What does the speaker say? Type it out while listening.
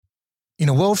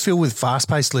a world filled with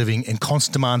fast-paced living and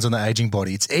constant demands on the aging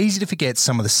body, it's easy to forget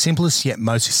some of the simplest yet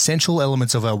most essential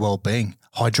elements of our well-being,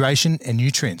 hydration and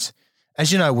nutrients.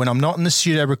 As you know, when I'm not in the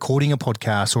studio recording a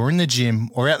podcast or in the gym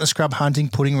or out in the scrub hunting,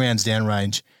 putting rounds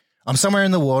downrange, I'm somewhere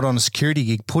in the world on a security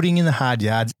gig, putting in the hard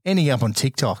yards, ending up on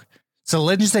TikTok. So the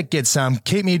legends that get some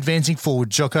keep me advancing forward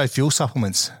Jocko fuel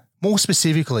supplements. More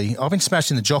specifically, I've been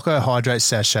smashing the Jocko Hydrate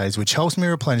sachets, which helps me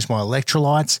replenish my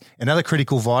electrolytes and other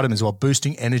critical vitamins while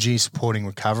boosting energy, supporting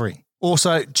recovery.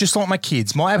 Also, just like my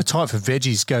kids, my appetite for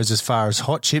veggies goes as far as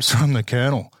hot chips from the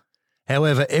Colonel.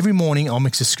 However, every morning I'll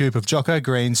mix a scoop of Jocko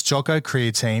Greens, Jocko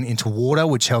Creatine into water,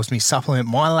 which helps me supplement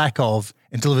my lack of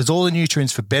and delivers all the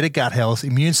nutrients for better gut health,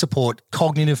 immune support,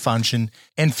 cognitive function,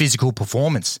 and physical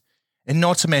performance. And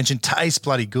not to mention, tastes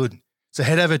bloody good. So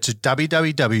head over to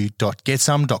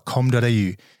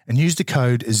www.getsome.com.au and use the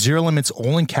code ZeroLimits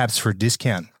all in caps for a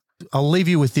discount. I'll leave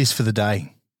you with this for the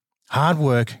day. Hard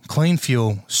work, clean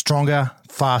fuel, stronger,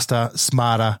 faster,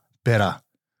 smarter, better.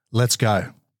 Let's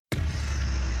go.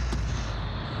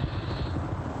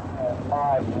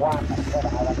 5, 1,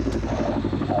 7, 11.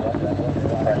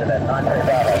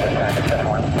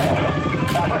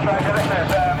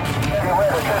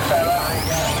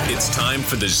 It's time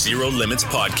for the Zero Limits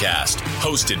podcast,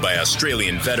 hosted by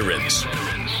Australian veterans.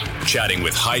 Chatting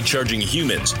with high-charging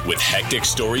humans with hectic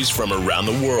stories from around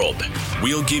the world.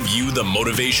 We'll give you the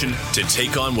motivation to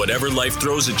take on whatever life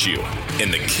throws at you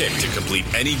and the kick to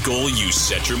complete any goal you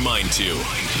set your mind to.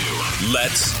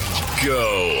 Let's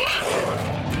go.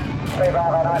 3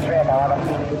 Bravo, 9 3 Echo, over.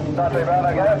 9 3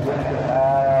 Bravo, go.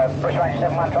 Bush Ranger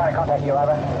 7-1, trying to contact you,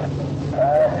 over. To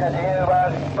you,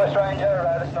 Bush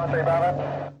Ranger, this is 9 3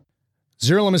 Bravo.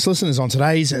 Zero Limits listeners, on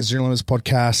today's Zero Limits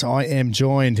podcast, I am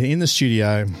joined in the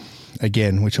studio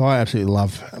again, which I absolutely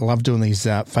love. I love doing these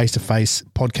face-to-face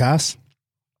podcasts.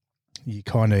 You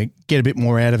kind of get a bit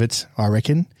more out of it, I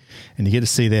reckon, and you get to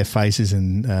see their faces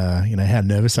and, how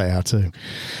nervous they are too.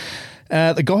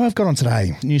 The guy I've got on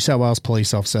today, New South Wales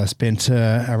police officer, spent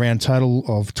around total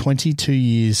of 22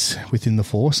 years within the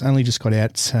force, only just got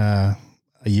out a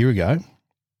year ago.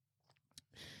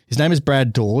 His name is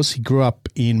Brad Dawes. He grew up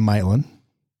in Maitland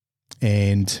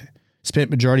and spent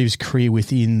majority of his career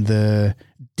within the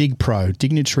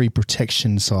dignitary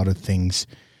protection side of things,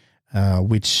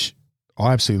 which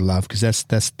I absolutely love because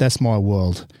that's my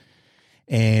world.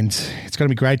 And it's going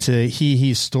to be great to hear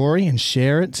his story and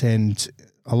share it. And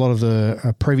a lot of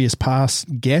the previous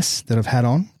past guests that I've had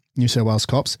on, New South Wales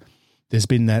cops, there's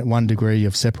been that 1 degree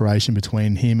of separation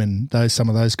between him and some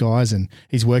of those guys, and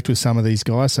he's worked with some of these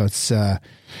guys. So it's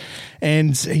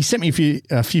and he sent me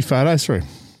a few photos through,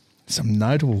 some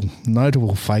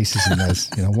notable faces in those.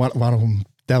 One of them,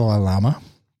 Dalai Lama.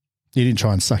 He didn't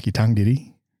try and suck your tongue, did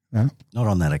he? No, not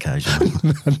on that occasion.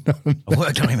 I've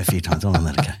worked on him a few times, not on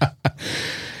that occasion.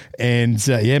 And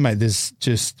mate,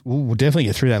 we'll definitely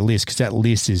get through that list because that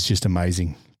list is just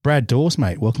amazing. Brad Dawes,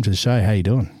 mate, welcome to the show. How you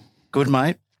doing? Good,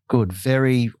 mate. Good.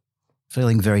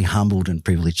 Feeling very humbled and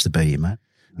privileged to be here, mate.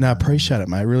 No, I appreciate it,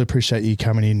 mate. Really appreciate you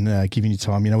coming in, giving you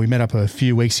time. We met up a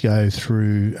few weeks ago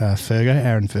through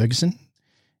Aaron Ferguson.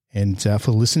 And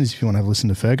for the listeners, if you want to have a listen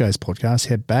to Fergo's podcast,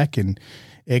 head back and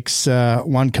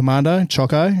X1 Commando,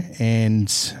 Choco,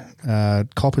 and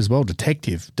cop as well,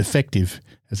 defective,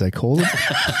 as they call it.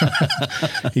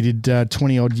 He did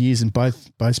 20-odd years in both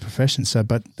professions. So,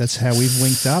 but that's how we've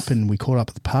linked up, and we caught up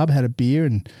at the pub, had a beer,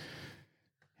 and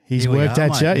he's worked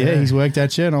at you. Yeah, he's worked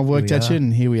at you, and I've worked at you,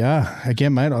 and here we are.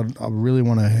 Again, mate, I really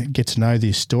want to get to know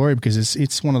this story because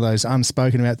it's one of those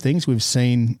unspoken about things. We've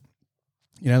seen,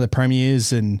 the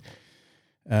premiers and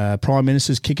prime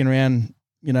ministers kicking around,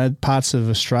 parts of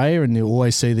Australia, and you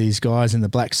always see these guys in the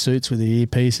black suits with the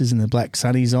earpieces and the black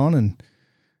sunnies on, and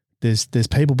there's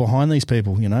people behind these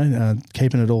people,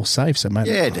 keeping it all safe. So, mate.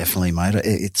 Yeah, definitely, mate.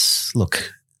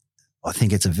 I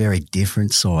think it's a very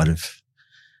different side of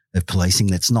policing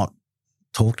that's not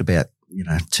talked about,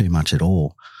 too much at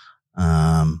all.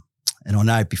 And I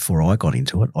know before I got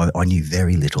into it, I knew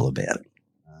very little about it.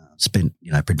 Spent,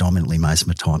 predominantly most of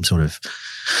my time sort of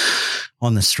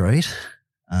on the street.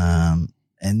 And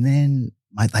then,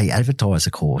 mate, they advertised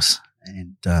a course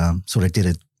and sort of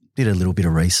did a little bit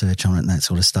of research on it and that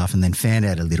sort of stuff, and then found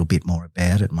out a little bit more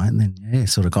about it, mate. And then,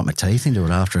 sort of got my teeth into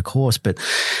it after a course. But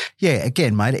yeah,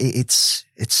 again, mate, it's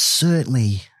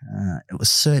certainly, it was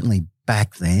certainly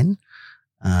back then,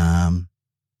 a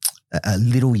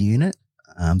little unit,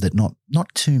 that not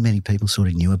too many people sort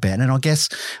of knew about. And I guess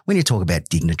when you talk about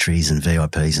dignitaries and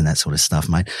VIPs and that sort of stuff,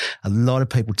 mate, a lot of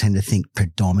people tend to think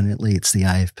predominantly it's the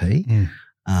AFP.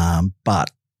 But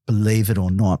believe it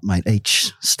or not, mate,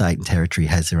 each state and territory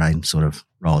has their own sort of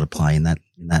role to play in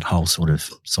that whole sort of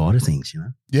side of things, you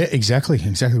know. Yeah, exactly,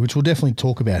 which we'll definitely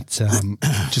talk about.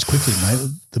 Just quickly, mate,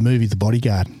 the movie The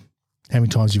Bodyguard. How many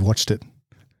times you've watched it?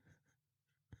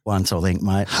 Once, I think,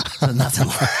 mate. So nothing.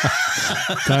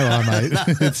 Don't lie, mate.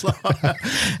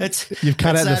 You've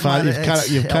cut out the fun.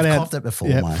 You've cut out it before,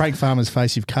 yeah, mate. Frank Farmer's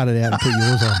face. You've cut it out and put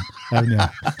yours on, haven't you?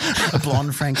 A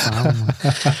blonde Frank Farmer.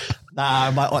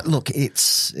 No, mate, look,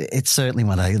 it's certainly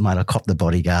one of those, mate. I copped The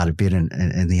Bodyguard a bit,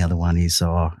 and the other one is,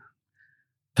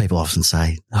 people often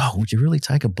say, "Oh, would you really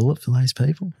take a bullet for those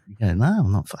people?" You go, "No,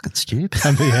 I'm not fucking stupid."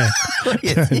 Yeah,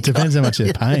 it depends how much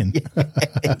they're paying. Yeah,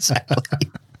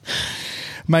 exactly.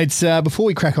 Mates, before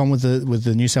we crack on with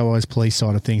the New South Wales police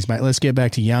side of things, mate, let's get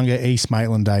back to younger East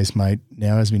Maitland days, mate.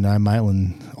 Now, as we know,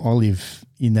 Maitland, I live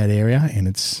in that area, and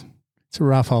it's a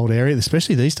rough old area,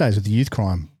 especially these days with the youth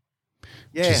crime.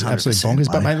 Yeah, which is absolutely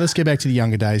bonkers. But, mate, let's get back to the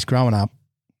younger days, growing up.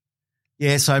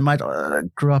 Yeah, so, mate, I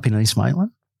grew up in East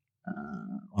Maitland.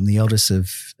 I'm the eldest of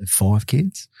 5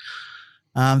 kids.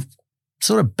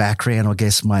 Sort of background, I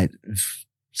guess, mate,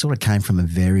 sort of came from a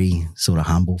very sort of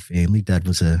humble family. Dad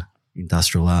was a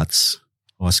industrial arts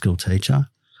high school teacher.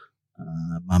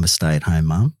 Mum a stay-at-home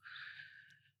mum.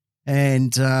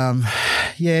 And, I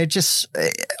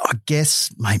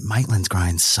guess, mate, Maitland's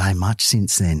grown so much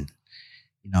since then.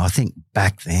 You know, I think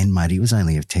back then, mate, he was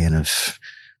only a town of,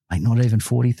 mate, not even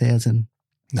 40,000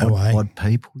 odd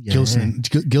people. Yeah.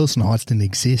 Gilson Heights didn't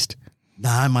exist.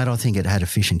 No, mate, I think it had a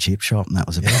fish and chip shop, and that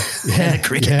was about a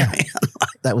cricket ground.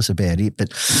 That was about it.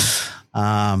 But,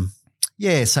 so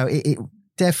it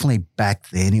definitely back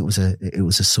then it was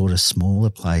a sort of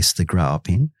smaller place to grow up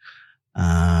in.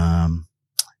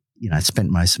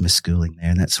 Spent most of my schooling there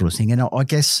and that sort of thing. And I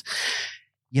guess,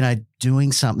 you know,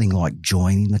 doing something like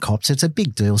joining the cops, it's a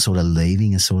big deal sort of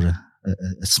leaving a sort of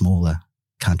a smaller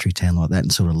country town like that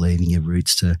and sort of leaving your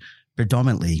roots to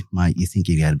predominantly, mate, you think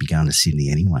you're going to be going to Sydney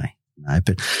anyway. You know?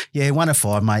 But, yeah, 1 of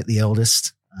 5, mate, the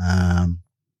eldest.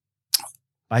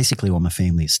 Basically all my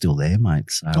family is still there, mate.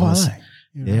 So I was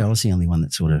the only one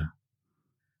that sort of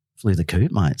flew the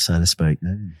coop, mate, so to speak.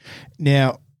 Yeah.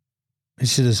 Now, you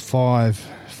said there's five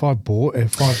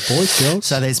boys, girls?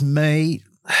 So there's me,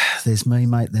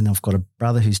 mate. Then I've got a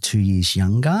brother who's 2 years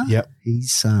younger. Yep.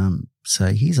 He's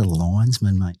he's a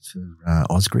linesman, mate, for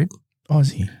Ausgrid. Oh,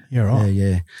 is he? Yeah, right.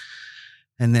 Yeah.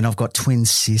 And then I've got twin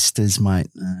sisters, mate,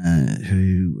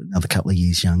 who another couple of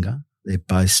years younger. They're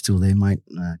both still there, mate,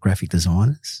 graphic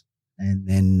designers. And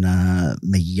then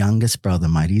my youngest brother,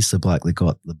 mate, he's the bloke that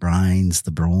got the brains,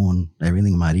 the brawn,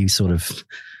 everything, mate. He's sort of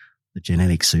the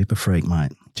genetic super freak,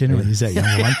 mate. Generally, he's that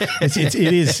younger one. It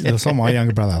is. It's not my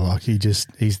younger brother. Like he's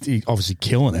obviously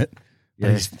killing it.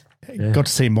 Yeah. He's got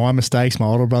to see my mistakes, my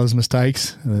older brother's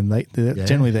mistakes, and then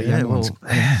generally that younger ones.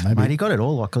 Mate, he got it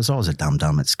all. Like, because I was a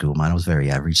dumb at school, mate. I was a very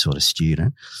average sort of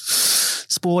student.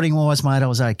 Sporting wise, mate, I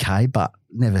was okay, but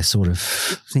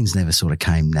things never sort of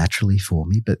came naturally for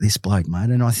me. But this bloke, mate,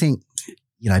 and I think,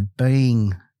 you know,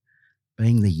 being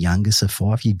the youngest of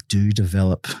 5, you do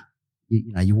develop.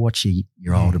 You watch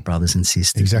your older brothers and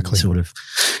sisters. Exactly. And sort of,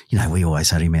 you know, we always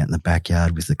had him out in the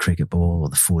backyard with the cricket ball or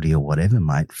the footy or whatever,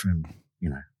 mate. From, you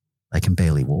know, they can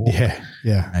barely walk. Yeah.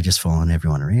 They're just following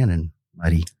everyone around, and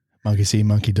matey, monkey see,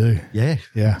 monkey do. Yeah.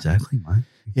 Exactly, mate.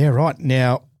 Yeah, right.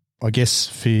 Now, I guess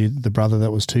for the brother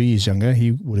that was 2 years younger,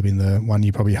 he would have been the one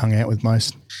you probably hung out with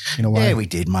most in a way. Yeah, we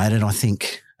did, mate. And I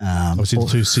think obviously the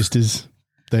 2 sisters,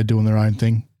 they're doing their own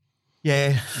thing.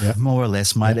 Yeah, more or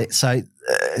less, mate. Yeah. So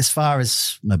as far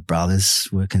as my brothers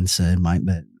were concerned, mate,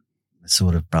 the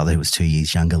sort of brother who was 2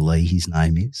 years younger, Lee, his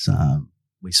name is,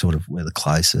 we sort of were the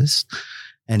closest.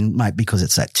 And, mate, because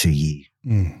it's that 2 year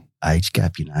age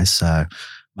gap, you know. So,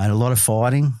 mate, a lot of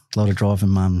fighting, a lot of driving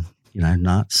mum, you know,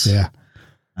 nuts. Yeah.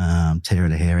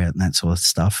 Tearing her hair out and that sort of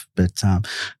stuff. But,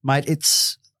 mate,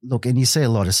 look, and you see a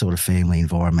lot of sort of family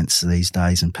environments these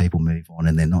days and people move on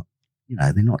and they're not, you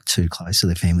know, they're not too close to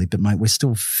their family. But, mate, we're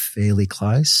still fairly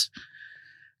close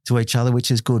to each other,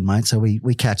 which is good, mate. So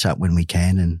we catch up when we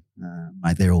can and,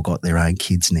 mate, they're all got their own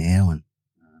kids now and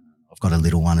I've got a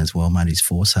little one as well, mate, who's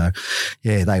 4. So,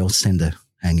 yeah, they all tend to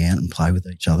hang out and play with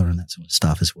each other and that sort of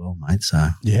stuff as well, mate. So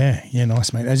Yeah,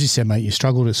 nice, mate. As you said, mate, you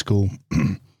struggled at school.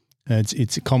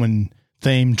 It's a common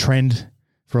theme, trend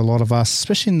for a lot of us,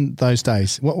 especially in those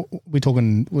days. What we're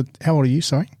talking, how old are you,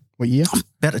 sorry? What year? I'm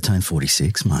about to turn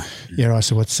 46, mate. Yeah, right.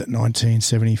 So what's that,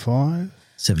 1975?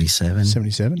 77.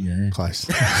 77? Yeah. Close.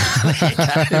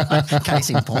 Case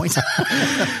in point.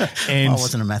 And I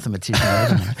wasn't a mathematician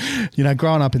either. You know,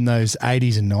 growing up in those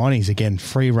 80s and 90s, again,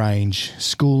 free range,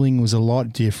 schooling was a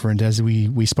lot different. As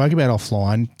we spoke about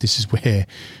offline, this is where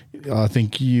I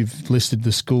think you've listed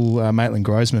the school, Maitland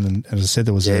Grossman, and as I said,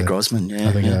 there was Grossman,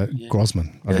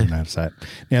 Grossman. I don't know how to say it.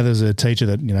 Now, there's a teacher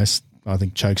that, I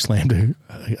think choke slammed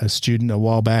a student a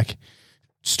while back.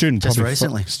 Student Just probably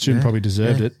recently. Probably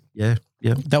deserved it. Yeah.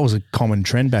 That was a common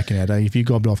trend back in our day. If you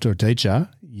gobbed off to a teacher,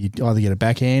 you'd either get a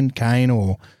backhand, cane,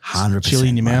 or 100%, chili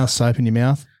in your mouth, soap in your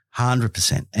mouth.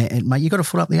 100%. And mate, you got a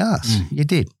foot up the arse. You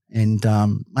did. And,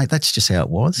 mate, that's just how it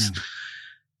was.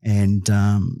 And,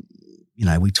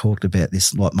 we talked about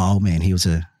this, like my old man, he was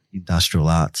a industrial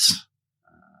arts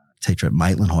teacher at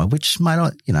Maitland High, which,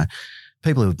 mate,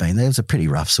 people who have been there, it was a pretty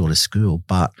rough sort of school.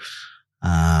 But,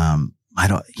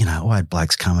 mate, I had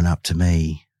blokes coming up to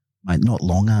me, mate, not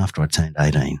long after I turned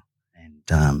 18.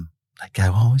 And they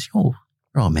go, "Oh, it's your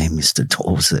old man, Mr.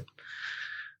 Dawes, that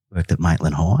worked at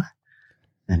Maitland High."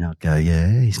 And I'd go,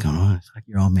 "Yeah." He's gone, "Oh, it's like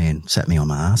your old man sat me on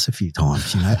my ass a few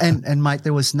times, And mate,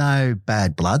 there was no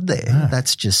bad blood there. No.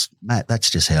 That's just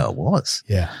how it was.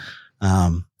 Yeah.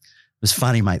 It was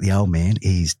funny, mate. The old man,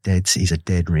 he's a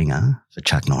dead ringer for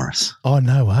Chuck Norris. Oh,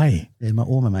 no way. Yeah,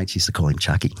 all my mates used to call him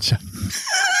Chucky.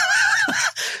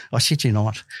 I shit you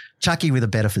not. Chucky with a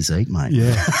better physique, mate.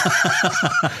 Yeah.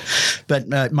 But,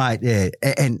 mate, yeah.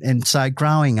 And so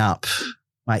growing up,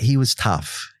 mate, he was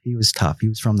tough. He was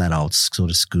from that old sort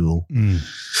of school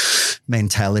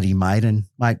mentality, mate. And,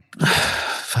 mate,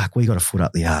 fuck, we got a foot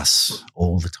up the arse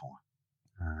all the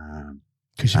time.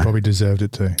 Because you probably deserved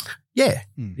it too. Yeah,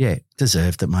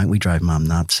 deserved it, mate. We drove mum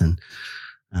nuts and,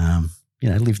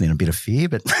 lived in a bit of fear,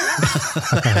 but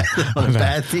not a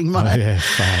bad thing, mate. Oh, yeah,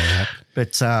 far out.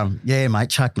 But, mate,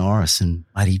 Chuck Norris and,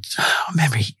 mate, I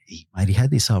remember he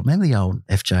had this remember the old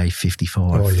FJ55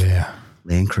 Oh, yeah.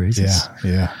 Land Cruisers?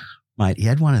 Yeah. Mate, he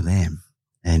had one of them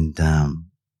and,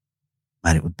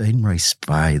 mate, it had been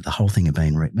resprayed. The whole thing had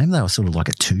been remember they were sort of like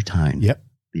a two-tone, Yep.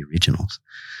 the originals.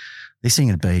 This thing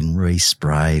had been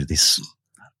resprayed, this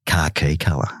khaki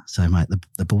colour. So, mate,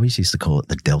 the boys used to call it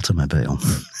the Delta Mobile.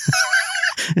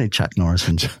 And Chuck Norris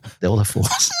and Delta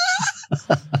Force.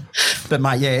 But,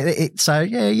 mate,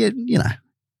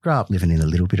 grow up living in a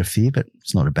little bit of fear, but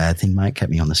it's not a bad thing, mate.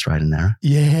 Kept me on the straight and narrow.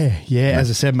 Yeah. As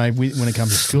I said, mate, when it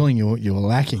comes to schooling, you're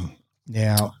lacking.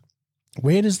 Now,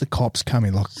 where does the cops come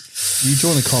in? Like, you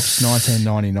joined the cops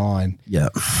 1999. Yeah.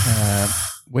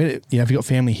 Have you got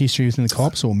family history within the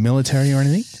cops or military or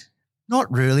anything?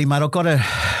 Not really, mate. I've got a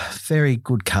very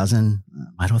good cousin.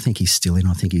 Mate, I think he's still in.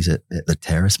 I think he's at the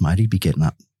Terrace, mate. He'd be getting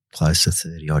up close to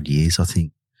 30-odd years, I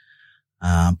think.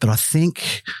 But I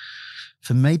think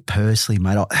for me personally,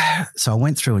 mate, so I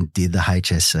went through and did the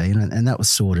HSC and that was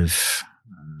sort of,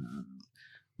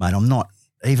 mate, I'm not,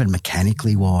 even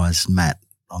mechanically wise, Matt,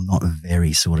 I'm not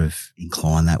very sort of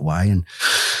inclined that way. And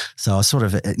so I sort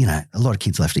of, a lot of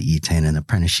kids left at year 10 and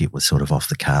apprenticeship was sort of off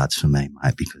the cards for me,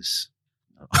 mate, because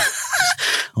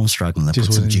I'm struggling to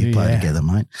put some Duplo together,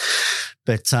 mate.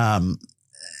 But so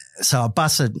I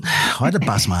had to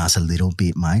bust my ass a little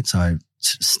bit, mate. So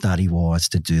study-wise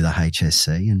to do the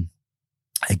HSC and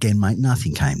again, mate,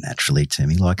 nothing came naturally to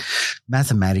me. Like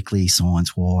mathematically,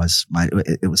 science-wise, mate,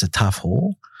 it was a tough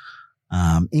haul.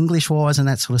 English-wise and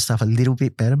that sort of stuff, a little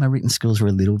bit better. My written skills were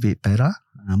a little bit better,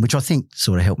 which I think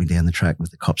sort of helped me down the track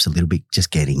with the cops a little bit,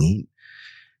 just getting in.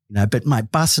 But, mate,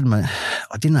 I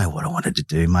didn't know what I wanted to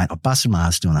do, mate. I busted my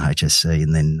ass doing the HSC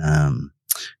and then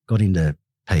got into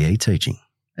PE teaching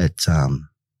at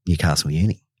Newcastle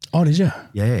Uni. Oh, did you?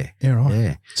 Yeah. Yeah, right.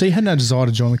 Yeah. So you had no desire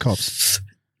to join the cops?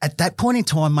 At that point in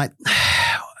time, mate,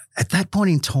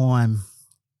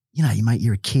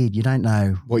 you're a kid. You don't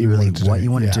know what you want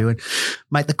to do. And,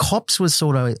 mate, the cops was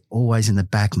sort of always in the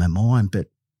back of my mind, but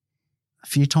a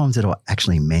few times that I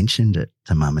actually mentioned it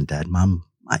to mum and dad, mum,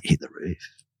 mate, hit the roof.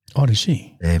 Oh, did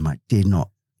she? Yeah, mate,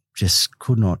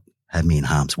 could not have me in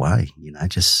harm's way,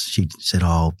 she said,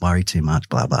 "Oh, worry too much,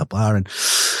 blah, blah, blah." And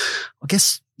I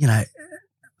guess,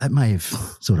 that may have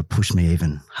sort of pushed me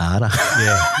even harder.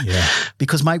 Yeah.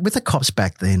 Because, mate, with the cops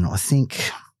back then, I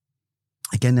think,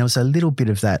 again, there was a little bit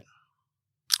of that,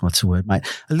 what's the word, mate?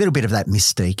 A little bit of that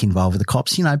mystique involved with the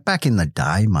cops. Back in the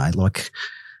day, mate, like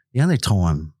the only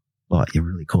time like you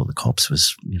really caught the cops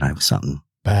was, something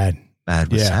bad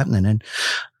was happening. And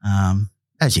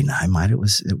as you know, mate, it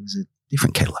was a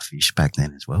different kettle of fish back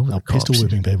then as well. Pistol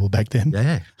whipping people back then.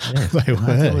 Yeah. They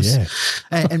were, yeah.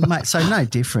 And, mate, so no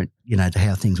different, to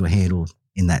how things were handled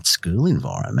in that school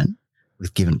environment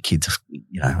with giving kids,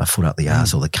 a foot up the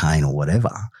arse or the cane or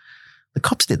whatever. The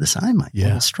cops did the same, mate,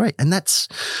 on the street. And that's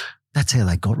how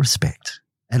they got respect.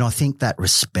 And I think that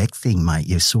respect thing, mate,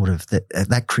 you sort of,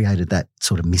 that created that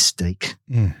sort of mystique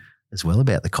as well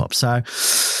about the cops. So,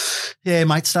 yeah,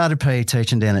 mate, started PE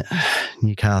teaching down at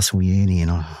Newcastle Uni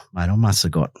and, I must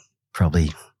have got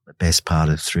probably the best part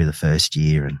of through the first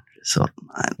year, and just thought,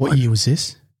 mate, What year was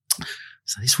this?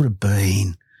 So this would have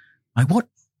been, mate,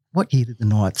 what year did the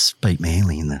Knights beat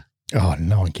Manly in the? Oh,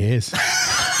 no one cares.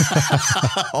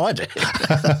 I do.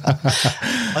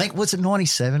 I think, was it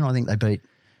 97? I think they beat,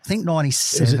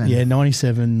 97. Yeah,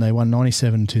 97. They won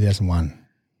 97 2001.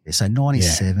 Yeah, so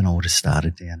 97 I would have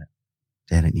started down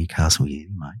at Newcastle Uni,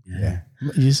 mate. Yeah.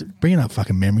 You're just bringing up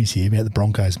fucking memories here about the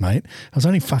Broncos, mate. It was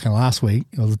only fucking last week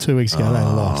or 2 weeks ago they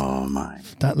lost. Oh, mate.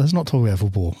 Let's not talk about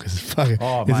football because it's fucking.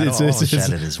 Oh, mate, it's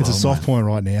a soft point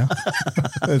right now.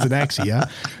 There's an axe here.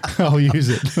 I'll use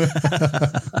it.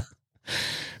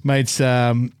 Mates,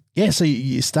 so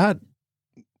you start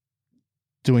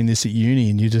doing this at uni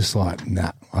and you're just like,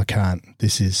 nah, I can't.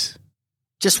 This is.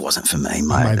 Just wasn't for me,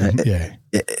 mate.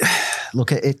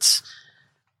 Look, it's.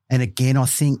 And again, I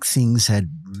think things had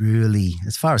really,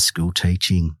 as far as school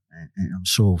teaching, and I'm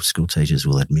sure school teachers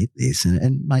will admit this,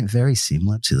 and mate, very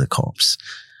similar to the cops,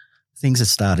 things had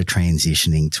started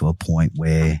transitioning to a point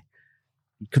where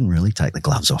you couldn't really take the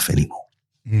gloves off anymore,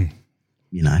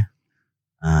 you know.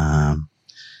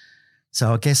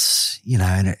 So I guess, you know,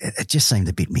 and it just seemed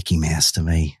a bit Mickey Mouse to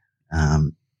me,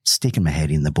 sticking my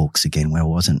head in the books again where I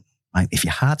wasn't, mate, if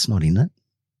your heart's not in it,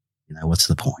 you know, what's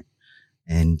the point?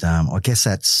 And I guess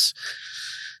that's,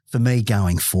 for me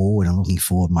going forward and looking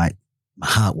forward, mate, my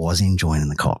heart was in joining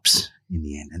the cops in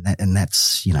the end. And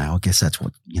that's, you know, I guess that's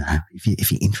what, you know,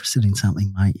 if you're interested in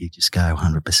something, mate, you just go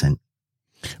 100%.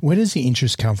 Where does the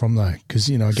interest come from though? Because,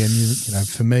 you know, again, you know,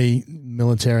 for me,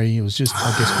 military, it was just,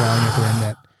 I guess, growing up around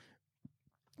that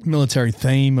military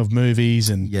theme of movies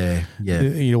and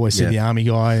you'd always see the army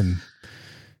guy and.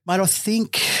 Mate, I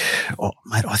think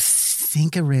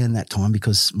around that time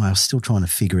because I was still trying to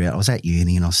figure out, I was at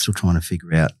uni and I was still trying to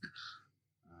figure out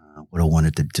what I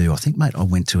wanted to do. I think, mate, I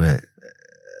went to a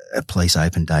police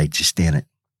open day just down at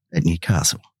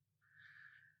Newcastle.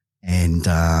 And,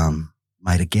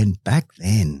 mate, again, back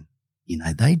then, you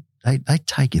know, they'd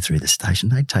take you through the station.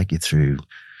 They'd take you through,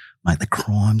 mate, the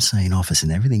crime scene office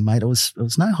and everything, mate. It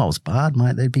was no holes barred,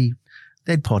 mate. There'd be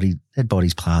dead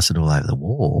bodies plastered all over the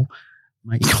wall.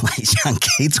 Mate, you got these young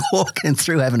kids walking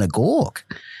through having a gawk.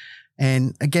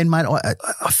 And again, mate,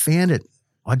 I found it,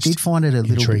 I did find it a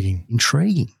little bit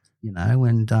intriguing, you know,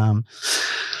 and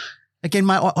again,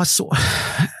 mate, I saw,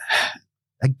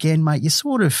 again, mate,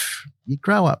 you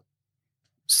grow up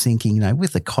thinking, you know,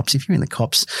 with the cops, if you're in the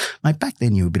cops, mate, back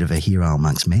then you were a bit of a hero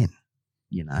amongst men,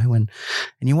 you know, and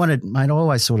you wanted, mate, I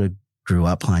always sort of grew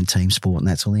up playing team sport and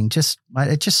that sort of thing. Just, mate,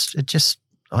 it just,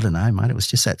 I don't know, mate, it was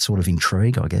just that sort of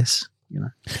intrigue, I guess. You know,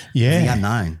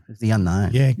 the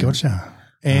unknown. Yeah, gotcha.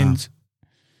 You know? And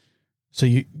so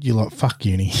you're like, fuck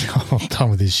uni, I'm done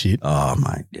with this shit. Oh,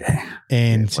 mate, yeah.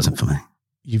 And it wasn't for me.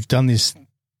 You've done this,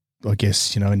 I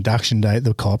guess, you know, induction day at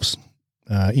the cops,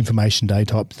 information day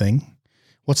type thing.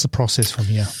 What's the process from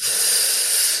here?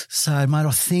 So, mate,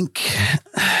 I think,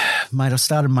 I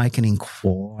started making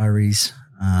inquiries,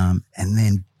 and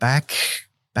then back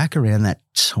around that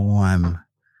time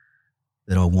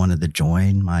that I wanted to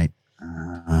join, mate.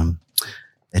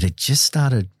 It had just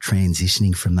started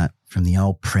transitioning from the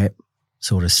old prep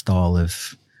sort of style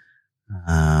of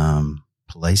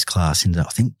police class into, I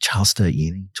think, Charles Sturt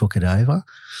Uni took it over.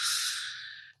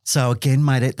 So again,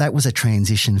 mate, that was a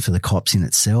transition for the cops in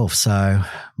itself. So,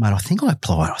 mate, I think I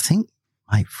applied.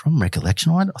 Mate, from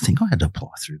recollection, I think I had to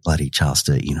apply through bloody Charles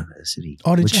Sturt University.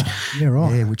 Oh, did you? Yeah,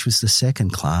 right. Yeah, which was the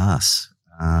second class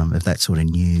of that sort of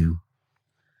new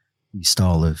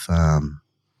style of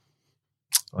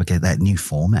that new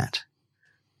format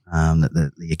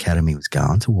that the academy was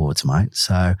going towards, mate.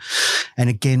 So, and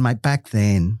again, mate, back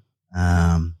then,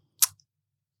 mate,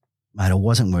 I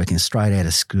wasn't working straight out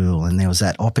of school, and there was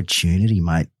that opportunity,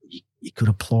 mate. You could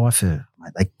apply for,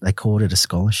 mate, they called it a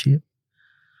scholarship,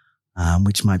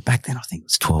 which, mate, back then I think it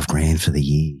was $12,000 for the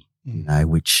year, you know,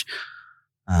 which,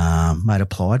 mate,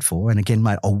 applied for. And again,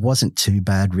 mate, I wasn't too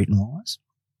bad written wise.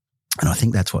 And I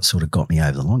think that's what sort of got me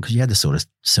over the line because you had to sort of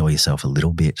sell yourself a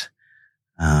little bit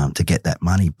to get that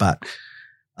money. But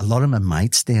a lot of my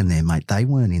mates down there, mate, they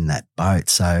weren't in that boat.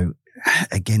 So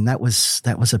again, that was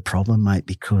a problem, mate,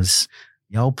 because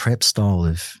the old prep style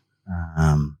of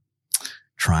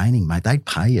training, mate, they'd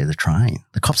pay you to train.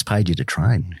 The cops paid you to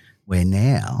train. Where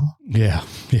now, yeah,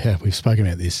 we've spoken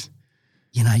about this.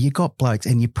 You know, you got blokes,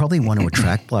 and you probably want to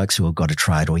attract blokes who have got a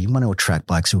trade, or you want to attract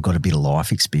blokes who have got a bit of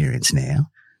life experience now.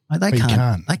 Mate,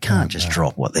 they can't just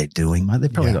drop what they're doing, mate.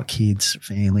 They've probably got kids,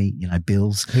 family, you know,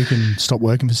 bills. Who can stop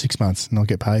working for 6 months and not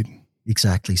get paid?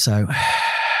 Exactly. So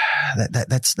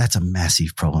that's a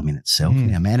massive problem in itself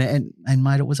now, man. And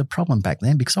mate, it was a problem back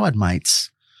then because I had mates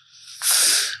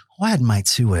I had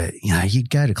mates who were, you'd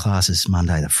go to classes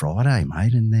Monday to Friday,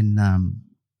 mate, and then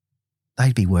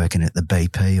they'd be working at the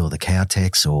BP or the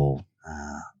Cowtex or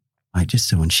mate, just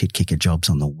doing shit kicker jobs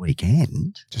on the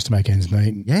weekend. Just to make ends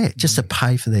meet. Yeah, just to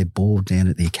pay for their board down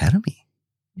at the academy,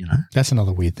 That's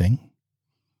another weird thing.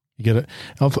 You got to.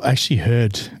 I've actually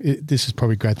heard this is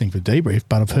probably a great thing for debrief,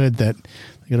 but I've heard that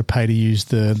they got to pay to use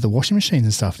the washing machines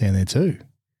and stuff down there too.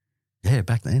 Yeah,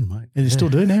 back then, mate. And they still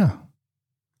do now.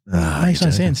 Makes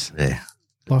no sense. Yeah,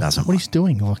 like, what are you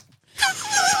doing? Like,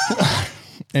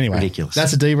 anyway, ridiculous.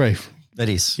 That's a debrief. That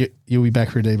is. You'll be back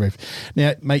for a debrief.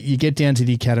 Now, mate, you get down to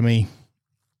the academy.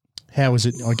 How was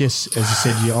it? I guess, as I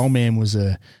said, your old man was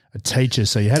a teacher,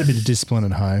 so you had a bit of discipline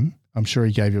at home. I'm sure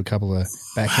he gave you a couple of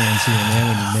backhands here and there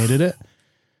when you needed it.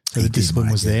 So the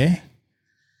discipline was there.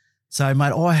 So,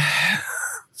 mate,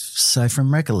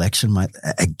 from recollection, mate,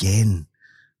 again,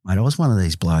 mate, I was one of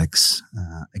these blokes.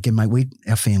 Again, mate,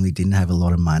 our family didn't have a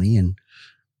lot of money, and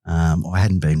I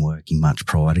hadn't been working much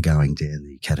prior to going down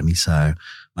the academy. So,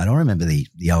 mate, I remember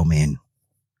the old man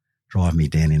driving me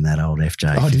down in that old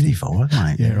FJ55,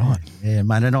 mate. Yeah, right. Yeah,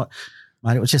 mate,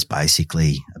 mate, it was just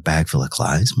basically a bag full of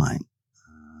clothes, mate.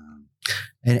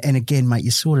 And again, mate, you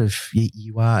sort of,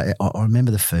 you are, I remember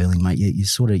the feeling, mate,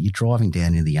 you're driving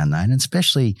down in the unknown, and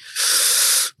especially,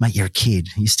 mate, you're a kid.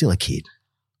 You're still a kid.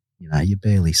 You're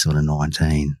barely sort of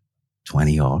 19,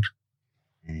 20 odd.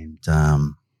 And,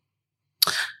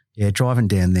 driving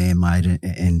down there, mate,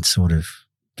 and sort of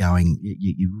going,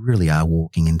 you really are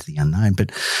walking into the unknown.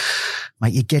 But,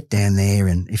 mate, you get down there,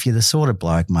 and if you're the sort of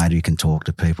bloke, mate, who can talk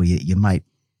to people, you make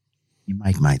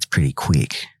mates pretty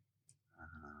quick.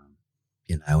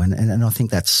 And I think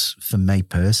that's, for me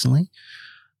personally,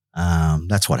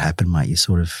 that's what happened, mate. You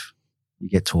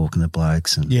get talking to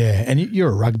blokes. And you're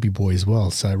a rugby boy as well,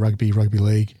 so rugby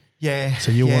league. Yeah.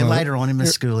 So later on in my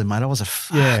schooling, mate, I was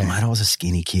a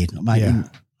skinny kid. Mate, I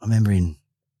remember in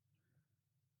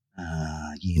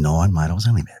year 9, mate, I was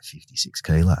only about 56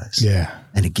 kilos. Yeah.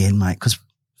 And again, mate, because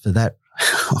for that,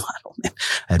 I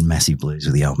had massive blues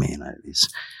with the old man over this.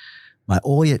 Mate,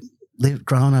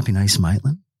 growing up in East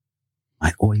Maitland,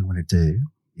 mate, all you want to do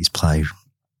is play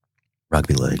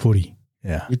rugby league. Footy,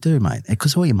 yeah. You do, mate,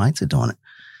 because all your mates are doing it.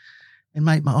 And,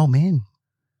 mate, my old man,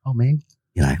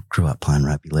 grew up playing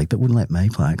rugby league, but wouldn't let me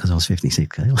play it because I was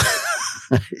 56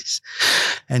 kilos.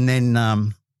 And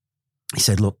then he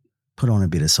said, look, put on a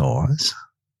bit of size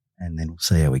and then we'll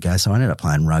see how we go. So I ended up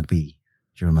playing rugby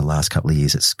during my last couple of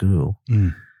years at school.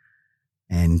 Mm.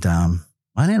 And I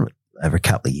ended up, over a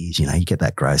couple of years, you get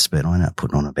that growth spurt. I ended up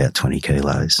putting on about 20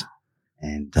 kilos.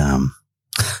 And I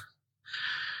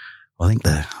think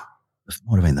it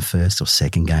might have been the first or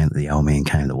second game that the old man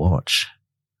came to watch.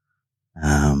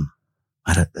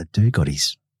 The dude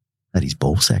had his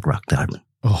ball sack rucked open.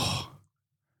 Oh.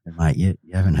 And, mate, you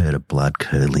haven't heard a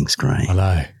blood-curdling scream. I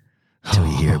know. Until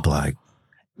you hear a bloke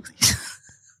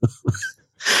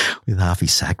with half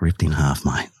his sack ripped in half,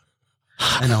 mate.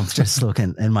 And I'm just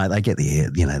looking, and, mate, they get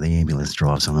the ambulance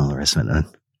drives on and all the rest of it. And I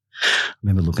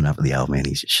remember looking up at the old man,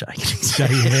 he's just shaking his head.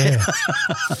 Yeah.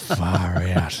 Far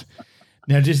out.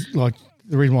 Now, just like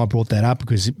the reason why I brought that up,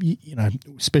 because,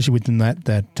 especially within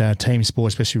that team sport,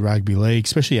 especially rugby league,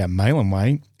 especially at Mayland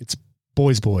Way, it's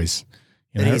boys.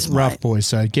 It is, rough mate. Boys.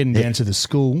 So getting down to the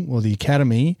school or the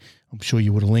academy, I'm sure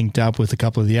you would have linked up with a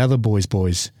couple of the other boys.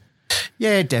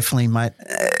 Yeah, definitely, mate.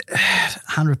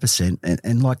 100%.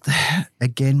 And like,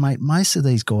 again, mate, most of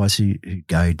these guys who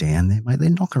go down there, mate, they're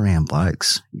knock around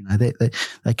blokes.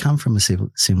 They come from a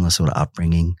similar sort of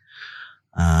upbringing.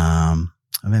 I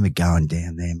remember going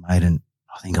down there, mate, and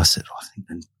I think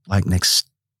the bloke next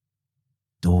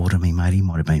door to me, mate, he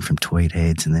might have been from Tweed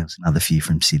Heads, and there was another few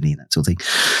from Sydney and that sort of thing.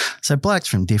 So blokes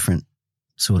from different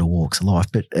sort of walks of life.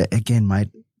 But again,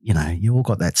 mate, you all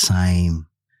got that same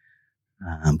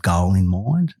goal in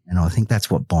mind, and I think that's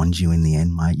what bonds you in the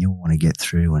end, mate. You all want to get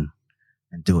through and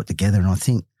do it together. And I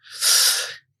think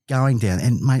going down,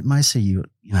 and mate, most of you,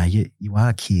 you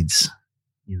are kids,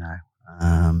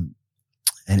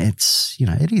 and it's,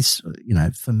 it is,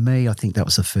 for me, I think that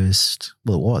was the first,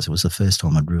 it was the first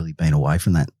time I'd really been away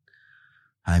from that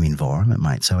home environment,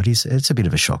 mate. So it's a bit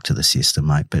of a shock to the system,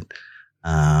 mate. But,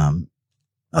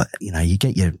 you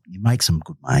make some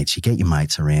good mates, you get your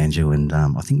mates around you. And,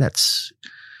 I think that's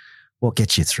what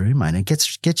gets you through, mate. It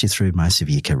gets you through most of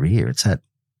your career. It's that,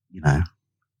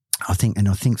 I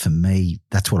think for me,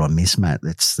 that's what I miss, Matt.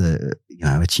 That's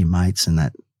it's your mates and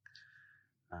that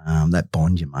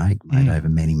bond you make, mate, over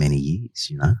many, many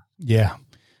years, Yeah.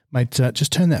 Mate,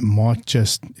 just turn that mic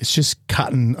it's just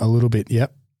cutting a little bit.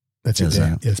 Yep. That's it.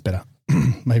 Yeah, it's better.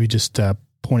 Maybe just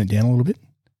point it down a little bit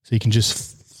so you can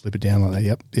just flip it down like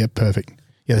that. Yep, perfect.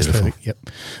 Yeah, that's Beautiful. perfect. Yep.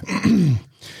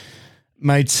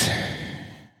 Mates,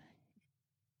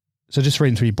 so just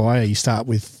reading through your bio, you start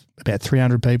with about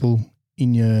 300 people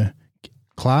in your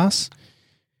class.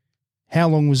 How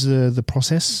long was the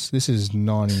process? This is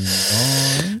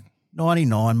 99?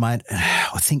 99, mate.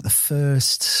 I think the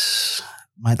first,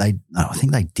 mate, I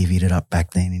think they divvied it up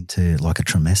back then into like a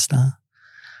trimester.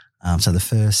 So the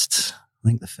first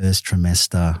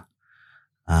trimester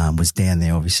was down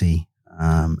there, obviously,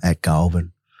 at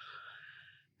Goulburn.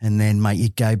 And then, mate, you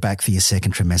go back for your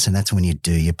second trimester, and that's when you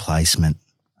do your placement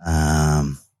at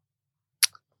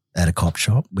a cop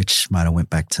shop, which, mate, I went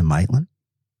back to Maitland.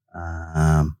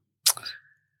 And,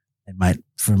 mate,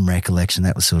 from recollection,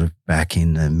 that was sort of back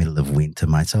in the middle of winter,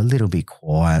 mate, so a little bit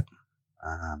quiet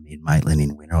in Maitland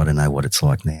in winter. I don't know what it's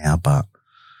like now, but,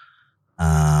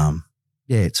 yeah,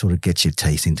 it sort of gets your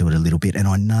teeth into it a little bit. And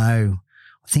I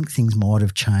think things might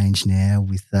have changed now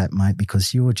with that, mate,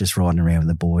 because you were just riding around with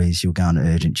the boys, you were going to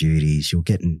urgent duties, you were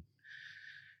getting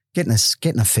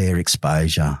a fair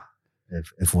exposure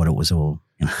of what it was all,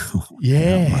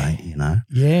 Yeah. about, mate, you know.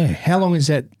 Yeah. How long is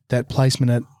that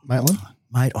placement at Maitland?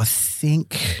 Mate, I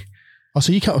think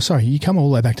So you come all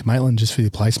the way back to Maitland just for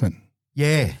your placement.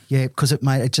 yeah, because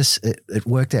it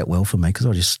worked out well for me because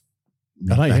I just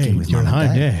moved Oh, back yeah, in with you're mum at and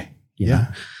home, dad.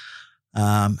 yeah.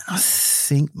 I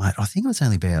think, mate, it was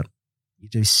only about, you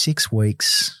do 6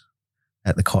 weeks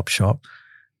at the cop shop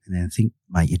and then I think,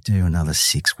 mate, you do another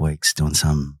 6 weeks doing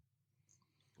some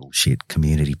bullshit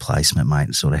community placement, mate,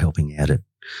 and sort of helping out at,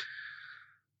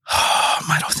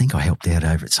 mate, I think I helped out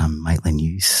over at some Maitland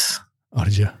youth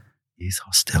Did you?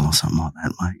 hostel or something like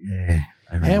that, mate. Yeah.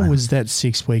 over in How Maitland. was that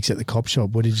 6 weeks at the cop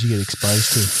shop? What did you get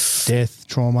exposed to? Death,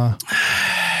 trauma?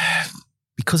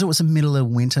 Because it was the middle of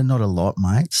winter, not a lot,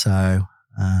 mate. So,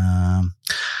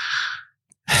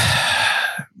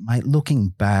 mate, looking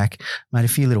back, mate, a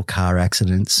few little car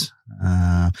accidents.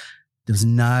 There was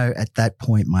at that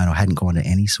point, mate, I hadn't gone to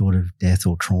any sort of death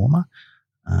or trauma.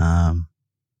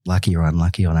 Lucky or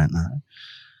unlucky, I don't know.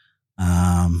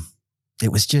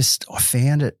 It was just, I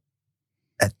found it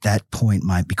at that point,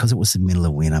 mate, because it was the middle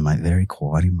of winter, mate, very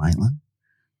quiet in Maitland.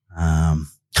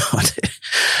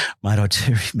 Mate, I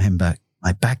do remember,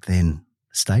 mate, back then,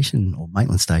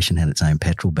 Maitland Station had its own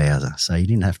petrol bowser, so you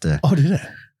didn't have to. Oh, did it?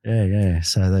 Yeah.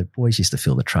 So the boys used to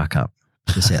fill the truck up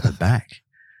just out the back.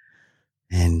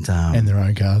 And And their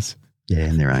own cars. yeah,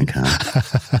 in their own car.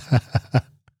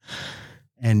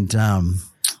 And I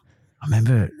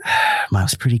remember, mate, it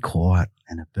was pretty quiet,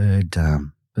 and a bird I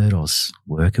was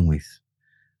working with,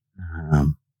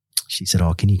 she said,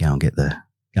 "Oh, can you go and get the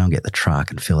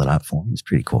truck and fill it up for me?" It was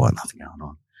pretty quiet, nothing going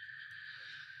on.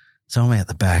 So I'm out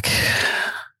the back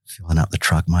filling up the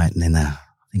truck, mate, and then I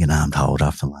think an armed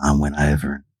hold-up alarm went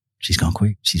over, and she's gone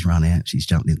quick. She's run out. She's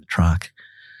jumped in the truck.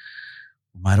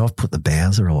 Mate, I've put the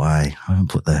bowser away. I haven't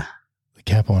put the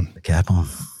cap on.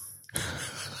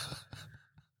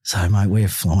 So, mate, we're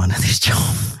flying at this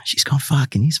job. She's gone,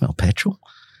 "Fuck, can you smell petrol?"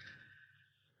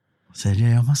 I said,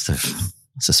 "Yeah, I must have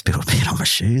spilled a bit on my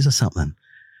shoes or something."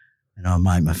 And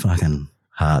mate, my fucking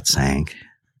heart sank.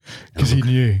 Because you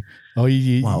knew. Oh,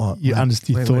 you mate,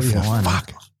 understood. You thought, flying.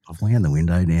 fuck. I've wound the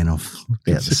window down. I've looked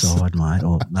out the side, mate.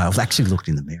 Or no, I've actually looked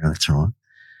in the mirror. That's right.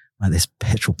 Mate, there's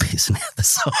petrol pissing out the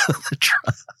side of the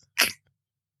truck.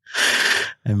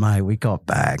 And, mate, we got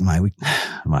back, mate.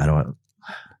 I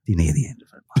didn't hear the end of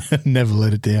it. Never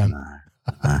let it down.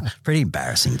 No. Pretty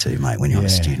embarrassing too, mate, when you're on a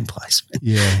student placement.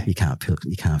 Yeah. You can't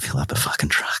fill up a fucking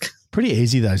truck. Pretty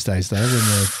easy those days, though,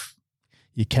 when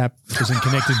your cap wasn't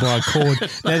connected by a cord.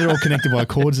 Now they're all connected by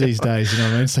cords these days, you know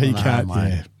what I mean? So you can't, mate.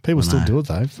 yeah. People still do it,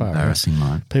 though. Far out. Embarrassing,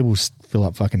 mate. People fill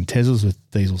up fucking Teslas with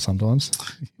diesel sometimes.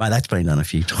 Mate, that's been done a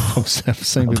few times. I've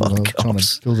seen people trying to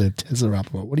fill their Tesla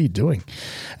up. What are you doing?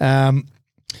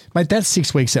 Mate, that's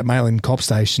 6 weeks at Maitland Cop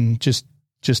Station. Just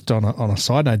on a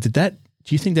side note, do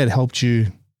you think that helped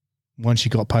you once you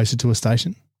got posted to a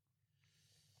station?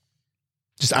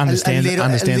 Just understand the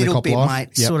cop bit, life, mate.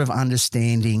 Yep. Sort of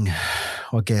understanding,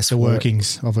 I guess, the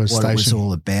workings of a what station. it was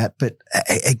all about. But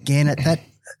again,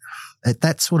 at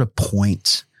that sort of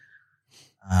point,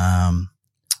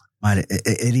 mate,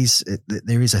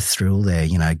 there is a thrill there,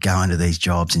 you know, going to these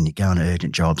jobs, and you're going to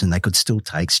urgent jobs, and they could still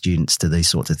take students to these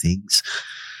sorts of things,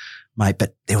 mate.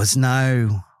 But there was I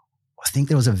think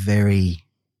there was there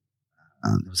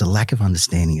was a lack of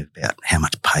understanding about how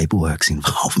much paperwork's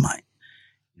involved, mate.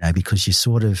 You know, because you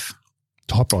sort of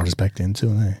Typewriters back then too,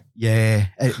 weren't they? Yeah,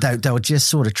 they were just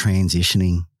sort of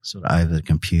transitioning sort of over the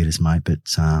computers, mate. But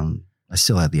I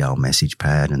still had the old message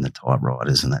pad and the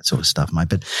typewriters and that sort of stuff, mate.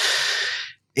 But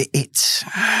it's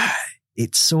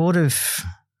sort of,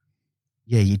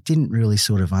 you didn't really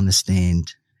sort of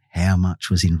understand how much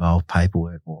was involved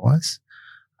paperwork-wise.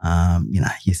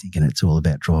 You're thinking it's all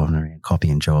about driving around,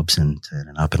 copying jobs and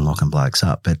turning up and locking blokes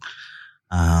up. But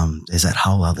there's that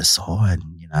whole other side,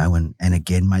 and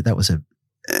again, mate, that was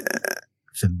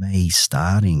for me,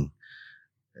 starting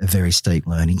a very steep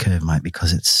learning curve, mate,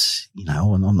 because it's,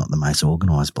 I'm not the most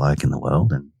organised bloke in the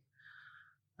world, and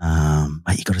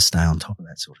mate, you got to stay on top of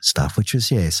that sort of stuff, which was,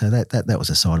 so that was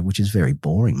a side which is very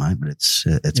boring, mate, but it's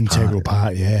integral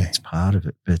part, yeah. It's part of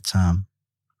it. But,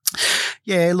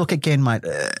 look, again, mate,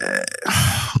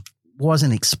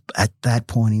 wasn't at that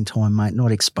point in time, mate,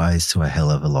 not exposed to a hell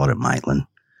of a lot at Maitland.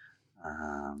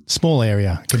 Small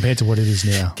area compared to what it is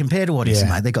now. Compared to what it is,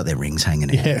 mate, they got their rings hanging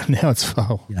out. Yeah, now it's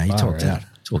full. You talk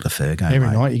to Fergo, every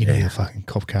mate. night you can hear the fucking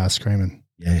cop car screaming,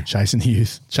 chasing the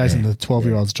youth, chasing the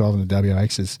 12-year-olds driving the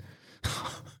WXs.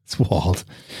 It's wild.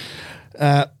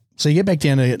 So you get back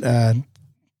down to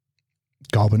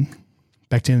Goulburn,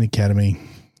 back down to the academy.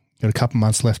 Got a couple of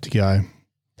months left to go.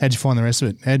 How'd you find the rest of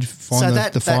it? How'd you find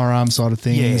the firearm side of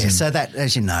things? Yeah, so that,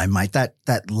 as you know, mate, that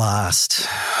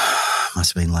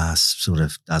must have been last sort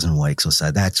of dozen weeks or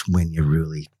so. That's when you're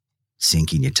really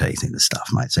sinking your teeth into stuff,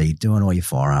 mate. So you're doing all your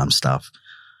firearm stuff,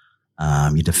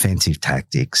 your defensive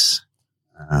tactics,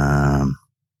 your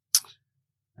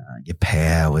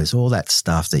powers, all that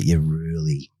stuff that you're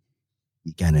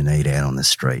going to need out on the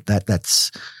street.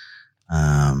 That's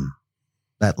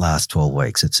that last 12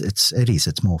 weeks.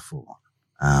 It's more full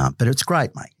on. But it's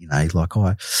great, mate. Like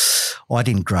I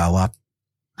didn't grow up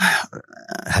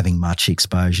having much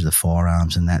exposure to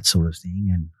firearms and that sort of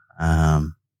thing.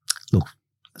 And, look,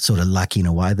 sort of lucky in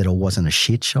a way that I wasn't a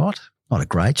shit shot, not a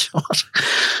great shot,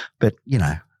 but,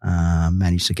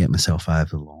 managed to get myself over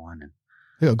the line. And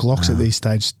they got Glocks at this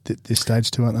stage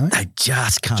too, aren't they? They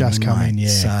just come in, yeah.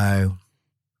 So,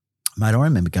 mate, I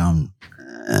remember going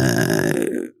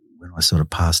when I sort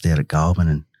of passed out at Goulburn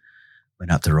and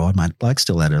went up the ride, mate. Bloke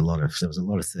still had there was a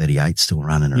lot of 38 still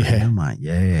running around, mate.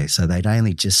 Yeah. So they'd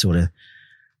only just sort of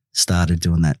started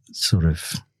doing that sort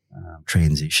of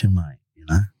transition, mate,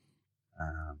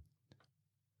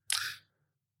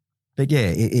 But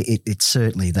yeah, it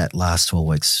certainly, that last 12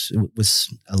 weeks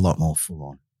was a lot more full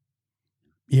on.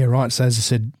 Yeah, right. So as I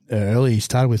said earlier, you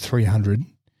started with 300.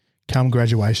 Come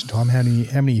graduation time, how many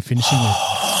are you finishing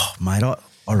with? Mate,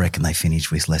 I reckon they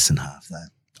finished with less than half that.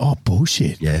 Oh,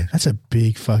 bullshit. Yeah. That's a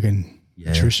big fucking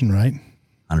attrition rate.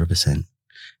 100%.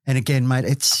 And again, mate,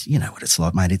 it's, what it's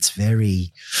like, mate. It's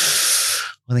very,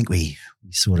 I think we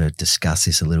sort of discussed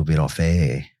this a little bit off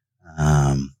air,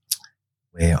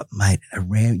 where, mate,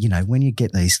 around, when you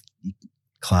get these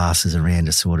classes around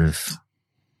a sort of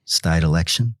state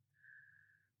election,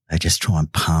 they just try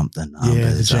and pump the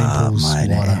numbers up, mate.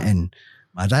 And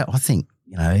mate, I think,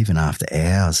 even after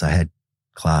hours, they had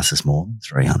classes more than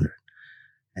 300.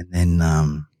 And then,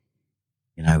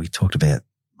 we talked about,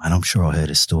 mate, I'm sure I heard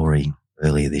a story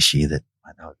earlier this year that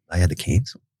they had to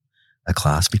cancel a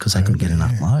class because they couldn't get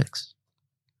enough blokes.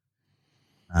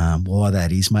 Why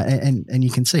that is, mate, and you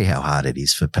can see how hard it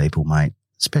is for people, mate,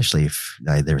 especially if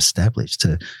they're established,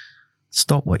 to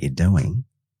stop what you're doing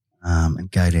and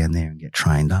go down there and get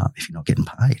trained up if you're not getting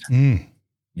paid,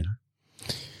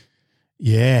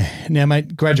 Yeah. Now,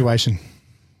 mate, graduation.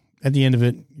 At the end of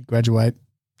it, you graduate,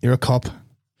 you're a cop.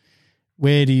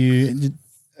 Where do you,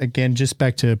 again, just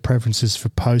back to preferences for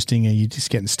posting, are you just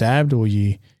getting stabbed or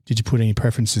did you put any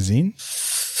preferences in?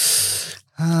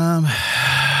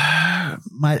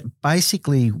 Mate,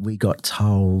 basically we got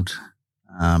told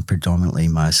predominantly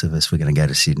most of us were going to go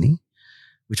to Sydney,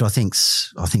 which I think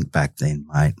back then,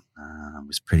 mate,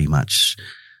 was pretty much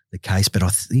the case. But I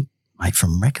think, mate,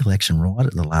 from recollection, right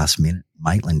at the last minute,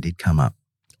 Maitland did come up.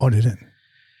 Oh, did it?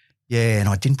 Yeah, and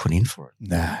I didn't put in for it.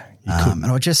 Nah, you couldn't.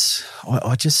 And I just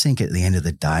think at the end of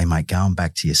the day, mate, going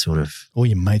back to your sort of all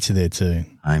your mates are there too.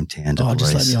 Hometown.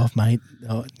 Just let me off, mate.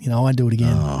 I'd do it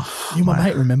again. You're my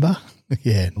mate, remember?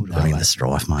 Yeah, would have been the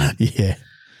strife, mate. Yeah.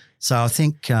 So I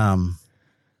think, mate,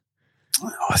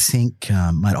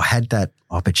 I had that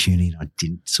opportunity. And I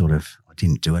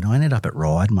didn't do it. I ended up at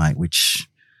Ryde, mate,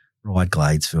 Ryde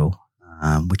Gladesville,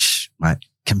 which, mate,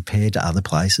 compared to other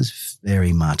places,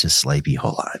 very much a sleepy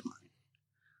hollow, mate.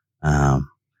 A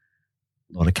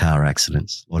lot of car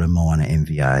accidents, a lot of minor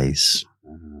MVAs,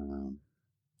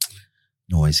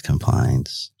 noise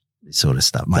complaints, this sort of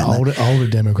stuff, mate. The older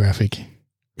demographic.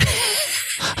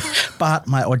 But,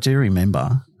 mate, I do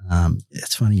remember,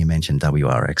 it's funny you mentioned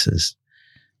WRXs,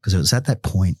 because it was at that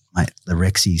point, mate, the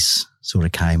Rexies sort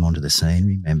of came onto the scene,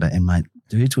 remember, and, mate,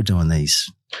 dudes were doing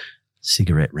these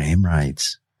cigarette ram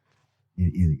raids.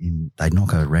 They'd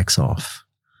knock a Rex off.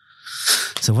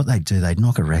 So what they'd do, they'd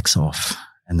knock a Rex off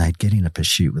and they'd get in a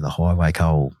pursuit with a highway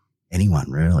coal,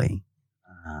 anyone really.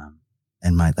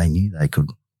 And, mate, they knew they could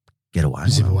get away.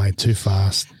 Zip away too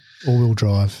fast, all-wheel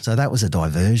drive. So that was a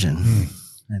diversion.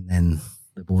 And then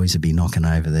the boys would be knocking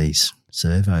over these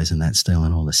servos and that,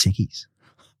 stealing all the sickies.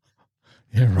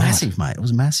 Yeah, right. Massive, mate. It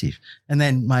was massive. And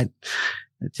then, mate,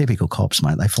 the typical cops,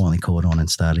 mate, they finally caught on and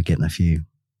started getting a few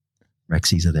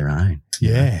Rexies of their own.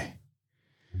 Yeah.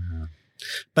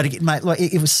 But, again, mate, like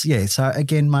it was, yeah. So,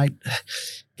 again, mate,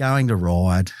 going to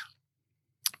ride,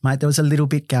 mate, there was a little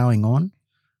bit going on.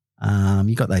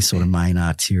 You got those sort of main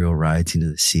arterial roads into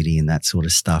the city and that sort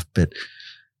of stuff. But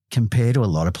compared to a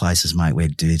lot of places, mate, where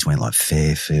dudes went like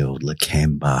Fairfield,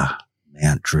 Lakemba,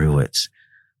 Mount Druitt,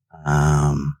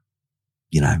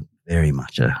 very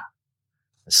much a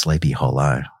Sleepy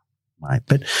Hollow, mate.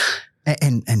 But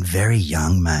and very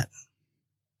young, Matt.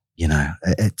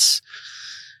 I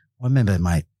remember,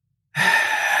 mate,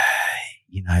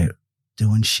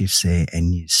 doing shifts there,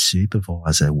 and your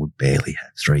supervisor would barely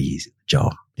have 3 years in the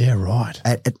job. Yeah, right.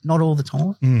 Not all the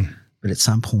time, but at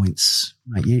some points,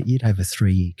 mate, you'd have a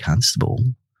 3-year constable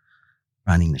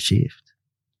running the shift,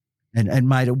 and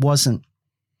mate, it wasn't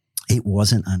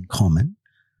uncommon.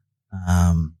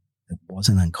 It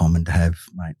wasn't uncommon to have,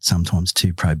 mate, sometimes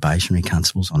 2 probationary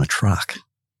constables on a truck,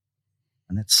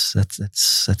 and that's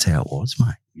how it was,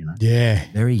 mate. Yeah,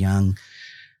 very young.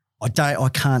 I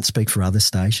can't speak for other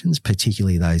stations,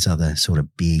 particularly those other sort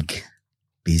of big,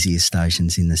 busier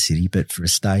stations in the city, but for a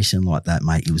station like that,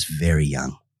 mate, it was very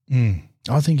young.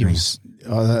 I think it was.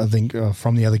 I think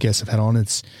from the other guests I've had on,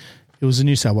 it was a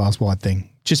New South Wales wide thing.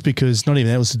 Just because not even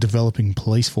that, it was a developing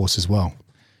police force as well.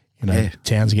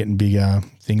 Towns are getting bigger,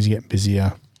 things are getting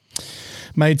busier.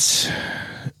 Mates,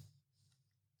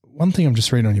 one thing I'm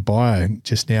just reading on your bio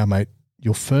just now, mate,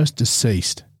 your first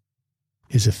deceased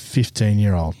is a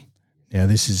 15-year-old. Now,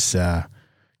 this is,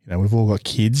 we've all got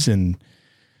kids, and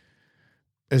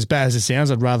as bad as it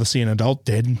sounds, I'd rather see an adult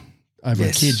dead over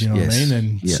a kid, you know what I mean?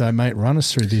 And so, mate, run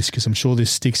us through this, because I'm sure this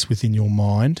sticks within your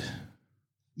mind.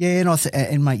 Yeah,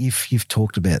 and mate, you've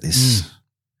talked about this.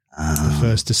 The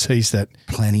first deceased that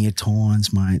plenty of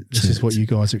times, mate. This is what you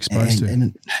guys are exposed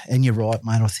to. And you're right,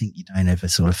 mate. I think you don't ever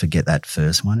sort of forget that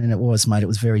first one. And it was, mate, it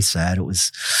was very sad. It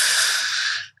was,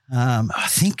 I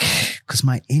think, because,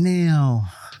 mate,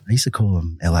 I used to call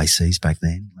them LACs back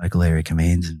then, local area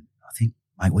commands. And I think,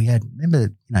 mate, we had,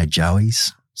 remember,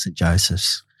 Joey's, St.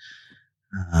 Joseph's,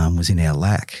 was in our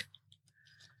LAC.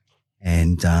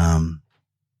 And,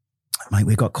 mate,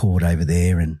 we got called over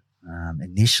there, and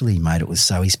initially, mate, it was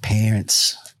so his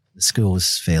parents, the school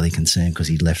was fairly concerned because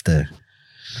he'd left a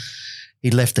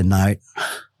note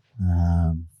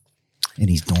in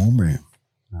his dorm room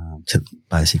to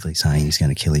basically saying he's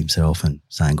going to kill himself and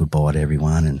saying goodbye to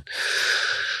everyone. And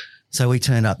so we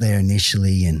turned up there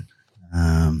initially, and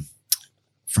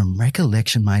from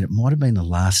recollection, mate, it might have been the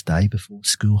last day before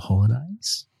school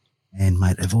holidays. And,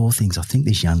 mate, of all things, I think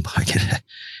this young bloke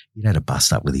he'd had a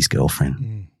bust up with his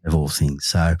girlfriend, of all things.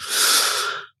 So,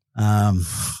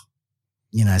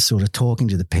 sort of talking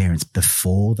to the parents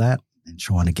before that and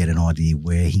trying to get an idea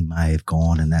where he may have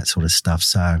gone and that sort of stuff.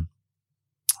 So,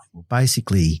 we're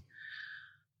basically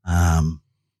on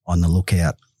the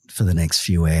lookout for the next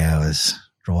few hours,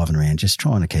 driving around, just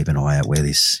trying to keep an eye out where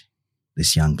this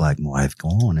young bloke might have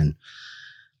gone. And,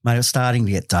 mate, it was starting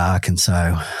to get dark, and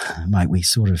so, mate, we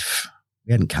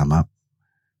hadn't come up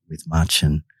with much.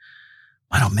 And,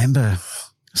 mate, I remember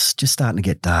it was just starting to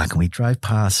get dark, and we drove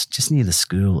past just near the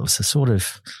school. It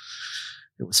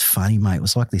was funny, mate. It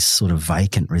was like this sort of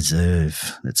vacant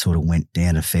reserve that sort of went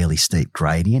down a fairly steep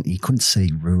gradient. You couldn't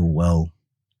see real well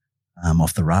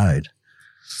off the road.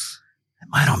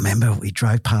 And, mate, I remember we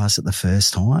drove past it the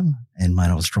first time, and, mate,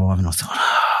 I was driving. I thought,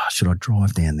 should I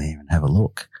drive down there and have a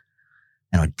look?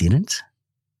 And I didn't.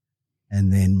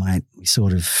 And then, mate, we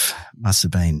sort of must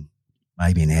have been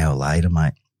maybe an hour later,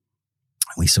 mate.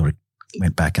 We sort of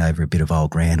went back over a bit of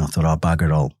old ground. I thought, bugger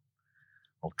it, I'll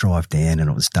drive down. And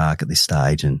it was dark at this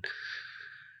stage. And,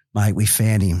 mate, we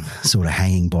found him sort of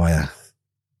hanging by an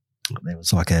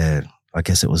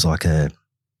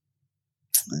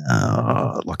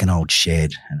old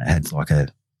shed, and it had like a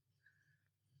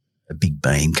big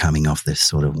beam coming off this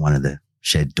sort of one of the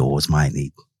shed doors, mate. And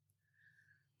he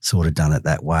sort of done it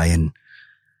that way. And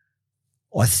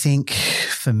I think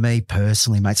for me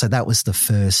personally, mate, so that was the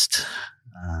first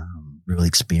real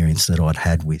experience that I'd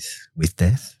had with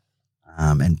death,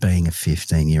 and being a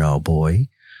 15-year-old boy,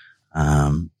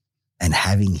 and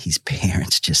having his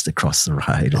parents just across the road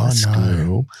at the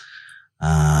school.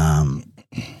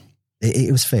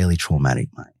 It was fairly traumatic,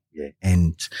 mate. Yeah.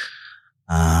 And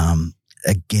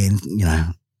again,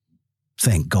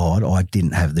 thank God I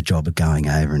didn't have the job of going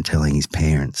over and telling his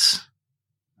parents,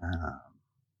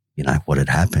 what had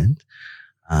happened.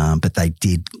 But they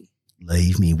did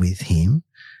leave me with him.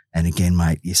 And again,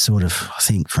 mate, you sort of, I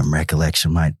think from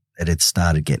recollection, mate, it had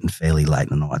started getting fairly late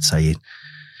in the night. So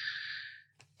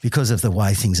because of the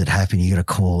way things had happened, you got to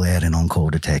call out an on-call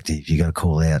detective. You got to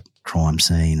call out crime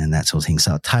scene and that sort of thing.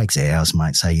 So it takes hours,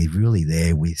 mate. So you're really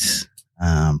there with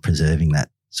preserving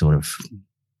that sort of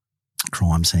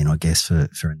crime scene, I guess, for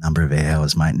a number of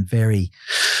hours, mate. And very,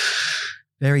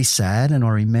 very sad. And I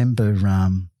remember,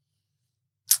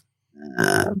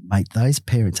 mate, those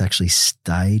parents actually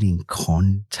stayed in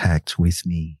contact with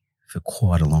me for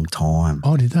quite a long time.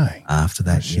 Oh, did they? After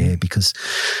that, yeah, because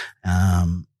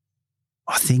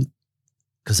I think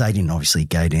because they didn't obviously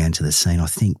go down to the scene, I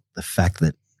think the fact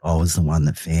that I was the one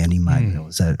that found him, mate, there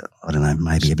was I don't know,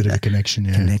 maybe just a bit of a connection,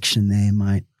 connection there,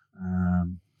 mate.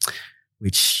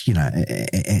 Which,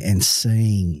 and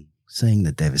seeing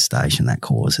the devastation that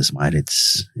causes, mate,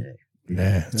 it's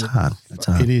hard. It's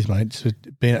hard. It is, mate. So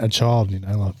being a child,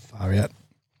 like far out.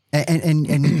 And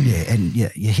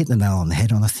you hit the nail on the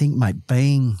head. And I think, mate,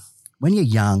 when you're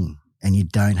young and you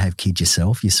don't have kids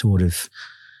yourself, you sort of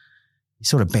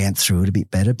bounce through it a bit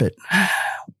better. But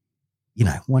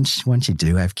once you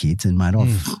do have kids, and mate,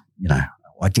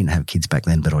 I didn't have kids back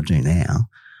then, but I do now.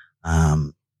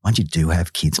 Once you do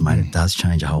have kids, mate, it does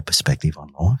change a whole perspective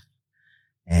on life.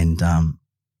 And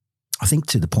I think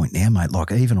to the point now, mate,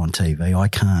 like even on TV, I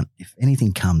can't, if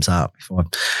anything comes up, if I'm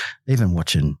even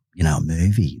watching, a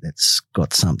movie that's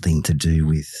got something to do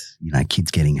with,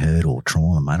 kids getting hurt or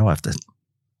trauma, mate, I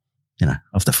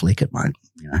have to flick it, mate,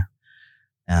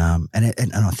 and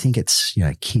I think it's,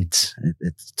 kids,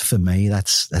 it's for me,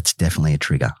 that's definitely a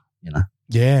trigger,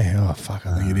 Yeah. Oh, fuck.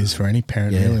 I think it is for any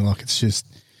parent, really. Like, it's just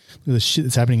the shit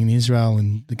that's happening in Israel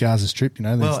and the Gaza Strip,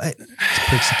 there's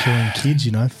pricks are killing kids,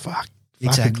 fuck.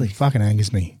 Exactly. Fucking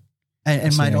angers me.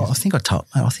 And mate, I think I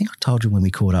told you when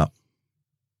we caught up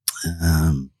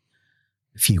a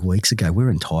few weeks ago. We were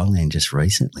in Thailand just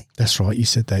recently. That's right. You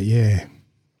said that, yeah.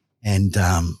 And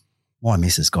my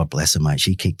missus, God bless her, mate,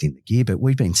 she kicked in the gear. But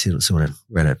we've been we're at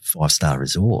a 5-star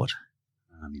resort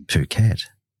in Phuket.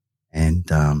 And,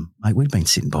 mate, we've been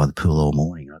sitting by the pool all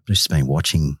morning. I've just been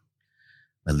watching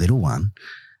my little one.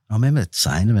 I remember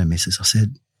saying to my missus, I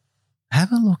said,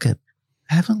 have a look at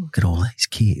all these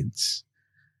kids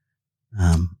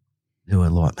who are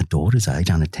like my daughter's age,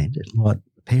 unattended. Like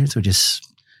the parents were just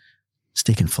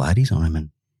sticking flatties on them and,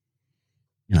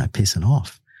 pissing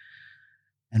off.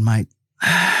 And, mate,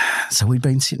 so we'd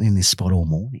been sitting in this spot all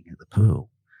morning at the pool.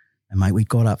 And, mate, we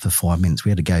got up for 5 minutes. We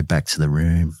had to go back to the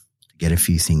room to get a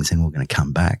few things and we're going to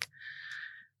come back.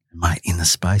 And, mate, in the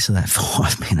space of that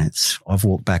 5 minutes, I've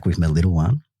walked back with my little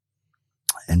one.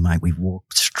 And, mate, we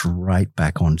walked straight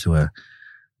back onto a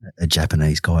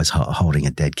Japanese guy's holding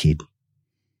a dead kid.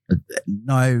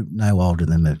 No older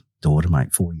than my daughter,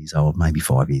 mate, 4 years old, maybe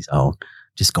 5 years old,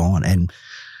 just gone. And,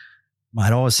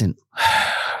 mate, I was in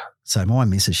 – so my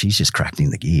missus, she's just cracked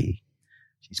in the gear.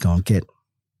 She's gone, get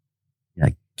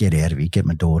out of here, get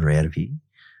my daughter out of here.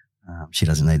 She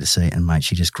doesn't need to see it. And, mate,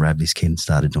 she just grabbed this kid and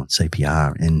started doing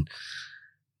CPR. And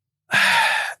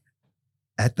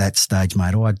at that stage,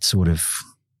 mate, I'd sort of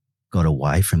got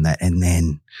away from that. And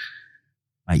then,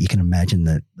 mate, you can imagine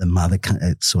that the mother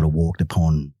sort of walked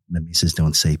upon the missus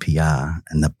doing CPR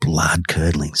and the blood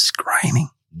curdling, screaming,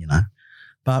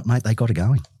 But, mate, they got it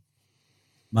going.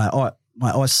 Mate,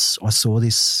 I saw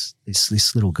this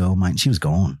little girl, mate, and she was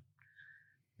gone.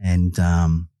 And,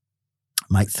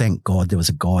 mate, thank God there was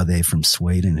a guy there from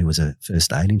Sweden who was a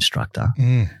first aid instructor.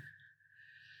 Mm.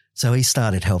 So he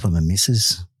started helping my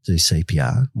missus do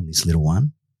CPR on this little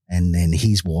one. And then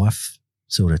his wife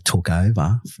sort of took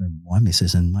over from my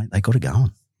missus and, mate, they got it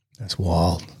going. That's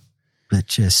wild. But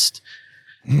just,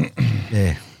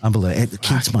 yeah, unbelievable. The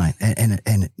kids, mate, and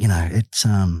it's,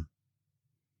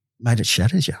 mate, it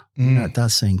shatters you. It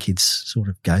does seeing kids sort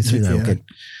of go through that. Get,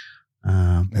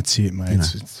 that's it, mate.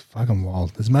 It's fucking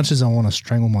wild. As much as I want to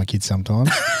strangle my kids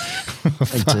sometimes,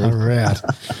 far out.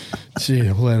 Gee,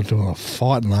 I was doing a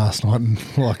fighting last night and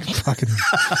like fucking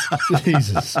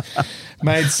Jesus.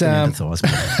 Mates,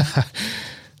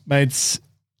 mates,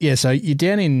 yeah, so you're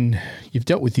you've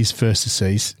dealt with this first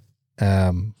decease.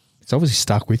 It's obviously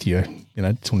stuck with you,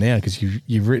 till now because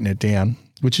you've written it down,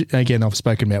 which again I've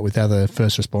spoken about with other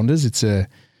first responders.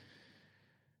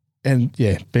 Being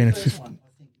a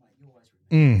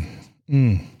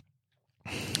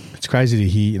it's crazy to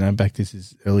hear, back this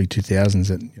is early 2000s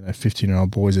that,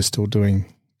 15-year-old boys are still doing,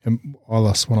 I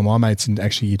lost one of my mates in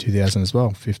actually year 2000 as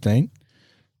well, 16,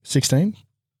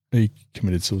 he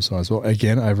committed suicide as well,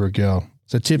 again, over a girl.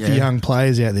 So tip for young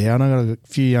players out there, and I've got a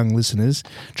few young listeners,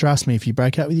 trust me, if you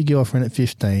break up with your girlfriend at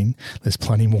 15, there's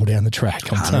plenty more down the track.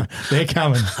 They're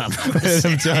coming. I'm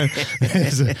telling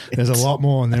you, there's a lot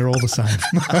more and they're all the same.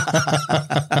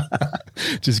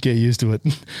 Just get used to it.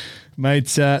 Mate,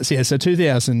 so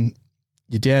 2000,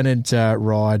 you're down at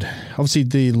Ryde. Obviously,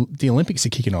 the Olympics are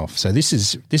kicking off, so this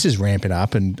is ramping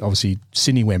up, and obviously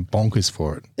Sydney went bonkers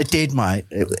for it. It did, mate.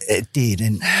 It did,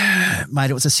 and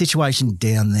mate, it was a situation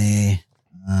down there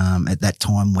at that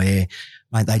time where,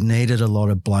 mate, they needed a lot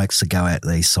of blokes to go out to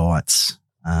these sites,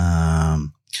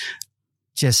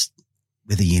 just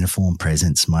with a uniform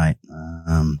presence, mate.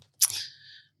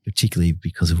 Particularly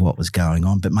because of what was going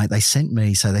on. But, mate, they sent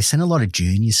a lot of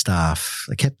junior staff.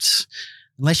 They kept,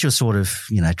 unless you're sort of,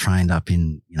 trained up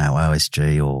in,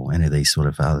 OSG or any of these sort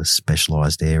of other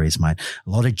specialised areas, mate, a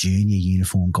lot of junior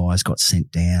uniform guys got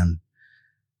sent down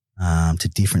to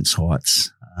different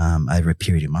sites over a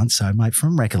period of months. So, mate,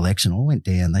 from recollection, I went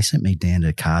down. They sent me down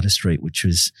to Carter Street, which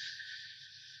was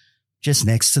just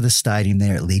next to the stadium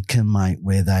there at Lidcombe, mate,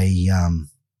 where they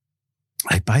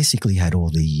basically had all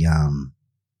the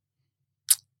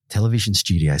television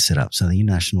studio set up. So the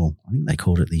International, I think they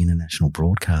called it the International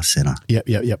Broadcast Centre.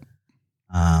 Yep.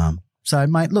 So,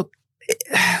 mate, look,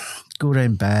 good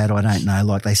and bad, I don't know.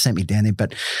 Like, they sent me down there,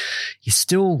 but you're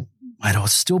still, mate, I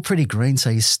was still pretty green. So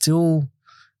you're still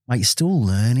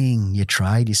learning your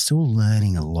trade. You're still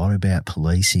learning a lot about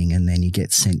policing, and then you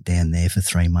get sent down there for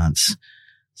 3 months,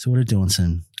 sort of doing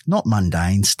some not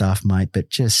mundane stuff, mate, but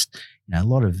just, a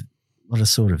lot of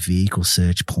sort of vehicle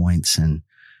search points and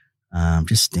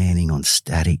just standing on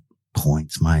static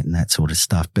points, mate, and that sort of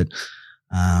stuff. But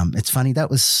it's funny, that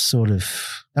was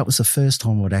the first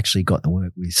time I'd actually got to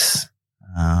work with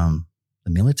the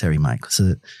military, mate, because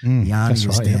the army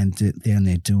was down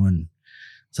there doing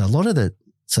so a lot of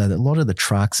the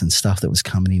trucks and stuff that was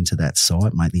coming into that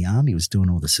site, mate. The army was doing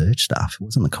all the search stuff. It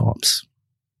wasn't the cops,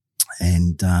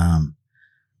 and I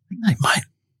think mate,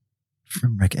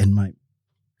 from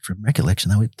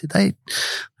recollection, they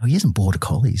were using border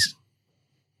collies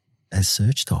as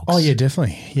search dogs. Oh yeah,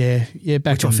 definitely. Yeah.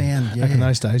 Back in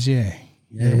those days, yeah,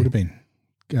 it would have been.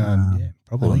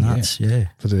 Probably nuts,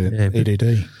 for the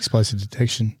EDD, explosive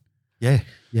detection. Yeah.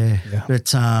 But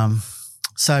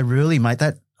so really, mate,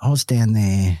 that I was down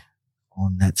there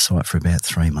on that site for about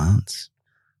 3 months.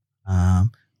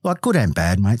 Like good and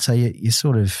bad, mate. So you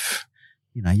sort of,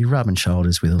 you're rubbing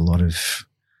shoulders with a lot of.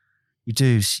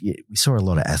 We saw a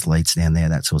lot of athletes down there,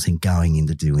 that sort of thing, going in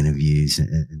to do interviews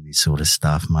and this sort of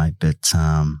stuff, mate. But,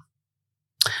 I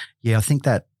think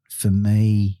that for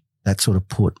me, that sort of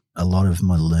put a lot of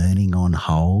my learning on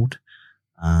hold,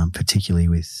 particularly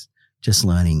with just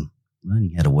learning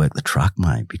how to work the truck,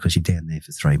 mate, because you're down there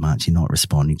for 3 months. You're not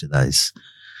responding to those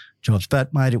jobs.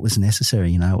 But, mate, it was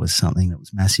necessary. It was something that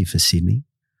was massive for Sydney.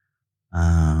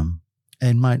 And,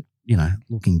 mate,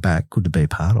 looking back, good to be a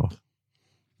part of.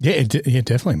 Yeah,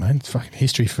 definitely, mate. It's fucking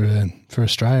history for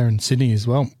Australia and Sydney as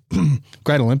well.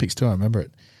 Great Olympics too, I remember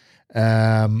it.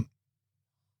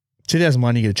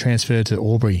 2001, you get a transfer to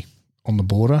Albury on the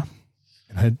border.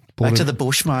 Back to the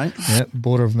bush, mate. Yeah,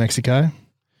 border of Mexico.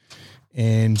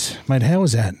 And, mate, how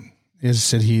was that? As I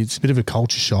said here, it's a bit of a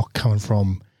culture shock coming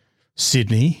from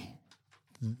Sydney,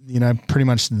 pretty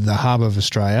much the hub of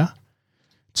Australia,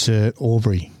 to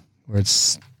Albury, where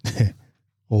it's Albury.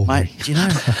 Mate,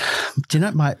 do you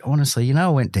know, mate, honestly, I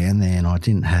went down there and I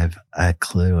didn't have a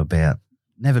clue about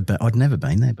I'd never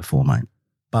been there before, mate.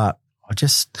 But I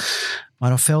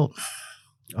felt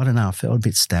a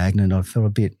bit stagnant. I felt a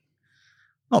bit,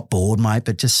 not bored, mate,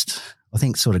 but just, I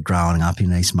think sort of growing up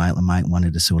in East Maitland, mate,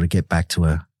 wanted to sort of get back to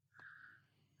a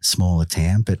smaller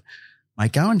town. But,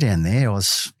 mate, going down there,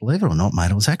 believe it or not,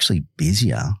 mate, I was actually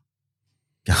busier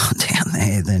going down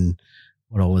there than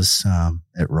what I was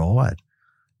at Ryde.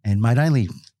 And, mate, only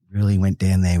really went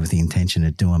down there with the intention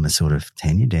of doing a sort of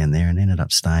tenure down there and ended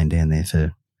up staying down there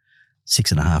for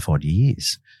 6.5 odd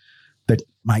years. But,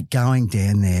 mate, going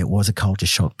down there was a culture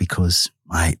shock because,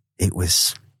 mate, it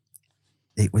was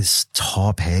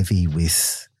top heavy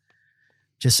with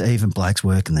just even blokes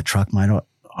working the truck, mate.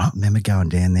 I remember going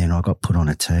down there and I got put on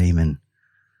a team and,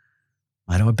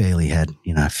 mate, I barely had,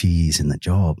 a few years in the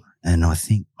job. And I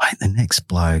think, mate, the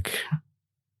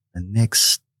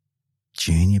next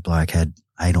junior bloke had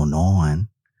 8 or 9,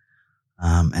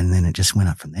 and then it just went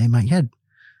up from there, mate. You had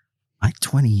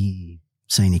 20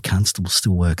 senior constables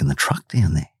still working the truck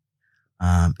down there,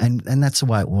 and that's the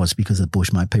way it was because of the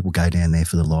bush, mate. People go down there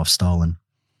for the lifestyle, and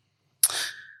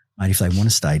mate, if they want to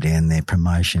stay down there,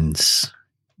 promotions,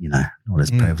 not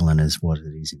as prevalent as what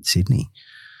it is in Sydney,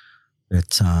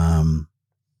 but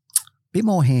bit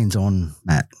more hands on,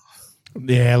 Matt.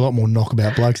 Yeah, a lot more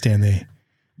knockabout blokes down there.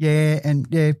 Yeah, and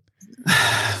yeah,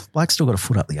 Blake's still got a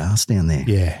foot up the arse down there.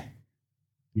 Yeah.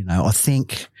 You know, I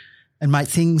think, and mate,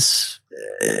 things,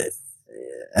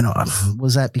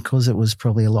 was that because it was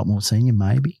probably a lot more senior,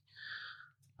 maybe?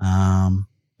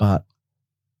 But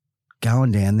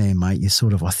going down there, mate, you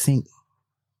sort of, I think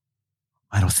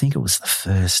it was the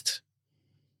first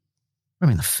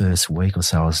week or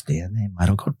so I was down there, mate,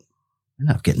 I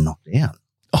ended up getting knocked out.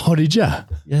 Oh, did you?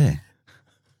 Yeah.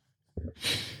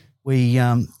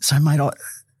 So mate,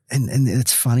 and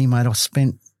it's funny, mate, I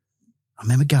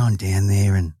remember going down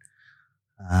there and,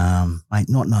 mate,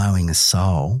 not knowing a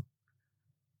soul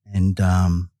and, a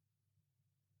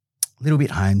little bit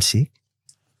homesick,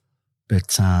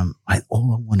 but, mate,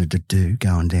 all I wanted to do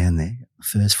going down there the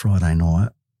first Friday night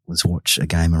was watch a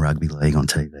game of rugby league on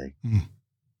TV. Mm.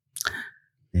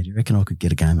 Now, do you reckon I could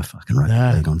get a game of fucking rugby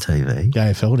league on TV?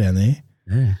 AFL down there.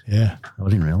 Yeah. Yeah. I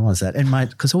didn't realise that. And,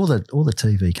 mate, because all the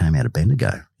TV came out of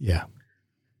Bendigo. Yeah.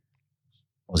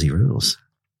 Aussie rules.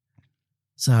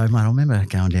 So, mate, I remember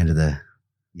going down to the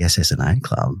SSNA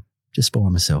club just by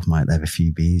myself, mate, have a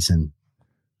few beers and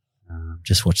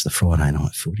just watch the Friday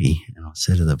night footy. And I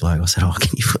said to the bloke, I said, oh,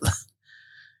 can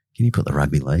you put the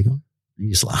rugby league on? He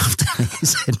just laughed. He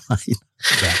said, mate,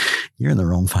 you're in the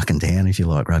wrong fucking town if you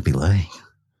like rugby league.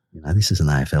 You know, this is an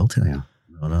AFL town.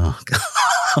 Oh, God.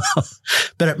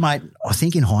 But, mate, I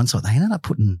think in hindsight, they ended up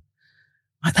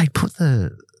they put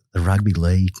the rugby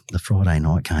league, the Friday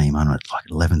night game on at like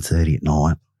 11:30 at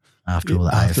night after all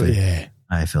the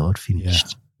AFL had finished.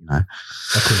 Yeah. You know,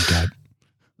 I couldn't go.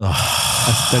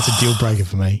 Oh, that's a deal breaker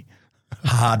for me.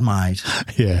 Hard, mate.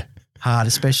 Yeah. Hard,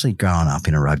 especially growing up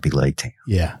in a rugby league town.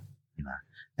 Yeah. You know,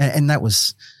 and that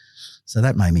was, so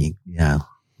that made me, you know, a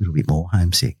little bit more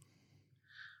homesick.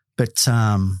 But,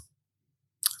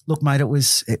 look, mate, it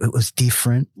was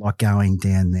different, like going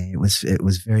down there. It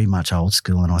was very much old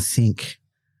school, and I think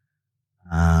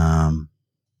a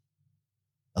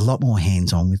lot more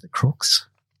hands-on with the crooks.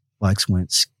 Blokes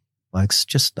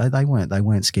just they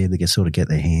weren't scared to get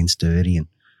their hands dirty. And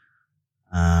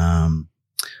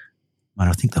mate,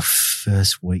 I think the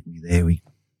first week we were there,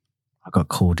 I got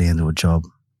called down to a job.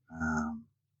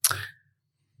 There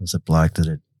was a bloke that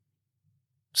had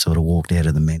sort of walked out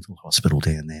of the mental hospital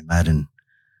down there, mate, and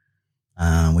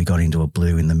we got into a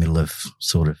blue in the middle of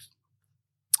sort of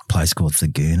a place called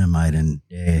Thaguna, mate, and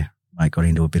yeah, mate, got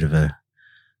into a bit of a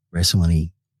wrestle and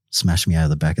he smashed me over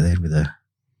the back of the head with a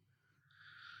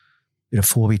bit of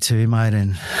 4v2, mate,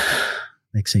 and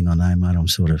next thing I know, mate, I'm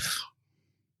sort of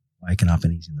waking up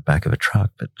and he's in the back of a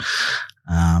truck. But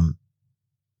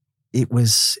it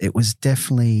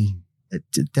definitely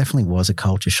was a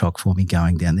culture shock for me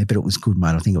going down there, but it was good,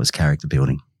 mate. I think it was character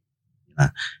building. You know?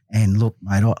 And look,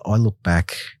 mate, I look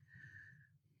back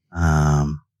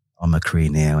on my career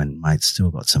now and, mate,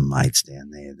 still got some mates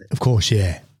down there that, of course,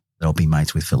 yeah, that I'll be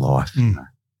mates with for life. You know?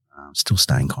 Still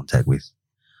stay in contact with.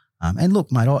 And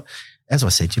look, mate, as I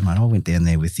said to you, mate, I went down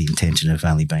there with the intention of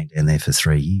only being down there for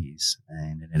 3 years,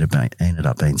 and it ended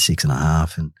up being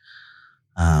 6.5, and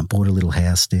bought a little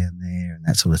house down there and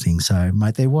that sort of thing. So,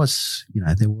 mate, there was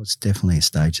definitely a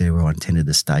stage there where I intended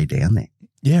to stay down there.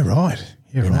 Yeah, right.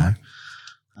 Yeah, right.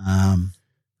 Know?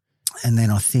 And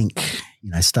then I think, you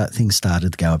know, things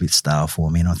started to go a bit stale for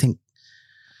me, and I think,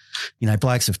 you know,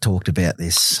 blokes have talked about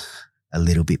this a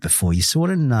little bit before. You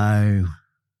sort of know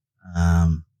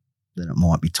that it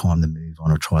might be time to move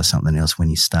on or try something else when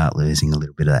you start losing a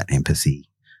little bit of that empathy,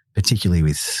 particularly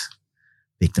with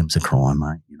victims of crime,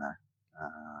 mate, you know.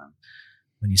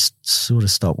 When you sort of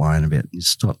stop worrying about it, you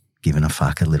stop giving a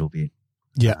fuck a little bit.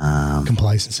 Yeah,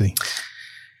 complacency.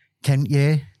 And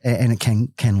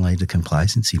it can lead to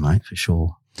complacency, mate, for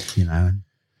sure, you know.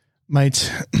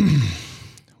 Mate,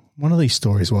 one of these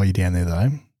stories while you're down there, though,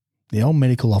 the old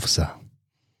medical officer.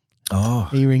 Oh.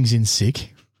 He rings in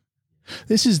sick. I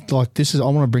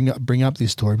want to bring up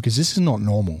this story because this is not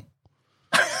normal.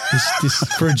 This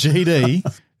for a GD,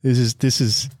 this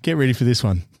is get ready for this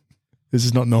one. This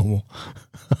is not normal.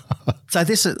 So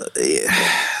this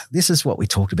is what we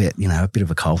talked about, you know, a bit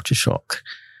of a culture shock.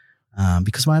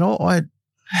 Because, mate, I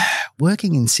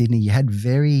working in Sydney, I had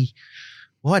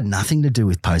nothing to do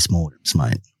with postmortems,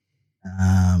 mate.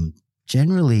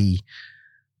 Generally,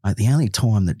 mate, the only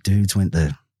time that dudes went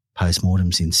to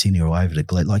postmortems in Sydney or over to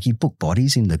Glebe, like you book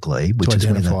bodies into Glebe, which is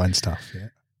where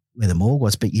the morgue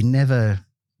was, but you never,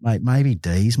 mate, maybe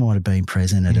D's might have been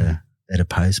present at a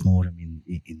postmortem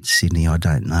in Sydney, I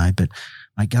don't know. But,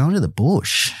 mate, going to the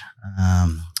bush,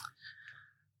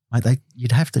 mate,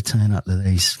 you'd have to turn up to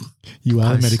these. You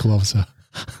are a medical officer.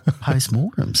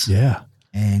 Postmortems. Yeah.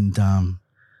 And,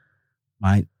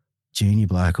 mate, junior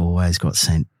bloke always got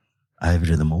sent over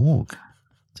to the morgue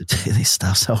to do this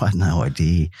stuff, so I had no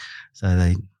idea. So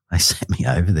they sent me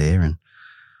over there, and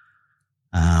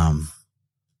I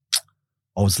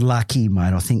was lucky,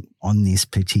 mate. I think on this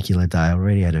particular day I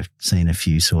already had seen a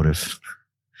few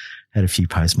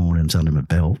postmortems under my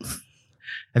belt.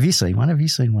 Have you seen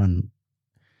one?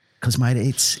 Because, mate,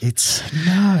 it's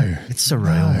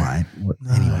surreal, mate. No.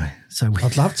 Anyway, so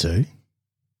I'd love to.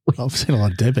 I've seen a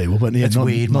lot of dead people, but yeah, it's not,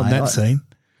 weird, not mate. that scene.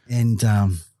 And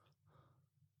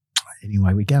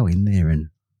anyway, we go in there, and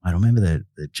I remember the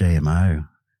GMO,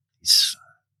 he's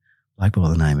a bloke by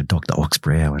the name of Dr.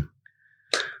 Oxbrow, and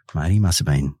mate, he must have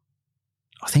been,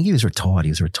 I think he was retired.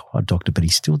 He was a retired doctor, but he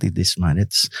still did this, mate.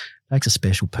 It takes a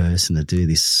special person to do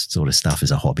this sort of stuff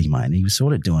as a hobby, mate. And he was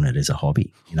sort of doing it as a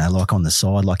hobby, like on the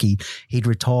side. Like he'd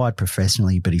retired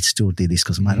professionally, but he still did this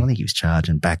because, mate, I think he was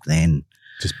charging back then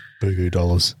just boohoo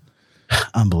dollars.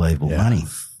 Unbelievable money.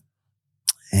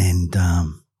 And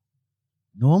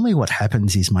normally what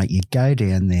happens is, mate, you go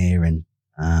down there and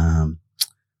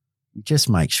you just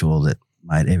make sure that,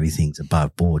 mate, everything's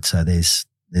above board. So there's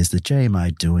the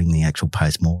GMO doing the actual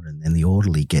post-mortem, and the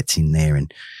orderly gets in there,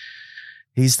 and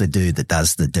he's the dude that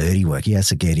does the dirty work. He has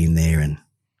to get in there and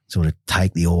sort of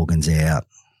take the organs out,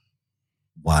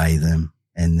 weigh them,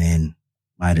 and then,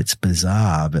 mate, it's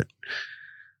bizarre, but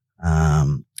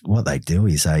what they do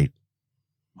is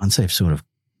once they've sort of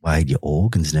weighed your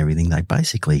organs and everything, they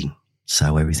basically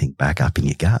sew everything back up in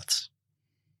your guts.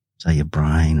 So your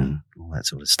brain and all that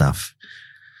sort of stuff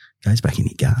goes back in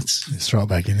your guts. It's right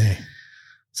back in there.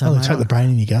 So they take the brain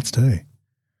in your guts too.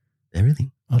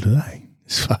 Everything. Oh, do they?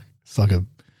 It's like a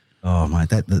mate,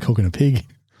 cooking a pig.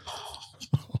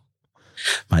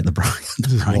 Mate, the brain's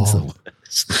the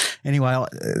worst. Anyway,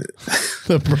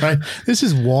 the brain. This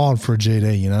is wild for a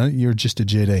GD. You're just a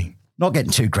GD. Not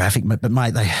getting too graphic, but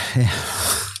mate,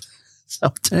 so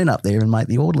I turn up there, and mate,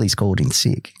 the orderly's called in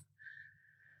sick,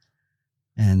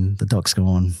 and the doc's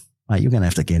gone, mate, you're going to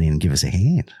have to get in and give us a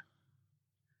hand.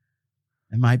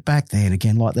 And, mate, back then,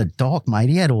 again, like the doc, mate,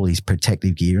 he had all his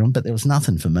protective gear on, but there was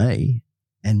nothing for me.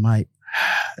 And, mate,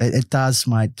 it does,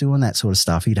 mate, doing that sort of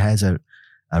stuff, it has a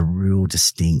real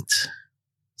distinct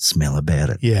smell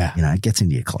about it. Yeah. It gets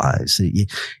into your clothes. You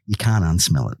can't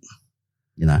unsmell it,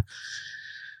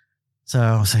 So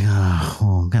I was like,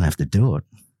 I'm going to have to do it.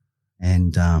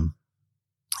 And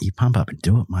you pump up and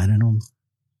do it, mate, and I'm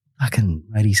fucking,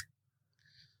 mate,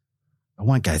 I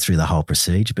won't go through the whole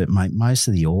procedure, but, mate, most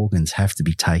of the organs have to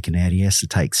be taken out. He has to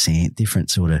take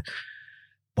different sort of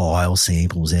bile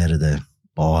samples out of the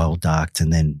bile duct,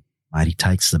 and then, mate, he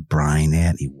takes the brain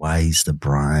out, he weighs the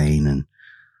brain and,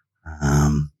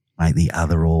 mate, the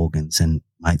other organs. And,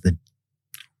 mate, the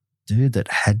dude that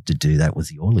had to do that was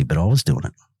the orderly, but I was doing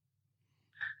it.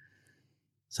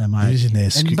 So, mate,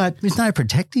 but there's no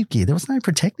protective gear. There was no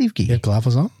protective gear. You had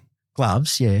gloves on?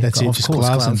 Gloves, yeah. That's it, just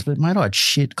gloves. But, mate, I had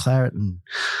shit, claret and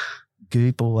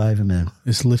goop all over me.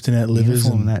 Just lifting out livers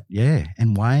and that, yeah,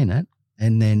 and weighing it.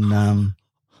 And then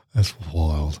that's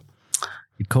wild.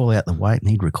 He'd call out the weight and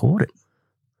he'd record it.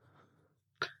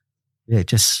 Yeah,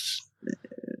 just,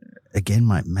 again,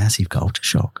 mate, massive culture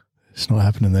shock. It's not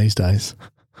happening these days.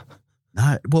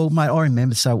 No, well, mate, I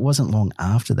remember, so it wasn't long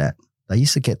after that. They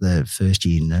used to get the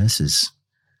first-year nurses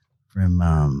from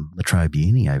La Trobe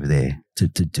Uni over there to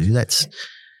do that.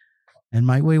 And,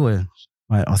 mate,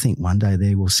 I think one day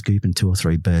they were scooping 2 or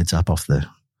 3 birds up off the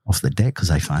deck because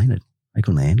they fainted. They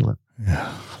couldn't handle it.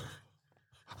 Yeah.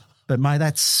 But, mate,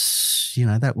 that's,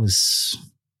 that was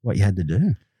what you had to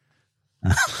do.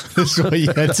 That's what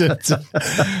you had to do.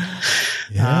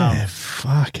 Yeah,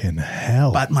 fucking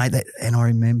hell. But, mate, and I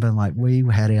remember, like, we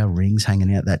had our rings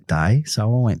hanging out that day. So I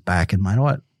went back and,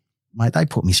 mate, they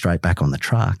put me straight back on the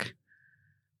truck.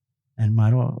 And,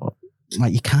 mate,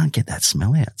 you can't get that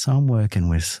smell out. So I was working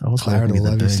with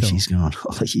the bird. She's going,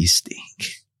 you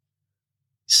stink.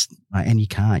 Mate, and you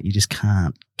just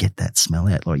can't get that smell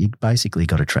out. Like, you basically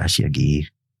got to trash your gear.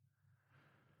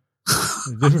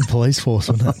 Different police force,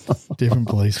 wasn't it? Different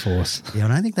police force. Yeah, I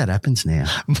don't think that happens now.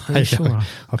 Mate, sure.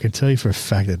 I can tell you for a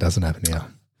fact that doesn't happen now.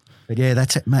 But yeah,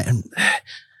 that's it, mate. And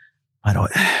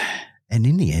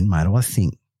in the end, mate, I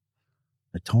think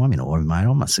the time in Auburn, mate,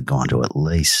 I must have gone to at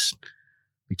least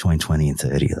between 20 and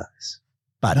 30 of those.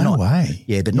 But no way.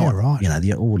 Yeah, but not right.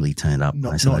 The orderly turned up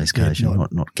most of those occasions,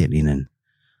 not getting in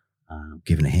and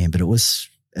giving a hand. But it was,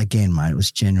 again, mate, it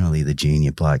was generally the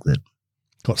junior bloke that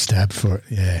got stabbed for it,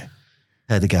 yeah.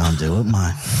 Had to go and do it,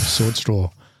 mate. Sword straw.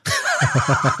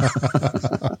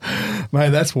 Mate,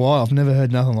 that's wild. I've never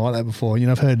heard nothing like that before.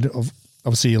 I've heard of,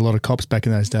 obviously, a lot of cops back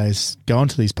in those days going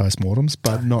to these postmortems,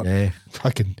 but not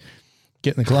fucking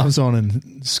getting the gloves on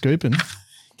and scooping.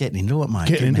 Getting into it, mate.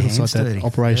 Getting into it. It's like that dirty.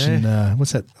 Operation,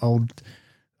 what's that old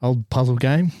puzzle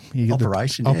game? You get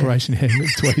Operation, the, Operation,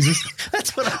 tweezers.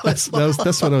 That's what I was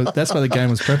That's what the game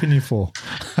was prepping you for.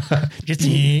 just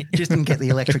didn't get the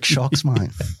electric shocks, mate.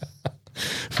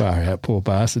 Far out, poor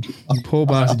bastard. Poor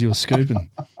bastard, you were scooping.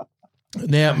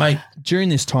 Now, mate, during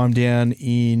this time down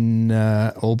in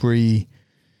Albury,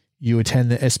 you attend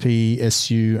the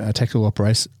SPSU Tactical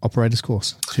Operators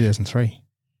course, 2003.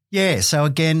 Yeah, so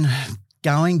again,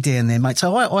 going down there, mate.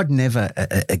 So I'd never,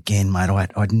 again, mate,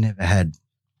 I'd never had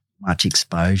much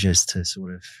exposures to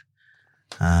sort of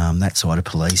that side of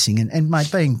policing. And mate,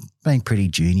 being pretty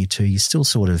junior too, you're still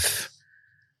sort of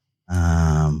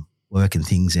working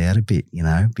things out a bit, you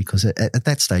know, because at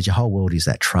that stage, your whole world is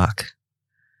that truck,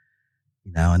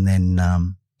 you know, and then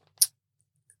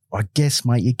I guess,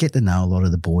 mate, you get to know a lot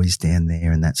of the boys down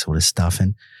there and that sort of stuff.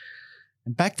 And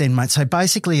back then, mate, so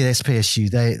basically at SPSU,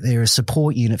 they're a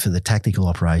support unit for the Tactical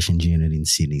Operations Unit in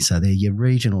Sydney. So they're your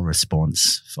regional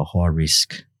response for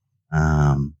high-risk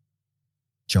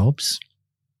jobs.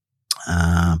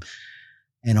 And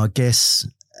I guess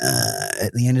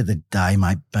at the end of the day,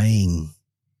 mate, being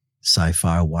so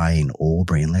far away in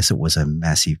Albury, unless it was a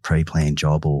massive pre-planned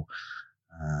job or,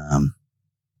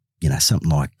 you know, something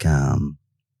like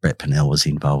Brett Pennell was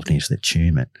involved in the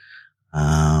Tumut,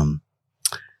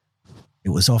 it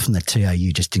was often the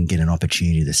TAU just didn't get an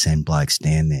opportunity to send blokes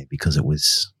down there because it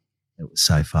was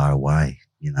so far away,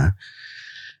 you know.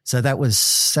 So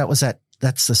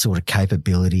that's the sort of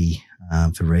capability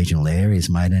for regional areas,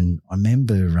 mate. And I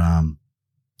remember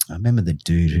the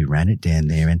dude who ran it down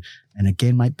there, and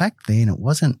again, mate, back then it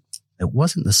wasn't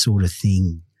the sort of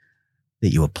thing that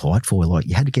you applied for. Like,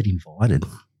 you had to get invited.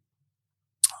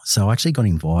 So I actually got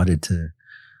invited to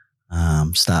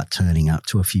start turning up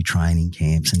to a few training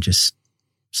camps and just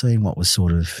seeing what was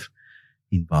sort of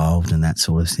involved and that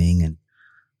sort of thing. And,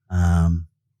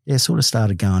 sort of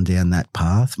started going down that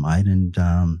path, mate, and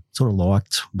sort of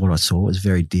liked what I saw. It was a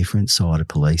very different side of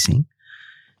policing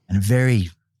and a very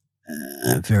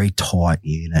tight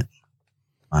unit,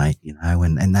 mate, you know,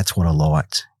 and that's what I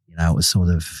liked. You know, it was sort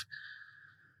of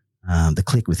the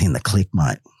clique within the clique,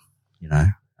 mate, you know,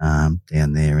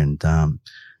 down there. And,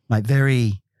 mate,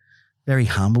 very, very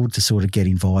humbled to sort of get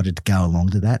invited to go along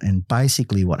to that. And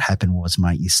basically what happened was,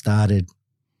 mate, you'd start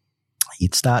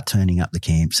turning up the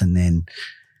camps, and then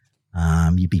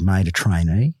you'd be made a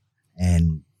trainee.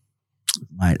 And,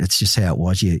 mate, it's just how it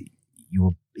was. You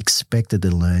were expected to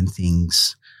learn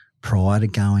things prior to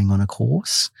going on a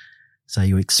course. So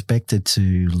you were expected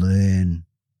to learn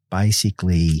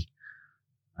basically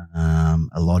a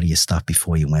lot of your stuff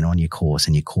before you went on your course,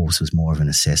 and your course was more of an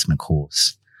assessment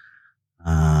course.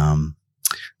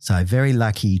 So very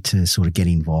lucky to sort of get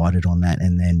invited on that,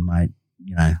 and then, mate,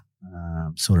 you know,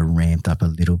 sort of ramped up a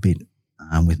little bit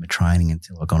with my training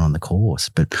until I got on the course.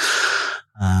 But,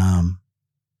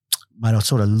 mate, I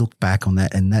sort of look back on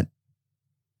that, and that,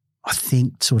 I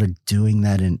think sort of doing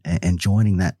that and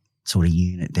joining that sort of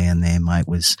unit down there, mate,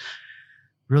 was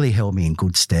really held me in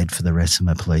good stead for the rest of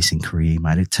my policing career,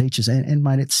 mate. It teaches, and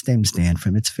mate, it stems down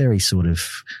from, it's very sort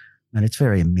of, mate, it's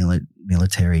very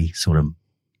military sort of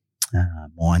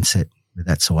mindset with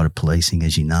that side of policing,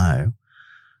 as you know.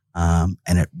 And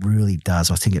it really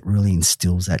does. I think it really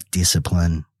instills that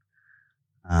discipline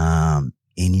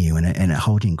in you, and it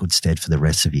holds you in good stead for the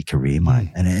rest of your career,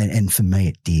 mate. And for me,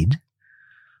 it did.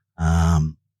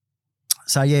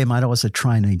 So yeah, mate, I was a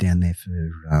trainee down there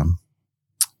for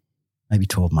maybe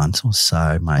 12 months or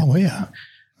so, mate. Oh yeah,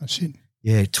 that's it.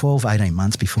 Yeah, 12, 18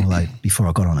 months before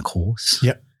I got on a course.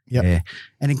 Yep. Yeah,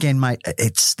 and again, mate,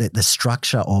 it's the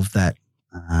structure of that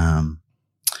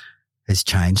has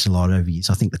changed a lot over years.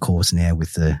 I think the course now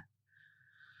and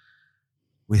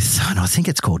I think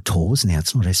it's called Dawes now.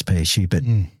 It's not SPSU, but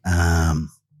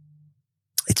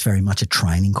it's very much a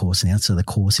training course now. So the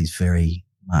course is very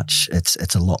much,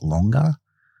 it's a lot longer,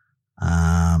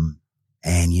 and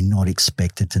you're not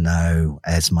expected to know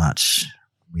as much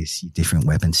with your different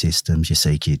weapon systems, your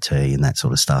CQT and that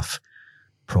sort of stuff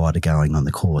prior to going on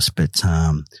the course. But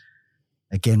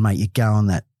again, mate, you go on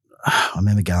that. I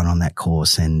remember going on that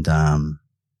course, and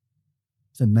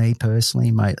for me personally,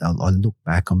 mate, I look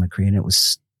back on my career, and it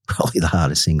was probably the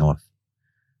hardest thing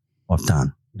I've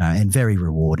done, you know, and very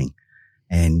rewarding.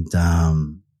 And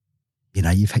you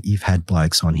know, you've had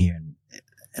blokes on here,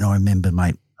 and I remember,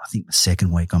 mate, I think the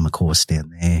second week on the course down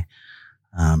there,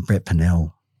 Brett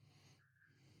Pennell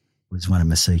was one of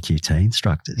my CQT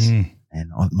instructors. And,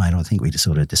 mate, I think we just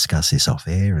sort of discussed this off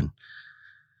air, and,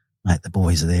 mate, the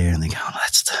boys are there and they go, oh,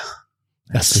 that's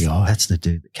the guy. That's the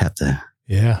dude that capped the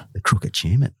crook at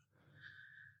Tumut.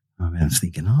 I was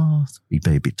thinking, he'd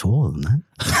be a bit taller than that.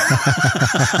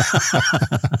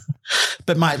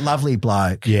 But, mate, lovely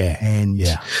bloke. Yeah. And,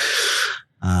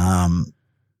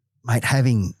 mate,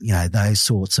 having, those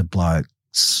sorts of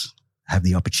blokes have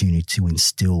the opportunity to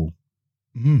instill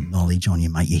knowledge on you,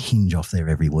 mate. You hinge off their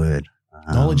every word.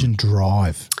 Knowledge and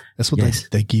drive. That's what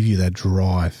they give you, that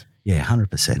drive. Yeah,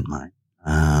 100%, mate.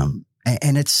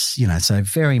 And it's, so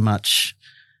very much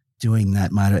doing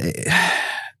that, mate.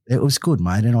 It was good,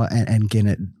 mate. And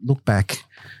again, look back,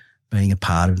 being a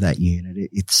part of that unit,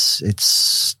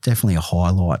 it's definitely a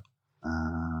highlight.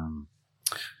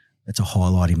 It's a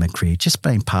highlight in my career, just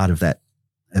being part of that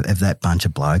bunch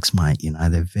of blokes, mate.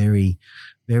 They're very,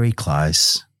 very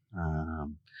close.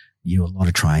 You do a lot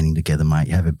of training together, mate.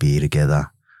 You have a beer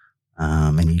together,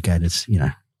 and you go to,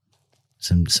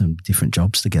 some different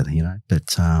jobs together,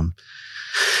 But,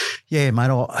 yeah, mate,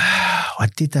 I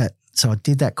did that. So I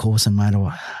did that course, and, mate,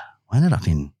 I ended up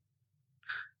in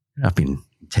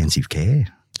intensive care.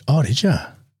 Oh, did you?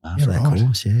 After that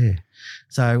course, yeah.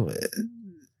 So,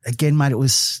 again, mate, it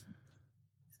was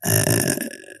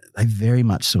they very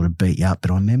much sort of beat you up.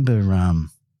 But I remember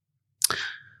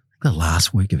the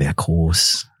last week of our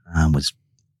course was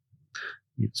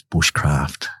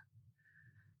bushcraft,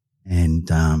 and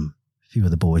a few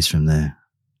of the boys from the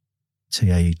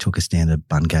TAU took us down to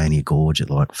Bungania Gorge at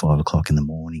like 5 o'clock in the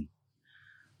morning.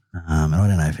 And I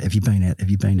don't know, have you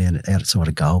been down outside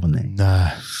of Goulburn there?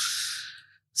 No.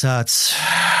 So it's,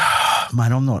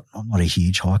 mate, I'm not a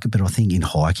huge hiker, but I think in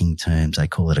hiking terms they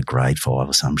call it a grade 5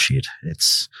 or some shit.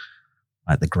 It's,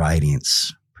 mate, the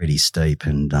gradient's pretty steep,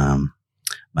 and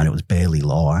mate, it was barely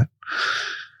light,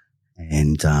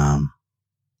 and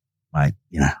mate,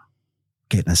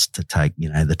 getting us to take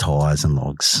the tyres and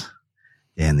logs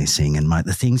down this thing, and mate,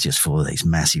 the thing's just full of these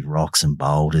massive rocks and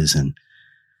boulders, and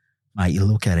mate, you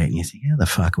look at it and you think, how the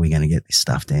fuck are we going to get this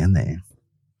stuff down there?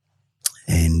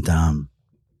 And,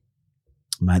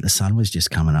 mate, the sun was just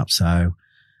coming up. So,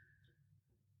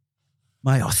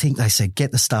 mate, I think they said,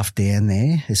 get the stuff down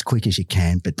there as quick as you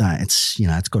can, but don't, it's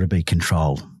got to be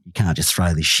controlled. You can't just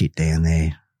throw this shit down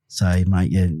there. So,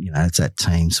 mate, it's that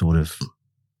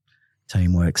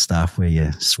teamwork stuff where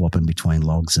you're swapping between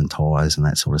logs and tyres and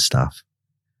that sort of stuff.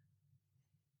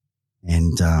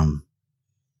 And,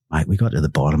 mate, we got to the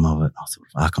bottom of it. I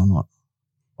thought, fuck,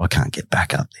 I can't get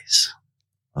back up this.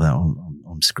 I thought,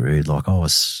 I'm screwed. Like I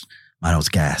was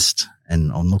gassed,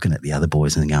 and I'm looking at the other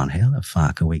boys and going, how the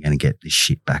fuck are we going to get this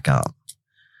shit back up?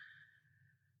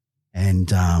 And,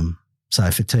 so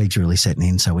fatigue's really setting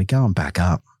in. So we're going back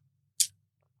up,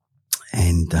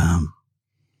 and,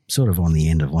 sort of on the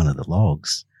end of one of the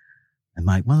logs, and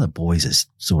mate, one of the boys has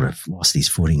sort of lost his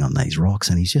footing on these rocks,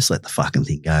 and he's just let the fucking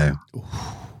thing go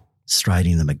straight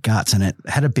into my guts, and it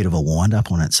had a bit of a wind up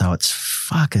on it. So it's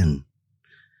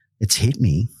hit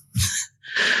me.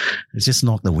 It's just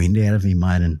knocked the wind out of me,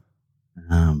 mate. And,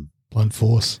 blunt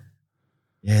force.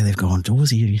 Yeah, they've gone,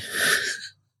 Dawes, you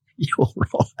all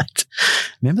right?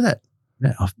 Remember that?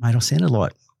 Mate, I sounded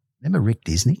like, remember Rick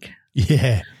Disnick?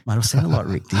 Yeah. Mate, I sounded like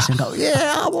Rick Disnick. Go,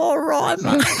 yeah, I'm all right,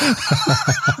 mate.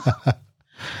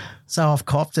 So I've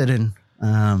copped it, and,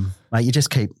 mate, you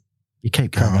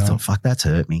keep going. I thought, fuck, that's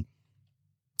hurt me.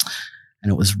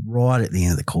 And it was right at the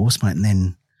end of the course, mate. And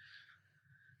then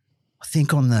I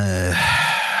think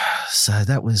so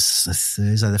that was the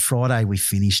Thursday, the Friday we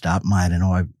finished up, mate. And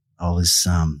I was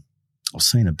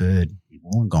seeing a bird in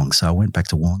Wollongong. So I went back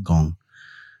to Wollongong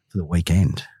for the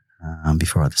weekend,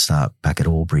 before I had to start back at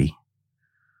Albury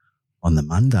on the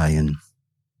Monday. And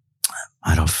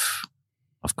mate,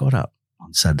 I've got up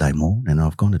on Saturday morning and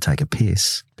I've gone to take a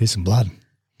piss. Piss and blood.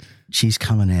 She's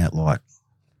coming out like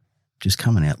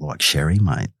sherry,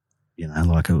 mate.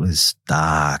 Like it was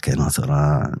dark, and I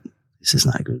thought, this is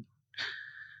no good.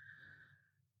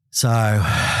 So,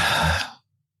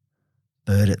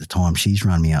 Bird at the time, she's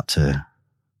run me up to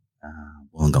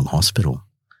Wollongong Hospital.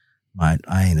 Mate,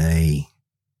 A&E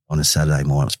on a Saturday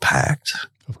morning was packed.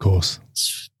 Of course.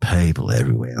 It's people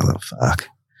everywhere. I thought, fuck.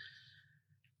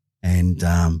 And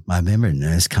I remember a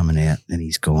nurse coming out, and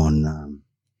he's gone,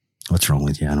 what's wrong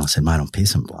with you? And I said, mate, I'm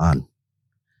pissing blood.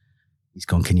 He's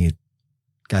gone,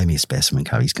 gave me a specimen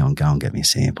cup. He's gone, go and get me a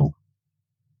sample.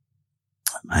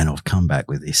 Mate, I've come back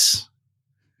with this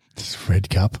red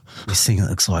cup. This thing that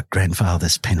looks like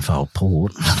grandfather's Penfold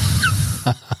port.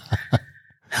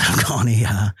 I've gone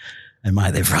here, and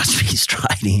mate, they've rushed me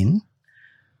straight in.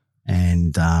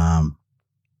 And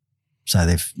so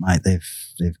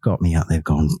they've got me up. They've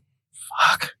gone,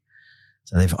 fuck.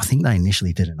 So I think they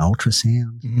initially did an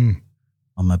ultrasound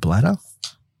on my bladder,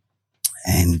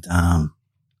 and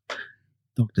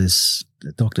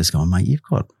the doctor's gone, mate, you've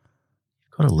got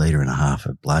got 1.5 litres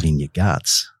of blood in your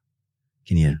guts.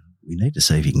 We need to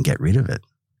see if you can get rid of it.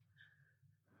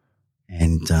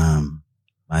 And,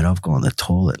 mate, I've gone to the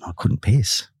toilet and I couldn't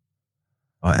piss.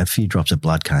 A few drops of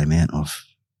blood came out and I've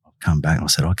come back and I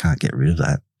said, I can't get rid of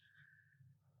that.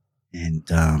 And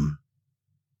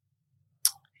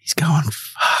he's going,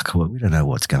 fuck, well, we don't know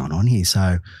what's going on here.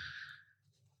 So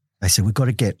they said, we've got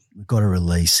to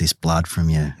release this blood from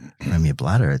your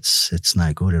bladder. It's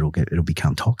no good. It'll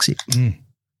become toxic.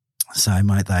 So,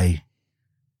 mate, they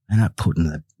ended up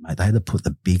they had to put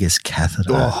the biggest catheter.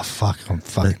 Oh, fuck, I'm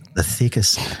fucking. The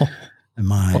thickest. And,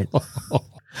 mate,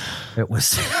 it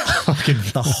was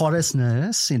the hottest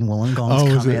nurse in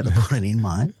Wollongong's come out to put it in,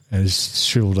 mate. It was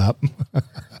shriveled up.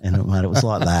 And, mate, it was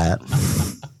like that.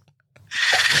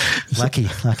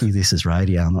 Lucky this is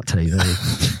radio, not TV.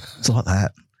 It's like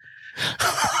that.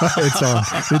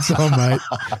 It's on, mate.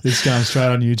 It's going straight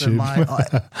on YouTube. Mate,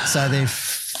 so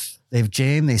they've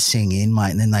jammed this thing in,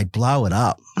 mate, and then they blow it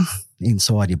up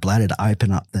inside your bladder to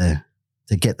open up to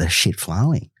get the shit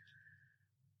flowing.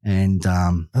 And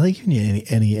are they giving you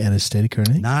any anaesthetic or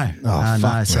anything? No.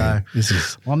 No. So this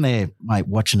is I'm there, mate,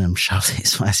 watching them shove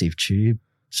this massive tube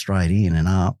straight in and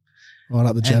up. Right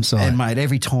up the jab side. And, mate,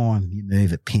 every time you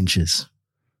move, it pinches.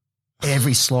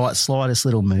 Every slightest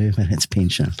little movement, it's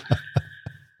pinching.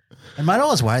 And, mate, I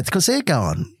was worried because they're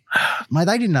going, mate,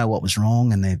 they didn't know what was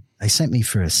wrong, and they sent me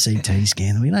for a CT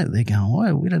scan. They're going,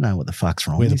 oh, we don't know what the fuck's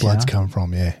wrong. Where the blood's come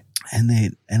from, yeah. And they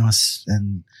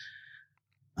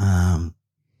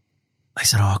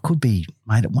said, oh, it could be,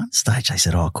 mate, at one stage they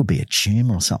said, oh, it could be a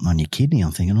tumour or something on your kidney.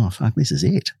 I'm thinking, oh, fuck, this is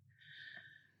it.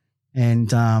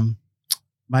 And,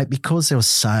 mate, because there was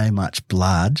so much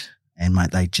blood and,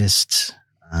 mate, they just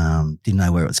didn't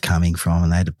know where it was coming from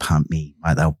and they had to pump me.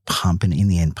 Mate, they were pumping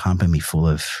me full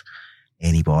of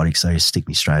antibiotics. So they just stick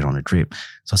me straight on a drip.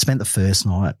 So I spent the first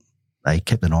night, they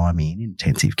kept an eye on me in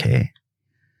intensive care.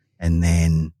 And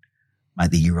then,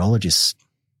 mate, the urologist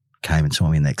came and saw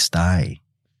me the next day.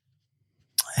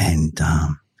 And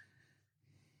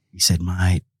he said,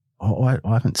 mate, I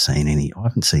haven't seen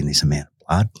this amount of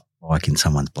blood like in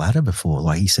someone's bladder before.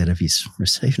 Like he said, have you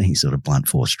received any sort of blunt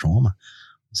force trauma?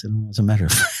 I said, well, as a matter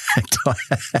of fact, I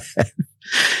have.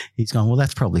 He's gone, well,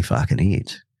 that's probably fucking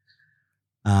it.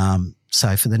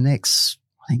 So for the next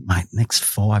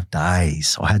 5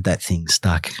 days, I had that thing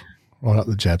stuck. Right up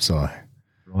the jab side.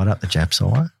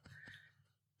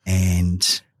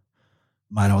 And,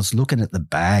 mate, I was looking at the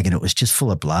bag and it was just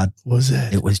full of blood. Was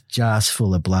it? It was just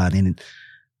full of blood. And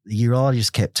the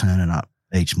urologist kept turning up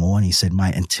each morning. He said,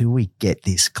 mate, until we get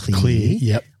this clear,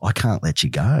 yep. I can't let you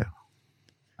go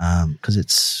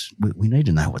because we need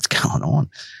to know what's going on.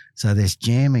 So there's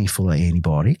jamming full of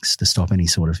antibiotics to stop any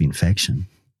sort of infection.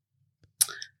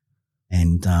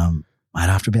 And, mate,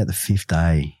 after about the 5th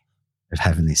day of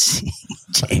having this thing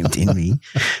jammed in me,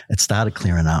 it started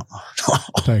clearing up.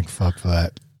 Thank fuck for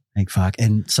that. Thank fuck.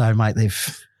 And so, mate,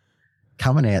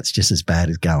 coming out's just as bad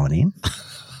as going in.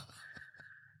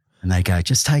 And they go,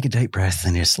 just take a deep breath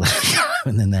and just let it go.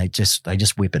 And then they just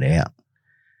whip it out.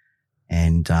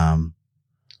 And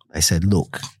they said,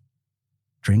 look,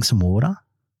 drink some water.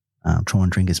 Try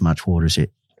and drink as much water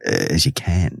as you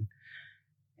can.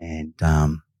 And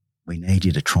we need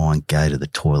you to try and go to the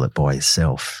toilet by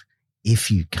yourself. If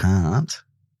you can't,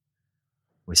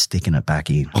 we're sticking it back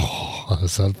in. Oh,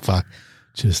 so fuck.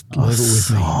 Just leave it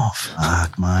with me. Oh,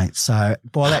 fuck, mate. So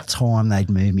by that time, they'd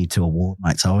moved me to a ward,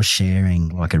 mate. So I was sharing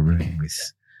like a room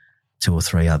with 2 or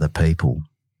 3 other people.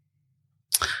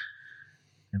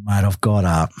 And, mate, I've got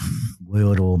up,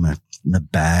 wheeled all my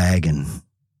bag and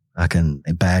fucking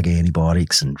a bag of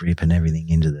antibiotics and drip and everything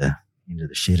into the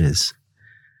shitters.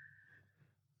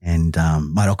 And,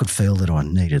 mate, I could feel that I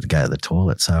needed to go to the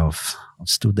toilet. So I've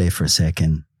stood there for a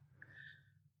second.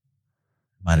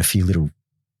 Mate, a few little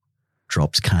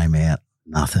drops came out,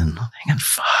 nothing. I'm thinking,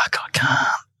 fuck, I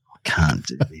can't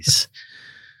do this.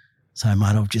 So,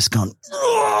 mate, I've just gone,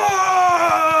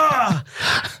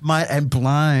 mate, and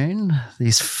blown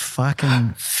this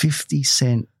fucking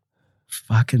 50-cent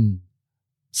fucking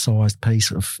sized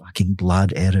piece of fucking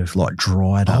blood out of like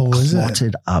dried up,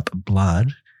 clotted up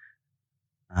blood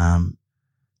out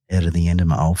of the end of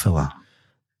my old fella.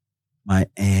 Mate,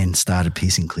 and started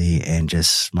pissing clear and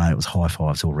just, mate, it was high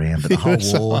fives all round. But the whole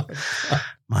ward,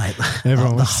 mate.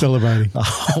 Everyone was celebrating. The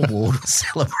whole ward was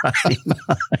celebrating,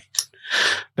 mate.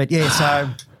 But yeah, so,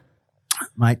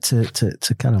 mate,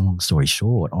 to cut a long story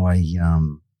short,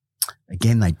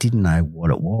 again, they didn't know what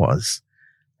it was.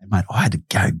 And, mate, I had to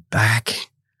go back,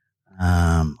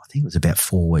 I think it was about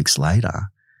 4 weeks later,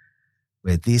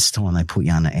 where this time they put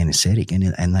you under anaesthetic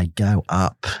and they go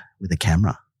up with a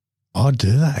camera. Oh,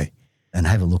 do they? and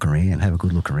have a look around, have a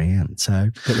good look around. So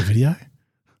got the video?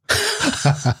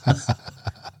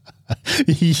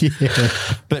 Yeah.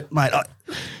 But, mate,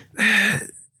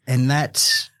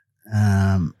 mate,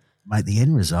 the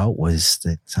end result was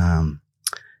that,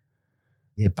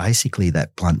 basically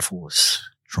that blunt force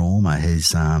trauma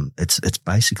has, it's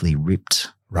basically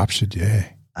Ruptured, yeah.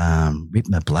 Ripped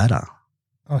my bladder.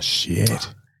 Oh,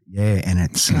 shit. Yeah, and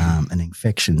it's an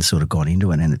infection sort of got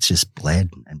into it, and it's just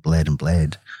bled and bled and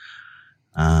bled.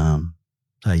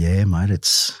 So yeah, mate,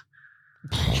 it's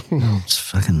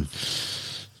fucking.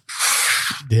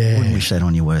 Yeah, wouldn't wish that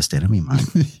on your worst enemy,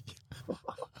 mate.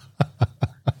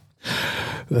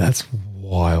 That's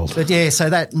wild. But yeah, so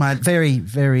that, mate, very,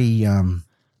 very,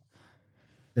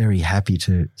 very happy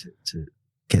to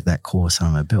get that course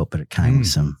on my belt, but it came with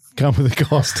some. Come with a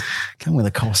cost. Come with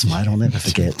a cost, mate. I'll never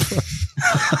forget.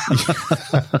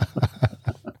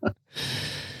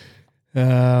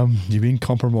 You've been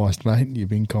compromised, mate. You've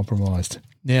been compromised.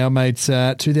 Now, mate,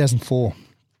 2004.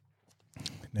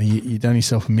 Now you done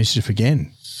yourself a mischief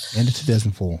again. End of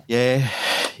 2004. Yeah,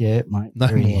 mate. No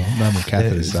more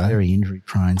catheters, though. Very injury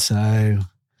prone. So,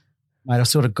 mate, I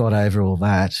sort of got over all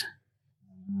that.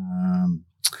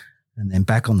 And then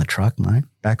back on the truck, mate.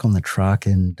 Back on the truck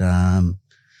and,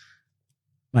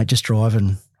 mate, just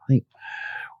driving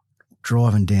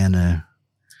down a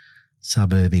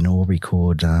suburb in Albury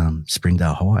called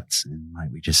Springdale Heights. And,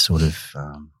 mate, we just sort of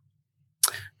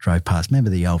drove past. Remember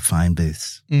the old phone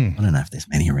booths? I don't know if there's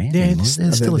many around anymore.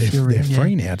 There's still a few around. They're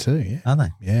free now too, yeah. Are they?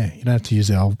 Yeah. You don't have to use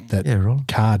that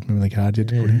card. Remember the card you had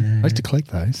to put in? I used to collect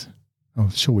those. I'm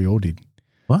sure we all did.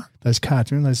 What? Those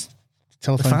cards. Remember those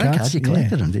telephone phone cards? You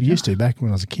collected them, did you? Used to back when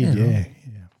I was a kid, yeah.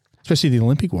 Especially the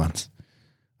Olympic ones.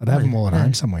 I'd have them all at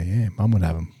home somewhere, yeah. Mum would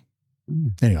have them.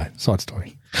 Anyway, side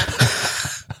story.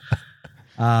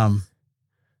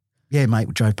 Yeah, mate,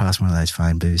 we drove past one of those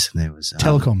phone booths and there was...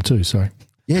 Telecom too, sorry.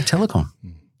 Yeah, Telecom.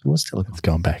 It was Telecom. It's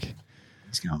going back.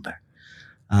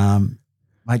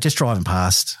 Mate, just driving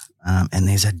past and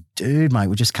there's a dude, mate,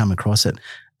 we just come across it,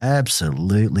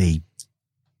 absolutely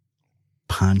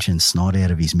punching snot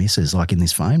out of his missus, like in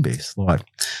this phone booth, like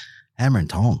hammer and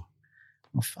tong.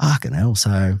 Oh, fucking hell.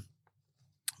 So,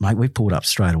 mate, we pulled up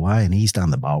straight away and he's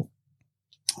done the bolt.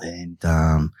 And,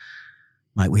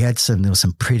 mate, there was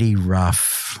some pretty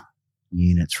rough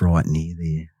units right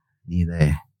near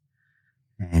there.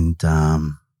 And,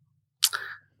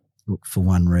 look, for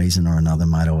one reason or another,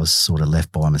 mate, I was sort of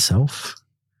left by myself.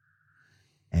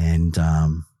 And,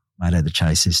 mate, I had to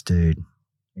chase this dude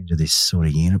into this sort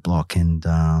of unit block and,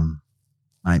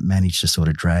 mate, managed to sort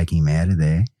of drag him out of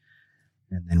there.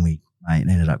 And then we, mate,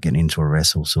 ended up getting into a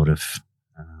wrestle sort of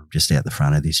just out the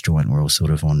front of this joint. We're all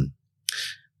sort of on,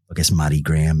 I guess, muddy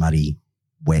ground, muddy,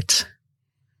 wet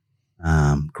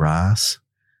grass,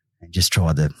 and just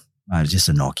tried to, mate, just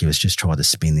innocuous, just tried to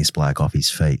spin this bloke off his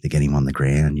feet to get him on the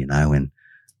ground, you know, and,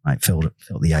 mate, felt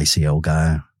the ACL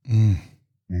go. And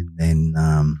then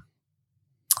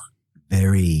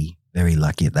very, very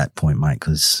lucky at that point, mate,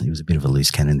 because he was a bit of a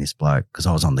loose cannon, this bloke, because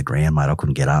I was on the ground, mate. I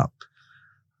couldn't get up.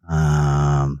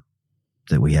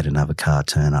 That we had another car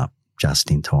turn up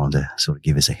just in time to sort of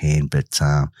give us a hand. But,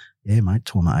 yeah, mate,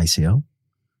 tore my ACL.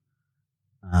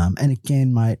 And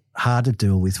again, mate, hard to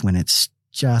deal with when it's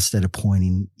just at a point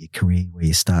in your career where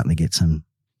you're starting to get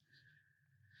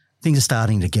things are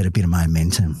starting to get a bit of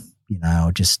momentum. You know,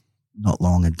 I just not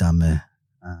long had done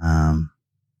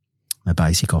my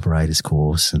basic operators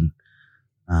course and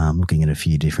looking at a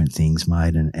few different things,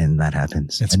 mate, and that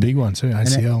happens. It's a big one too,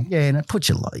 ACL. And it puts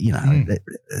you know,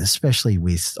 especially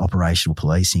with operational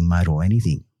policing, mate, or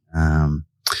anything,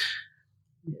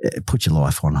 it puts your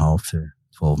life on hold for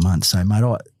 12 months. So, mate,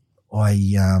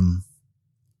 I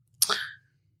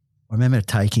remember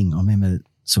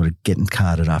sort of getting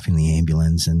carted up in the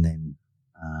ambulance, and then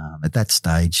at that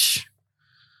stage,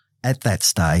 mate,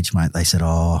 they said,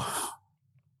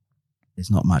 there's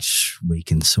not much we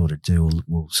can sort of do.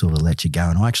 We'll sort of let you go.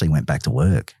 And I actually went back to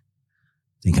work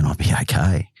thinking I'd be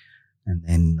okay. And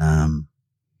then,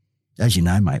 as you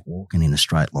know, mate, walking in a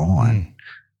straight line,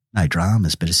 no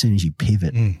dramas, but as soon as you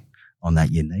pivot on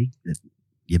that, your knee,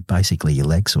 your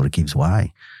leg sort of gives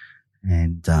way.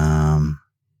 And I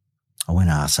went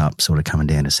ass up, sort of coming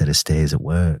down a set of stairs at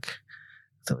work. I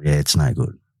thought, yeah, it's no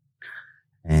good.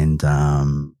 And,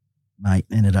 mate,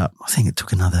 ended up, I think it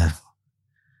took another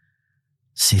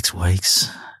 6 weeks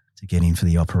to get in for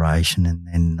the operation, and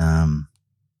then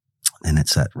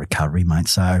it's that recovery, mate.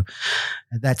 So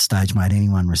at that stage, mate,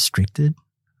 anyone restricted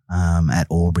at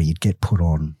Albury, you'd get put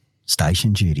on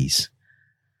station duties.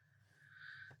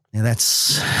 Now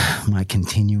that's my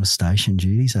continuous station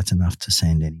duties. That's enough to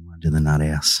send anyone to the nut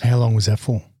house. How long was that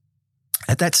for?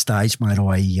 at that stage, mate, it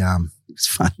was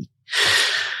funny.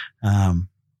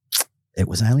 It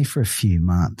was only for a few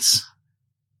months,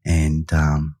 and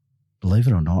believe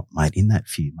it or not, mate, in that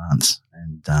few months,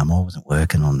 and I wasn't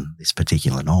working on this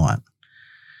particular night.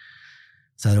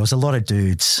 So there was a lot of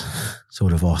dudes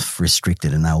sort of off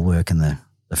restricted, and they were working the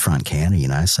front counter, you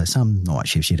know. So some night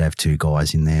shifts you'd have 2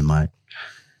 guys in there, mate.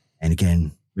 And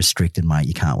again, restricted, mate,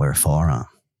 you can't wear a firearm.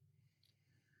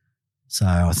 So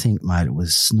I think, mate, it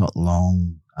was not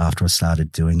long after I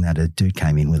started doing that, a dude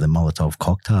came in with a Molotov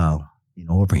cocktail in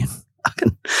Aubrey and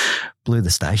fucking blew the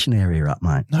station area up,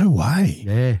 mate. No way.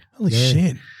 Yeah. Holy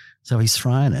shit. So he's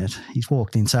thrown it. He's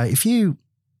walked in. So if you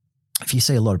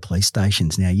see a lot of police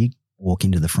stations now, you walk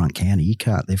into the front counter, you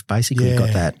can't. They've basically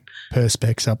got that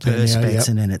perspex up there. Perspex,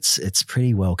 and then it's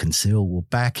pretty well concealed. Well,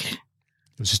 back it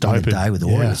was just open. The day with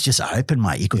Aubrey, it was just open,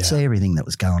 mate. You could see everything that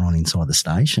was going on inside the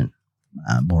station,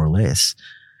 more or less.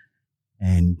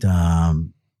 And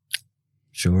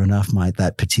sure enough, mate,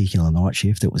 that particular night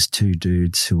shift, it was 2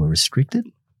 dudes who were restricted,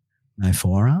 no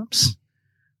firearms.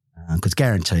 Because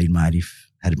guaranteed, mate, if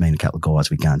had been a couple of guys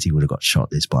with guns, he would have got shot,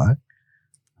 this bloke.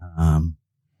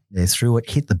 They threw it,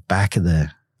 hit the back of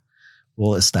the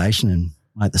wall at the station, and,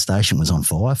 mate, the station was on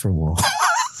fire for a while.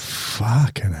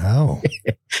 Fucking hell.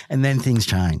 And then things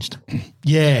changed.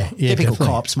 Yeah. Typical definitely.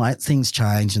 cops, mate, things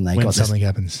change and they When got this something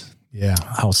happens. Yeah.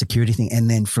 whole security thing. And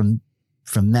then from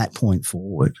that point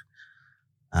forward,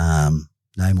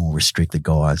 no more restricted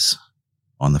guys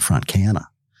on the front counter.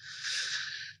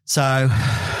 So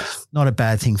not a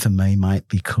bad thing for me, mate,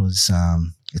 because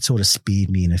it sort of speared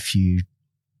me in a few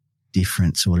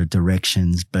different sort of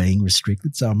directions being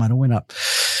restricted. So, mate, I went up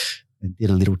and did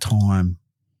a little time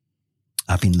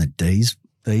up in the D's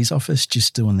office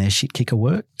just doing their shit kicker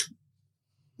work,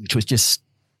 which was just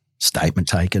statement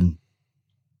taken,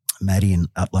 Maddie, and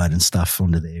uploading stuff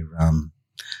onto their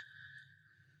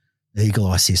Eagle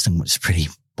Eye system, which is pretty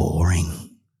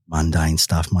boring, mundane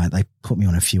stuff, mate. They put me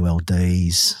on a few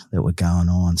LDs that were going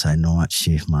on. So night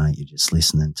shift, mate, you're just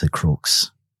listening to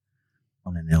crooks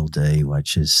on an LD,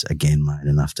 which is, again, mate,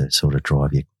 enough to sort of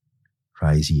drive you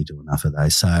crazy. You do enough of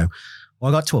those. So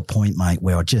I got to a point, mate,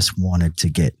 where I just wanted to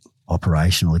get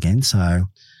operational again. So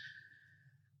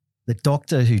the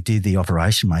doctor who did the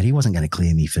operation, mate, he wasn't going to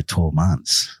clear me for 12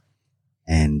 months.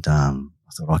 And I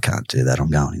thought, I can't do that. I'm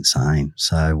going insane.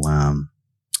 So, mate,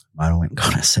 I went and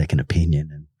got a second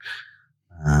opinion.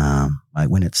 And, mate,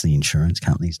 when it's the insurance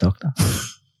company's doctor,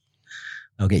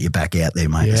 they'll get you back out there,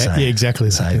 mate. Yeah,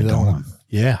 exactly. Save a dime.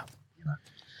 Yeah. You know.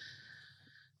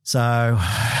 So,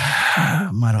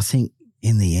 mate, I think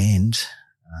in the end,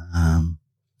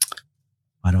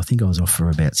 mate, I think I was off for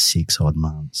about 6 odd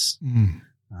months.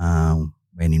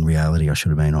 When in reality I should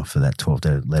have been off for that 12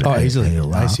 to let it easily.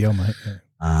 heal up. ACL, mate.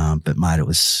 Yeah. But, mate, it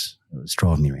was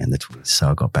driving me around the twist, so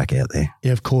I got back out there.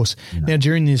 Yeah, of course. You know. Now,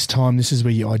 during this time, this is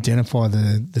where you identify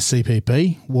the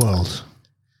CPP world.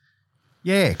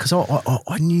 Yeah, because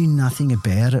I knew nothing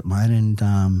about it, mate, and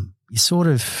you sort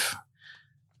of,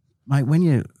 mate,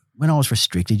 when I was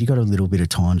restricted, you got a little bit of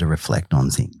time to reflect on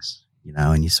things, you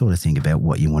know, and you sort of think about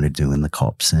what you want to do in the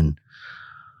cops. And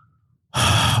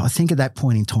I think at that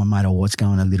point in time, mate, I was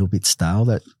going a little bit stale.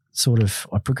 That sort of,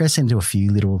 I progressed into a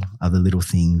few other little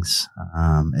things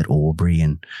at Aubrey,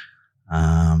 and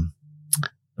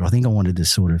but I think I wanted to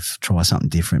sort of try something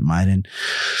different, mate. And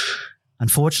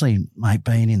unfortunately, mate,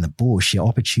 being in the bush, your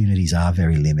opportunities are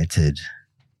very limited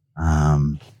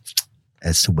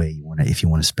as to where you want to, if you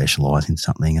want to specialise in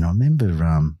something. And I remember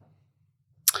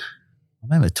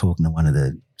talking to one of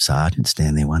the sergeants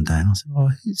down there one day, and I said, "Oh,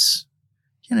 do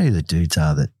you know who the dudes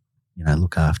are that, you know,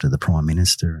 look after the Prime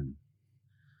Minister and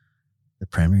the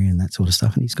Premier and that sort of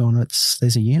stuff?" And he's gone,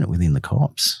 "There's a unit within the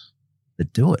cops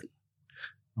that do it."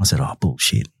 I said, "Oh,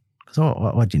 bullshit." Because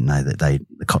I didn't know that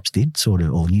the cops did sort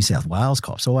of, or New South Wales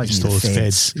cops. I always knew the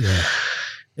feds. Yeah.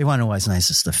 Everyone always knows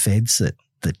it's the feds that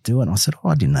do it. And I said,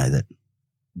 I didn't know that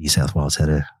New South Wales had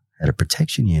a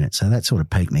protection unit. So that sort of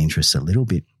piqued my interest a little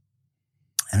bit.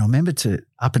 And I remember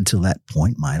up until that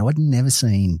point, mate, I'd never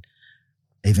seen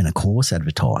even a course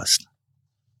advertised.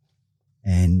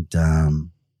 And,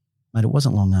 mate, it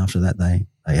wasn't long after that they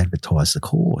advertised the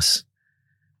course.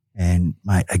 And,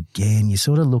 mate, again, you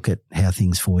sort of look at how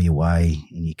things fall your way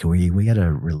in your career. We had a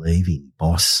relieving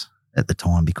boss at the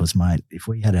time because, mate, if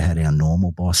we had had our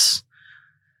normal boss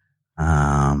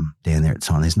down there at the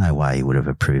time, there's no way he would have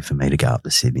approved for me to go up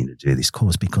to Sydney to do this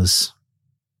course because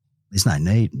there's no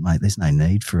need, mate. There's no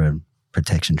need for a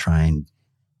protection-trained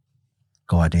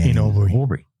guy down in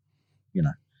Aubrey, you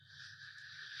know.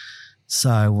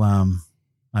 So,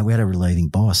 mate, we had a relieving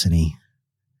boss and he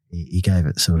he gave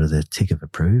it sort of the tick of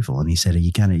approval, and he said,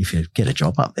 if you get a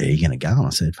job up there, you're going to go? And I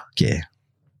said, fuck yeah.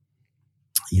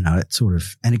 You know, it sort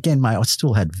of, and again, mate, I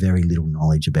still had very little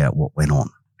knowledge about what went on.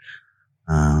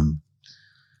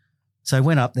 So I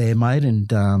went up there, mate, and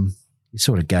you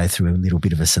sort of go through a little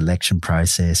bit of a selection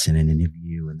process and an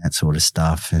interview and that sort of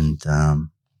stuff. And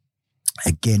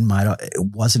again, mate, it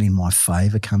wasn't in my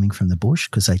favour coming from the bush,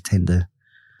 because they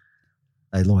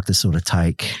like to sort of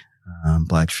take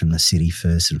blokes from the city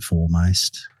first and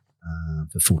foremost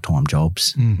for full-time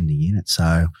jobs in the unit.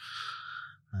 So,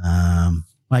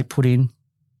 mate,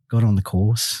 got on the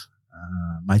course,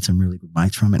 made some really good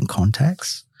mates from it and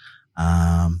contacts.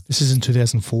 This is in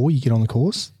 2004, you get on the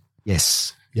course?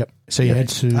 Yes. Yep. So you had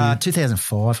to...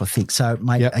 2005, I think. So,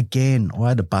 mate, again, I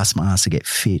had to bust my ass to get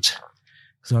fit,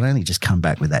 because I'd only just come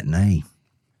back with that knee.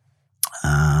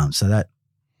 So that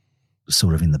was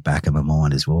sort of in the back of my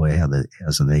mind as well.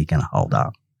 How's the knee going to hold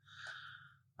up?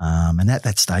 And at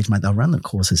that stage, mate, they'll run the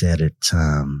courses out at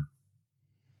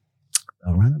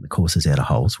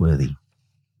Holsworthy.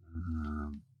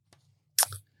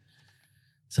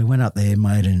 So I went up there,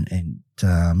 mate, and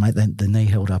mate, the knee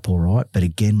held up all right. But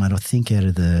again, mate, I think out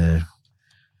of the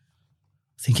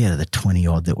 20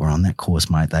 odd that were on that course,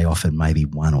 mate, they offered maybe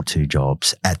 1 or 2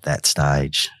 jobs at that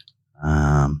stage.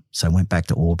 So I went back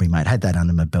to Aubrey, mate, had that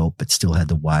under my belt, but still had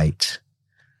the weight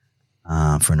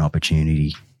for an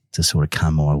opportunity to sort of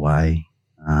come my way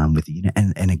with the unit.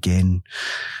 And again,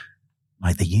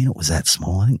 mate, the unit was that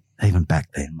small. I think even back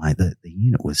then, mate, the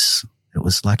unit was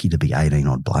lucky to be 18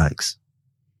 odd blokes.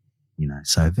 You know,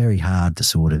 so very hard to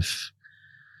sort of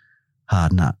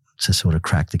hard nut to sort of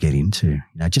crack to get into, you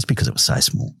know, just because it was so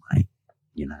small, mate.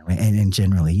 You know, and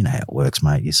generally, you know how it works,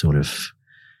 mate. You sort of,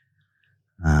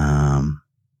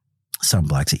 some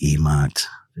blokes are earmarked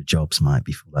for jobs, mate,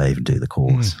 before they even do the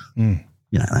course. You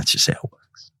know, that's just how it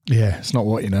works. Yeah, it's not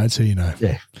what you know, till you know.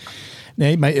 Yeah.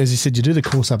 Now, mate, as you said, you do the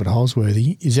course up at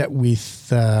Holsworthy. Is that with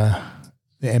the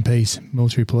MP's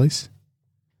military police?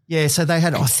 Yeah, so I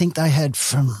think they had,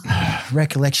 from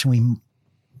recollection,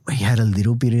 we had a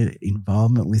little bit of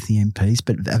involvement with the MPs,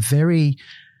 but a very,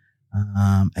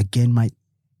 again, mate,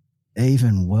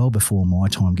 even well before my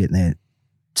time getting there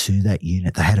to that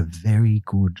unit, they had a very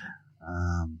good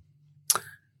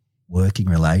working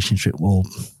relationship. Well,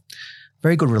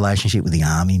 very good relationship with the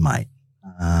Army, mate,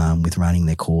 with running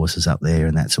their courses up there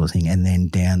and that sort of thing. And then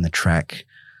down the track,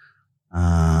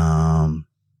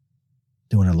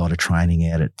 doing a lot of training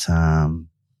out at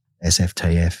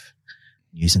SFTF,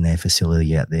 using their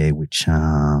facility out there, which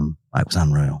mate, was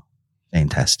unreal,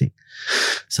 fantastic.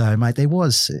 So, mate, the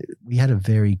unit had a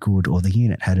very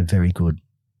good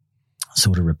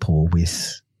sort of rapport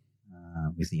with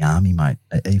the Army, mate,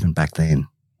 even back then.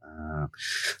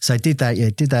 So I did that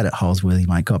at Holsworthy,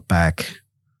 mate, got back,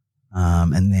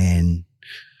 and then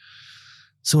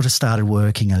sort of started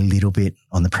working a little bit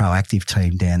on the proactive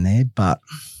team down there, but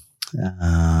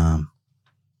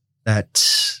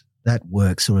that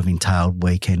work sort of entailed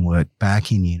weekend work back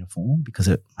in uniform, because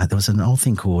there was an old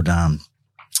thing called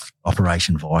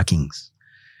Operation Vikings,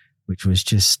 which was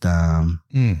just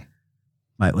mate,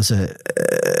 it was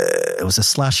a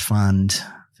slush fund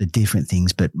for different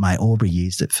things, but mate, Aubrey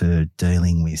used it for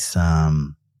dealing with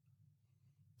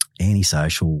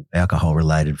antisocial,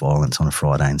 alcohol-related violence on a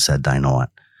Friday and Saturday night.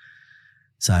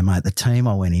 So, mate, the team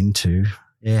I went into,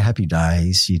 happy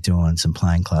days. You're doing some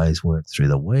plainclothes work through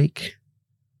the week.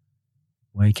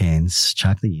 Weekends,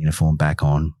 chuck the uniform back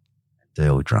on,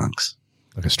 deal with drunks.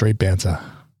 Like a street bouncer.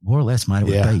 More or less, mate,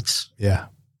 with beats. Yeah.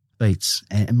 Beats.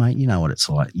 And, mate, you know what it's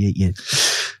like.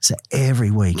 So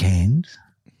every weekend,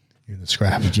 you're in the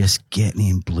scrap. You're just getting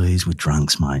in blues with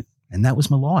drunks, mate. And that was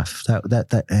my life. And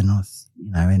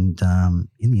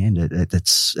in the end,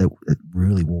 it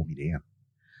really wore me down.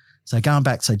 So going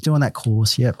back, doing that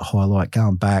course, a highlight,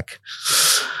 going back.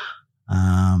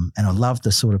 And I loved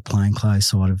the sort of plainclothes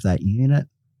side of that unit,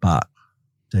 but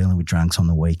dealing with drunks on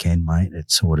the weekend, mate, it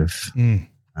sort of,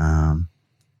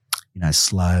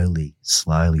 slowly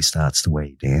starts to wear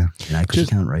you down, because you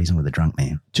can't reason with a drunk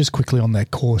man. Just quickly on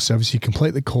that course, obviously you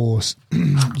complete the course,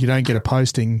 you don't get a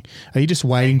posting. Are you just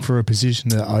waiting for a position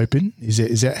to open?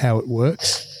 Is that how it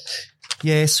works?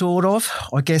 Yeah, sort of,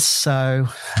 I guess so.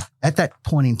 At that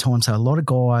point in time, so a lot of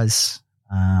guys,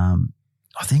 I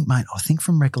think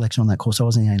from recollection on that course, I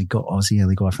was the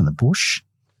only guy from the bush,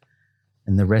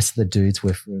 and the rest of the dudes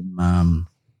were from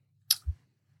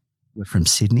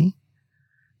Sydney.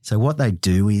 So what they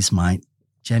do is, mate,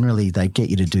 generally they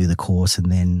get you to do the course,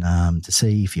 and then to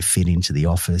see if you fit into the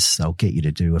office, they'll get you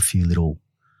to do a few little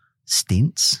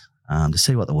stints to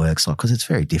see what the work's like, because it's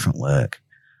very different work.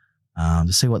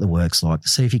 to see what the work's like, to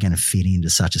see if you're going to fit into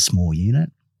such a small unit.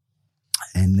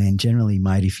 And then generally,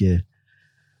 mate, if you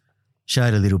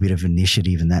showed a little bit of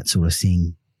initiative and that sort of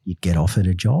thing, you'd get offered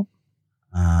a job.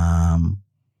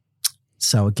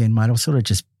 So again, mate, I sort of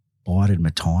just bided my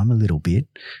time a little bit.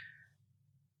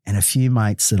 And a few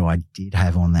mates that I did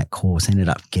have on that course ended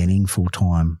up getting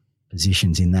full-time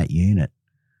positions in that unit.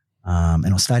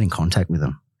 And I stayed in contact with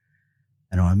them.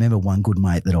 And I remember one good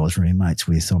mate that I was roommates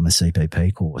with on the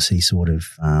CPP course, he sort of,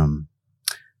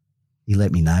 he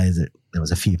let me know that there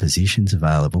was a few positions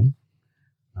available,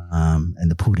 and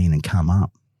to put in and come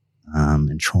up,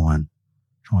 and try and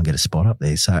get a spot up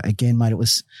there. So again, mate, it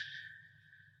was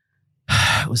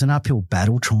an uphill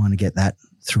battle trying to get that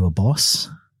through a boss,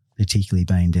 particularly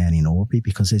being down in Aubrey,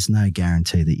 because there's no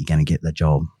guarantee that you're going to get the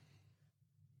job.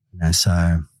 You know,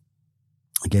 so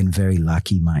again, very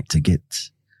lucky, mate, to get,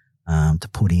 to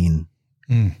put in,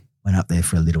 went up there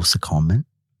for a little secondment,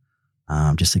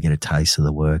 just to get a taste of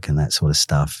the work and that sort of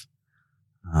stuff.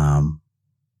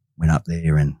 Went up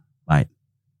there and, mate,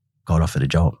 got offered a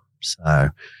job. So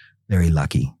very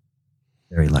lucky,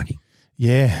 very lucky.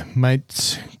 Yeah,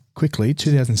 mate, quickly,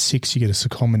 2006, you get a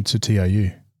secondment to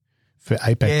TOU for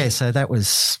APEC. Yeah, so that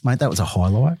was, mate, that was a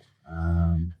highlight,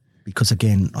 because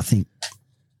again, I think,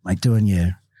 mate, doing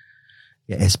your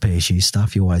SPSU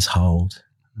stuff, you always hold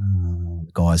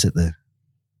the guys at the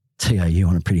TOU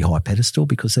on a pretty high pedestal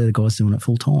because they're the guys doing it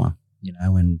full time, you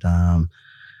know, and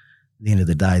at the end of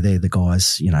the day, they're the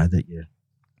guys, you know, that you,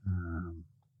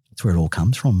 that's where it all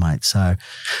comes from, mate. So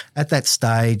at that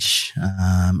stage,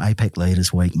 APEC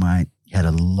Leaders Week, mate, you had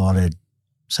a lot of,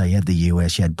 so you had the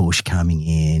US, you had Bush coming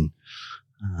in.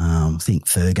 I think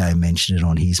Fergo mentioned it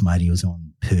on his, mate. He was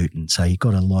on Putin. So you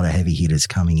got a lot of heavy hitters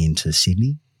coming into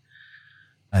Sydney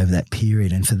over that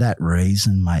period. And for that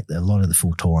reason, mate, a lot of the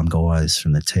full-time guys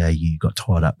from the TAU got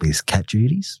tied up with cat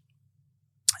duties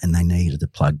and they needed to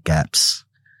plug gaps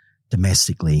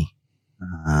domestically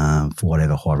for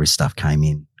whatever high-risk stuff came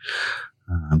in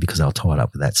because they were tied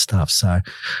up with that stuff. So,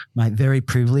 mate, very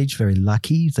privileged, very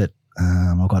lucky that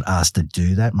I got asked to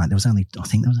do that, mate. I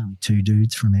think there was only 2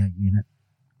 dudes from our unit.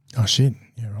 Oh, shit.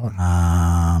 Yeah,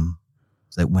 right.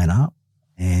 That went up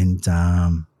and,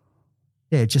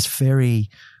 yeah, just very,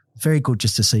 very good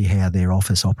just to see how their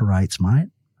office operates, mate.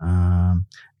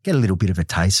 Get a little bit of a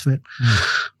taste of it.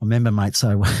 I remember, mate,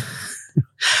 so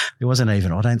it wasn't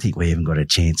even, I don't think we even got a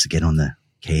chance to get on the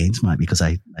cans, mate, because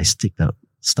they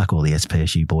stuck all the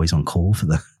SPSU boys on call for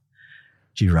the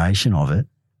duration of it.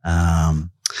 And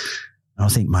I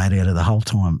think, mate, out of the whole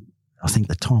time, I think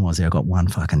the time I was there, I got one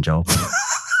fucking job.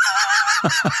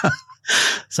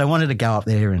 So I wanted to go up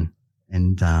there and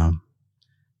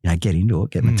you know, get into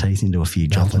it, get my teeth into a few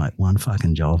jobs, mate. One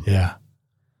fucking job. Yeah.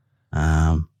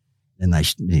 And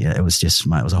it was just,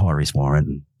 mate, it was a high risk warrant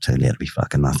and turned out to be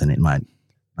fucking nothing. It made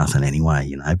nothing anyway,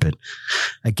 you know. But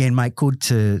again, mate, good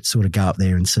to sort of go up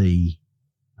there and see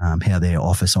how their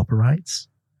office operates.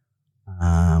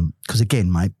 Because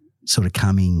again, mate, sort of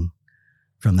coming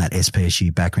from that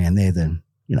SPSU background, they're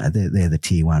the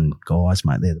tier 1 guys,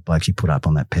 mate. They're the blokes you put up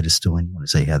on that pedestal and you want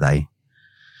to see how they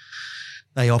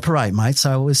operate, mate.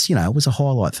 So it was, you know, it was a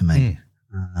highlight for me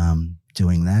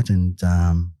doing that. And,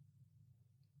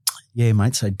 yeah,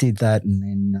 mate, so I did that and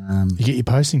then... you get your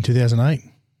posting 2008?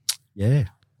 Yeah.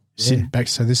 Back,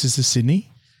 so this is the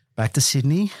Sydney? Back to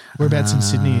Sydney. Whereabouts in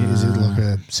Sydney? Is it like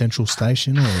a central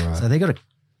station or? So they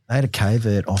had a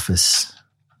covert office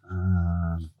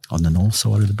on the north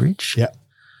side of the bridge. Yeah.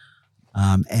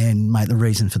 And, mate, the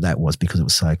reason for that was because it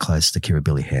was so close to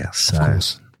Kirribilli House. So of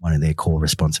course. One of their core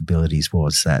responsibilities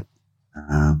was that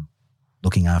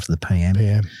looking after the PM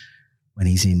when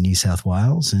he's in New South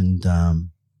Wales. And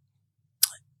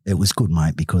it was good,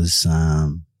 mate, because, you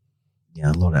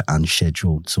know, a lot of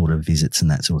unscheduled sort of visits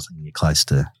and that sort of thing. You're close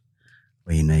to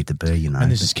where you need to be, you know.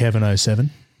 And this is Kevin 07?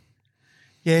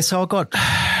 Yeah, so I got to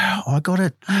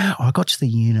the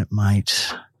unit,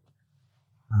 mate,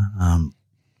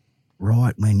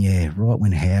 right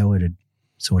when Howard had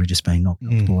sort of just been knocked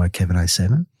off by Kevin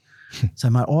 07. So,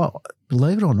 mate,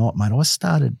 believe it or not, mate, I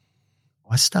started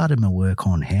my work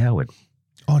on Howard.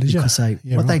 Oh, did you? Because they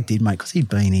did, mate, because he'd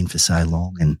been in for so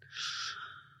long and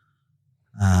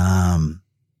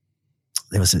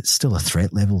there was still a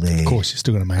threat level there. Of course, you're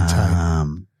still going to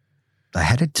maintain. They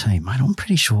had a team, mate. I'm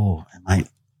pretty sure they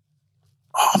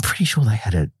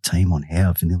had a team on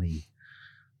Howard for nearly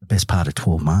the best part of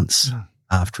 12 months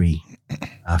after he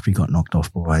got knocked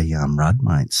off by Rudd,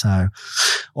 mate. So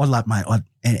I love, mate,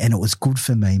 and it was good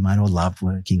for me, mate. I loved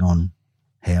working on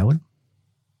Howard.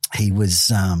 He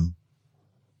was,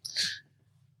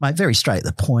 mate, very straight to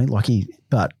the point,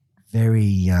 but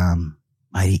very,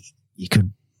 mate, you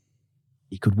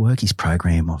could work his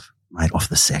program off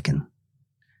the second.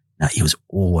 No, he was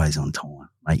always on time,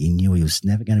 mate. You knew he was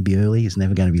never going to be early. He was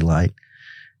never going to be late.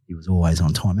 He was always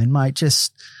on time. And, mate, he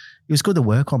was good to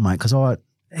work on, mate, because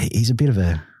he's a bit of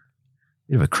a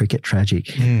cricket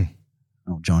tragic,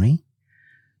 old Johnny.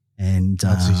 And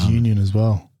loves his union as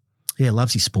well. Yeah,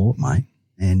 loves his sport, mate.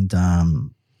 And,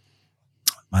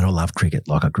 mate, I love cricket.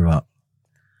 Like, I grew up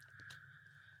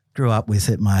with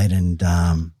it, mate. And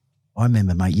I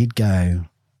remember, mate, you'd go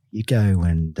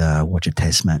and watch a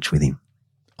test match with him.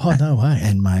 Oh, no way.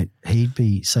 And, mate, you'd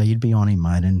be on him,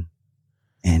 mate,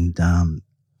 and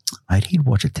mate, he'd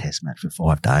watch a test match for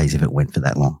 5 days if it went for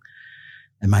that long.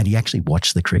 And, mate, he actually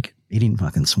watched the cricket. He didn't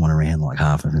fucking swan around like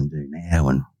half of them do now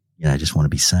and, just want to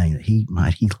be seen. He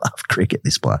loved cricket,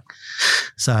 this bloke.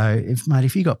 So,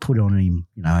 if you got put on him,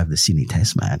 over the Sydney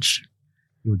test match,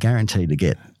 you were guaranteed to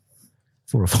get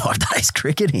 4 or 5 days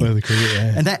cricketing. Well, the cricket,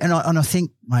 yeah. And I think,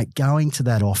 mate, going to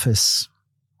that office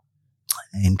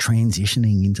and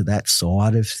transitioning into that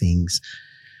side of things,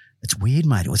 it's weird,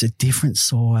 mate. It was a different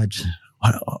side.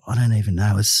 I don't even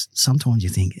know. Sometimes you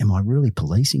think, am I really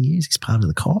policing you? Is this part of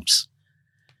the cops?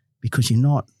 Because you're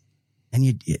not,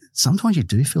 and sometimes you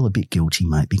do feel a bit guilty,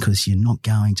 mate, because you're not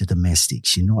going to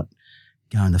domestics. You're not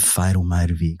going to fatal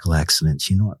motor vehicle accidents.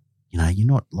 You're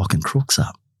not locking crooks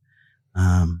up.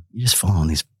 You're just following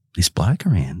this bloke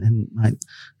around. And, mate,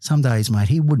 some days, mate,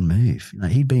 he wouldn't move.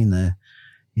 He'd be in the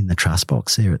trust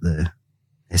box there at the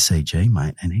SCG,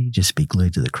 mate, and he'd just be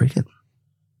glued to the cricket,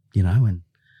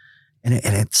 and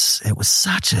it was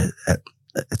such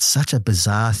a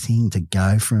bizarre thing to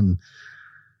go from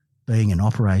being an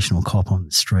operational cop on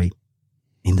the street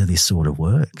into this sort of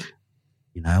work,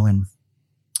 and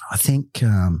I think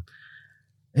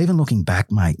even looking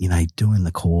back, mate, doing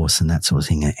the course and that sort of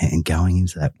thing and going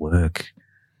into that work,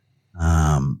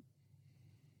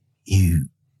 you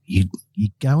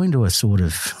go into a sort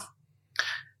of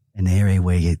an area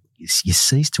where you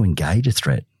cease to engage a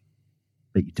threat,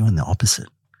 but you're doing the opposite.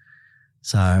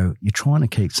 So you're trying to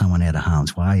keep someone out of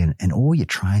harm's way, and all your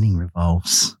training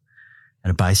revolves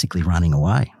at basically running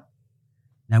away.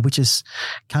 Now, which is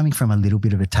coming from a little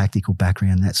bit of a tactical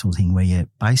background, that sort of thing, where you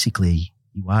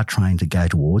are trained to go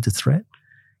towards a threat.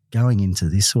 Going into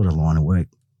this sort of line of work,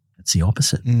 it's the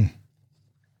opposite.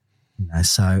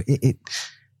 So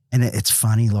it's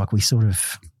funny, like we sort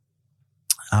of,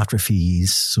 after a few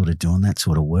years sort of doing that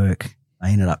sort of work,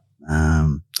 I ended up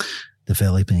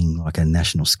developing like a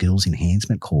national skills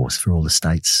enhancement course for all the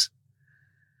states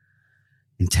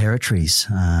and territories.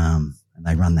 And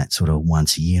they run that sort of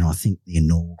once a year. And I think the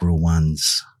inaugural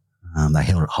ones, they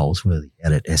held at Holsworthy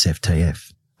out at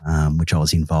SFTF, which I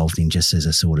was involved in just as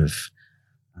a sort of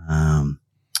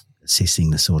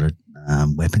assisting the sort of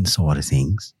weapon side of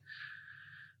things.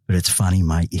 But it's funny,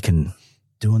 mate, you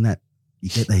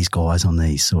get these guys on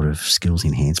these sort of skills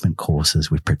enhancement courses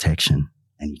with protection,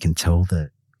 and you can tell the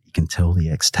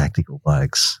ex-tactical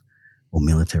blokes or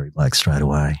military blokes straight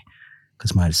away.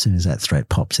 Because, mate, as soon as that threat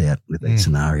pops out with these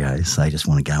scenarios, they just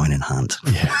want to go in and hunt.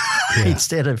 Yeah.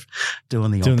 Instead of doing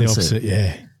the opposite.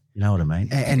 Yeah. You know what I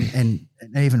mean? And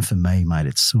even for me, mate,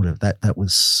 it's sort of that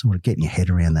was sort of getting your head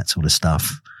around that sort of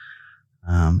stuff.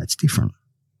 It's different.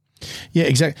 Yeah,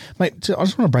 exactly. Mate, I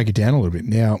just want to break it down a little bit.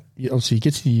 Now, obviously you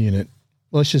get to the unit.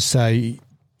 Let's just say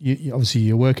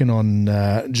you're working on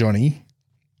Johnny.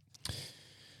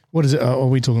 What is it? Are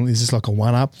we talking, is this like a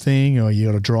one-up thing, or you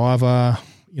got a driver,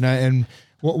 and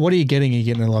what are you getting? Are you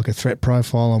getting like a threat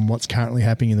profile on what's currently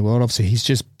happening in the world? Obviously, he's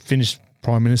just finished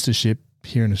Prime Ministership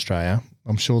here in Australia.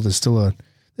 I'm sure there's still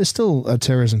a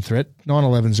terrorism threat.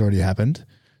 9/11's already happened.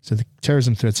 So the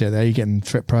terrorism threats out there, you're getting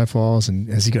threat profiles, and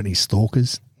has he got any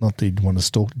stalkers? Not that he'd want to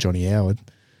stalk Johnny Howard.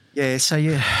 Yeah, so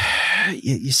you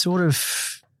sort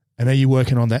of... And are you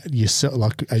working on that yourself?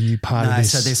 Like, are you part of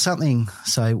this? So there's something...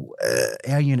 So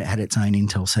our unit had its own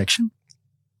intel section.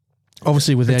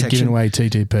 Obviously without giving away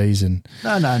TTPs and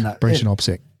no. breach and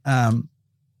OPSEC.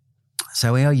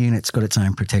 So our unit's got its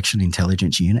own protection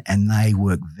intelligence unit, and they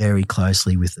work very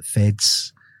closely with the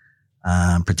Feds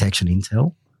protection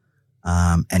intel.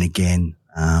 And again,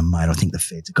 mate, I think the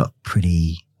Feds have got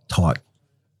pretty tight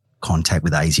contact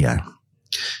with ASIO.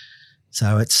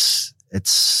 So it's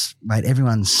mate,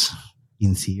 everyone's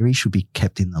in theory should be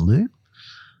kept in the loop.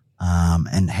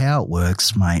 And how it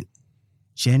works, mate,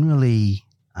 generally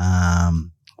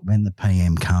when the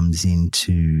PM comes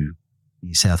into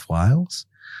New South Wales,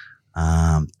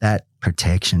 that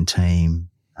protection team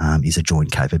is a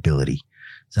joint capability.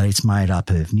 So it's made up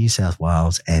of New South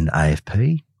Wales and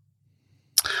AFP.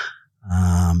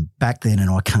 Back then, and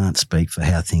I can't speak for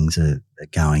how things are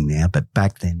going now, but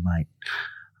back then, mate,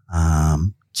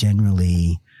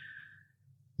 generally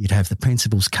you'd have the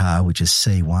principal's car, which is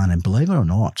C1, and believe it or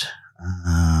not,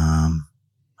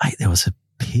 mate, there was a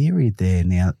period there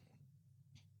now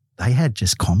they had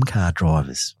just Comcar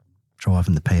drivers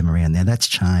driving the PM around. Now that's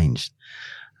changed.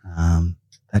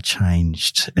 That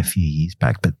changed a few years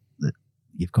back, but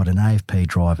you've got an AFP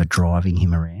driver driving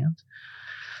him around.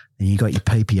 Then you got your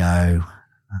PPO,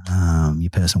 your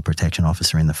personal protection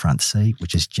officer in the front seat,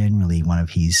 which is generally one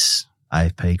of his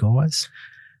AFP guys.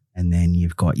 And then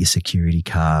you've got your security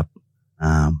car,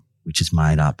 which is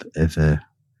made up of a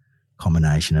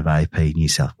combination of AFP New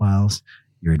South Wales,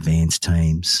 your advanced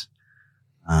teams,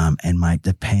 and mate,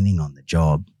 depending on the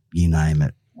job, you name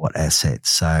it, what assets.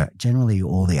 So generally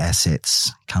all the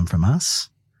assets come from us.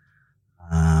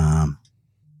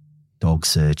 Dog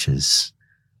searches,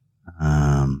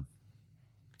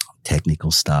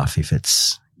 technical stuff. If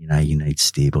it's, you need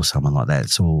STIB or someone like that,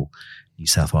 it's all New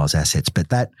South Wales assets. But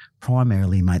that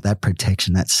primarily, mate, that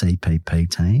protection, that CPP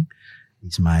team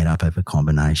is made up of a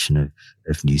combination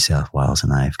of New South Wales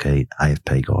and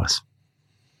AFP guys.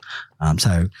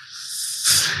 So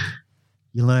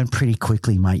you learn pretty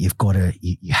quickly, mate. You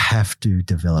have to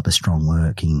develop a strong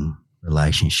working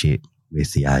relationship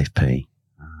with the AFP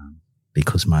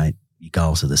because, mate, your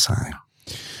goals are the same.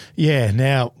 Yeah.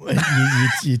 Now,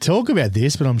 you talk about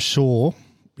this, but I'm sure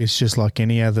it's just like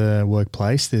any other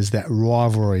workplace. There's that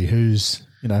rivalry. Who's,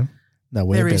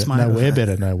 nowhere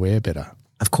better.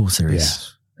 Of course there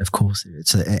is. Yeah. Of course there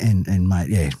is. And mate,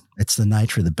 yeah, it's the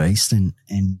nature of the beast. And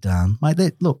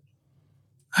mate, look,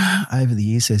 over the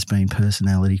years there's been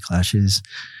personality clashes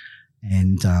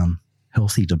and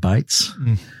healthy debates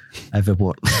over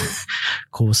what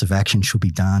course of action should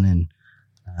be done. And,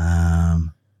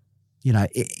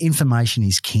 information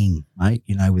is king, mate,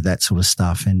 with that sort of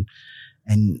stuff.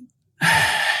 And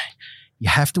you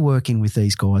have to work in with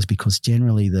these guys because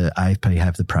generally the AFP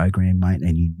have the program, mate,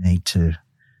 and you need to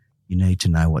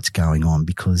know what's going on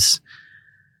because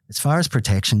as far as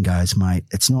protection goes, mate,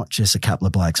 it's not just a couple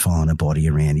of blokes following a body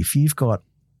around. If you've got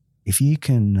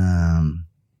an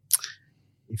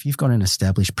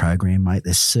established program, mate,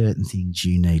 there's certain things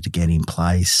you need to get in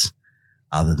place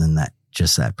other than that,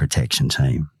 just that protection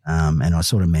team. And I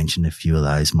sort of mentioned a few of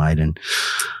those, mate, and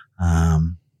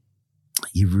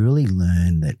you really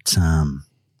learn that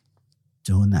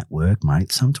doing that work,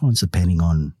 mate, sometimes depending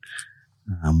on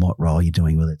what role you're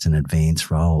doing, whether it's an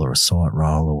advanced role or a site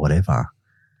role or whatever,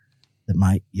 that,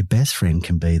 mate, your best friend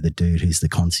can be the dude who's the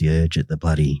concierge at the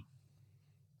bloody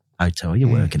hotel you're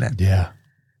working at. Yeah.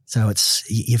 So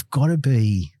you've got to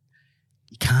be,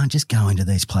 you can't just go into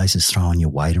these places throwing your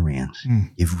weight around.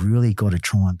 You've really got to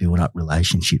try and build up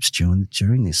relationships during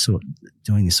this sort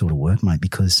of work, mate,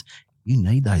 because you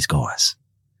need those guys.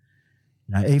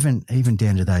 Even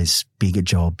down to those bigger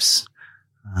jobs,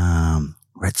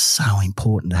 where it's so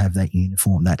important to have that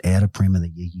uniform, that outer perimeter,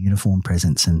 your uniform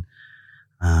presence, and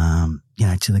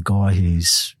to the guy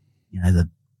who's,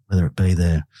 whether it be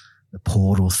the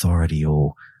port authority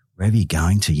or wherever you're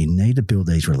going to, you need to build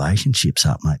these relationships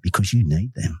up, mate, because you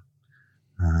need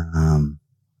them.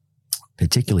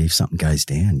 Particularly if something goes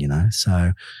down,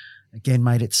 So again,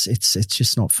 mate, it's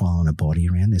just not following a body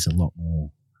around. There's a lot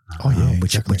more.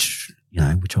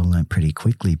 Which I learned pretty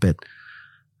quickly, but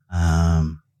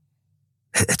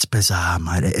it's bizarre,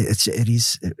 mate. It's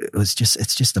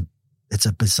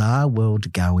a bizarre world to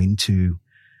go into,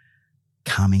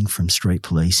 coming from street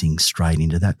policing straight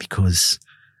into that, because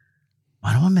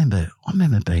mate, I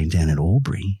remember being down at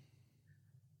Albury,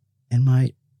 and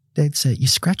mate, Dad said, you're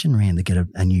scratching around to get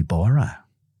a new biro.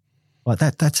 Like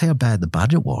that's how bad the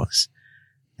budget was.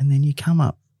 And then you come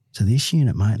up to this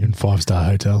unit, mate. In 5-star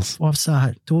hotels.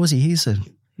 5-star. Dawsey, here's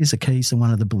the keys to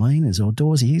one of the Bellinas, or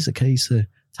Dawsey, here's the keys to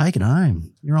take it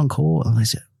home. You're on call. And they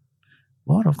said,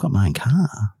 what? I've got my own car.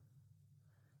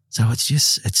 So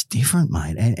it's different,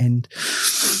 mate. And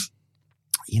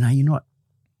you're not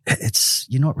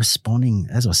responding,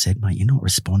 as I said, mate, you're not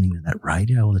responding to that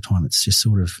radio all the time. It's just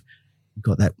sort of, you've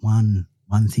got that one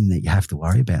thing that you have to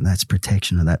worry about, and that's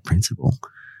protection of that principle.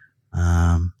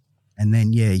 And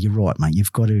then, yeah, you're right, mate.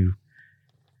 You've got to,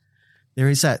 there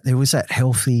was that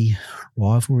healthy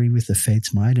rivalry with the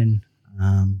feds, mate. And,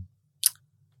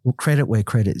 credit where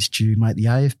credit is due, mate. The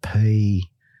AFP,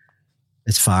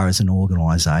 as far as an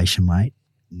organisation, mate,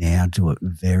 now do it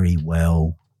very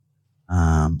well.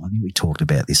 I think we talked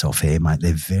about this off air, mate.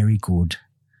 They're very good.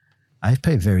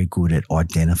 AFP are very good at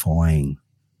identifying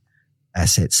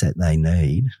assets that they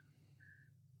need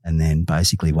and then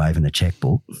basically waving a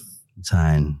checkbook and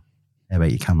saying, how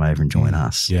about you come over and join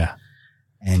us? Yeah.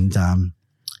 And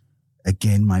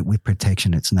again, mate, with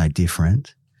protection, it's no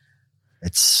different.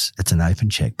 it's an open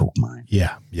checkbook, mate.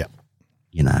 Yeah, yeah.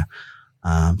 You know,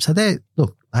 so they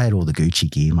had all the Gucci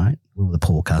gear, mate. All the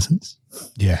poor cousins.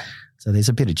 Yeah. So there's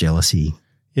a bit of jealousy.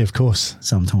 Yeah, of course.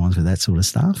 Sometimes with that sort of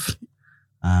stuff.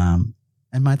 And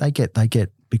mate, they get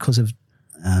because of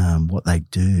what they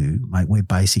do, mate. We're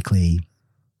basically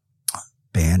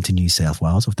bound to New South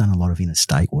Wales. I've done a lot of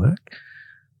interstate work,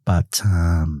 but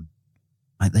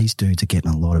mate, these dudes are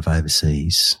getting a lot of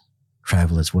overseas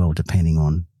travel as well, depending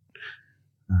on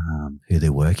who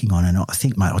they're working on. And I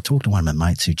think, mate, I talked to one of my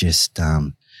mates who just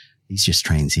he's just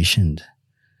transitioned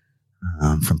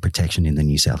from protection in the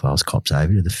New South Wales cops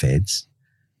over to the feds,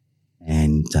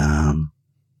 and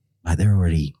mate, they're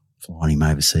already flying him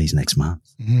overseas next month.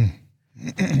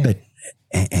 But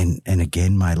and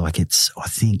again, mate, like I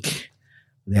think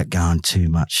without going too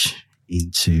much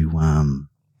into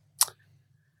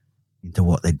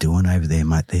what they're doing over there,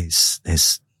 mate,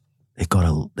 they've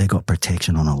got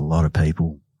protection on a lot of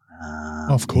people.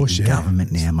 Of course, in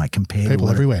government now, mate. People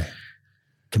everywhere.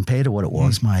 Compared to what it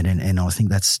was, mate, and I think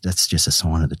that's just a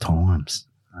sign of the times.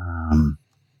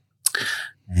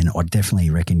 And I definitely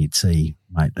reckon you'd see,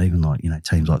 mate, even like,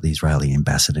 teams like the Israeli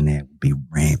ambassador now would be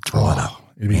ramped right up.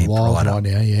 It'd be wild right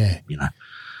now, yeah.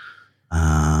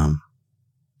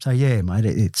 So yeah,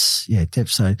 mate,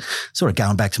 so sort of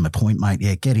going back to my point, mate,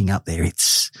 yeah, getting up there,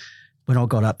 when I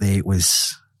got up there, it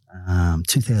was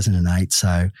 2008,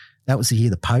 so that was the year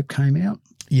the Pope came out.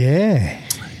 Yeah.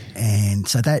 And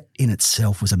so that in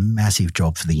itself was a massive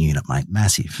job for the unit, mate,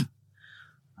 massive.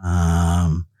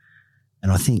 And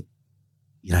I think,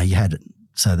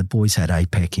 so the boys had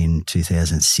APEC in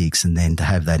 2006, and then to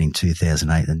have that in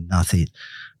 2008,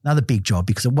 another big job,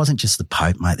 because it wasn't just the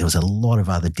Pope, mate. There was a lot of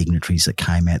other dignitaries that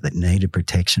came out that needed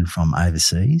protection from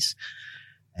overseas.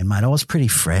 And, mate, I was pretty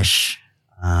fresh.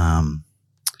 And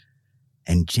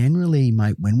generally,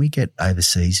 mate, when we get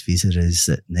overseas visitors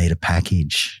that need a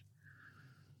package,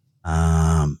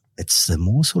 it's the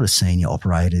more sort of senior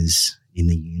operators in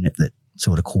the unit that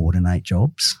sort of coordinate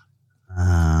jobs.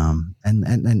 And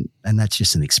that's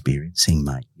just an experience thing,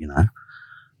 mate,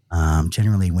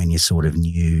 generally when you're sort of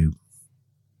new,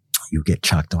 you'll get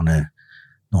chucked on a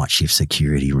night shift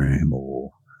security room,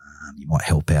 or you might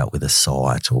help out with a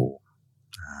site, or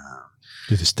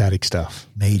do the static stuff,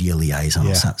 media liaison,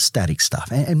 or some static stuff.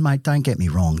 And mate, don't get me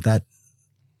wrong, that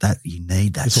you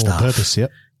need that it's stuff. It's all purpose,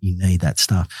 yep. You need that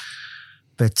stuff.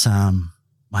 But,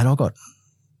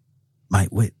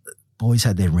 mate, boys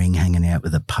had their ring hanging out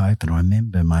with the Pope, and I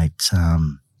remember, mate,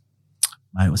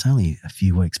 it was only a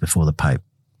few weeks before the Pope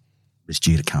was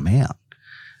due to come out.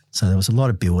 So there was a lot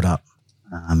of build-up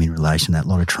in relation to that, a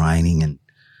lot of training. And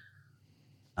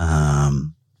I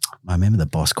remember the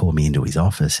boss called me into his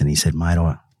office and he said, mate,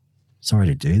 I'm sorry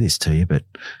to do this to you, but,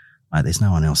 mate, there's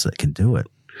no one else that can do it.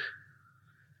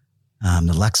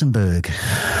 The Luxembourg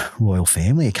royal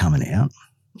family are coming out.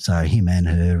 So him and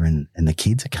her and the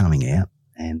kids are coming out,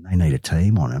 and they need a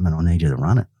team on them, and I need you to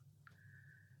run it.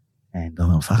 And I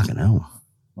thought, fucking hell,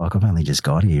 like I've only just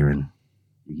got here and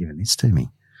you're giving this to me.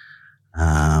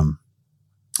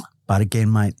 But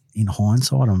again, mate, in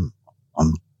hindsight, I'm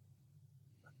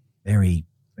very,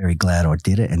 very glad I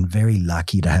did it, and very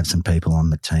lucky to have some people on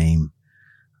the team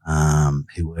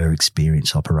who were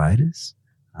experienced operators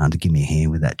to give me a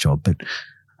hand with that job. But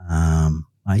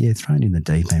thrown in the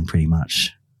deep end pretty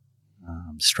much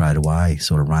straight away,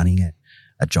 sort of running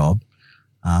a job,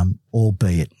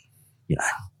 albeit, you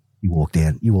walk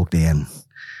down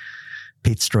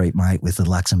Pitt Street, mate, with the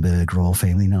Luxembourg royal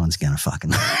family. No one's going to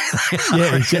fucking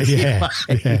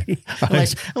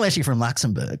unless you're from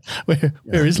Luxembourg.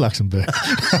 Where is Luxembourg?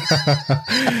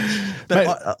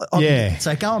 But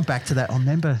so going back to that, I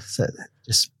remember something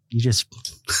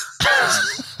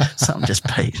just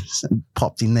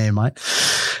popped in there, mate.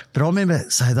 But I remember,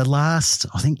 so I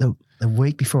think the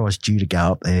week before I was due to go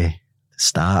up there to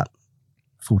start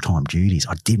full-time duties,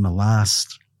 I did my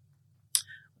last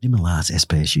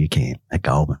SPSU camp at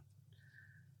Goulburn.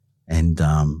 And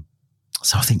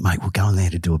so I think, mate, we're going there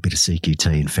to do a bit of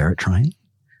CQT and ferret training.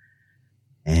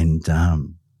 And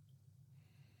go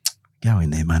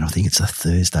in there, mate, I think it's the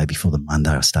Thursday before the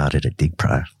Monday I started at Dig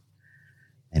Pro.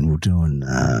 And we're doing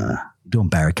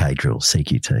barricade drills,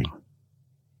 CQT.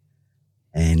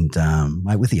 And,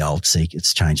 mate, with the old CQT,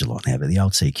 it's changed a lot now, but the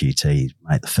old CQT,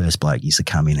 mate, the first bloke used to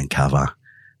come in and cover,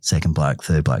 second bloke,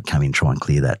 third bloke come in and try and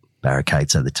clear that barricade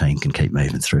so the team can keep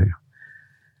moving through.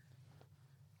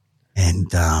 And,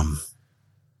 mate,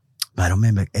 I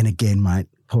remember, and again, mate,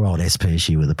 poor old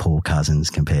SPSU with the poor cousins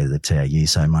compared to the TAU.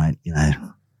 So, mate,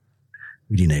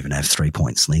 we didn't even have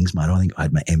 3-point slings, mate. I think I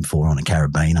had my M4 on a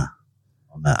carabiner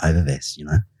on the overvest,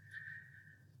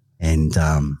 And,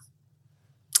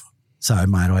 So,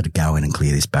 mate, I had to go in and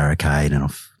clear this barricade, and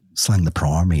I've slung the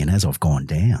primary, and as I've gone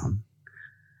down,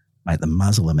 mate, the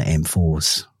muzzle of my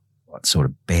M4's sort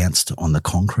of bounced on the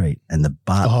concrete, and the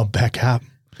butt. Oh, back up.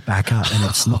 And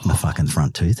it's knocked my fucking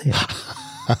front tooth out.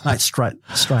 Mate, straight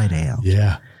out.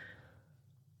 Yeah.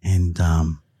 And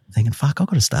thinking, fuck, I've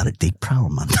got to start a dig pro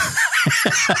on Monday.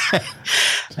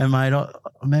 And, mate, I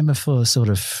remember for sort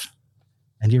of,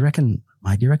 and do you reckon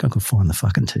I could find the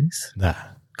fucking tooth? Nah.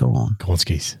 Go on.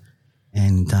 Konskis.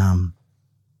 And,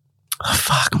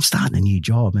 fuck, I'm starting a new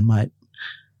job, and, mate,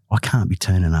 I can't be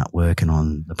turning up working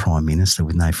on the Prime Minister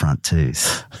with no front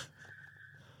tooth.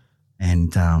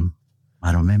 And, mate,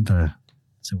 I remember,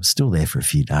 so I was still there for a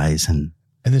few days, and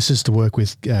this is to work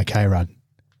with K-Rudd.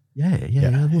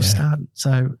 Yeah. We'll start.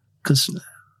 So, because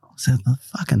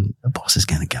the boss is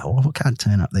going to go, I can't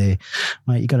turn up there.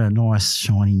 Mate, you got a nice,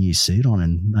 shiny new suit on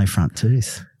and no front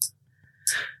tooth.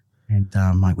 And,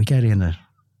 mate, we go down to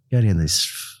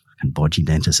this fucking bodgy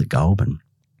dentist at Goulburn.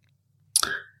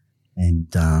 And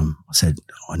I said,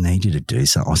 I need you to do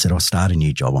something. I said, I'll start a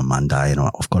new job on Monday, and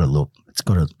I've got to look, it's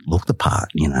got to look the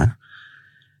part, you know. And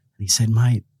he said,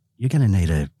 mate, you're going to need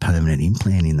a permanent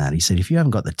implant in that. He said, if you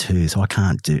haven't got the tooth, I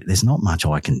can't do, there's not much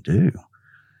I can do.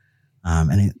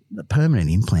 The permanent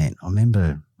implant, I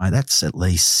remember, mate, that's at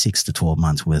least 6 to 12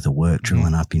 months worth of work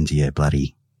drilling up into your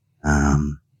bloody,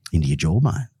 into your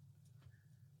jawbone.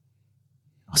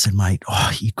 I said, mate,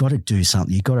 you've got to do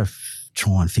something. You've got to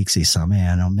try and fix this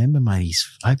somehow. And I remember, mate,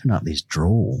 he's opened up this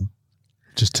drawer.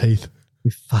 Just teeth.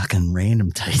 With fucking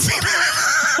random teeth in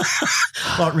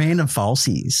it. Like random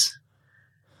falsies.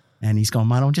 And he's gone,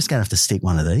 mate, I'm just going to have to stick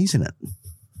one of these in it.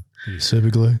 Super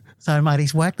glue. So, mate,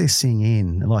 he's whacked this thing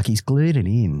in, like he's glued it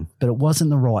in, but it wasn't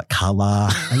the right colour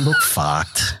and looked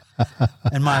fucked.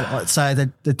 And, mate, so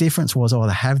the difference was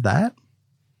either have that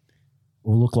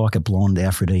or look like a blonde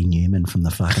Alfred E. Newman from the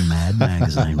fucking Mad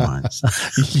magazine, mate. So,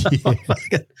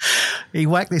 he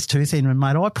whacked this tooth in, and,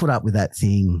 mate, I put up with that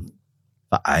thing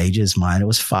for ages, mate. It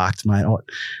was fucked, mate.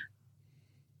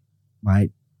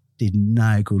 Mate, did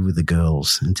no good with the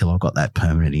girls until I got that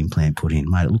permanent implant put in.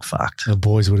 Mate, it looked fucked. The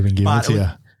boys would have been giving it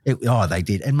to you. They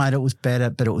did. And, mate, it was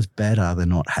better, but it was better than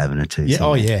not having a tooth.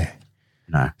 Yeah. Yeah.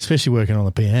 No. Especially working on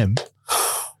the PM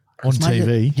on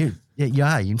TV.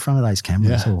 You're in front of those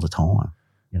cameras all the time,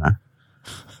 you know.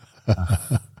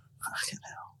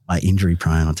 Mate, injury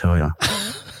prone, I'll tell you.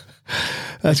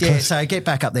 So get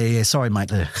back up there. Yeah, sorry,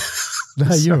 mate. No,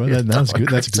 you're right. That's good.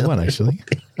 That's a good one, actually.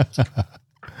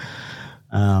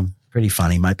 Pretty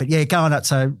funny, mate. But yeah, going up.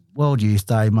 So World Youth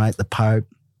Day, mate, the Pope,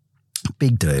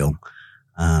 big deal.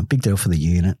 Big deal for the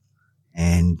unit.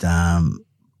 And,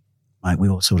 mate, we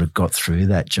all sort of got through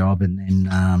that job, and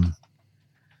then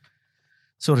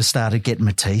sort of started getting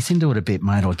my teeth into it a bit,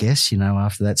 mate, I guess, you know,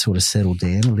 after that sort of settled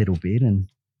down a little bit. And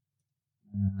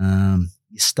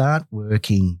you start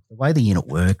working, the way the unit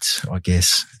worked, I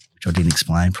guess, which I didn't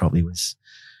explain probably, was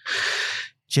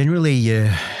generally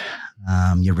your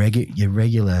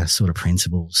regular sort of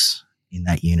principals in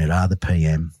that unit are the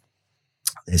PM.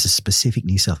 There's a specific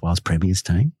New South Wales Premiers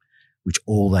team, which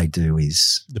all they do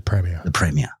is the Premier.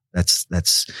 That's,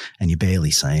 and you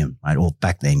barely see them, mate. Or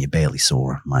back then you barely saw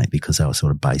them, mate, because they were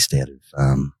sort of based out of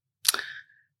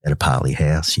Parley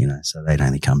House, you know, so they'd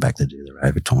only come back to do their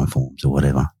overtime forms or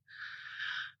whatever.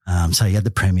 So you had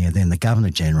the Premier, then the Governor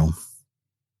General,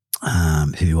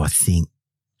 who I think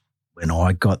when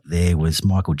I got there was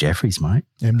Michael Jeffries, mate.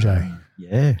 MJ.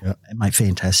 Yeah. Yep. Mate,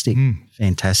 fantastic.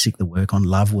 Fantastic, the work on.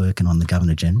 Love working on the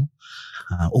Governor General.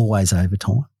 Always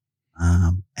overtime.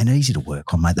 And easy to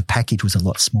work on, mate. The package was a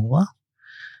lot smaller.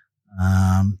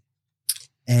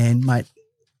 And, mate,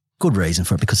 good reason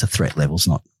for it, because the threat level's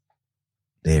not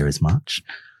there as much.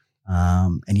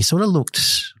 And you sort of looked,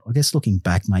 I guess looking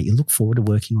back, mate, you look forward to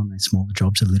working on those smaller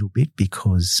jobs a little bit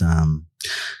because,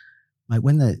 mate,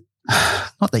 when not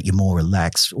that you're more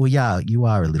relaxed, or yeah, you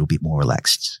are a little bit more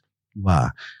relaxed. You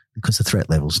are, because the threat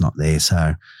level's not there.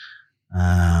 So,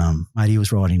 mate, he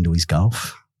was right into his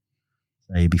golf.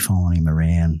 So you'd be following him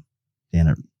around down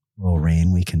at Royal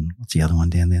Randwick and what's the other one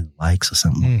down there, the Lakes or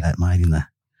something like that, mate,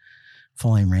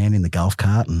 following him around in the golf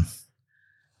cart, and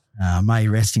may he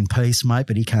rest in peace, mate,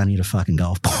 but he can't hit a fucking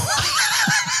golf ball.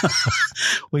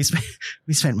 we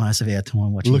spent most of our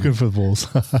time looking for the balls,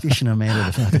 fishing them out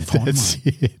of the fucking pond. That's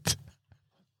it.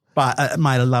 But,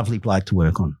 mate, a lovely bloke to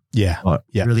work on. Yeah.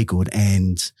 Really good.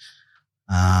 And,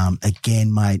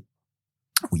 again, mate,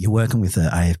 you're working with the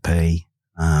AFP.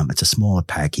 It's a smaller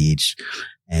package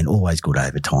and always good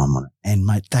overtime on it. And,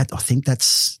 mate, I think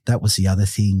that was the other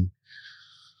thing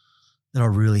that I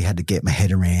really had to get my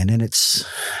head around. And it's,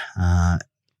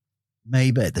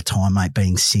 me, but at the time, mate,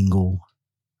 being single,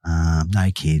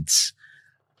 no kids.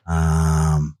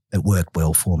 It worked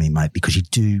well for me, mate, because you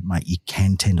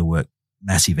can tend to work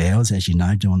massive hours, as you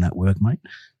know, doing that work, mate.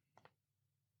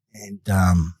 And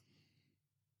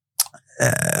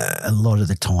a lot of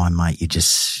the time, mate, you're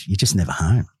just never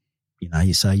home. You know,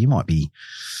 you might be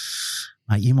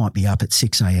up at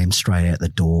 6 a.m. straight out the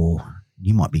door.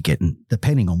 You might be getting,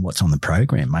 depending on what's on the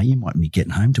program, mate, you might be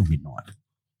getting home till midnight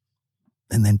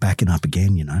and then backing up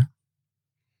again, you know.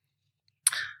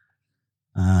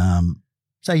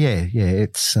 So yeah,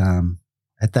 it's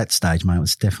at that stage, mate, it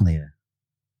was definitely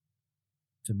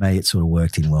for me, it sort of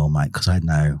worked in well, mate, because I had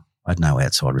no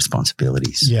outside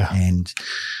responsibilities. Yeah. And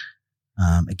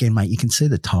again, mate, you can see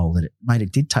the toll that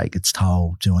it did take its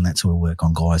toll doing that sort of work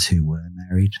on guys who were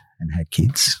married and had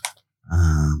kids.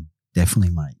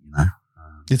 Definitely, mate, you know.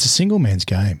 It's a single man's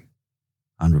game.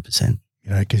 100%. You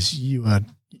know, because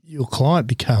your client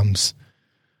becomes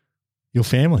your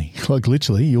family. Like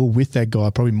literally, you're with that guy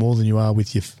probably more than you are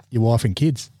with your wife and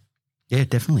kids. Yeah,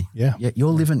 definitely. Yeah.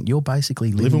 You're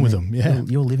basically living with them. Yeah.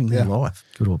 You're living their life,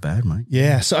 good or bad, mate.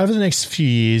 Yeah. So over the next few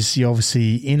years, you're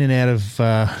obviously in and out of,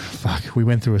 we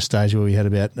went through a stage where we had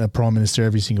about a prime minister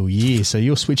every single year. So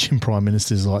you're switching prime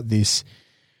ministers like this.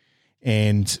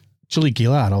 And Julie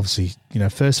Gillard, obviously, you know,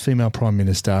 first female prime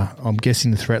minister, I'm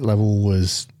guessing the threat level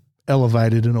was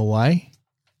elevated in a way.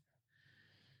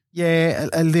 Yeah,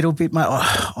 a little bit, mate.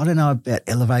 I don't know about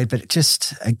elevated, but it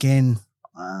just, again,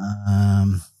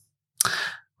 I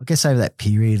guess over that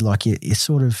period, like you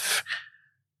sort of,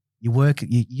 you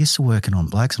used to working on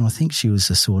blokes, and I think she was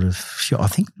she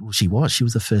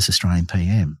was the first Australian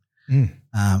PM,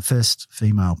 first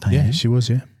female PM. Yeah, she was,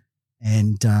 yeah.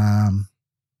 And,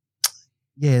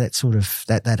 yeah, that sort of,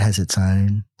 that has its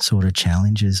own sort of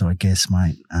challenges, I guess,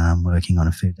 mate, working on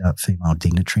a female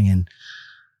dignitary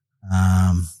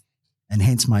and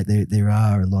hence, mate, there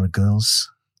are a lot of girls,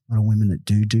 a lot of women that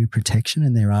do protection,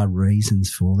 and there are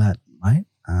reasons for that, mate.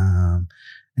 And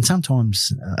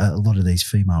sometimes a lot of these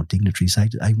female dignitaries,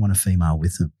 they want a female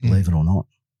with them, believe it or not.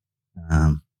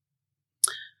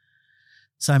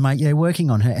 So, mate, yeah, working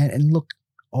on her. And look,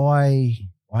 I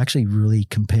actually really,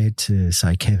 compared to,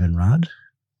 say, Kevin Rudd,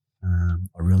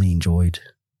 I really enjoyed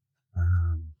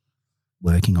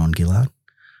working on Gillard.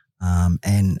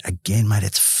 And again, mate,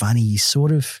 it's funny. You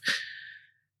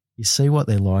see what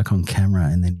they're like on camera,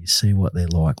 and then you see what they're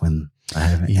like when they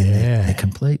haven't. Yeah. And they're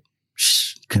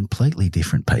completely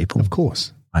different people. Of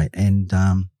course. Mate. And,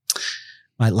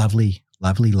 mate, lovely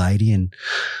lady. And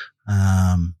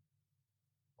I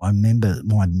remember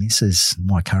my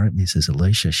current missus,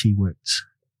 Alicia, she worked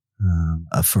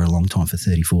for a long time for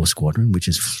 34 Squadron, which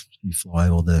is you fly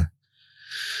all the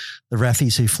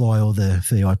RAFies who fly all the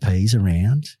VIPs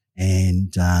around.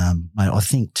 And, mate, I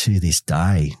think to this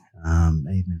day,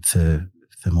 even for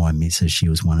my missus, she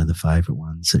was one of the favourite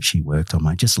ones that she worked on,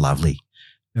 mate. Just lovely,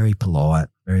 very polite,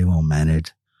 very well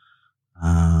mannered.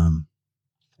 And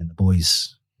the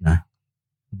boys, you know,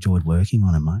 enjoyed working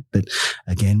on her, mate. But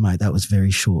again, mate, that was very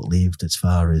short lived as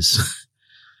far as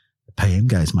the PM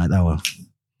goes, mate. They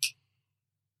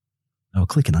were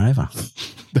clicking over.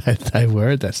 They were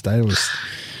at that stage. It was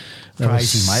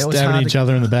crazy, mate. It was stabbing each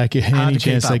other in the back of any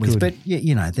chance they could. But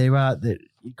you know,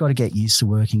 you've got to get used to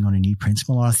working on a new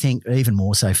principle. And I think even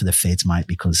more so for the feds, mate,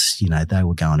 because, you know, they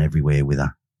were going everywhere with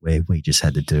her, where we just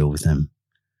had to deal with them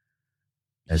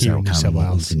as they were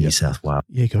coming into New South Wales.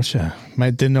 Yeah, gotcha.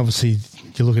 Mate, then obviously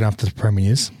you're looking after the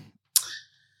premiers.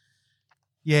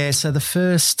 Yeah, so the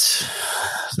first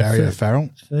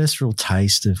real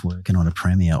taste of working on a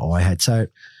premier I had. So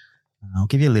I'll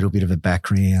give you a little bit of a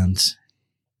background.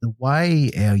 The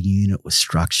way our unit was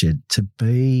structured to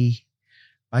be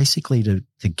basically to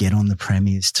get on the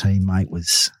premier's team, mate,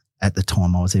 was at the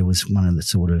time I was there was one of the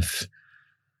sort of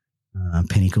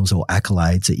pinnacles or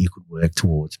accolades that you could work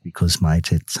towards because,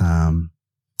 mate, it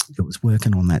was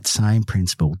working on that same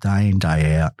principle day in,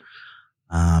 day out.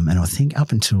 And I think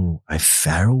up until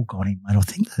Farrell got in, mate, I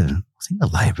think the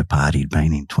Labor Party had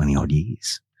been in 20 odd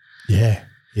years. Yeah.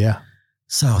 Yeah.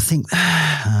 So I think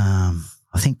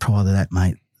prior to that,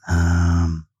 mate,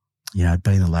 you know,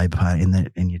 being the Labor Party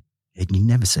and you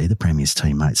never see the Premier's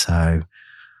team, mate. So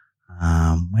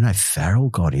when Farrell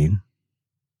got in,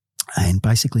 and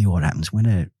basically what happens when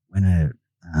a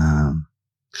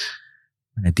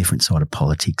different side of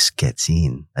politics gets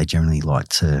in, they generally like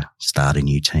to start a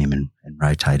new team and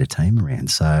rotate a team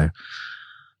around. So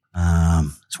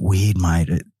it's weird, mate.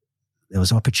 There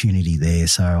was opportunity there,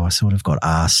 so I sort of got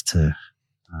asked to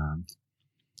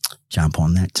jump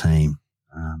on that team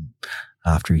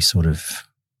after he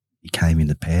came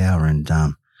into power, and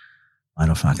mate,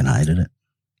 I fucking hated it.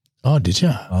 Oh, did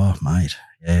you? Oh, mate,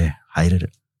 yeah, hated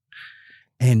it.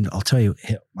 And I'll tell you,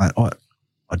 mate, I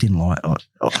didn't like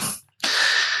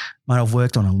mate, I've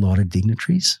worked on a lot of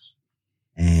dignitaries,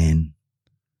 and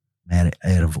out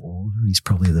of all of them, he's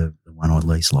probably the one I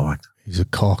least liked. He's a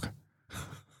cock.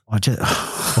 I'll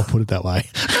put it that way.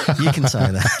 You can say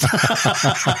that.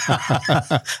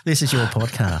 This is your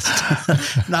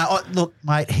podcast. No, look,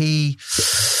 mate,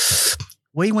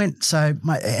 we went, so,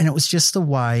 mate, and it was just the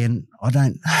way, and I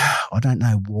don't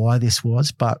know why this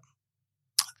was, but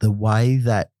the way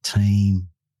that the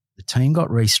team got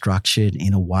restructured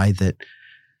in a way that,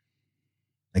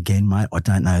 again, mate, I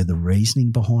don't know the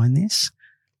reasoning behind this,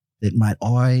 that, mate,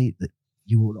 that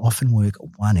you would often work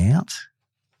one out.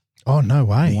 Oh, no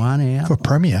way. One out. For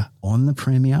Premier. On the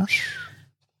Premier.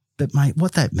 But, mate,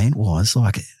 what that meant was,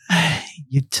 like,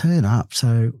 you'd turn up.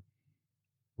 So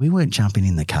we weren't jumping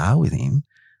in the car with him.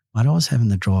 Mate, I was having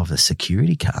to drive a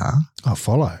security car. Oh,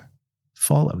 follow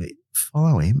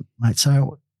him, mate.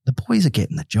 So the boys are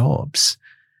getting the jobs.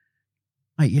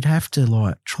 Mate, you'd have to,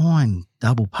 like, try and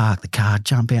double park the car,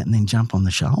 jump out and then jump on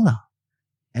the shoulder.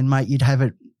 And, mate, you'd have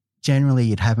an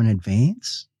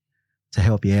advance to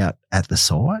help you out at the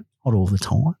site. Not all the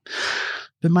time.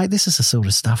 But, mate, this is the sort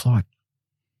of stuff, like,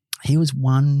 he was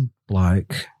one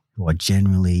bloke who I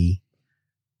generally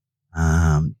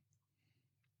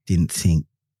didn't think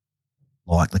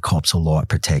like the cops or like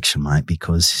protection, mate,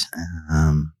 because,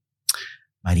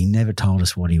 mate, he never told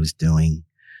us what he was doing.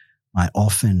 Mate,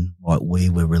 often, like,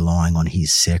 we were relying on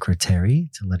his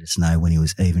secretary to let us know when he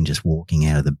was even just walking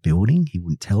out of the building. He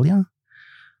wouldn't tell you.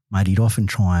 Mate, he'd often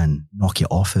try and knock you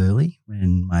off early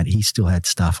when, mate, he still had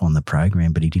stuff on the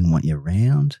program, but he didn't want you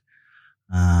around.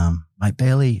 Mate,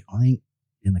 barely, I think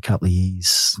in a couple of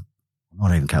years,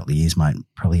 not even a couple of years, mate,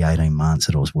 probably 18 months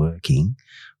that I was working,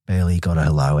 barely got a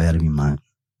hello out of him, mate.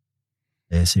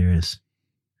 Yeah, serious.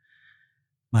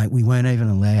 Mate, we weren't even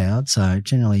allowed. So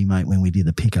generally, mate, when we did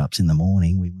the pickups in the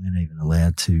morning, we weren't even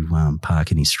allowed to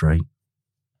park in his street.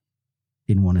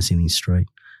 Didn't want us in his street.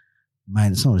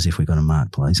 Mate, it's not as if we got a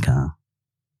marked police car.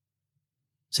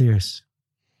 Serious.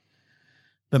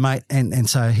 But, mate, and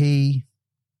so mate,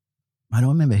 I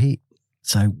remember he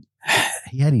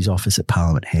had his office at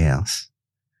Parliament House,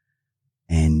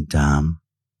 and,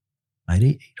 mate,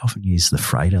 he'd often use the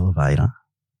freight elevator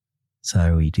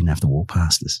so he didn't have to walk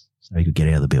past us, so he could get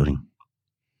out of the building.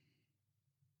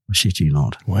 I shit you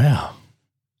not. Wow.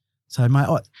 So, mate,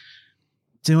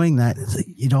 doing that,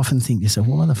 you'd often think to yourself,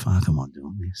 why the fuck am I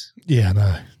doing this? Yeah, I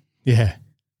know. Yeah.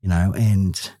 You know,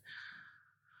 and,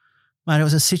 mate, it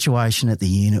was a situation at the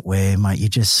unit where, mate, you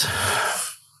just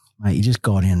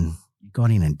got in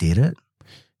and did it.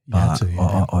 But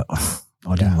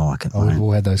I didn't like it. We've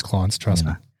all had those clients, trust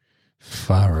me.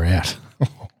 Far out.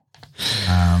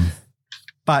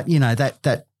 But, you know,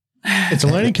 that it's a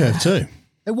learning curve too.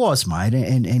 It was, mate.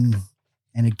 And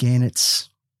again, it's,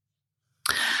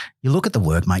 you look at the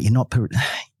work, mate, you're not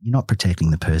protecting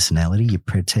the personality, you're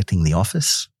protecting the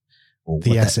office or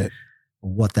the asset.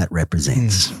 What that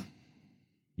represents.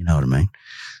 You know what I mean?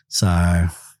 So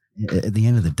at the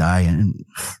end of the day, and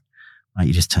mate,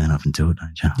 you just turn up and do it,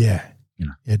 don't you? Yeah. You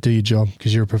know. Yeah, do your job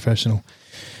because you're a professional.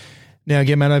 Now,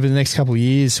 again, mate, over the next couple of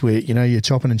years where, you know, you're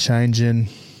chopping and changing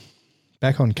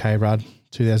back on K-Rud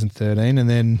 2013 and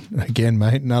then again,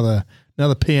 mate, another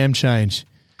PM change.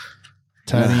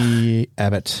 Tony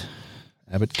Abbott.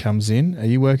 Abbott comes in. Are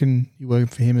you working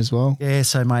for him as well? Yeah,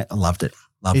 so, mate, I loved it.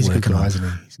 He's a good guy, isn't he?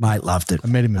 Mate, loved it. I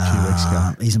met him a few weeks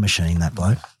ago. He's a machine, that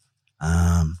bloke.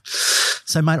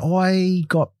 So, mate, I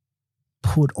got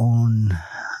put on,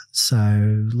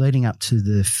 so leading up to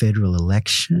the federal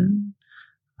election,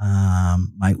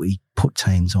 mate, we put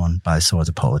teams on both sides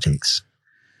of politics.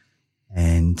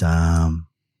 And,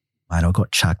 mate, I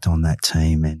got chucked on that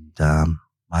team and, mate,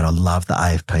 I love the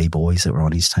AFP boys that were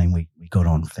on his team. We got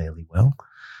on fairly well.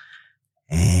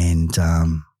 And,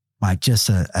 mate, just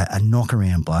a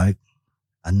knock-around bloke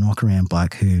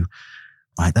who,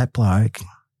 mate, that bloke,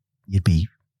 you'd be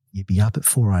up at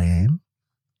 4 a.m,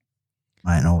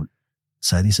 mate,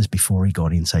 so this is before he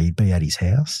got in, so you'd be at his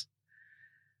house.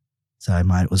 So,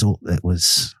 mate, it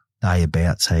was day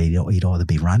about, so he'd either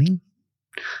be running,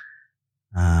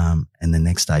 and the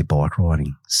next day bike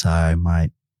riding. So,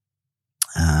 mate,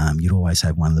 you'd always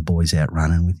have one of the boys out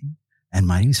running with him. And,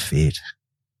 mate, he was fit.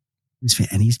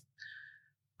 And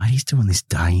he's doing this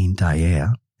day in, day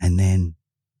out, and then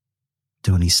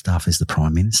doing his stuff as the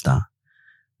Prime Minister.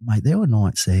 Mate, there were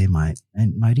nights there, mate,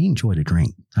 and, mate, he enjoyed a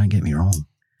drink, don't get me wrong.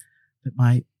 But,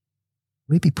 mate,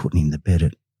 we'd be putting him to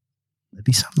bed there'd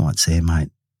be some nights there,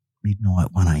 mate,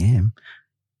 midnight, 1 a.m.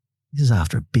 This is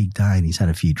after a big day and he's had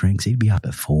a few drinks. He'd be up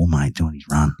at 4, mate, doing his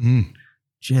run.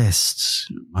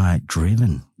 just, mate,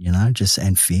 driven, you know, just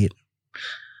and fit.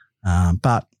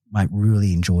 But, mate,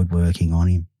 really enjoyed working on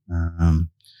him.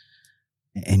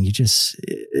 And you just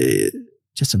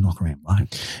a knock-around bloke.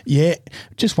 Yeah.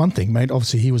 Just one thing, mate.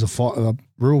 Obviously, he was a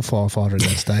rural firefighter at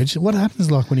that stage. What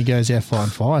happens like when he goes out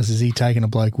fighting fires? Is he taking a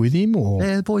bloke with him? Or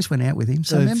Yeah, the boys went out with him.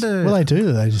 So remember... What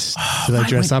do they just do they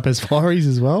dress up as fireys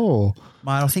as well? Or?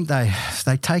 Mate, I think they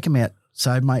take him out.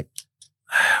 So, mate,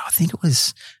 I think it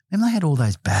was... Remember they had all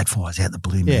those bad fires out the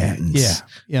Blue Mountains?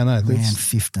 Yeah, I know. Around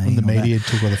 15. When the media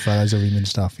took all the photos of him and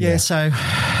stuff. Yeah, so,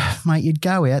 mate, you'd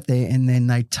go out there and then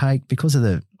they take, because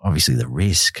of obviously the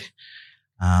risk,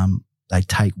 they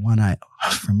take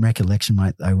from recollection,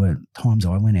 mate, they were, times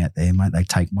I went out there, mate, they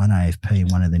take one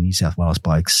AFP, one of the New South Wales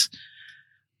blokes,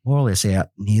 more or less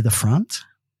out near the front,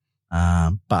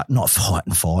 but not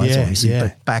fighting fires, obviously,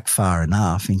 but back far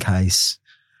enough in case...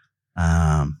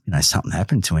 something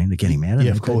happened to him to get him out of it.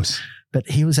 Yeah, of course. But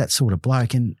he was that sort of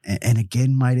bloke. And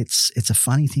again, mate, it's a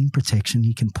funny thing, protection.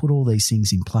 You can put all these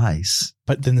things in place.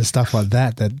 But then the stuff like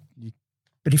that.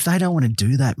 But if they don't want to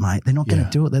do that, mate, they're not going to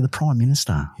do it. They're the Prime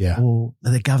Minister or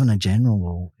the Governor General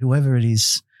or whoever it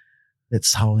is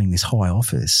that's holding this high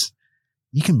office.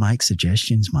 You can make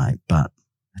suggestions, mate, but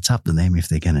it's up to them if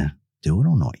they're going to do it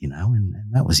or not, you know. And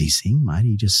that was his thing, mate.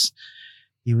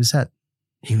 He was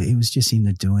just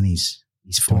into doing his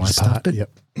fire stuff. But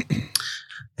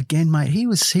again, mate, he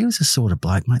was a sort of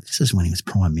bloke, mate. This is when he was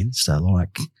Prime Minister.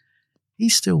 Like, he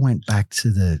still went back to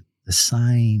the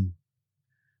same.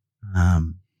 I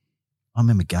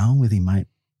remember going with him, mate,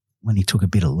 when he took a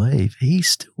bit of leave. He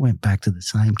still went back to the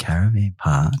same caravan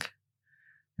park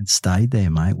and stayed there,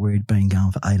 mate, where he'd been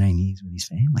going for 18 years with his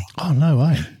family. Oh, no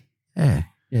way.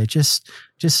 Yeah, just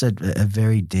a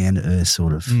very down to earth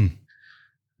sort of.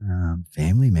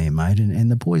 Family man, mate,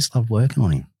 and the boys love working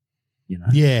on him, you know.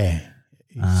 Yeah.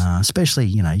 Especially,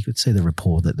 you know, you could see the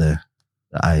rapport that the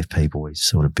AFP boys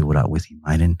sort of built up with him,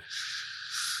 mate. And,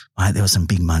 mate, there was some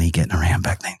big money getting around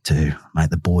back then too. Mate,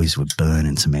 the boys were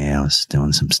burning some hours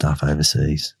doing some stuff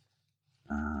overseas.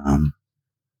 I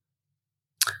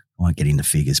won't get into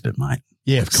figures, but, mate.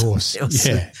 Yeah, of course. There was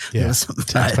some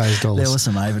taxpayers' dollars. There was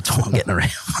some overtime getting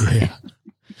around, mate. Yeah.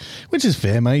 Which is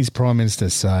fair, mate. He's Prime Minister,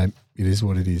 so it is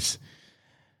what it is.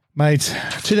 Mate,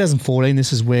 2014,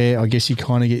 this is where I guess you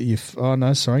kind of get your – oh,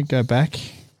 no, sorry, go back.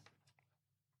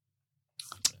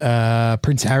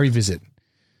 Prince Harry visit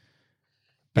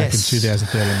back in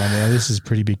 2013. Now, this is a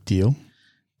pretty big deal.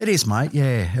 It is, mate,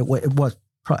 yeah. It was,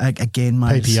 again,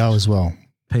 mate. PPO as well.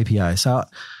 PPO. So,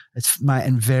 it's, mate,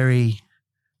 and very,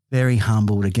 very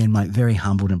humbled, again, mate, very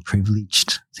humbled and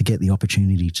privileged to get the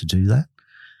opportunity to do that.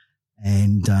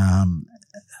 And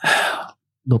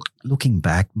looking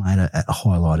back, mate, a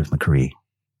highlight of my career.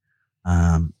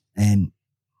 And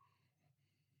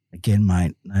again,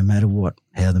 mate, no matter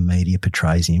how the media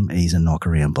portrays him, he's a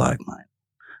knock-around bloke, mate.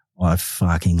 I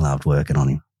fucking loved working on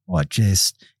him.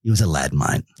 He was a lad,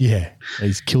 mate. Yeah,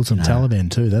 he's killed some Taliban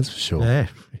too, that's for sure.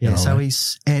 Yeah. So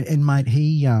he's and mate,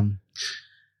 he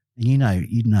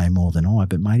you'd know more than I,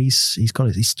 but mate, he's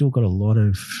still got a lot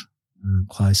of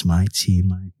close mates here,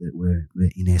 mate, that were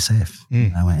in SF, you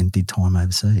know, and did time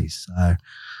overseas. So,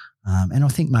 and I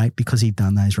think, mate, because he'd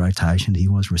done those rotations, he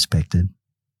was respected.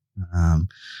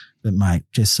 But, mate,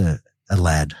 just a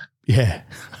lad. Yeah.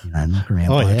 You know, knock around.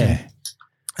 Oh, yeah.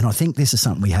 And I think this is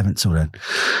something we haven't sort of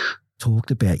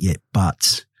talked about yet,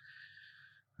 but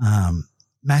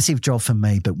massive job for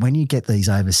me. But when you get these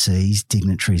overseas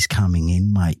dignitaries coming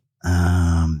in, mate,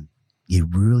 you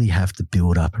really have to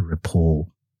build up a rapport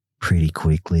pretty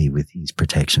quickly with his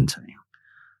protection team.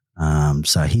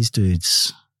 So his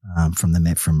dudes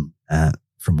from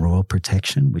Royal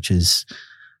Protection, which is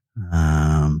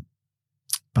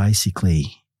basically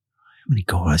how many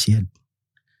guys? He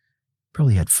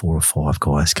probably had 4 or 5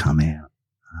 guys come out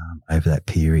over that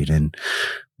period, and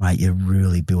mate, you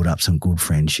really build up some good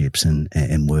friendships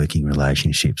and working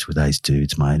relationships with those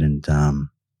dudes, mate. And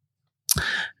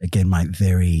again, mate,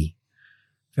 very,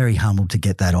 very humbled to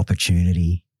get that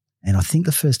opportunity. And I think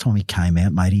the first time he came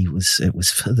out, mate, it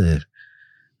was for the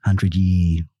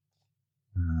 100-year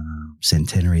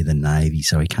centenary of the Navy,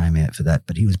 so he came out for that.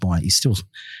 But he was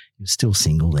still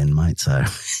single then, mate. So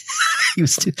he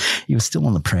was still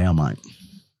on the prowl, mate.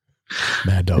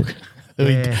 Mad dog.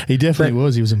 Yeah, he definitely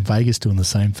was. He was in Vegas doing the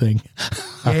same thing.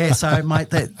 Yeah, so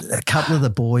mate, a couple of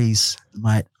the boys,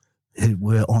 mate, who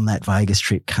were on that Vegas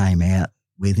trip came out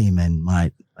with him, and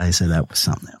mate, they said that was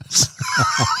something else.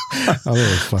 Oh,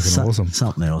 that was fucking awesome.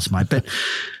 Something else, mate. But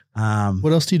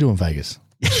what else do you do in Vegas?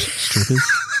 Strippers.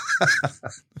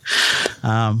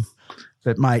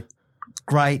 But mate,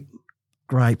 great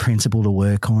great principle to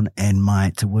work on. And,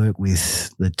 mate, to work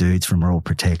with the dudes from Rural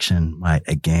Protection, mate,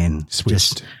 again,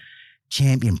 just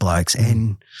champion blokes.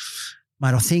 And,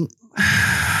 mate, I think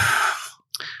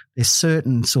there's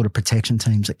certain sort of protection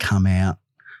teams that come out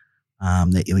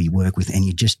that you work with and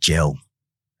you just gel.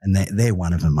 And they're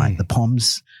one of them, mate. The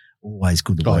POMs, always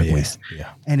good to work with.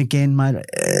 Yeah. And again, mate,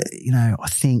 I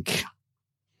think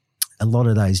a lot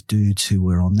of those dudes who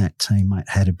were on that team, mate,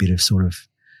 had a bit of sort of,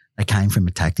 they came from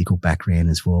a tactical background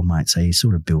as well, mate. So you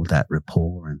sort of build that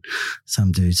rapport. And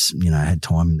some dudes, had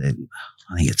time in their,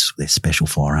 I think it's their special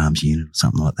firearms unit or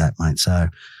something like that, mate. So,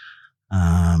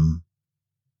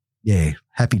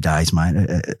 happy days, mate.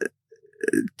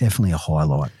 Definitely a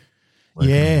highlight.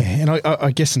 And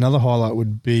I guess another highlight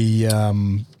would be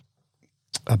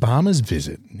Obama's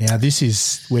visit. Now, this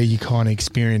is where you kind of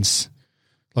experience,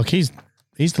 like he's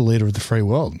the leader of the free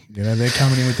world. They're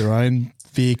coming in with their own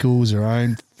vehicles, their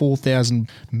own 4,000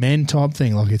 men type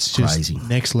thing. Like it's just crazy.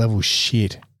 Next level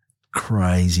shit.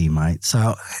 Crazy, mate.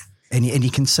 So, and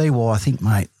you can see why. I think,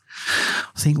 mate,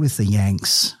 with the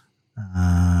Yanks,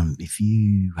 if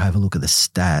you have a look at the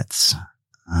stats,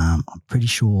 I'm pretty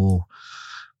sure,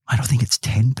 mate, I think it's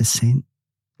 10%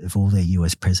 of all their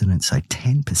US presidents. So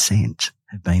 10%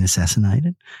 have been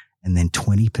assassinated, and then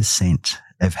 20%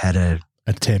 have had an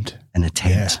attempt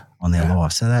on their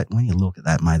life. So that when you look at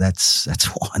that, mate, that's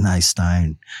why no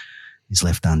stone is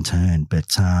left unturned.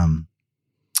 But so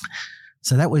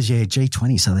that was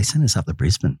G20. So they sent us up to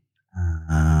Brisbane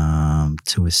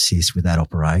to assist with that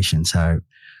operation. So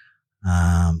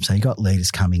you got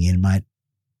leaders coming in, mate.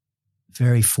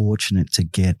 Very fortunate to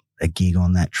get a gig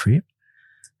on that trip.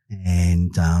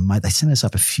 And, mate, they sent us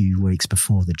up a few weeks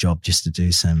before the job just to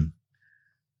do some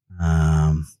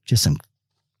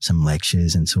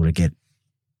lectures and sort of get,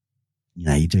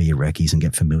 you do your recce's and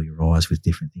get familiarised with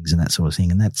different things and that sort of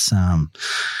thing. And that's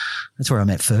where I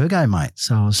met Fergo, mate.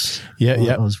 So I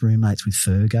was roommates with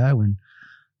Fergo, and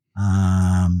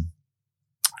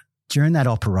during that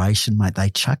operation, mate, they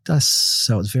chucked us.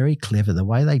 So it was very clever the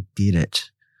way they did it.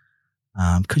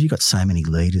 Because you got so many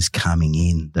leaders coming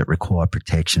in that require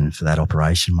protection for that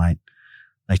operation, mate.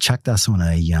 They chucked us on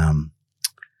a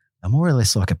more or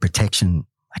less like a protection.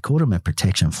 They called them a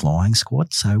protection flying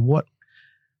squad. So what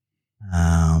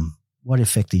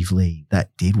effectively that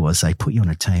did was they put you on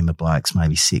a team of blokes,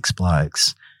 maybe 6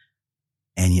 blokes,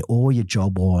 and all your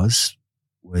job was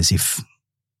if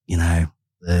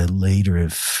the leader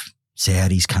of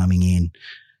Saudi's coming in.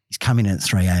 He's coming in at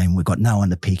 3 a.m. We've got no one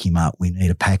to pick him up. We need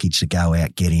a package to go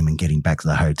out, get him and get him back to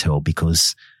the hotel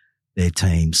because their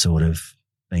team's sort of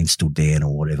been stood down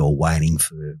or whatever, or waiting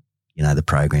for, the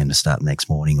program to start the next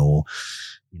morning, or,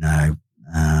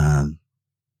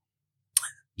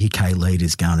 UK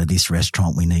leaders going to this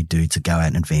restaurant. We need dudes to go out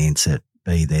and advance it,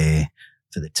 be there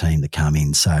for the team to come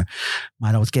in. So,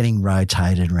 mate, I was getting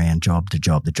rotated around job to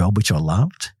job to job, which I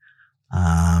loved.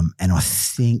 And I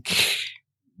think,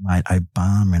 mate,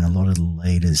 Obama and a lot of the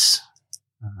leaders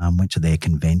went to their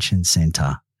convention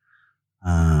centre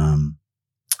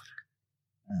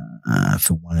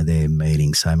for one of their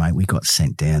meetings. So, mate, we got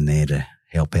sent down there to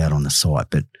help out on the site.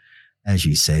 But as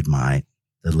you said, mate,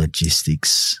 the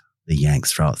logistics, the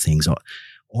Yanks throw out things. I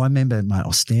remember, mate, I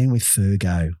was staying with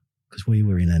Fergo because we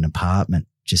were in an apartment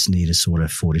just near the sort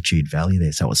of Fortitude Valley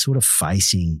there. So it was sort of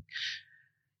facing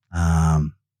where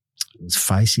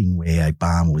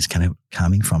Obama was kind of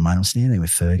coming from, mate. I was standing there with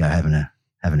Fergo having a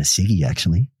ciggy,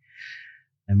 actually.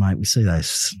 And, mate, we see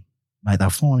those, mate,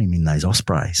 they'll flying him in those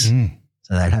Ospreys.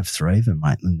 So they'd have 3 of them,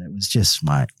 mate. And it was just,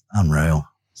 mate, unreal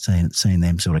seeing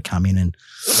them sort of come in. And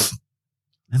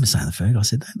I remember saying to Fergo, I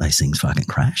said, don't those things fucking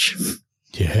crash?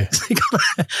 Yeah.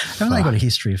 Haven't they got a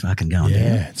history of fucking going down?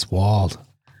 Yeah, it's wild.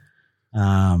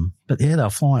 But, yeah, they were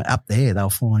flying up there. They were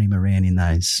flying him around in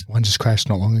those. One just crashed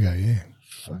not long ago, yeah.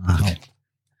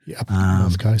 Up the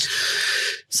North Coast.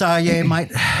 So, yeah,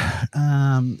 mate,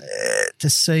 to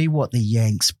see what the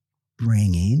Yanks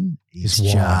bring in is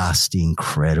just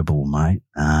incredible, mate.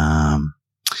 And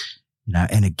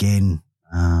again,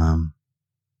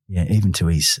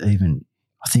 even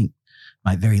I think,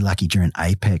 mate, very lucky during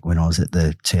APEC when I was at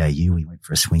the TAU, we went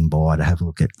for a swing by to have a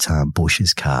look at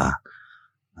Bush's car.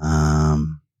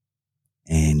 And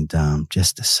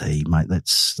just to see, mate, the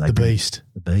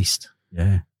beast.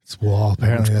 Yeah. It's wild.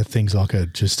 Apparently that thing's like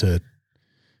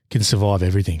can survive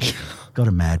everything. Got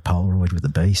a mad Polaroid with the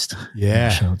beast. Yeah.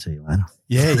 I'll show it to you later.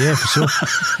 Yeah, for sure.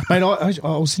 Mate,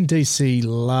 I was in DC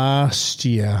last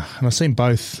year and I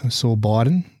saw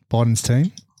Biden's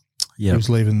team. Yeah. He was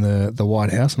leaving the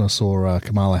White House, and I saw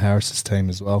Kamala Harris's team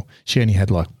as well. She only had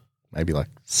maybe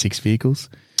 6 vehicles.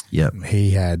 Yep.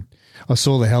 He had, I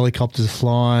saw the helicopters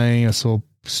flying. I saw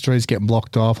streets getting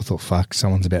blocked off. I thought, fuck,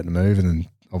 someone's about to move. And then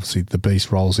obviously the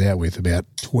beast rolls out with about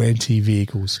 20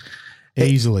 vehicles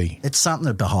easily. It's something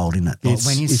to behold, isn't it? Like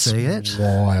when you see it,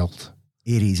 wild.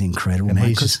 It is incredible. And mate,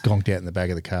 he's just gonked out in the back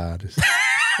of the car.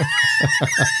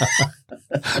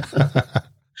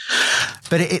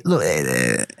 But look,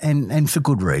 and for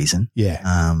good reason.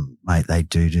 Yeah. Mate, they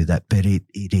do that. But it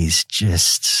is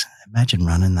just, imagine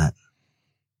running that.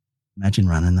 Imagine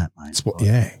running that, mate.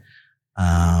 Yeah.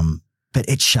 But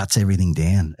it shuts everything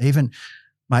down. Even,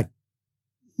 mate,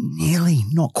 nearly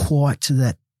not quite to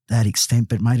that extent,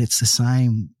 but mate, it's the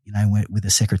same, you know, with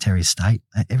the Secretary of State.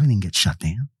 Everything gets shut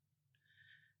down.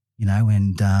 You know,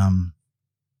 and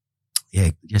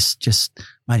just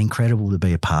mate, incredible to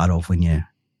be a part of when you're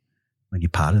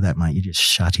part of that, mate. You're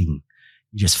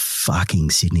just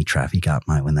fucking Sydney traffic up,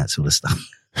 mate, when that sort of stuff.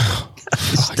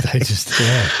 They just,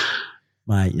 yeah.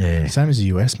 Mate, yeah. Same as the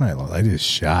US, mate. Like they just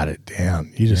shut it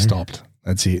down. You just stopped.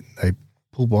 That's it. They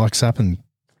pull bikes up and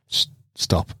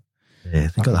stop. Yeah,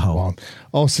 they got the whole.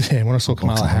 When I saw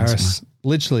Kamala Harris,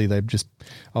 literally,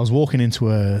 I was walking into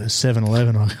a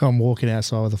 7-Eleven. I'm walking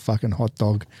outside with a fucking hot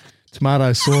dog,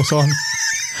 tomato sauce on.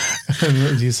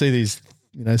 And you see these,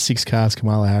 6 cars,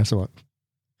 Kamala Harris, like,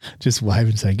 just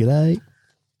waving, saying, "G'day."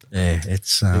 Yeah,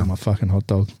 it's my fucking hot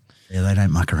dog. Yeah, they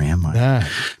don't muck around, mate. No,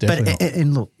 definitely but,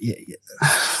 and look,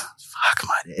 fuck,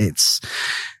 mate, it's,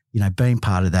 being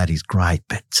part of that is great,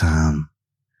 but,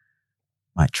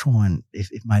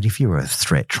 mate, if you're a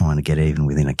threat trying to get even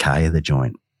within a K of the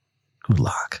joint, good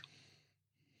luck.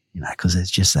 Because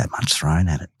there's just that much thrown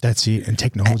at it. That's it. And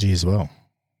technology as well.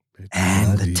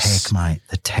 And the tech, mate,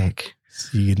 the tech.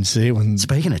 You can see it when.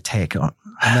 Speaking of tech.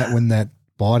 When that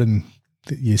Biden,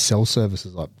 your cell service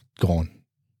is like gone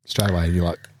straight away. You're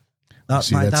like. Mate,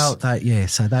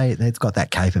 so they've got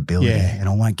that capability, and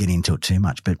I won't get into it too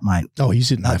much, but mate. Oh,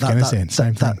 he's in Afghanistan,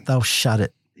 same thing. They'll shut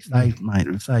it. If they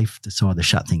decide to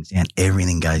shut things down,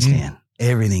 everything goes down.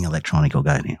 Everything electronic will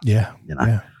go down. Yeah.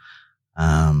 Yeah.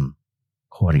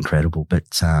 Quite incredible.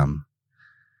 But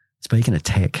speaking of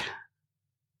tech,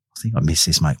 I think I missed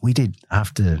this, mate. We did,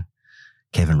 after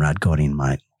Kevin Rudd got in,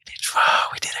 mate,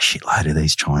 we did a shitload of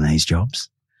these Chinese jobs.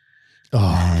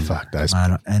 Oh, fuck those.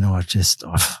 Mate, and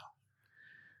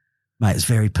mate, it's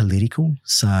very political.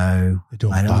 So they're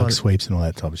doing bug sweeps and all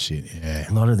that type of shit.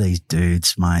 Yeah. A lot of these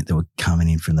dudes, mate, that were coming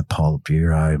in from the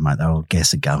Politburo, mate, they were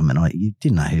guests of government. You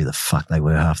didn't know who the fuck they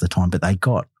were half the time, but they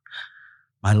got,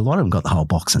 mate, a lot of them got the whole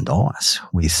box and dice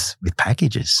with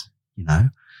packages,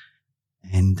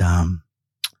 And,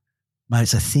 mate,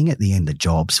 it's a thing at the end of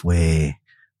jobs where,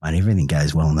 mate, everything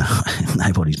goes well and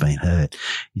nobody's been hurt.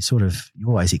 You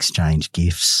always exchange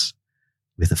gifts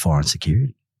with the foreign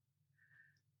security.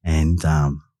 And,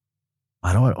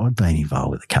 mate, I'd been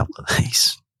involved with a couple of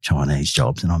these Chinese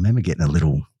jobs, and I remember getting like a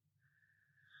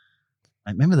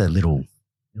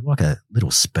little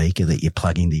speaker that you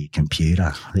plug into your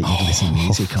computer that you can listen to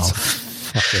music of.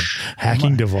 Fucking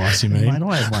hacking device, you mean? Mate,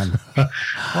 I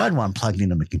had one plugged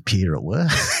into my computer at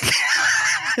work.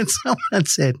 And someone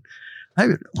said,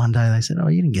 one day they said, "Oh,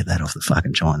 you didn't get that off the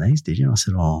fucking Chinese, did you?" And I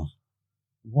said, "Oh,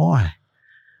 why?"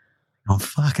 I'm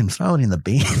fucking throw it in the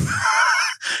bin.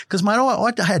 Because, mate,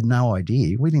 I had no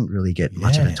idea. We didn't really get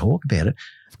much of a talk about it.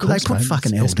 Of course, they put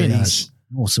fucking LPs,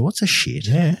 all sorts of shit.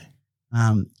 Yeah.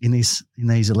 In these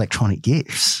electronic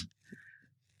gifts.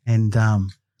 And,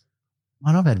 mate,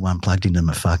 I've had one plugged into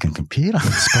my fucking computer.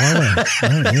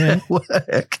 Spyware.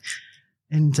 Work.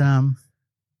 And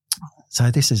so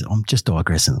I'm just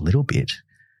digressing a little bit.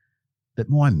 But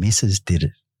my missus did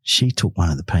it. She took one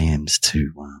of the PMs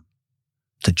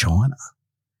to China.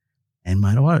 And,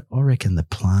 mate, I reckon the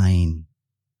plane,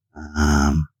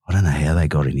 I don't know how they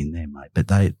got it in there, mate, but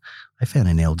they found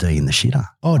an LD in the shitter.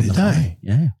 Oh, did they?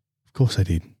 Yeah. Of course they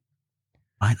did.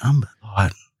 Mate,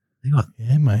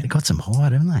 they got some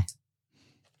hide, haven't they?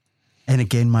 And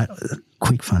again, mate, a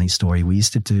quick funny story. We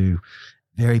used to do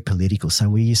very political. So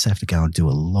we used to have to go and do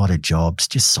a lot of jobs,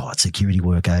 just site security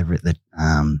work over at the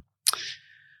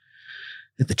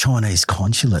Chinese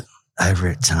consulate over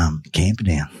at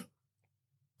Camperdown.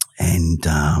 And,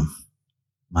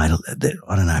 mate,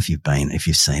 I don't know if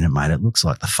you've seen it, mate. It looks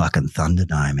like the fucking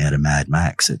Thunderdome out of Mad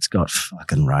Max. It's got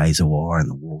fucking razor wire and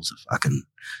the walls are fucking,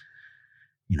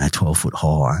 12 foot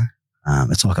high.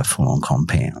 It's like a full-on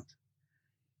compound.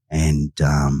 And,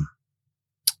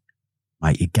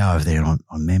 mate, you'd go over there and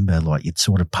I remember, like, you'd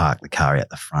sort of park the car out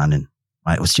the front and,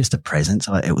 mate, it was just a presence.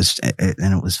 It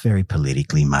was very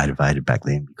politically motivated back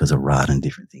then because of Rudd and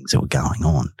different things that were going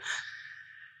on.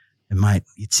 And, mate,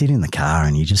 you'd sit in the car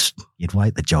and you'd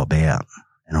wait the job out.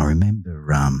 And I remember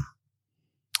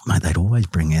mate, they'd always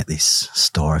bring out this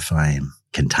styrofoam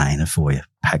container for you,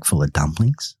 packed full of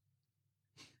dumplings.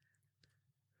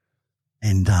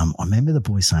 And I remember the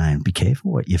boy saying, be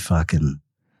careful what you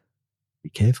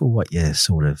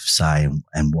sort of say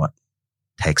and what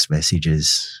text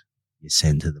messages you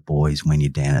send to the boys when you're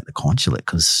down at the consulate,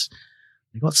 because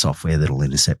they've got software that'll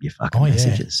intercept your fucking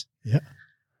messages. Yeah.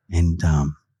 And I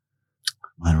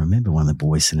remember one of the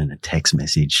boys sending a text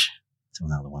message to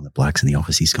another one of the blokes in the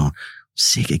office. He's gone,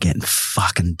 sick of getting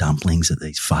fucking dumplings at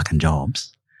these fucking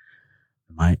jobs.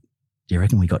 Mate, do you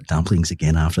reckon we got dumplings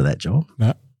again after that job?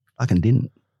 No. Fucking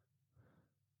didn't.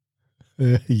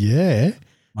 Yeah.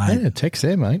 Mate, Yeah, text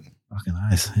there, mate. fucking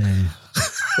oath. Yeah.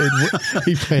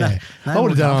 Yeah. I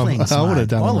would have done. I would have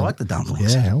done. I like the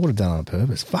dumplings. Yeah, I would have done it on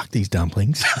purpose. Fuck these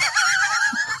dumplings.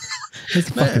 It's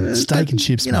fucking steak and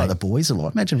chips, You know mate. what the boys are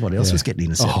like. Imagine what else was getting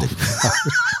intercepted.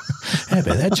 How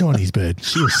about that Chinese bird?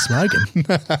 She was smoking.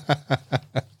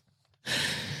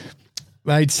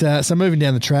 Mate, so moving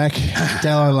down the track,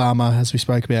 Dalai Lama, as we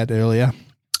spoke about earlier.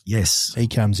 Yes. He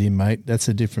comes in, mate. That's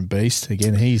a different beast.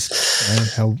 Again, he's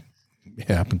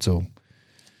up until.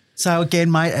 So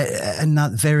again, mate, I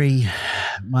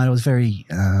was very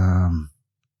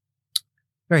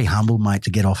humble, mate, to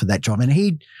get off of that job. And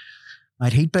he'd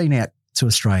been out to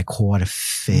Australia quite a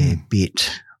fair bit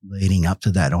leading up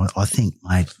to that. I think,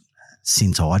 mate,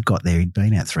 since I'd got there, he'd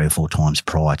been out 3 or 4 times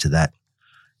prior to that.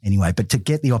 Anyway, but to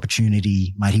get the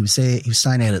opportunity, mate, he was there. He was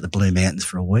staying out at the Blue Mountains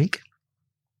for a week.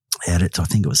 Out at, I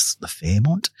think it was the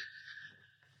Fairmont.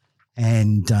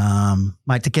 And,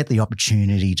 mate, to get the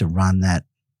opportunity to run that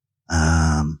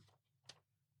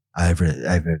over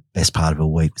the best part of a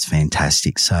week was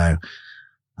fantastic. So,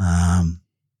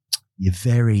 you're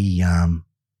very,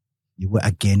 you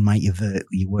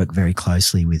work very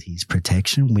closely with his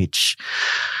protection, which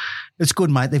it's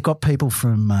good, mate. They've got people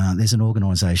from, there's an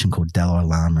organisation called Dalai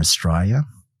Lama Australia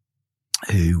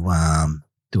who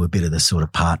do a bit of the sort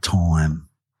of part-time,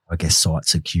 I guess, site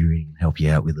security and help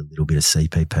you out with a little bit of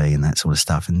CPP and that sort of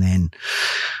stuff. And then,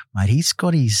 mate, he's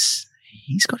got his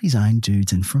own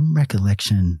dudes, and from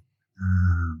recollection,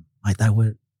 mate, they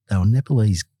were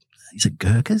Nepalese. Is it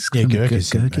Gurkhas? Yeah,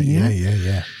 Gurkhas. Gurkha,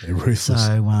 yeah. They're ruthless.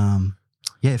 So,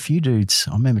 a few dudes.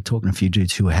 I remember talking to a few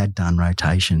dudes who had done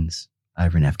rotations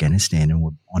over in Afghanistan and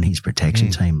were on his protection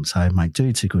team. So, mate,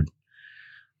 dudes who could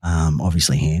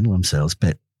obviously handle themselves,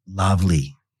 but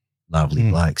lovely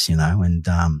blokes, you know. And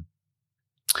I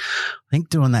think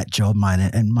doing that job,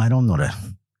 mate, and mate, I'm not a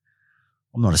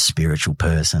spiritual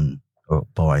person or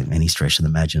by any stretch of the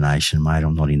imagination, mate.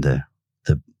 I'm not into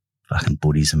the fucking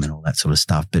Buddhism and all that sort of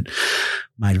stuff. But,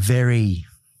 mate,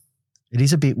 it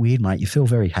is a bit weird, mate. You feel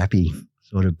very happy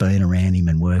sort of being around him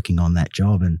and working on that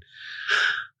job. And,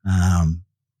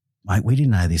 mate, we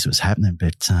didn't know this was happening,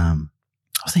 but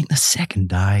I think the second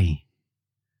day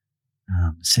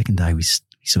we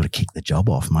sort of kicked the job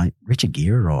off, mate. Richard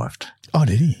Gere arrived. Oh,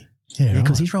 did he? Yeah,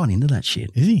 because he's right into that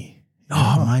shit. Is he?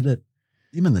 Oh, mate,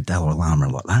 him and the Dalai Lama are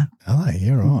like that. Oh,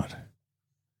 you're right.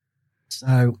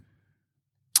 So,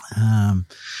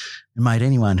 mate,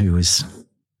 anyone who was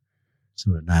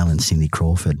sort of nailing Cindy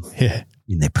Crawford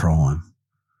in their prime,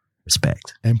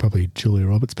 respect. And probably Julia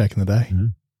Roberts back in the day.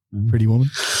 Mm-hmm. Pretty woman.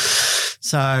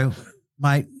 So,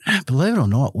 mate, believe it or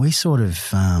not, we sort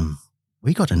of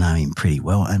we got to know him pretty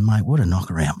well. And, mate, what a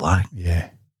knock-around bloke. Yeah.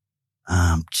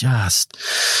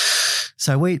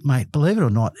 Mate, believe it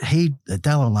or not, the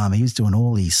Dalai Lama, he was doing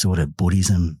all these sort of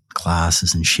Buddhism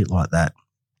classes and shit like that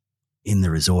in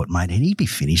the resort, mate. And he'd be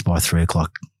finished by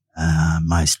 3:00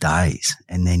 most days.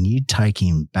 And then you'd take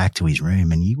him back to his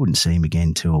room and you wouldn't see him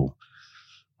again till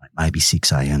maybe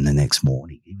 6 a.m. the next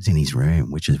morning. He was in his room,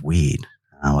 which is weird.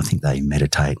 I think they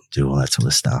meditate and do all that sort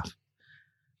of stuff.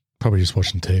 Probably just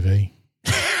watching TV.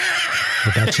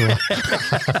 The Bachelor.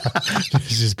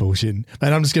 It's just bullshitting.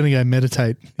 Mate, I'm just going to go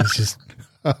meditate. It's just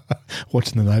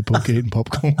watching The Notebook, eating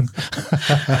popcorn.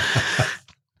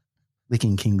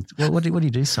 Licking King. What do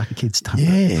you do? Suck a kid's tongue?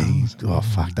 Yeah. Oh,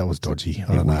 fuck. That was dodgy.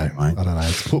 I don't know. Mate. I don't know.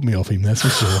 It's put me off him, that's for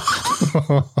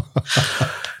sure.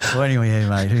 Well, anyway, yeah,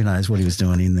 mate, who knows what he was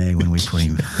doing in there when we put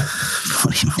him away.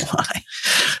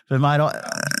 But, mate,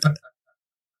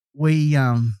 we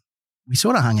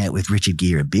sort of hung out with Richard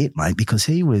Gere a bit, mate, because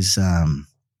he was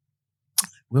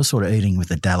we were sort of eating with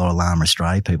the Dalai Lama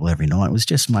Australia people every night. It was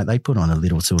just, mate, they put on a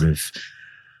little sort of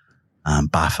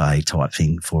buffet type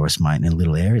thing for us, mate, in a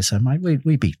little area. So, mate,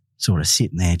 we'd be sort of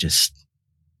sitting there just,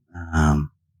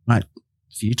 mate, a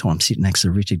few times sitting next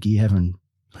to Richard Gere having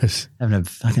a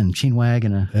fucking chinwag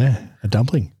and a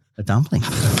dumpling. A dumpling.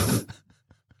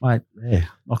 Mate, yeah,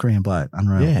 knock around bloke,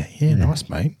 unreal. Yeah, nice,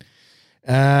 mate.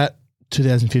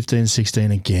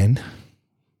 2015-16 again.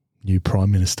 new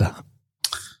Prime Minister.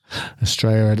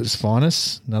 Australia at its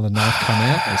finest. Another knife come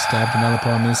out. They stabbed another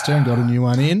Prime Minister and got a new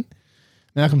one in.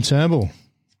 Malcolm Turnbull. A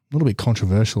little bit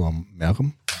controversial on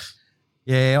Malcolm.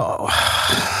 Yeah.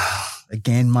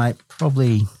 Again, mate,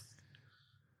 probably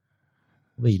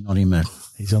not in the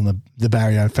He's on the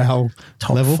Barry O'Farrell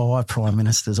top level. 5 Prime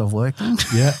Ministers I've worked in.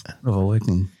 Yeah. What have I worked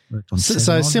on?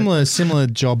 So similar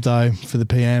job, though, for the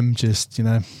PM. Just,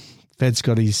 Fed's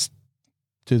got his...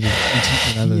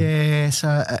 Yeah,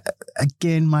 so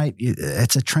again, mate,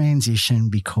 it's a transition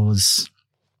because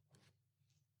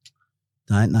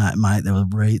don't know, mate.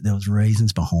 There was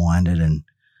reasons behind it, and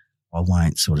I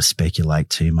won't sort of speculate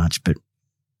too much. But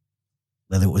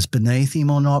whether it was beneath him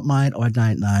or not, mate, I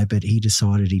don't know. But he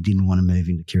decided he didn't want to move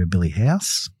into Kirribilli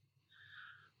House,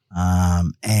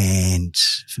 and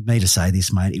for me to say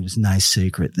this, mate, it was no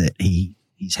secret that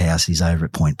his house is over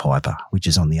at Point Piper, which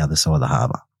is on the other side of the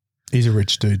harbour. He's a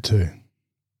rich dude too.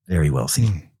 Very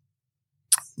wealthy.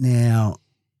 Now,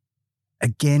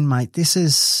 again, mate, this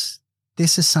is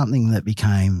something that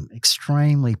became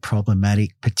extremely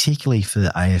problematic, particularly for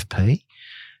the AFP,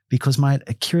 because, mate,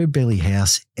 at Kirribilli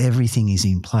House, everything is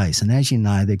in place. And as you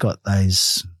know, they've got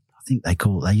those, I think they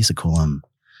used to call them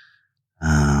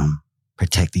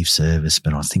protective service,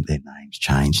 but I think their name's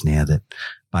changed now, that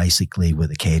basically were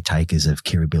the caretakers of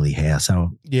Kirribilli House.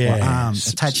 So,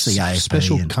 attached to the AFP.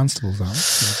 Special constables, aren't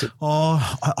they?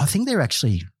 I think they're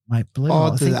actually, mate, the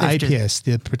APS,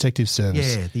 the Protective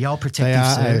Service. Yeah, the old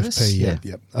Protective Service. They are AFP,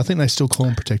 yeah. I think they still call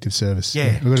them Protective Service.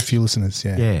 Yeah. We've got a few listeners,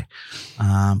 Yeah.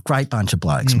 Great bunch of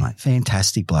blokes, mate.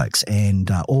 Fantastic blokes.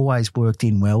 And always worked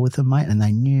in well with them, mate. And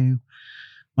they knew,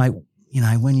 mate,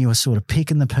 when you were sort of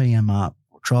picking the PM up,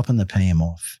 dropping the PM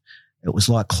off, it was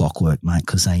like clockwork, mate,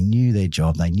 because they knew their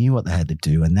job. They knew what they had to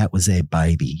do, and that was their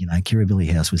baby.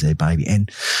 Kirribilli House was their baby.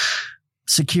 And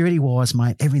security-wise,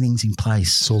 mate, everything's in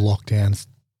place. It's all locked down.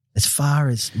 As far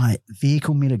as, mate,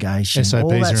 vehicle mitigation, SOPs all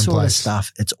that are in sort place. of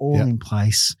stuff, it's all in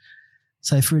place.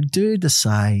 So for a dude to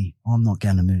say, I'm not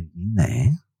going to move in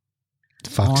there,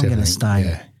 I'm going to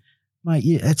stay. Mate,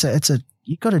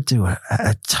 you've got to do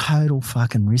a total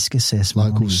fucking risk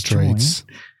assessment. Local streets.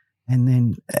 And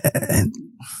then,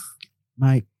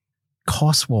 mate,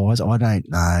 cost-wise, I don't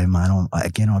know, mate.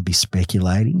 I'd be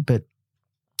speculating, but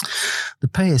the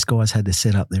PS guys had to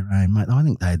set up their own, mate. I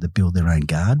think they had to build their own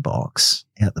guard box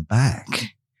out the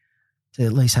back to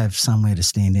at least have somewhere to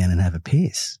stand down and have a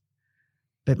piss.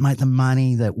 But, mate, the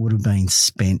money that would have been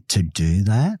spent to do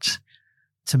that,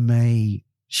 to me,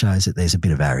 shows that there's a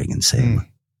bit of arrogance there.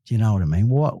 Do you know what I mean?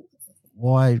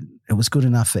 Why it was good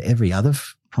enough for every other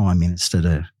Prime Minister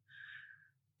to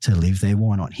live there,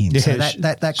 why not him? Yeah, so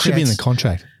that creates, should be in the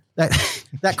contract.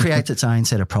 That creates its own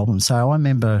set of problems. So I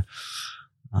remember,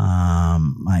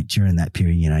 mate, during that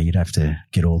period, you'd have to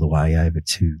get all the way over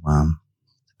to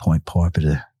Point Piper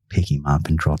to pick him up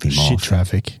and drop him off. Shit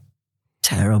traffic.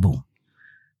 Terrible.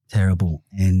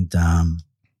 And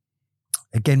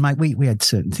again, mate, we had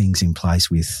certain things in place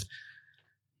with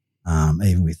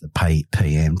even with the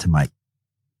PM to make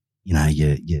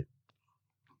you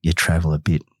travel a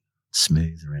bit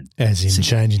smoother, and as in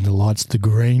changing the lights to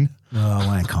green. Oh, I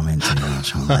won't comment too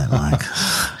much on that, mate.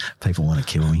 People want to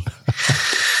kill me.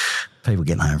 People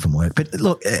getting home from work, but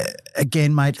look,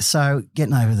 again, mate. So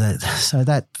getting over that, so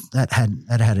that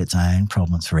had its own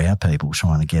problems for our people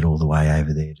trying to get all the way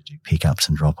over there to do pickups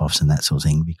and drop offs and that sort of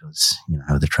thing, because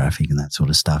the traffic and that sort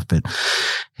of stuff. But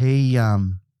his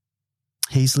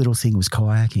little thing was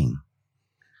kayaking.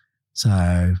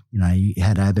 So, you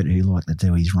had Abbott who liked to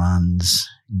do his runs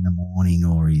in the morning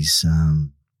or his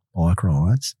bike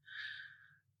rides.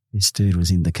 This dude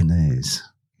was in the canoes.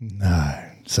 No.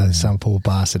 So some poor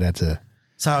bastard had to.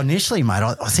 So initially, mate,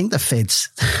 I think the feds,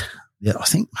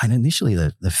 initially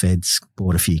the feds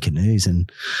bought a few canoes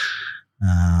and.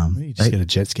 You just get a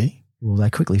jet ski? Well, they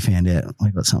quickly found out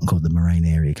we've got something called the Marine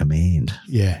Area Command.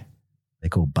 Yeah. They're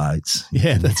called boats.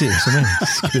 Yeah, that's it. So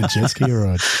just get a jet ski or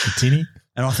a tinny.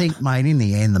 And I think, mate, in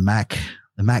the end, the Mac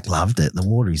loved it. The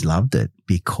Wateries loved it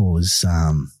because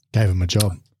gave them a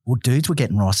job. Well, dudes were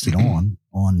getting rostered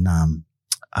on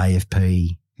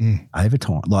AFP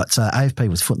overtime. So AFP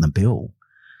was footing the bill,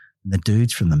 and the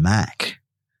dudes from the Mac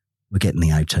were getting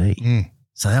the OT.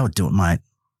 So they were doing, mate,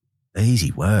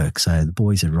 easy work. So the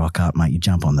boys would rock up, mate. You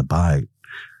jump on the boat,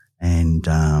 and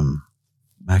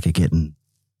Mac are getting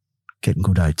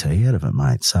good OT out of it,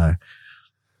 mate. So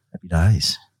happy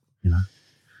days,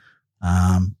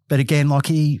 But again, like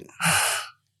I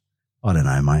don't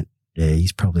know, mate. Yeah,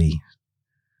 he's probably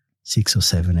 6 or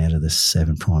 7 out of the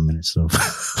 7 Prime Ministers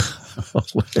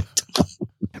I've worked on.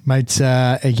 Mate,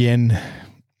 again,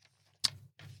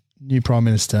 new Prime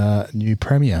Minister, new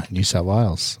Premier, New South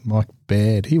Wales, Mike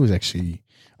Baird. He was actually,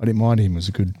 I didn't mind him. He was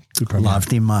a good Premier.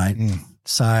 Loved him, mate.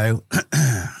 So,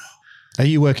 are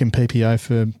you working PPO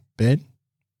for Baird?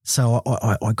 So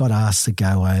I got asked to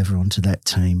go over onto that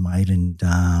team, mate, and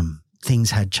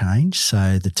things had changed.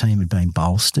 So the team had been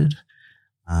bolstered.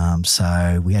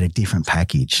 So we had a different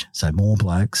package. So more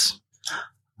blokes,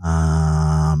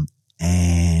 and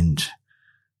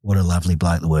what a lovely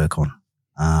bloke to work on.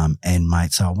 And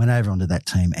mate, so I went over onto that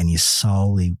team, and you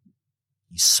solely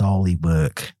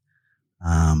work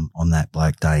on that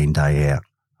bloke day in, day out.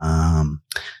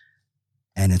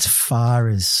 And as far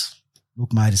as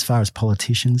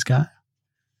politicians go,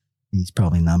 he's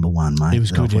probably number one, mate. He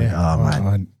was good, yeah. Oh,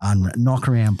 mate, knock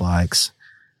around blokes,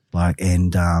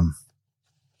 and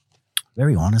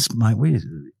very honest, mate.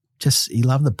 He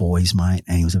loved the boys, mate,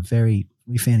 and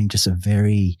we found him just a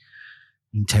very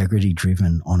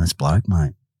integrity-driven, honest bloke,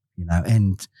 mate. You know,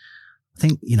 and I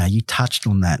think, you know, you touched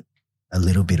on that a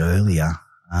little bit earlier.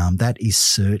 That is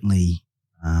certainly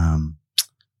a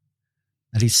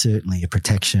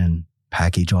protection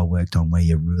package I worked on where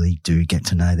you really do get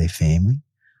to know their family.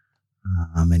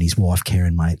 And his wife,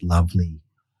 Karen, mate, lovely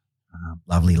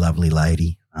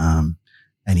lady.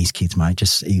 And his kids, mate,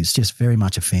 he was just very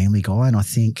much a family guy. And I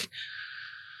think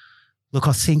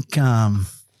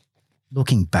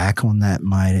looking back on that,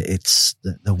 mate, it's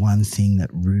the one thing that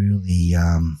really,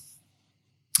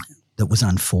 that was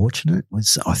unfortunate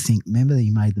was, I think, remember he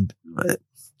made the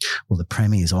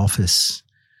Premier's office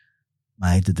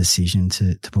made the decision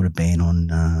to put a ban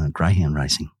on greyhound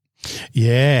racing.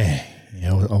 Yeah,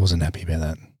 I wasn't happy about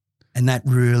that. And that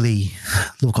really,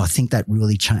 I think that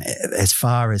really changed, as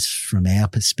far as from our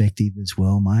perspective as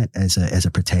well, mate, as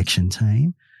a protection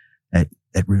team, it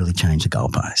really changed the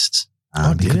goalposts.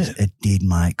 It did,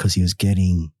 mate, because he was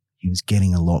getting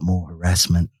a lot more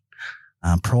harassment.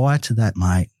 Prior to that,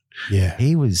 mate,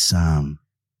 he was, mate,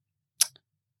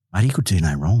 he could do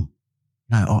no wrong.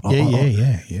 No,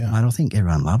 yeah. Mate, I think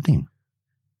everyone loved him,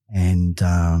 and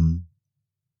I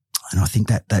think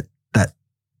that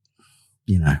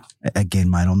you know, again,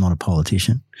 mate, I'm not a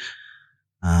politician,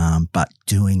 but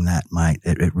doing that, mate,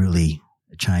 it really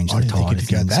changed the tide of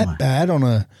things. Go that bad on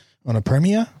a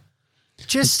Premier,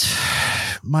 just,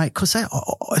 mate, because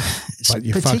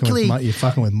you're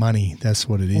fucking with money. That's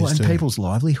what it is. Well, and people's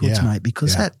livelihoods, mate,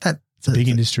 because that's a big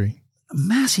industry,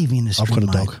 massive industry. I've got a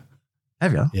mate. dog.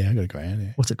 Have you? Yeah, I got a greyhound.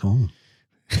 Yeah. What's it called?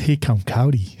 Here come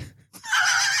Cody.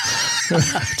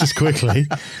 Just quickly.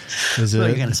 What are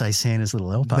you going to say, Santa's little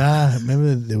helper? Nah,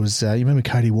 remember there was, you remember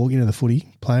Cody walking into the footy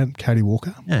playing, Cody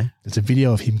Walker? Yeah. There's a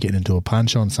video of him getting into a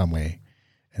punch on somewhere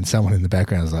and someone in the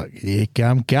background was like, here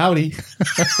come Cody.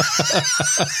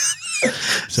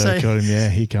 So I got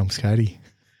him, here comes Cody.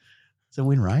 So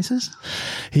win races?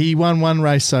 He won one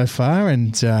race so far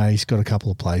and he's got a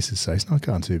couple of places, so he's not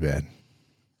going too bad.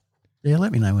 Yeah,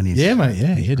 let me know when he's... Yeah, mate,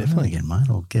 yeah, definitely. Again, mate,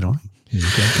 I'll get on him.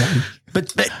 Yeah,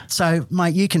 But so,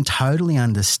 mate, you can totally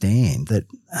understand that,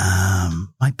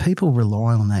 mate, people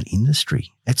rely on that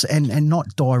industry. It's and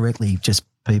not directly just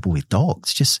people with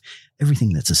dogs, just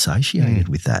everything that's associated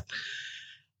with that.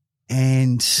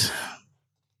 And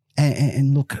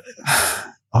look,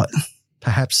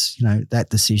 perhaps, you know,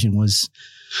 that decision was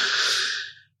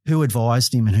who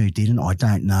advised him and who didn't. I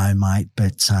don't know, mate,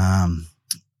 but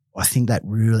I think that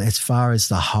really, as far as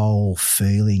the whole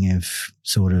feeling of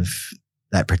sort of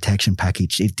that protection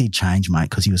package, it did change, mate,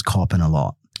 because he was copping a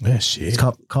lot. Yeah, shit. He's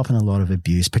copping a lot of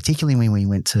abuse, particularly when we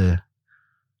went to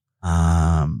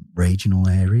regional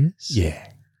areas. Yeah.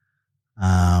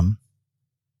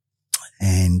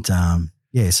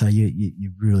 So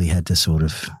you really had to sort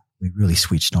of, we really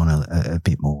switched on a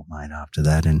bit more, mate, after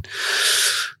that. And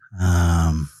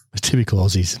typical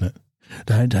Aussies, isn't it?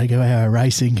 Don't take away our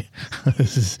racing.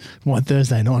 This is one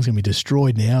Thursday night's going to be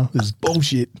destroyed now. This is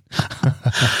bullshit.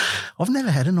 I've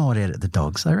never had a night out at the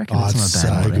Dogs. I reckon it's not a bad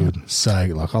so night good. So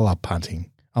good. Like, I love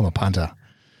punting. I'm a punter.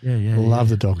 Yeah. Love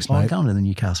the Dogs, mate. I'm going to the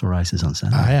Newcastle races on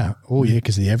Saturday. Oh, yeah. Oh, yeah,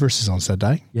 because the Everest is on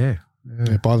Saturday. Yeah.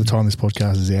 By the time this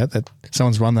podcast is out, that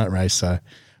someone's run that race, so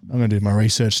I'm going to do my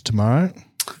research tomorrow.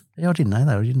 Yeah, I didn't know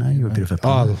that. I didn't know you were a bit of a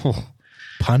punter.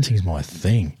 Punting's my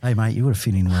thing. Hey, mate, you would have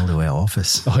fit in well to our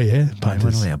office. Oh, yeah? One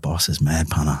of our bosses, mad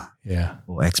punter. Yeah.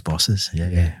 Or ex-bosses.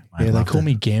 Yeah. Mate, they call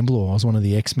me Gambler. I was one of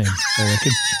the X-Men, I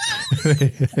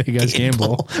reckon. There goes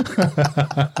Gambler.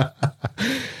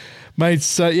 Mate,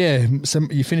 so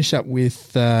you finished up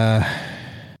with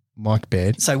Mike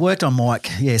Baird. So worked on Mike.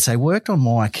 Yeah, worked on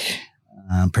Mike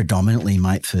predominantly,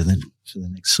 mate, for the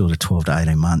next sort of 12 to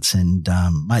 18 months. And,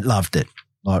 mate, loved it.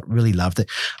 Like, really loved it.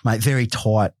 Mate, very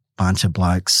tight bunch of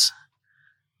blokes.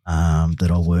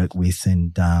 that I work with.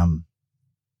 And I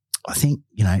think,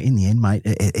 in the end, mate,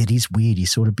 it is weird. You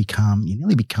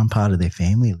nearly become part of their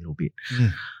family a little bit,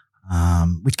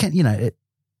 which can, you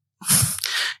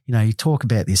talk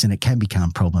about this and it can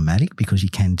become problematic because you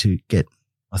can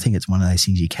I think it's one of those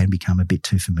things you can become a bit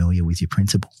too familiar with your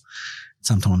principal.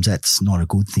 Sometimes that's not a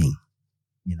good thing,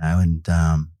 and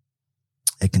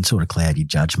it can sort of cloud your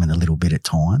judgment a little bit at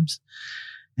times.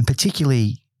 And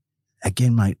particularly,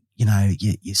 again, mate, you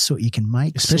can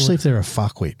make... Especially if they're a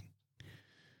fuckwit.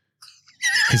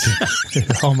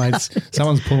 Oh, mate,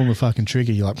 someone's pulling the fucking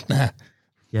trigger. You're like, nah,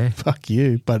 fuck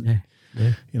you. But,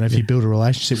 if you build a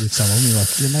relationship with someone, you're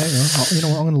like, you know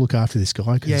what, I'm going to look after this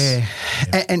guy.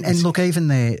 And look, even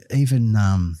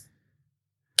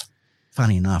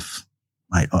funny enough,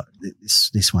 mate,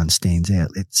 this one stands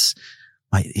out.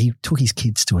 Mate, he took his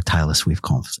kids to a Taylor Swift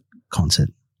concert.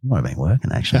 You might have been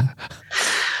working, actually.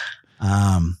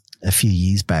 A few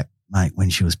years back, mate, when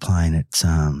she was playing at,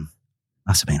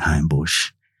 must have been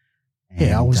Homebush.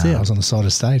 Yeah, I was there. I was on the side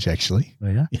of stage, actually.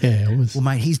 Were you? Yeah, I was. Well,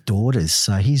 mate, his daughters,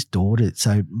 so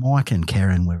Mike and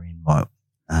Karen were in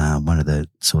one of the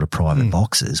sort of private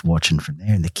boxes watching from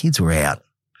there, and the kids were out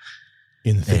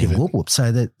in the thick of it. Whoop.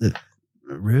 So the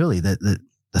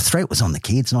threat was on the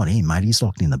kids, not him, mate. He's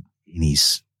locked in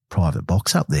his private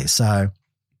box up there. So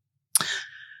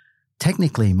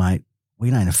technically, mate, we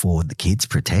don't afford the kids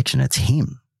protection. It's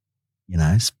him,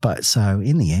 But so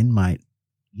in the end, mate,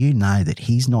 that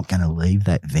he's not going to leave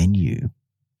that venue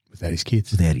without his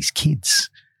kids.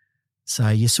 So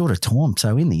you're sort of torn.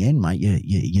 So in the end, mate,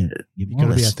 you've got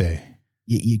to be out there.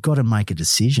 You've got to make a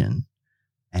decision,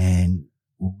 and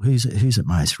who's at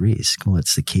most risk? Well,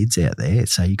 it's the kids out there.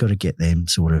 So you got to get them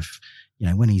sort of,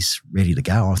 when he's ready to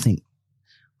go. I think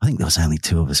there was only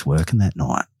two of us working that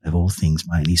night, of all things,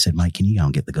 mate. And he said, mate, can you go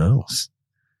and get the girls?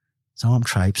 So I'm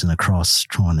traipsing across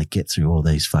trying to get through all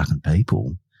these fucking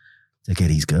people to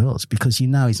get his girls, because he's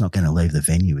not going to leave the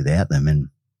venue without them. And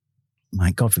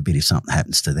mate, God forbid if something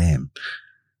happens to them,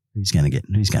 who's going to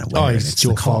wear it? It's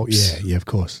your fault. Yeah, of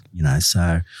course.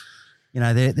 So,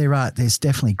 there's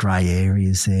definitely grey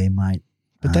areas there, mate.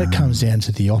 But that comes down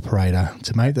to the operator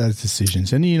to make those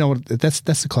decisions. And you know what? That's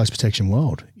the close protection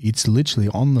world. It's literally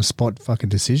on the spot fucking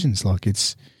decisions. Like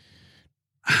it's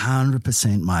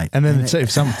 100%, mate. And then if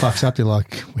something fucks up, you're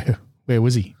like, where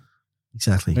was he?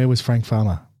 Exactly. Where was Frank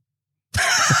Farmer?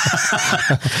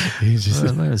 He's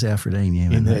just where was Alfredine?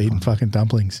 Yeah, in there eating fucking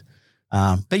dumplings.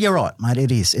 But you're right, mate.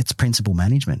 It is. It's principal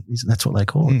management. That's what they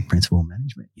call it, principal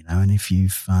management. And if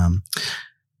you've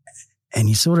and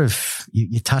you sort of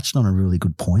you touched on a really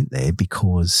good point there,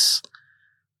 because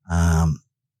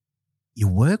you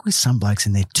work with some blokes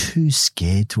and they're too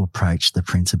scared to approach the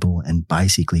principal and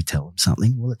basically tell them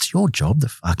something. Well, it's your job to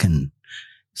fucking,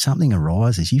 something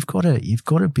arises. You've got to be, you've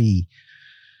got to be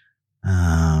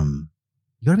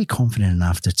confident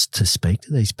enough to speak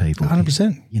to these people.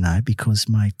 100%. Because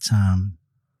mate,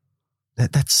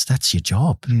 that's your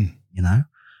job,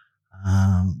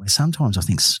 where sometimes I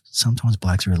think sometimes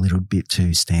blokes are a little bit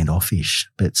too standoffish,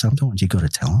 but sometimes you got to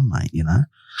tell them, mate,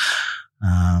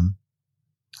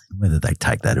 whether they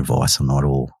take that advice or not,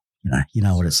 or, you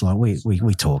know what it's like.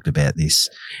 We talked about this.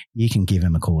 You can give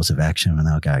them a course of action and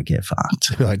they'll go, get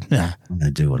fucked. Like, nah. I'm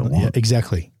going to do what I want. Yeah,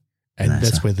 exactly. And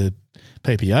that's where the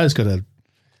PPO's got to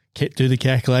do the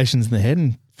calculations in the head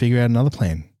and figure out another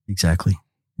plan. Exactly.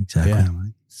 Yeah.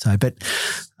 Mate. So, but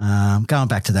going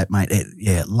back to that, mate,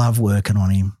 love working on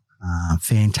him.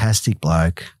 Fantastic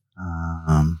bloke.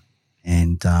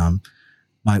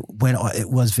 Mate, it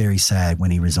was very sad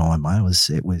when he resigned, mate.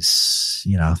 It was,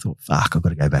 I thought, fuck, I've got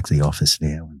to go back to the office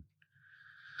now and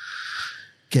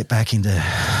get back into the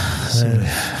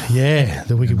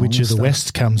Wicked Witch of the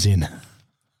West comes in.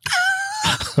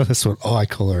 That's what I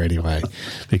call her anyway,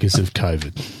 because of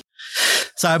COVID.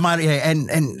 So, mate,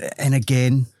 and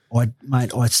again,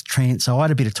 so I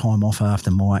had a bit of time off after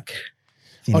Mike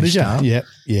finished up. Yeah.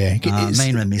 Me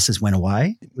and my missus went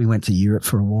away. We went to Europe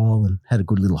for a while and had a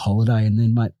good little holiday, and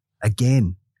then, mate,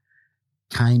 again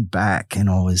came back, and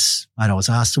I was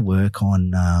asked to work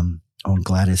on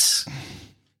Gladys.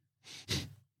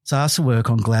 So I asked to work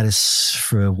on Gladys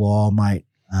for a while, mate,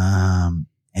 and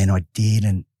I did,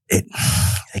 and it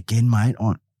again, mate.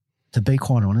 To be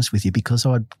quite honest with you, because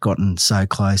I'd gotten so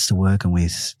close to working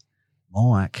with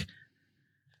Mike,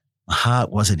 my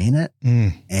heart wasn't in it.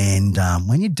 And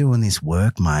when you're doing this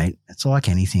work, mate, it's like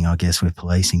anything, I guess, with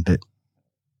policing. But,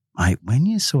 mate, when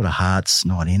your sort of heart's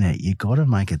not in it, you got to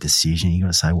make a decision. You got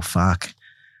to say, well, fuck,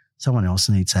 someone else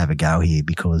needs to have a go here,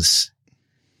 because,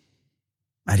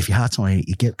 mate, if your heart's not in it,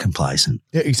 you get complacent.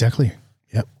 Yeah, exactly.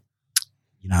 Yep.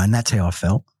 And that's how I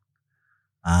felt.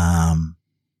 And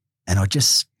I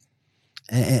just,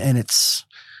 and it's,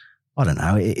 I don't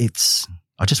know,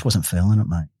 I just wasn't feeling it,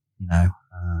 mate, you know,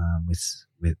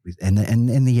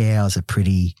 and the hours are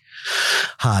pretty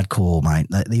hardcore, mate.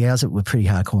 The hours were pretty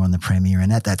hardcore on the Premier.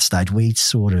 And at that stage, we'd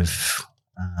sort of,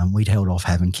 we'd held off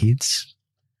having kids,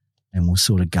 and we're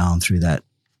sort of going through that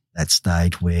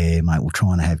stage where, mate, we're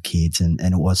trying to have kids, and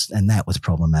that was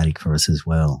problematic for us as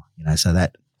well, you know, so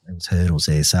there was hurdles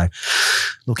there. So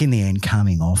look, in the end,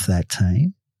 coming off that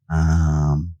team,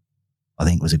 I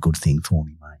think it was a good thing for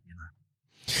me, mate, you know.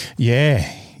 Yeah,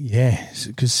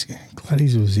 because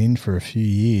Gladys was in for a few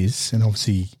years, and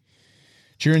obviously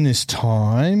during this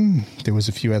time there was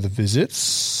a few other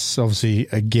visits. Obviously,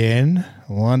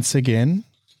 once again,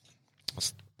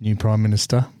 new Prime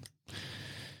Minister.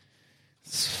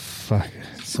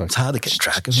 It's hard to get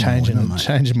track of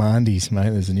changing my undies, mate.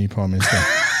 There's a new Prime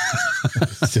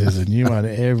Minister. There's a new one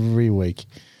every week.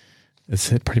 It's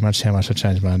pretty much how much I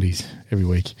change my undies every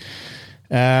week.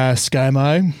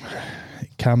 ScoMo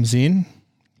comes in,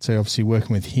 so obviously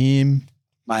working with him.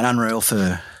 Mate, unreal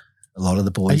for a lot of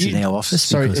the boys in our office.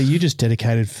 Sorry, are you just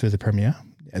dedicated for the Premier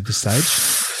at this stage?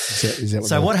 Is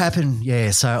that what happened?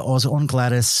 Yeah, so I was on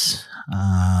Gladys,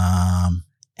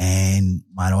 and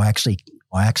mate,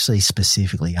 I actually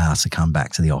specifically asked to come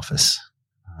back to the office,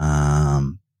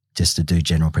 just to do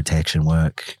general protection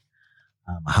work.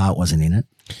 My heart wasn't in it.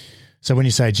 So when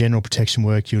you say general protection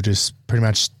work, you're just pretty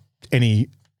much any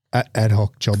ad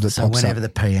hoc job that pops up. So whenever the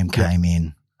PM came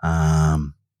in,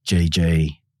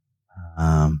 GG,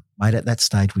 mate, at that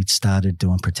stage we'd started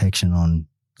doing protection on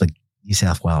the New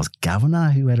South Wales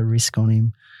governor who had a risk on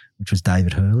him, which was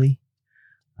David Hurley.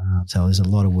 So there's a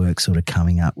lot of work sort of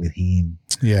coming up with him.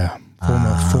 Yeah,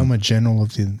 former general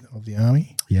of the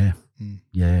army. Yeah,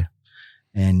 yeah,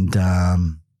 and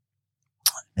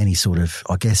any sort of,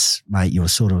 I guess, mate, you were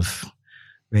sort of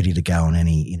ready to go on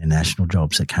any international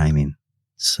jobs that came in.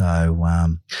 So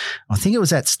I think it was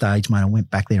that stage, mate, I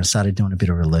went back there and started doing a bit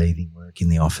of relieving work in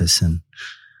the office and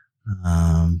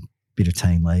bit of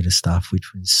team leader stuff,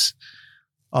 which was,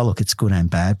 look, it's good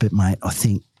and bad, but, mate, I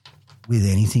think with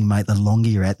anything, mate, the longer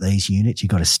you're at these units,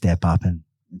 you've got to step up and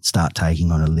start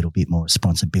taking on a little bit more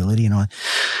responsibility. And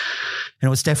it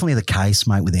was definitely the case,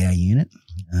 mate, with our unit.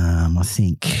 I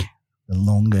think the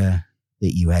longer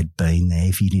that you had been there,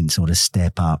 if you didn't sort of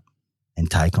step up and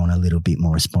take on a little bit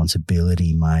more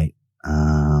responsibility, mate,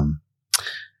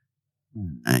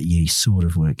 you sort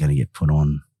of weren't going to get put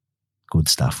on good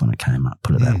stuff when it came up,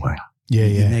 put it that way. Yeah,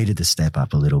 you needed to step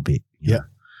up a little bit. Yeah.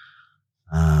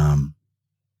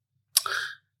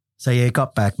 So, yeah,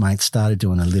 got back, mate, started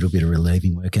doing a little bit of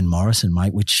relieving work in Morrison,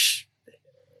 mate, which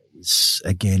is,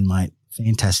 again, mate,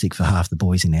 fantastic for half the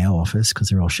boys in our office because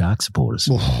they're all Shark supporters.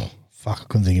 Oh, fuck, I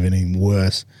couldn't think of anything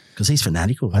worse. Because he's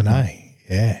fanatical. I know,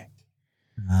 yeah.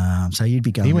 So you'd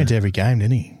be going. He went to every game,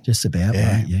 didn't he? Just about,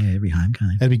 mate. Yeah, every home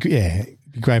game. It'd be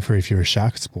great for if you're a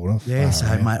Shark supporter. Yeah, so,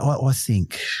 mate, I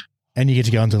think. And you get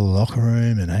to go into the locker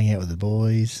room and hang out with the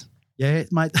boys. Yeah,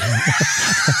 mate.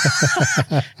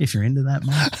 If you're into that,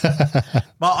 mate.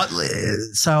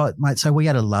 So we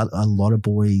had a lot of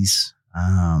boys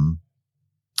who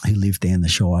lived down the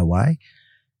Shire way,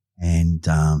 and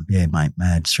mate,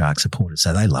 mad Shark supporters.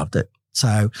 So they loved it.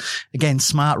 So again,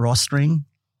 smart rostering.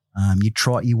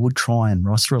 You would try and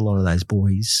roster a lot of those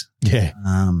boys. Yeah.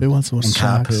 Who wants to watch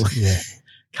Sharks? Carpool, yeah.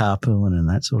 Carpooling and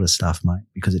that sort of stuff, mate,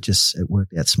 because it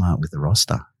worked out smart with the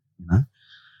roster, you know.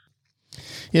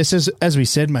 Yes, as we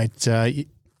said, mate, the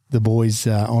boys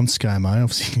on ScoMo,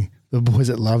 obviously the boys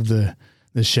that love the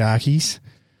Sharkies,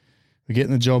 we're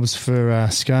getting the jobs for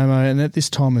ScoMo, and at this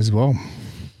time as well,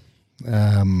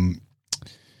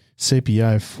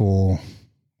 CPO for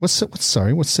what's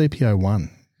CPO 1?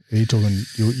 Are you talking?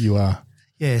 You are?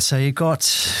 Yeah. So you got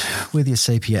with your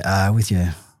CPO with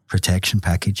your protection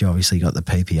package, you obviously got the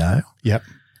PPO. Yep.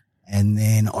 And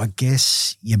then I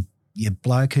guess your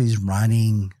bloke who's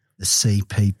running the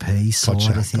CPP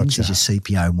side of things is your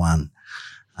CPO 1.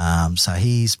 So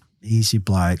he's your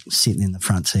bloke sitting in the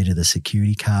front seat of the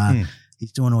security car.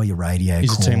 He's doing all your radio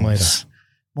calls. He's a team leader.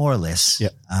 More or less.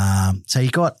 Yep. So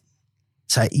you could,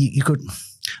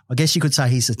 I guess you could say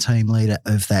he's the team leader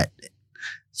of that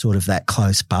sort of that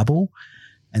close bubble.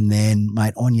 And then,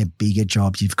 mate, on your bigger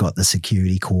jobs, you've got the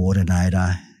security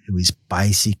coordinator who is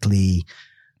basically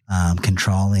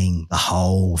controlling the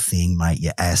whole thing, mate,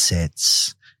 your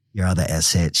assets, your other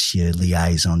assets, your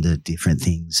liaison to different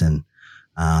things. And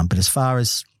but as far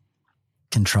as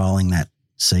controlling that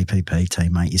CPP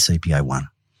team, mate, your CPO 1.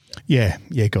 Yeah,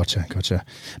 gotcha.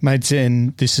 Mate,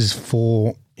 and this is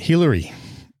for Hillary.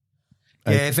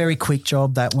 Yeah, very quick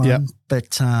job, that one. Yep.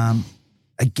 But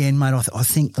again, mate, I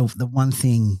think the one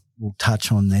thing we'll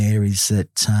touch on there is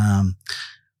that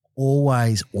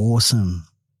always awesome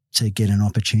to get an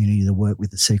opportunity to work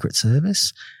with the Secret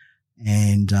Service.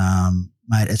 And,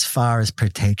 mate, as far as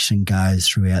protection goes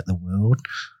throughout the world,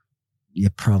 you're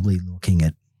probably looking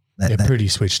at that. They're pretty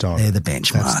switched on. They're the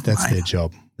benchmark. That's their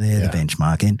job. They're the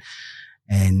benchmark.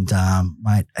 And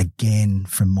mate, again,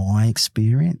 from my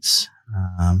experience,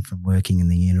 from working in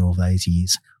the unit all those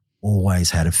years,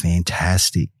 always had a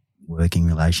fantastic working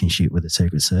relationship with the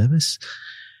Secret Service.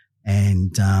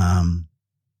 And,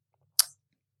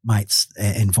 mates,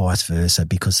 and vice versa,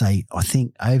 because I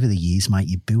think over the years, mate,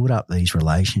 you build up these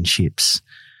relationships,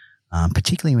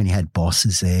 particularly when you had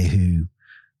bosses there who,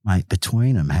 mate,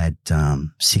 between them had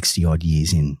 60 odd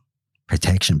years in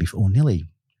protection before, nearly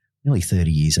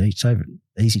 30 years each, so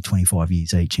easy 25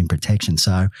 years each in protection.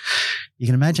 So you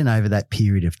can imagine over that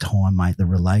period of time, mate, the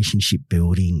relationship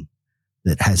building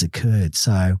that has occurred.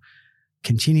 So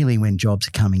continually when jobs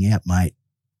are coming out, mate,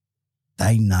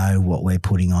 they know what we're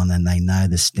putting on and they know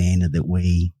the standard that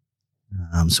we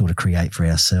sort of create for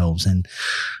ourselves. And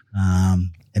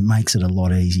it makes it a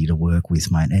lot easier to work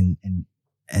with, mate.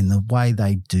 And the way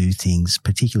they do things,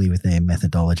 particularly with their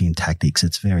methodology and tactics,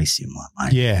 it's very similar,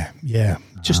 mate. Yeah, yeah.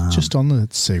 Just on the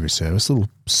Secret Service, little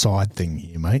side thing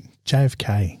here, mate.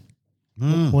 JFK.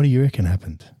 What do you reckon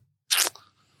happened?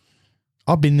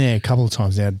 I've been there a couple of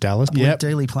times now, Dallas. Yep.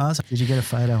 Dealey Plaza. Did you get a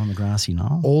photo on the grassy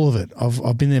knoll? All of it.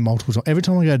 I've been there multiple times. Every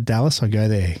time I go to Dallas, I go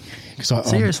there because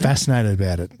I'm fascinated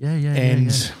about it. Yeah.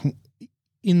 And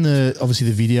in obviously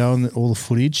the video and all the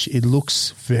footage, it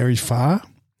looks very far.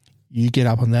 You get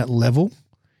up on that level,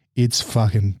 it's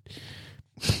doable.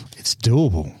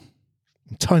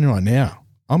 I'm telling you right now,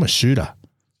 I'm a shooter.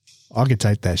 I could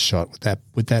take that shot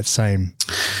with that same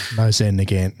nose end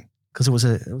again. Because it was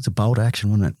a bold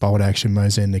action, wasn't it? Bold action,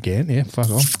 nose end again. Yeah, fuck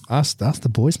off. Ask the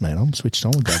boys, mate. I'm switched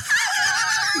on with that.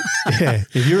 Yeah,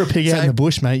 if you're a pig out in the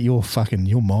bush, mate, you're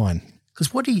mine. Because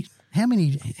how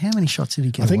many shots did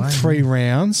he get? I think away 3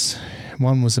 rounds.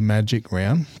 One was a magic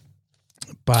round.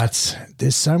 But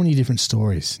there's so many different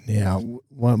stories. Now,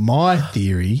 my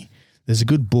theory, there's a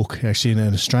good book, actually,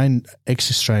 an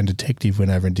ex-Australian detective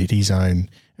went over and did his own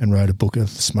and wrote a book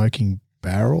of the Smoking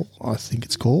Barrel, I think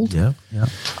it's called. Yeah.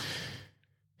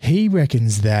 He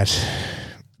reckons that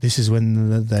this is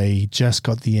when they just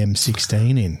got the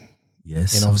M16 in.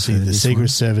 Yes. And obviously the Secret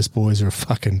Service boys are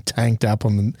fucking tanked up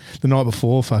on the night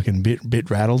before, fucking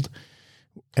bit rattled.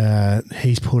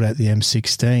 He's pulled out the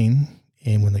M16,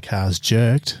 and when the car's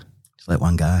jerked, just let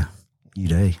one go.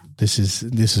 UD. This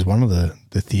is one of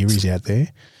the theories out there.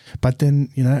 But then,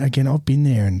 again, I've been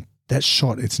there, and that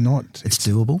shot, it's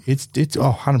doable. It's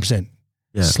 100%.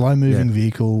 Yeah. Slow moving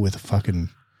vehicle with a fucking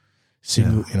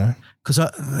single, Because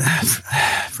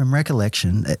from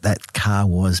recollection, that car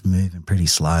was moving pretty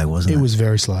slow, wasn't it? It was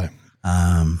very slow.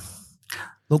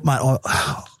 Look, mate,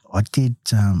 I did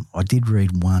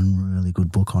read one really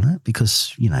good book on it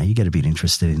because, you get a bit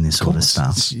interested in this sort of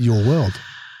stuff. It's your world.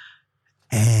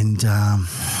 And,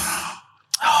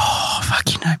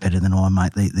 you know better than I,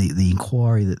 mate, the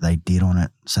inquiry that they did on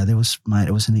it. So there was, mate,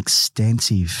 it was an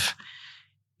extensive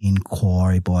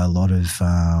inquiry by a lot of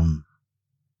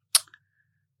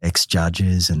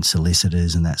ex-judges and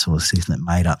solicitors and that sort of stuff that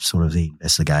made up sort of the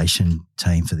investigation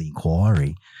team for the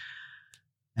inquiry.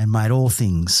 And, mate, all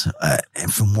things,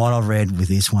 and from what I've read with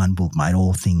this one book, mate,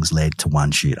 all things led to one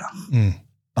shooter.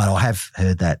 But I have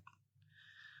heard that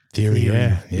theory.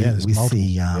 Yeah, there's with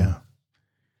multiple.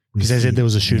 Because they said there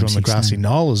was a shoot on the grassy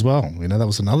knoll as well. That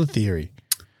was another theory.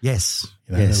 Yes.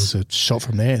 There was a shot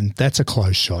from there, and that's a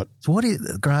close shot. So what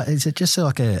is it just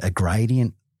like a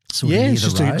gradient sort of near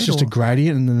it's just a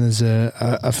gradient, and then there's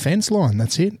a fence line.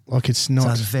 That's it. Like it's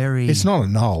not it's not a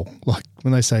knoll. Like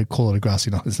when they say call it a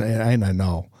grassy knoll, it ain't no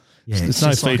knoll. Yeah, it's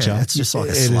no feature. It's just like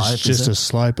a slope. It's just a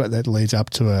slope that leads up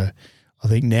to I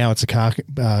think now it's a car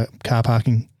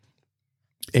parking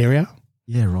area.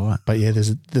 Yeah, right. But yeah,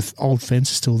 the old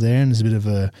fence is still there, and there's a bit of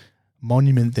a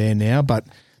monument there now. But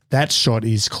that shot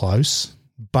is close.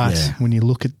 But when you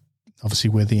look at obviously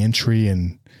where the entry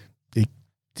and it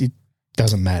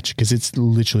doesn't match because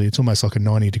it's almost like a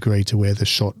 90 degree to where the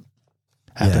shot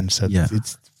happened. So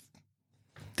it's.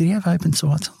 Did he have open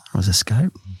sights or was it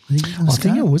scope? I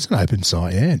think it was an open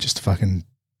sight. Yeah, just fucking.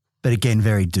 But again,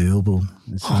 very doable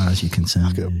as far as you're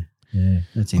concerned. Yeah,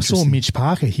 that's interesting. I saw Mitch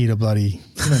Parker hit a bloody.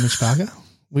 Mitch Parker?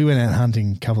 We went out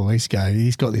hunting a couple of weeks ago.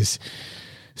 He's got this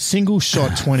single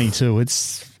shot 22.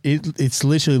 It's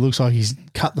literally looks like he's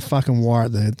cut the fucking wire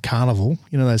at the carnival.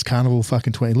 Those carnival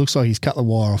fucking 20. It looks like he's cut the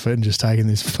wire off it and just taken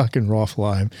this fucking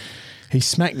rifle home. He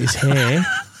smacked this hare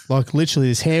Like literally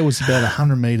his hair was about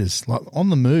 100 metres, like on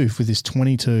the move with his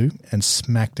 22 and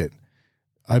smacked it.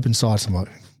 Open sights. I'm like,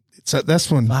 so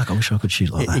that's when. Fuck, I wish I could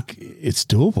shoot like that. It's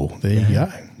doable. There you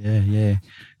go. Yeah.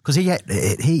 Because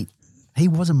he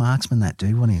was a marksman, that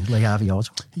dude, wasn't he? Lee Harvey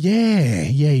Oswald. Yeah,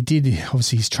 he did.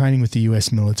 Obviously, he's training with the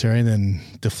US military and then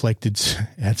deflected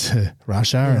out to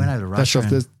Russia. Yeah, and went over to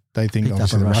Russia. They think picked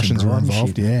obviously up a the Russian Russians were bride and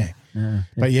involved. shit. Yeah.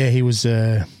 But yeah, he was,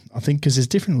 I think, because there's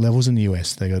different levels in the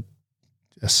US. They got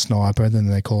a sniper, then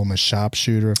they call him a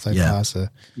sharpshooter if they pass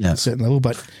a certain level.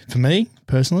 But for me,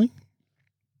 personally,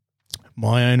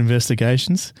 my own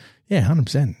investigations,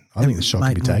 100%. I think the shot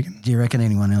can be taken. Do you reckon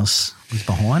anyone else was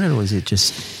behind it, or is it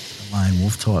just a lone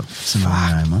wolf type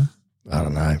scenario, man? I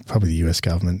don't know. Probably the US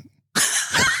government.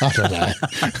 I don't know.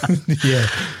 Yeah.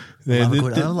 I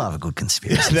love a good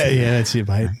conspiracy. That's it,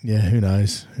 mate. Yeah, who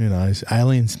knows?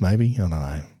 Aliens, maybe. I don't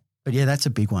know. But yeah, that's a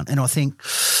big one. And I think,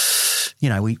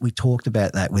 we talked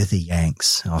about that with the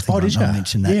Yanks. I think did you? I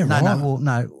mentioned that. Yeah,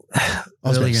 no.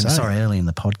 Early in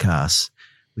the podcast,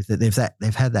 with they've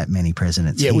had that many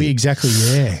presidents. Yeah,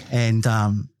 here. And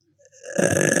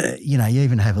you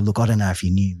even have a look. I don't know if you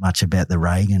knew much about the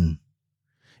Reagan,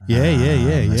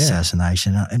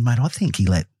 assassination. And mate, I think he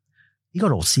got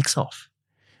all 6 off.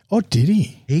 Oh, did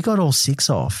he? He got all 6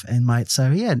 off, and mate, so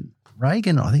he had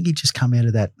Reagan. I think he'd just come out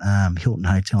of that Hilton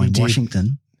Hotel in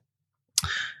Washington,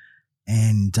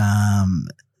 and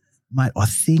mate, I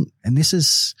think, and this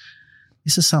is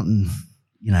something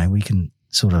I can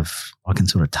sort of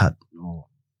touch or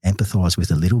empathise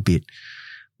with a little bit.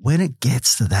 When it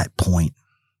gets to that point,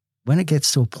 when it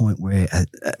gets to a point where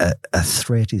a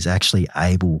threat is actually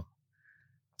able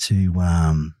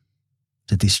to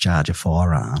discharge a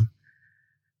firearm,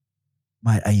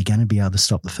 mate, are you going to be able to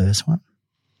stop the first one?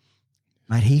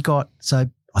 Mate,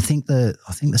 I think the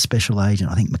special agent,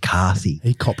 I think McCarthy.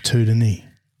 He copped 2, didn't he?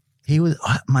 He was,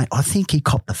 mate, I think he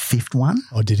copped the 5th one.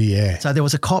 Oh, did he? Yeah. So there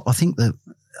was a cop, I think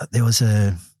there was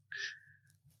 2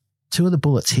 of the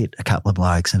bullets hit a couple of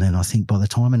blokes, and then I think by the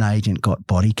time an agent got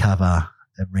body cover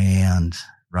around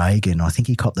Reagan, I think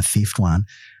he copped the 5th one.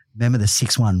 Remember the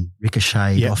 6th one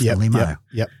ricocheted off the limo?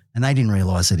 Yep. And they didn't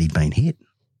realise that he'd been hit.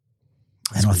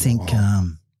 And I think, I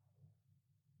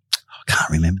can't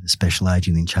remember the special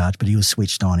agent in charge, but he was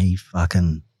switched on. They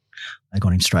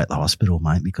got him straight to the hospital,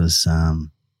 mate, because I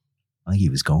think he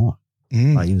was gone.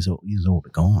 Like he was all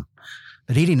but gone.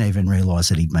 But he didn't even realise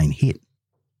that he'd been hit.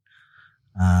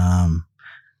 And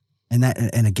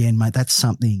again, mate, that's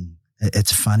something,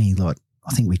 it's funny, like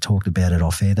I think we talked about it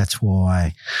off air. That's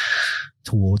why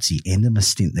towards the end of my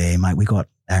stint there, mate, we got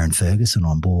Aaron Ferguson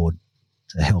on board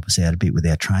to help us out a bit with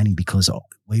our training, because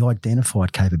we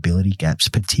identified capability gaps,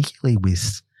 particularly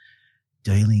with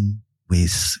dealing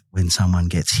with when someone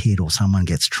gets hit or someone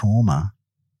gets trauma.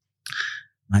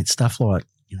 Mate, stuff like,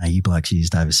 you blokes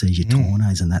used overseas, your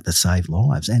tornadoes and that save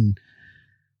lives. And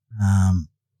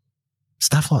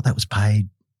stuff like that was paid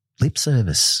lip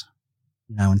service,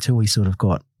 until we sort of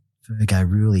got Fergo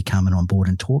really coming on board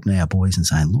and talking to our boys and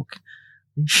saying, look,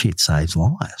 this shit saves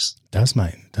lives. It does,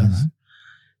 mate. It does.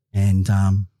 And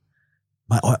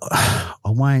mate, I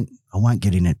won't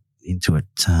get into it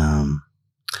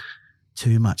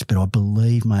too much, but I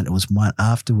believe, mate, it was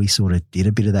after we sort of did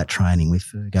a bit of that training with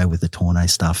Fergo with the tornado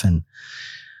stuff and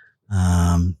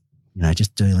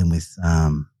just dealing with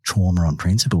trauma on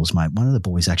principles, mate. One of the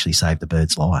boys actually saved the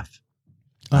bird's life.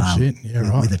 Oh shit! Yeah,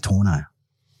 right. With a tornado.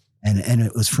 And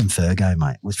it was from Fergo,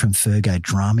 mate. It was from Fergo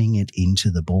drumming it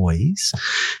into the boys.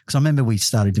 Because I remember we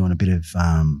started doing a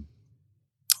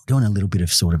little bit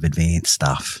of sort of advanced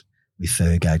stuff with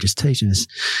Fergo, just teaching us.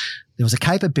 There was a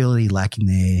capability lacking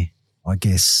there, I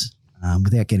guess,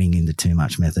 without getting into too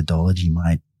much methodology,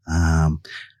 mate,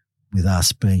 with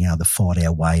us being able to fight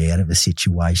our way out of a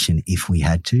situation if we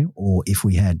had to, or if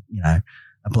we had, a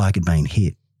bloke had been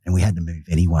hit and we had to move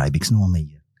anyway, because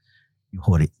normally you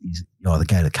either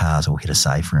go to cars or hit a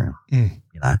safe room,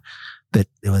 But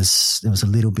there was a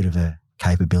little bit of a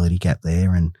capability gap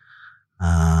there, and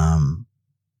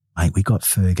mate, we got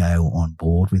Fergo on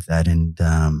board with that, and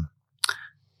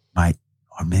mate,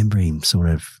 I remember him sort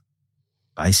of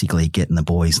basically getting the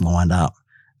boys lined up,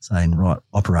 saying, right,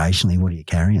 operationally, what are you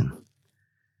carrying?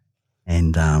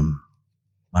 And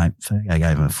mate, Fergo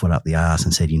gave him a foot up the arse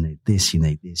and said, you need this, you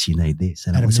need this, you need this.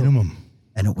 And at a minimum.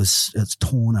 And it's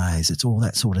tornadoes, it's all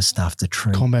that sort of stuff to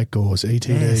treat. Combat gauze,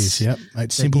 ETDs, yep. Mate,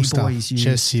 simple stuff,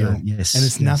 chest seal. Yes. And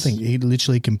it's nothing. He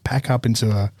literally can pack up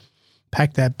into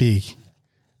pack that big,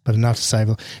 but enough to save.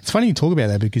 It's funny you talk about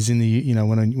that, because in the,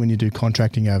 when you do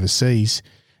contracting overseas,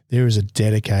 there is a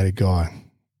dedicated guy.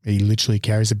 He literally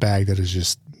carries a bag that is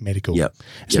just medical. Yep.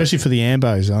 Especially for the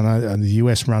ambos. I know the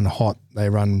US run hot. They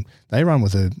run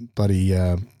with a bloody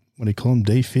what do you call them,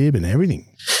 defib and everything.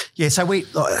 Yeah, so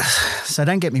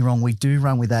don't get me wrong, we do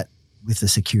run with that with the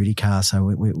security car, so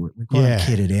we've got to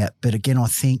kit it out. But again, I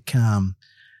think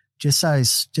just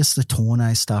the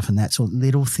torno stuff and that sort of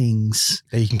little things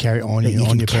that you can carry on that you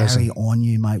on your person. Carry on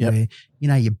you, mate. Yep. Where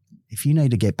if you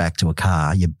need to get back to a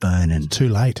car, you're burning. It's too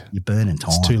late. You're burning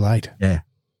time. It's too late. Yeah,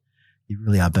 you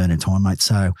really are burning time, mate.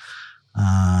 So,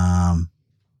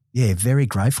 very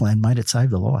grateful, and mate, it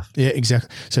saved a life. Yeah, exactly.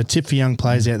 So, tip for young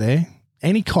players out there: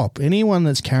 any cop, anyone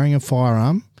that's carrying a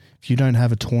firearm, if you don't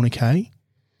have a tourniquet,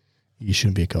 you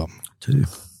shouldn't be a cop. 2.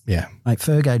 Yeah. Mate,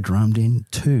 Fergo drummed in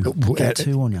 2. Get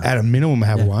 2 on you. At a minimum,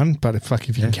 have 1, but if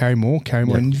you can carry more, carry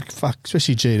more. Yeah. And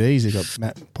especially GDs, they've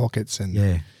got pockets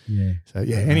and So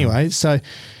anyway, mate. So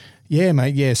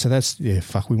that's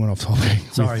we went off topic.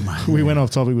 Sorry, mate. We went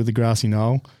off topic with the grassy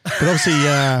knoll, but obviously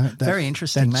very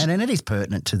interesting, mate, and it is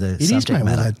pertinent to the it subject is, mate.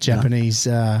 matter. Well, that Japanese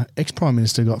ex-prime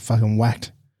minister got fucking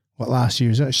whacked. What last year?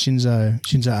 Is that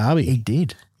Shinzo Abe? He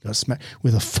did. Got smacked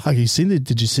with a fuck.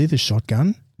 Did you see the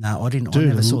shotgun? No, I didn't. Dude, I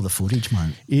never saw the footage,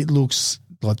 mate. It looks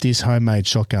like this homemade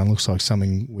shotgun looks like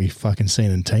something we fucking seen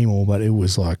in Timor, but it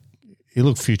was like, it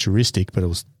looked futuristic, but it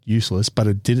was useless, but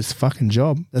it did its fucking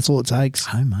job. That's all it takes.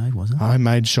 Homemade, was it?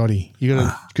 Homemade shotty. You got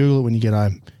to Google it when you get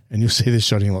home and you'll see this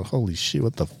shotty and you're like, holy shit,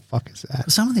 what the fuck is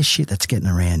that? Some of this shit that's getting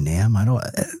around now, mate,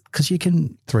 because you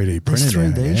can 3D print it.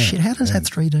 3D shit. How does that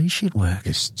 3D shit work?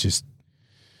 It's just,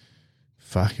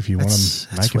 fuck, if you want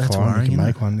to make a fire, you can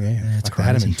make one. Yeah, it's they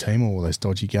had him in Timor, all those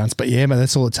dodgy guns. But yeah,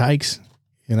 that's all it takes.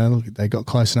 Look, they got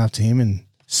close enough to him and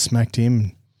smacked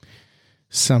him.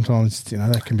 Sometimes,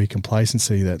 that can be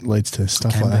complacency that leads to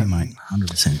stuff like that, mate.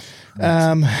 100%.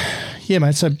 Yeah,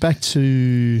 mate. So back to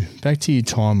your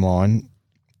timeline.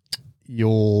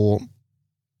 Your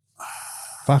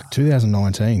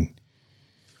 2019.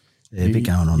 Yeah, a bit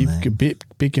going on there. A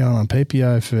bit going on.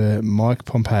 PPO for Mike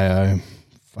Pompeo.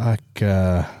 Fuck,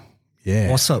 yeah.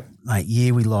 What's up, mate?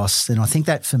 Yeah, we lost. And I think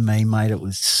that for me, mate, it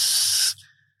was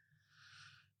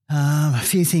a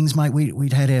few things, mate.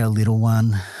 We'd had our little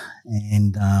one.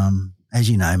 And as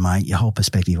you know, mate, your whole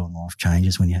perspective on life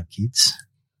changes when you have kids.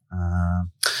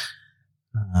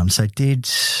 So did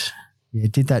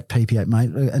that PPA,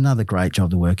 mate. Another great job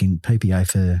to work in PPA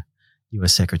for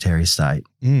US Secretary of State,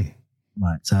 mate.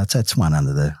 So it's one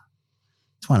under the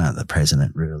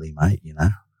president, really, mate.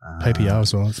 PPO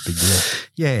as well. It's a big deal.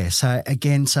 Yeah. So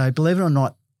again, believe it or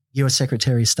not, US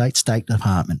Secretary of State, State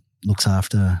Department looks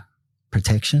after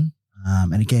protection.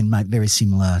 And again, mate, very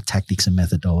similar tactics and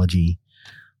methodology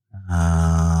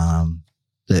that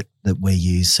we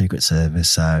use, Secret Service.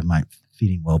 So, mate,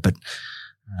 fitting well. But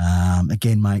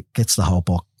again, mate, gets the whole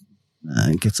box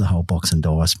and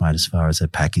dice, mate, as far as the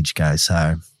package goes.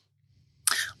 So,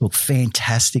 look,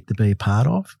 fantastic to be a part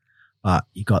of. But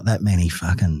you got that many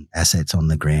fucking assets on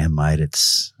the ground, mate.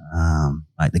 It's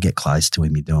mate, to get close to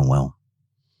him, you're doing well.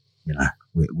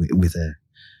 With a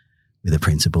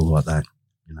principle like that.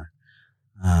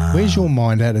 Where's your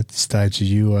mind at this stage?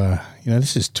 You,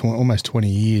 this is almost 20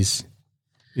 years.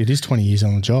 It is 20 years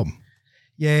on the job.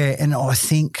 Yeah, and I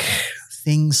think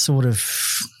things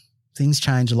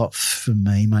change a lot for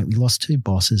me, mate. We lost 2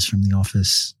 bosses from the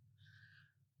office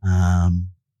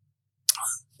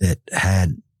that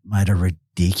had made a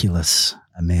ridiculous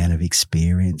amount of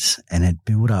experience and had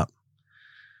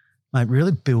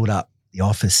really built up the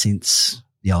office since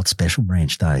the old special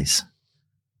branch days.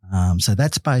 So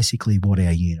that's basically what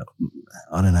our unit,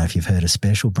 I don't know if you've heard of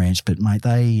special branch, but mate,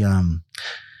 they,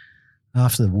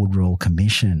 after the Wood Royal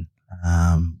Commission,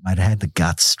 mate, had the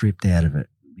guts stripped out of it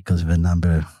because of a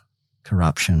number of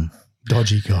corruption.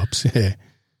 Dodgy cops, yeah.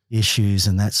 Issues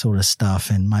and that sort of stuff.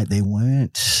 And mate, there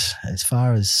weren't, as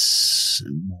far as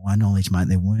my knowledge, mate,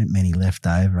 there weren't many left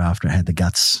over after it had the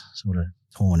guts sort of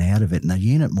torn out of it. And the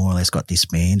unit more or less got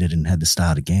disbanded and had to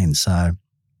start again. So,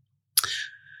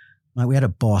 mate, we had a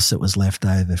boss that was left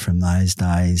over from those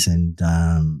days and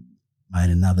made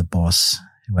another boss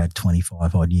who had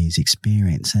 25 odd years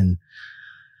experience. And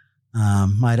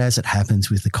mate, as it happens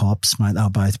with the cops, mate, they were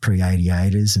both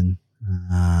pre-88ers and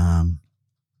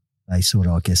they sort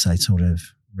of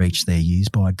reached their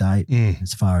use-by date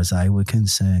as far as they were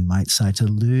concerned, mate. So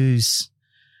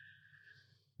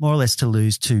more or less to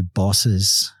lose 2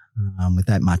 bosses with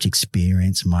that much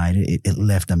experience, mate, it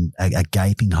left a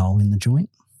gaping hole in the joint.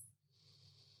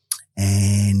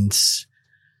 And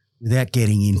without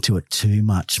getting into it too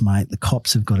much, mate, the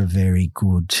cops have got a very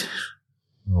good,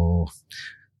 or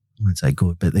I won't say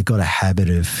good, but they've got a habit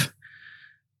of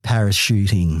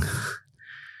parachuting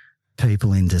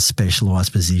people into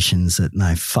specialised positions that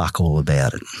know fuck all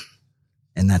about it.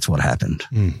 And that's what happened.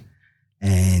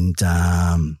 And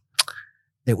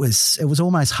it was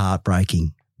almost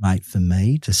heartbreaking, mate, for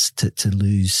me to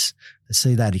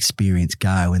see that experience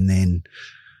go. And then,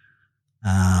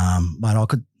 but I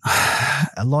could,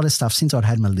 a lot of stuff since I'd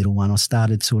had my little one, I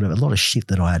started sort of a lot of shit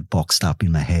that I had boxed up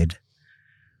in my head.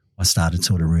 I started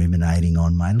sort of ruminating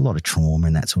on, mate, a lot of trauma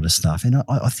and that sort of stuff. And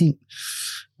I think,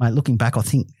 mate, looking back, I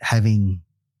think having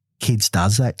kids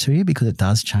does that to you because it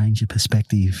does change your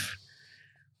perspective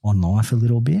on life a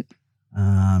little bit.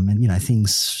 And, you know,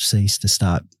 things cease to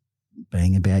start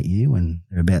being about you and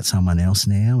they're about someone else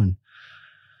now. And,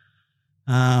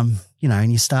 you know,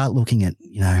 and you start looking at,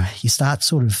 you know, you start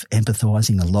sort of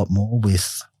empathising a lot more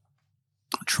with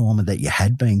trauma that you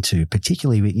had been to,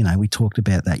 particularly with, you know, we talked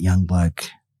about that young bloke,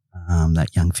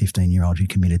 that young 15-year-old who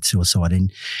committed suicide,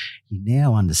 and you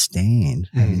now understand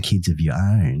having kids of your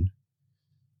own,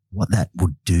 what that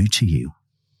would do to you,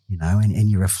 you know, and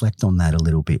you reflect on that a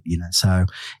little bit, you know. So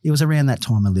it was around that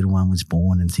time a little one was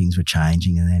born and things were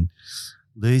changing, and then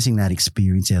losing that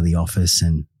experience out of the office.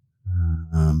 And,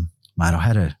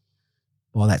 mate,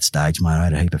 by that stage, mate, I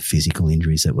had a heap of physical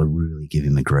injuries that were really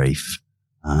giving me grief.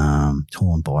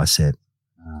 Torn bicep.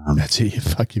 That's it.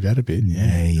 You've had a bit.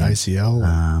 Yeah.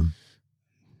 ACL.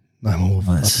 No more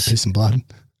piss and blood.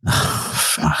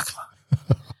 Oh, fuck.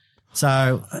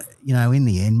 So, you know, in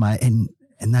the end, mate, and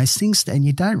those things, and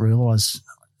you don't realise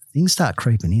things start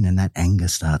creeping in, and that anger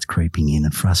starts creeping in,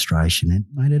 and frustration,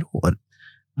 and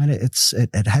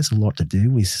it has a lot to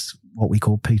do with what we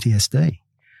call PTSD.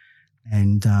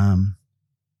 And,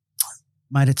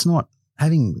 mate, it's not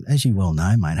having, as you well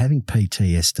know, mate, having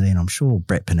PTSD, and I'm sure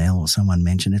Brett Pennell or someone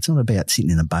mentioned, it's not about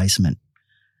sitting in a basement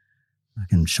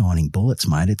fucking shining bullets,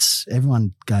 mate. It's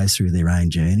everyone goes through their own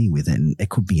journey with it, and it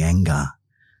could be anger.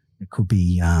 It could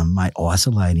be, mate,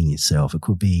 isolating yourself. It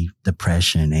could be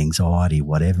depression, anxiety,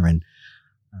 whatever. And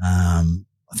I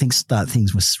think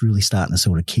things were really starting to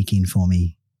sort of kick in for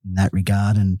me in that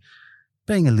regard, and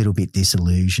being a little bit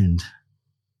disillusioned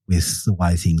with the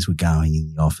way things were going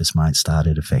in the office, mate,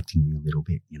 started affecting me a little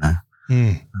bit, you know,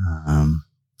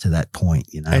 to that point,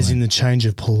 you know. As in the change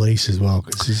of police as well,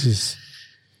 because this is...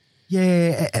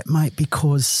 Yeah, mate,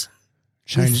 because...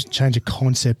 Change of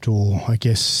concept, or I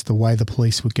guess the way the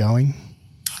police were going?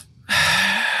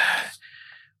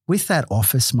 With that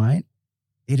office, mate,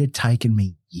 it had taken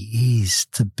me years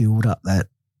to build up that.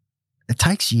 It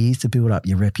takes years to build up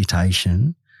your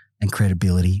reputation and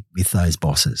credibility with those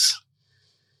bosses.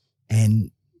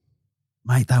 And,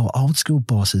 mate, they were old school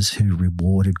bosses who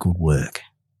rewarded good work,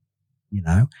 you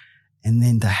know, and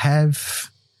then to have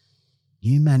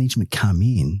new management come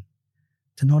in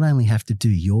to not only have to do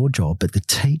your job, but to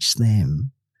teach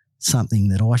them something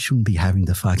that I shouldn't be having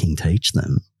to fucking teach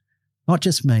them, not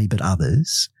just me, but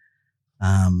others,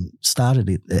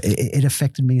 it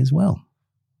affected me as well,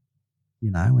 you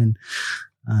know. And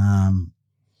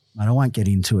I won't get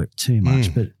into it too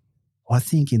much, but I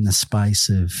think in the space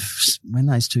of when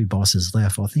those two bosses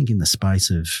left, I think in the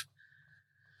space of,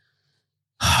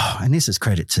 and this is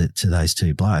credit to those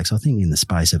two blokes, I think in the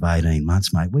space of 18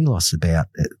 months, mate, we lost about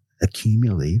a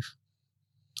cumulative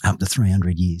up to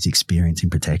 300 years experience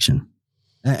in protection.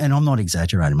 And I'm not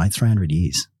exaggerating, mate, 300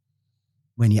 years.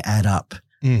 When you add up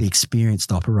the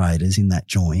experienced operators in that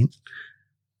joint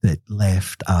that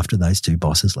left after those two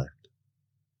bosses left.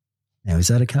 Now, is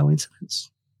that a coincidence?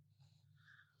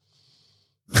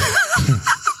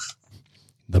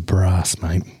 The brass,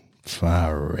 mate.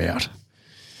 Far out.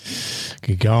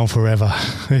 Could go on forever.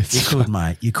 You could,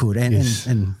 mate. You could.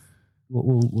 And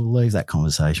we'll leave that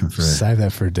conversation for save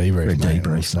that for a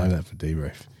debrief. Save that for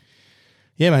debrief.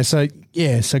 Yeah, mate.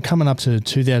 So coming up to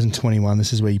 2021,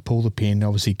 this is where you pull the pin.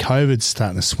 Obviously, COVID's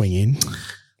starting to swing in.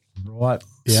 Right.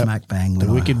 Yep. Smack bang.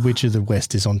 The Wicked Witch of the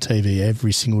West is on TV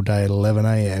every single day at 11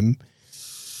 a.m.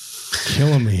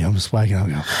 Killing me. I'm just waking up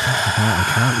and going, I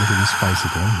can't look at this face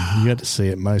again. You had to see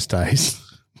it most days.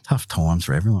 Tough times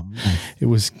for everyone. It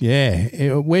was,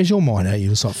 where's your mind at? You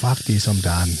was like, fuck this, I'm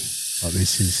done. Like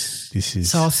this is.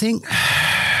 So I think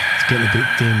it's getting a bit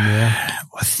dim now.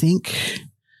 I think,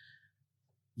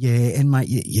 and mate,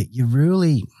 you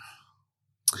really,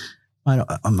 mate,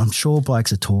 I'm sure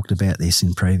blokes have talked about this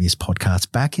in previous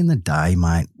podcasts. Back in the day,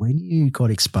 mate, when you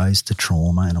got exposed to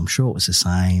trauma, and I'm sure it was the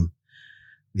same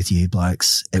with you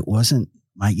blokes, it wasn't,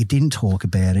 mate, you didn't talk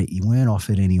about it. You weren't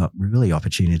offered any really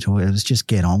opportunity to talk. It was just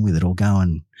get on with it, or go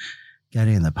down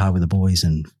the pub with the boys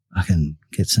and fucking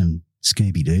get some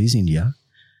Scooby-Doos into you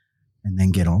and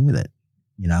then get on with it,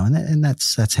 you know, and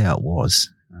that's how it was.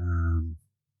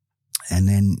 And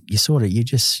then you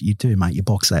do, mate, you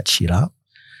box that shit up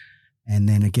And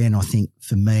then again, I think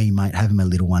for me, mate, having my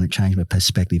little one, it changed my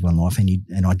perspective on life.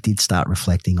 And I did start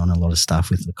reflecting on a lot of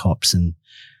stuff with the cops and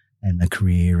my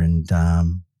career. And,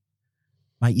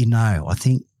 mate, I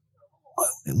think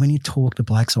when you talk to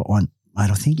blokes, mate,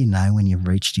 I think when you've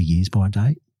reached your use by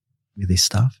date with this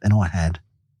stuff. And I had.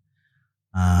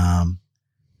 And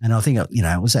I think,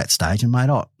 it was that stage. And, mate,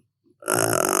 I'm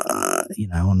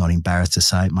not embarrassed to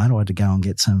say it, mate, I had to go and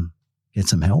get some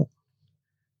help.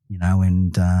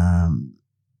 And,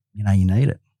 you need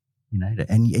it. You need it.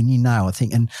 And I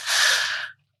think, and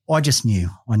I just knew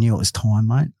it was time,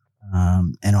 mate.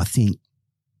 And I think,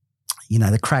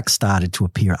 the cracks started to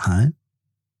appear at home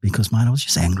because, mate, I was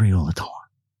just angry all the time.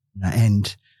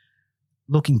 And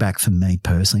looking back for me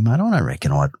personally, mate, I don't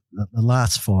reckon the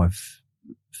last 5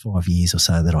 years or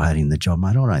so that I had in the job,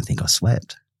 mate, I don't think I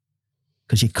slept.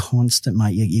 Because you're constant,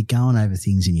 mate. You're going over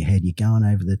things in your head. You're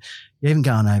even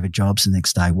going over jobs the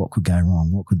next day. What could go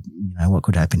wrong? What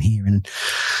could happen here? And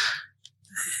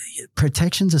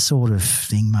protection's a sort of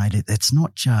thing, mate. It's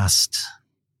not just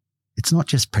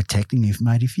protecting you,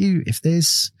 mate. If you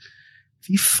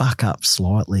fuck up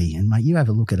slightly, and mate, you have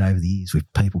a look at over the years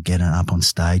with people getting up on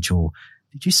stage, or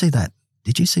did you see that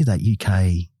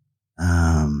UK,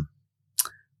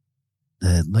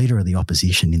 the leader of the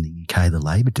opposition in the UK, the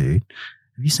Labor dude?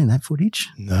 Have you seen that footage?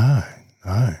 No.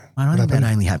 Mate, I think that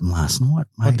only happened last night,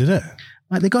 mate. Oh, did it?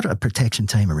 Mate, they got a protection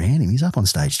team around him. He's up on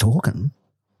stage talking.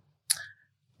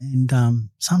 And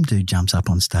some dude jumps up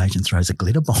on stage and throws a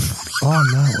glitter bomb on him. Oh,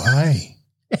 no way.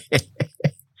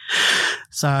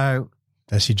 So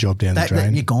that's your job down the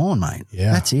drain. You're gone, mate.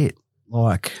 Yeah. That's it.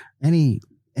 Like and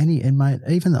mate,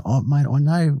 even mate, I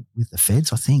know with the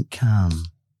feds, I think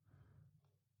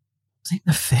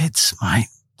the feds, mate,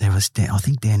 I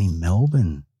think down in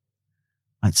Melbourne,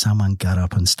 mate, someone got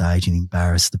up on stage and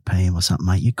embarrassed the PM or something,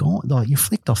 mate. You're gone, like you're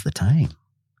flicked off the team.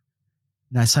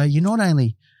 So you're not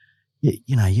only,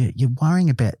 you're worrying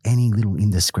about any little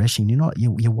indiscretion.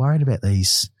 You're worried about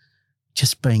these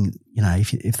just being,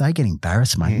 if they get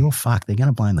embarrassed, mate, you're fucked. They're going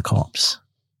to blame the cops.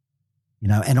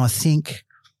 And I think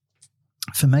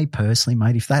for me personally,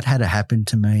 mate, if that had happened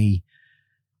to me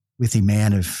with the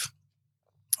amount of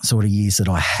sort of years that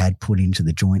I had put into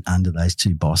the joint under those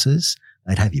two bosses,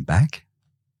 they'd have you back.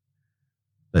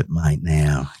 But, mate,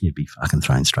 now you'd be fucking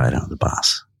thrown straight under the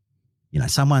bus.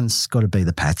 Someone's got to be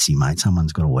the patsy, mate.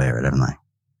 Someone's got to wear it, haven't they?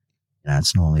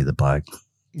 It's normally the bloke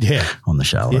on the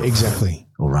shoulder. Yeah, exactly.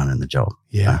 Or running the job.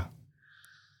 Yeah.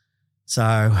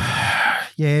 So,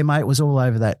 yeah, mate, it was all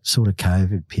over that sort of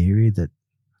COVID period that,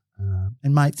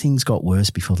 and, mate, things got worse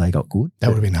before they got good. That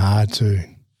would have been hard too.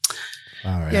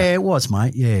 Yeah, it was,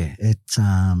 mate. Yeah. It's,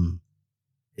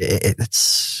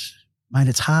 mate,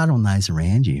 it's hard on those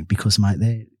around you because,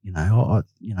 mate, I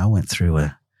went through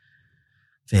a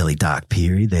fairly dark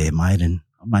period there, mate. And,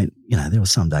 mate, there were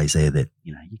some days there that,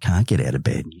 you can't get out of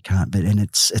bed. You can't, and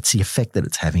it's the effect that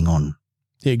it's having on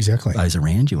exactly those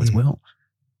around you as well.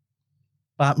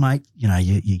 But, mate,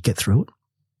 you get through it.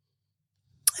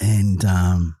 And,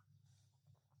 I'm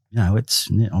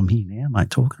here now, mate,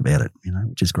 talking about it,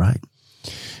 which is great.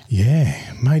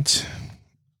 Yeah, mate.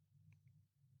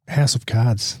 House of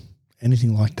Cards,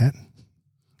 anything like that?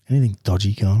 Anything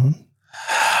dodgy going on?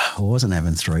 I wasn't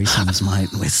having threesomes, mate,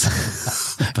 with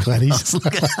Gladys.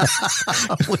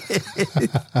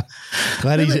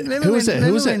 Gladys. Who was that?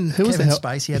 Who was Kevin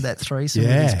Spacey had that threesome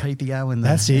with his PPO and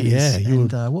that's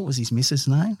it. What was his missus'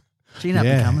 name? She ended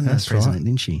up becoming the president,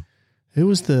 didn't she? Who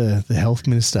was the health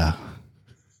minister?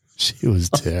 She was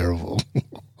terrible.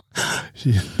 I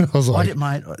was like,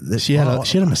 she had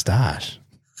a moustache.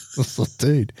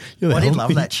 Dude, I did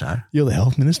love that show. You're the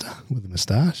health minister with a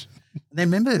moustache. Then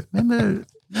remember.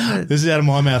 This is out of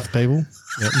my mouth, people.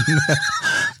 Yep.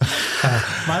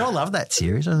 Mate, I love that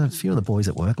series. A few of the boys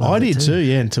at work I did too,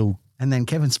 yeah, and then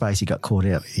Kevin Spacey got caught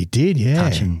out. He did, yeah.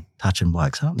 Touching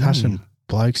blokes up. Touching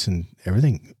blokes and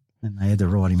everything. And they had to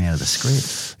write him out of the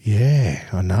script. Yeah,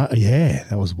 I know. Yeah,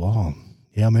 that was wild.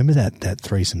 Yeah, I remember that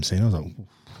threesome scene. I was like,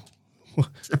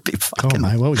 it's a bit fucking...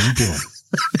 mate, what were you doing?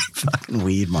 Fucking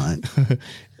weird, mate.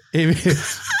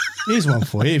 Here's one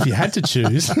for you. If you had to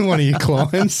choose one of your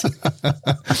clients,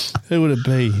 who would it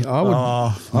be?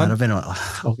 I'll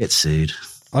get sued.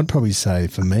 I'd probably say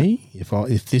for me,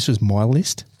 if this was my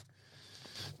list,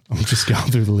 I'm just going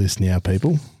through the list now,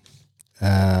 people.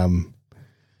 Yeah,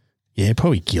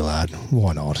 probably Gillard.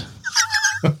 Why not?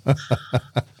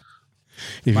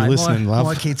 If you're listening, love.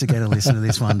 My kids are going to listen to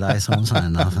this one day, so I'm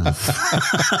saying nothing.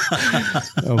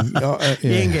 Yeah.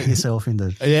 You can get yourself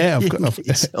into. Yeah,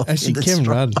 actually, Kevin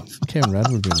Rudd would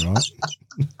have been right.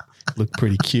 Looked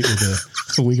pretty cute with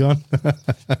a wig on.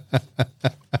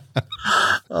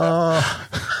 Oh.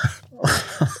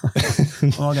 I'm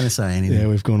not going to say anything. Yeah,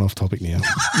 we've gone off topic now.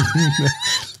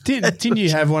 Didn't you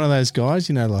have one of those guys,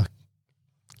 you know, like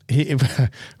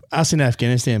us in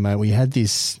Afghanistan, mate, we had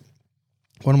this,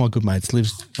 one of my good mates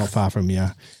lives not far from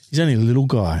here. He's only a little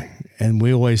guy, and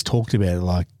we always talked about it,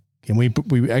 like, and we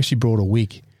actually brought a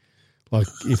wig. Like,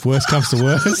 if worse comes to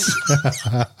worse,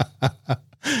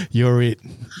 you're it.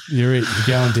 You're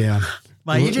going down.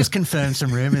 Mate, you just confirmed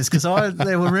some rumours because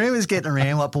there were rumours getting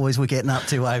around what boys were getting up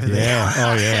to over there. Yeah,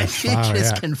 oh yeah. You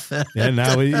just confirmed. Yeah,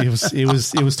 no, it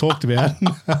was talked about.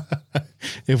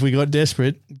 If we got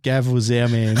desperate, Gav was our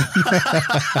man.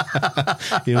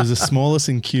 He was the smallest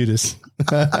and cutest.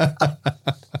 I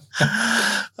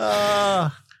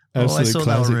saw classic.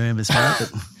 they were rumours, mate.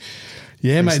 But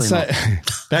yeah, mate. So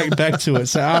back to it.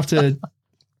 So after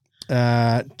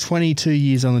 22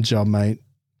 years on the job, mate,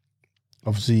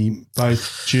 obviously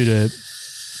both due to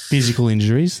physical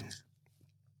injuries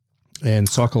and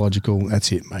psychological,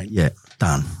 that's it, mate. yeah,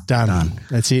 done.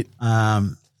 That's it.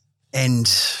 And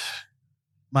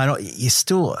mate, you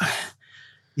still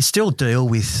deal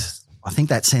with, I think,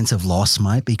 that sense of loss,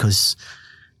 mate, because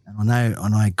I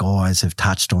know guys have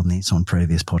touched on this on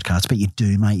previous podcasts, but you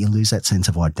do, mate, you lose that sense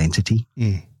of identity.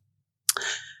 Mm.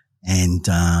 And,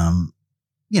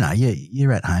 you know,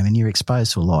 you're at home and you're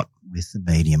exposed to a lot with the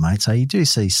media, mate. So you do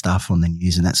see stuff on the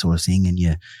news and that sort of thing. And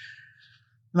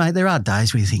mate, there are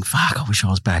days where you think, fuck, I wish I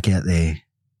was back out there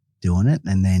doing it.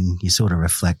 And then you sort of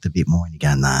reflect a bit more and you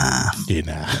go, nah. Yeah,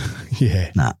 nah.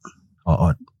 Yeah. Nah,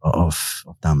 I've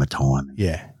done my time.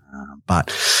 Yeah.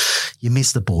 But you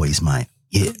miss the boys, mate.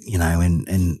 You know,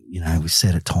 and you know, we've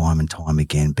said it time and time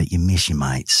again, but you miss your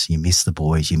mates. You miss the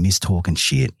boys. You miss talking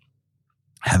shit,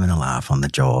 having a laugh on the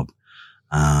job.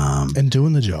 And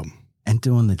doing the job.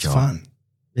 It's fun.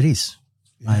 It is,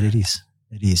 mate. It is.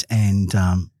 It is. And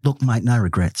look, mate, no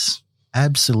regrets.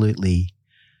 Absolutely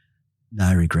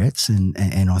no regrets. And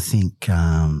I think,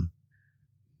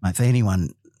 mate, for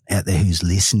anyone out there who's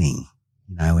listening,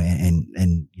 you know,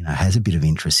 and you know, has a bit of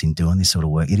interest in doing this sort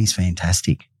of work, it is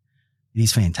fantastic. It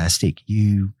is fantastic.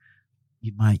 You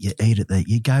mate, you eat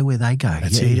you go where they go.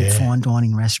 You eat at fine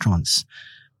dining restaurants.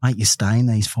 Mate, you stay in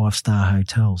these 5-star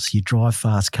hotels. You drive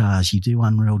fast cars. You do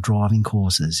unreal driving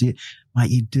courses. Mate,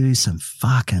 you do some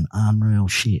fucking unreal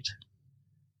shit.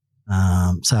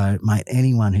 So, mate,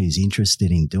 anyone who's interested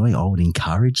in doing it, I would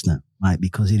encourage them, mate,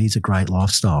 because it is a great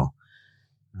lifestyle.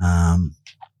 And,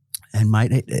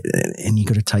 mate, and you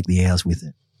got to take the hours with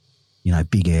it. You know,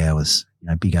 big hours, you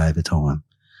know, big overtime,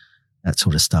 that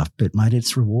sort of stuff. But, mate,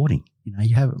 it's rewarding. You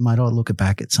know, mate, I look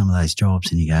back at some of those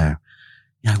jobs and you go,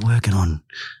 you know, working on,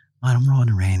 mate, I'm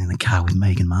riding around in the car with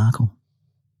Meghan Markle.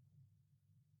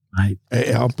 Mate.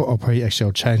 I'll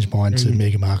change mine to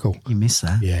Meghan Markle. You miss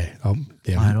that? Yeah.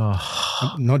 Mate,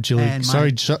 not Julie. And,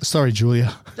 sorry,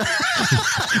 Julia.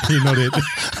 You're not it.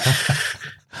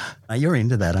 Mate, you're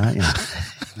into that, aren't you?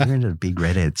 You're into the big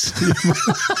redheads.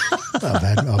 I've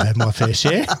had my fair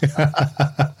share.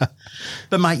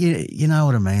 But, mate, you know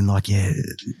what I mean? Like, yeah,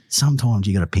 sometimes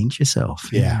you got to pinch yourself.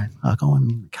 Yeah. You know? Like, I'm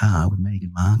in the car with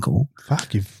Meghan Markle.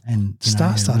 Fuck, you've and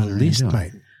started a list,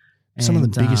 mate. Some of the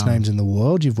biggest names in the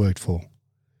world you've worked for.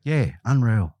 Yeah,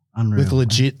 unreal. With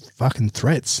legit fucking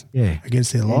threats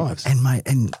against their lives. And, mate,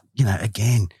 and, you know,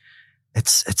 again,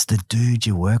 it's the dude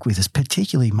you work with, it's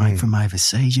particularly, mate, from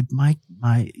overseas. You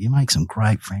make some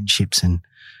great friendships and,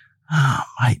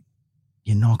 mate,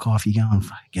 you knock off, you go and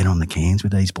get on the cans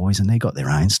with these boys and they got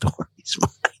their own stories,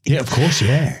 mate. Yeah, of course,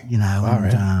 yeah. You know,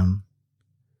 and,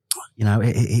 you know,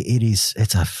 it's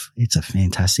a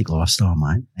fantastic lifestyle,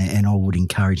 mate. And I would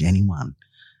encourage anyone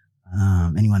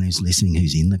who's listening,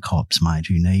 who's in the cops, mate,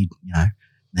 who need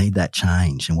that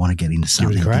change and want to get into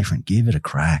something different, give it a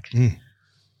crack. Mm.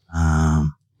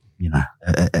 You know,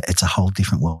 it's a whole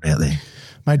different world out there.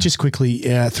 Mate, just quickly,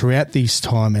 throughout this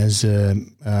time as a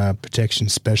protection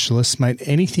specialist, mate,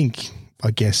 anything,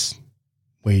 I guess,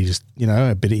 where you just, you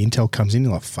know, a bit of intel comes in,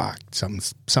 you're like, fuck,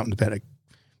 something about it.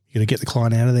 You got to get the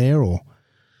client out of there, or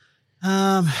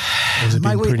has it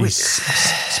been pretty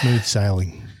smooth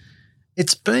sailing?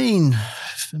 It's been,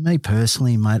 for me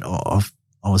personally, mate, I've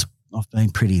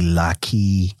been pretty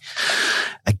lucky.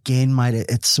 Again, mate,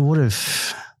 it's sort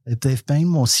of, there've been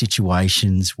more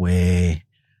situations where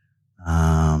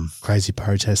crazy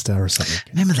protester or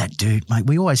something. Remember that dude, mate?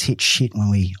 We always hit shit when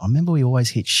we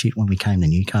came to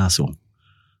Newcastle.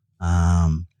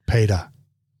 Peter.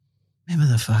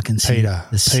 Remember the fucking Peter,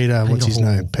 what's his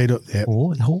name? Peter. Yeah.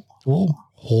 Hall.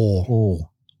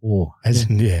 As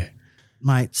in, yeah.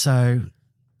 Mate, so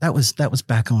that was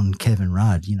back on Kevin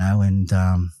Rudd, you know, and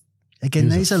again,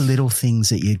 these are little things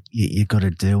that you got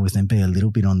to deal with and be a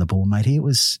little bit on the ball, mate.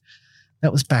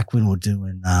 That was back when we were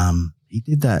doing. He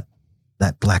did that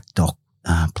black dog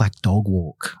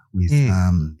walk with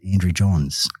Andrew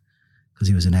Johns because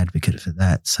he was an advocate for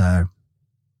that. So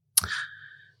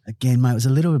again, mate, it was a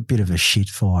little bit of a shit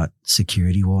fight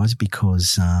security wise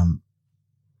because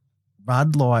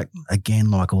Rudd, like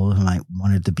all of them, mate,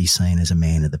 wanted to be seen as a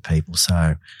man of the people.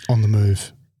 So on the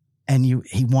move. And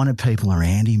he wanted people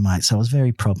around him, mate. So it was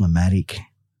very problematic.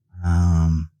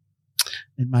 And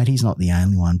mate, he's not the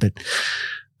only one, but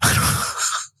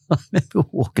I remember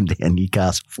walking down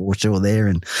Newcastle foreshore there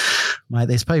and, mate,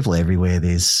 there's people everywhere.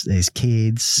 There's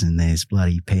kids and there's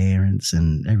bloody parents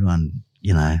and everyone,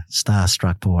 you know,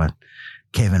 starstruck by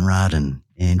Kevin Rudd and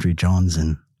Andrew Johns.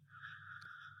 And,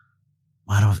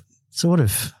 mate, I've sort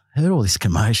of heard all this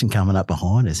commotion coming up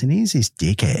behind us and here's this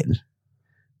dickhead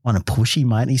on a pushy,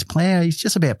 mate. He's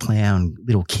just about plowing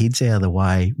little kids out of the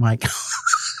way, mate,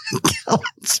 going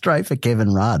straight for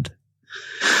Kevin Rudd.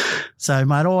 So,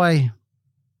 mate, I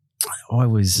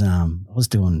was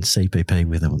doing CPP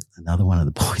with another one of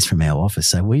the boys from our office.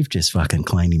 So we've just fucking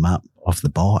cleaned him up off the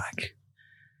bike.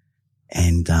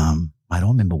 And, mate, I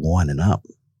remember winding up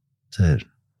to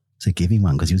give him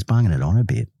one because he was bunging it on a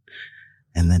bit.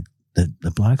 And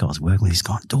the bloke I was working with, he's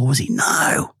gone, Dawesy,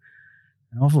 no.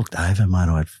 And I've looked over, mate,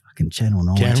 I had fucking Channel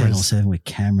 9, Cameras. Channel 7 with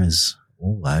cameras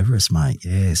all over us, mate.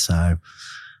 Yeah, so,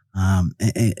 and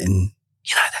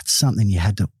you know, that's something you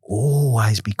had to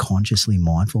always be consciously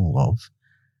mindful of.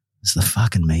 It's the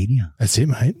fucking media. That's it,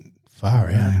 mate. Far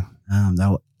out. They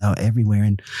were everywhere.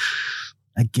 And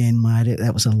again, mate,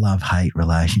 that was a love-hate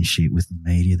relationship with the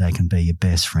media. They can be your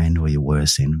best friend or your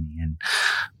worst enemy. And,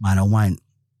 mate,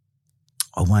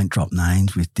 I won't drop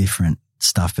names with different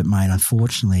stuff, but, mate,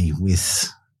 unfortunately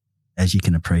as you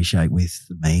can appreciate with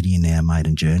the media now, mate,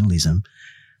 and journalism,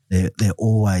 they're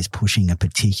always pushing a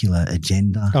particular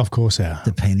agenda. Of course they are.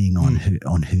 Depending on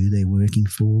who they're working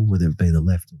for, whether it be the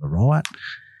left or the right.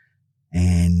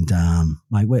 And,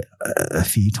 mate, a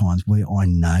few times I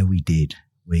know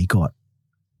we got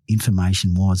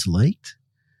information was leaked,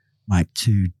 mate,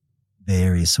 to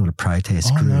various sort of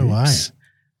protest groups. No way.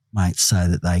 Mate, so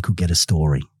that they could get a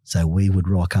story. So we would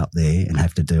rock up there and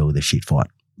have to deal with a shit fight.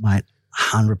 Mate,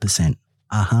 100%.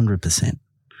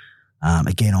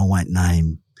 Again, I won't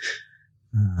name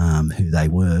who they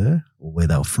were or where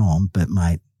they were from, but,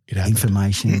 mate,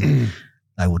 information,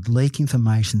 they would leak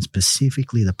information,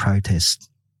 specifically the protest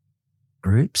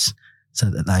groups, so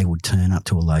that they would turn up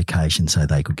to a location so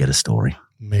they could get a story.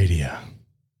 Media.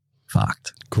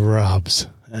 Fucked. Grubs.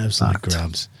 Absolute Fucked.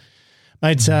 grubs.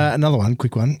 Mate, another one,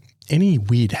 quick one. Any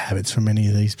weird habits from any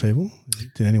of these people?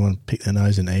 Did anyone pick their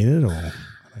nose and eat it, or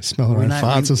they smell their own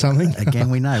farts or something? Again,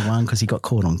 we know one because he got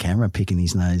caught on camera picking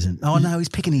his nose. He's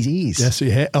picking his ears. Yes,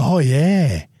 yeah. Oh,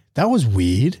 yeah. That was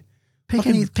weird.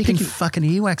 Picking fucking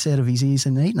earwax out of his ears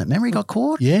and eating it. Remember he got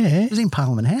caught? Yeah. It was in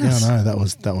Parliament House. Yeah, I know.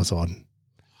 That was odd.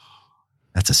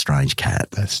 That's a strange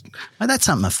cat. That's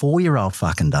something a 4-year-old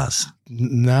fucking does.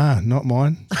 Nah, not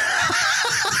mine.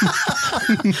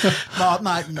 Well,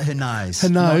 mate, her nose. Her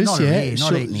nose, not yeah. Her ear,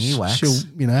 not eating earwax.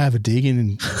 She'll, have a dig in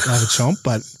and have a chomp,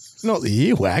 but not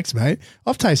the earwax, mate.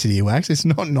 I've tasted earwax. It's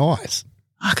not nice.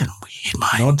 Fucking weird,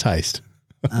 mate. Not taste.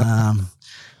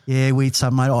 Yeah, weird.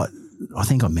 So, mate, I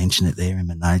think I mentioned it there in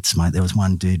my notes, mate. There was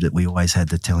one dude that we always had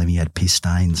to tell him he had piss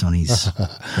stains on his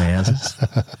trousers.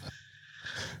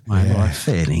 Mate, Yeah. like,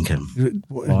 fair income.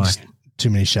 Just too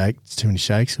many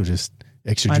shakes, or just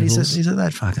extra Mate, dribbles. is it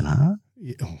that fucking hard?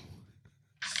 Yeah.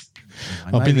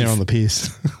 Mate, I've been there on the piss.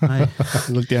 Mate,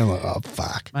 Look down like, oh,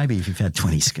 fuck. maybe if you've had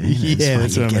 20 schooners, Yeah, mate,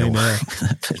 that's you what I get mean, away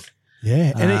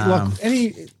yeah.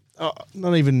 with it. Yeah.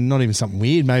 Not even something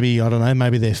weird. Maybe, I don't know,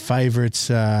 maybe their favourite,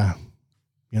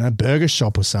 burger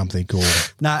shop or something. Or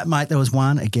No, mate, there was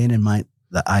one again, and mate,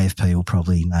 the AFP will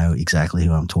probably know exactly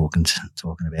who I'm talking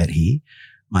about here.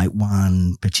 Mate,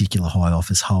 one particular high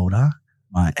office holder,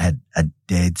 mate, had a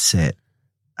dead set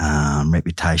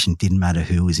reputation. Didn't matter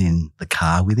who was in the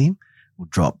car with him, would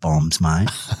drop bombs, mate,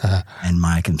 and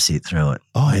make him sit through it.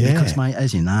 Oh, yeah. Because, mate,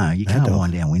 as you know, you can't Dog.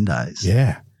 wind down windows.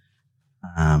 yeah,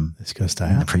 it's got to stay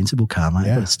In the up. principal car, mate,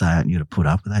 Yeah. got to stay out and you got to put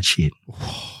up with that shit.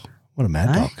 What a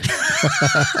mad dog.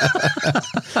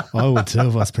 I would too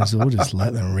if I was principal. Just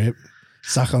let them rip.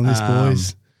 Suck on this,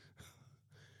 boys.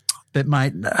 But,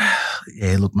 mate,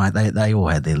 yeah, look, mate, they all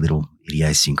had their little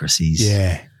idiosyncrasies.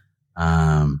 Yeah.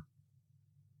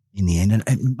 In the end,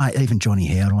 and mate, even Johnny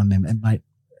Howard, I remember, and mate,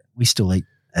 we still eat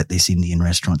at this Indian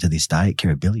restaurant to this day at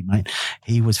Kirribilli, mate.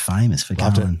 He was famous for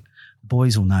Loved going.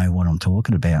 Boys will know what I'm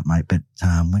talking about, mate, but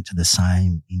went to the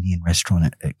same Indian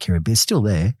restaurant at Kirribilli. It's still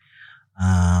there.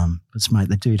 But mate,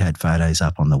 the dude had photos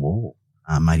up on the wall.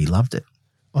 Mate, he loved it.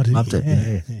 Oh, did Loved he?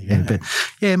 it. Yeah. But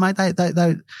yeah, mate,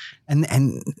 they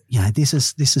and you know, this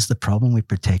is the problem with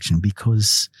protection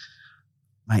because,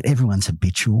 mate, everyone's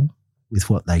habitual with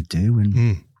what they do,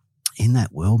 and in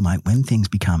that world, mate, when things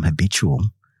become habitual,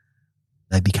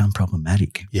 they become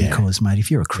problematic. Yeah. Because, mate,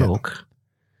 if you're a crook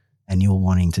and you're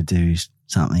wanting to do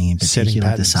something in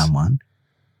particular to someone,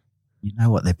 you know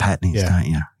what their pattern is, don't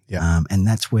you? Yeah. And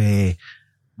that's where,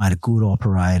 mate, a good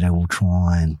operator will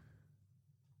try and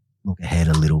look ahead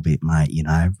a little bit, mate, you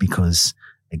know, because,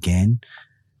 again,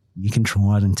 you can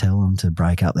try and tell them to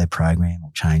break up their program or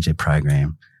change their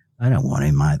program. They don't want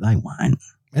to, mate. They won't.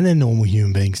 And they're normal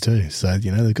human beings too. So,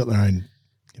 you know, they've got their own,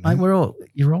 you know. Mate,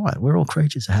 you're right. We're all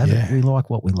creatures of habit. Yeah. We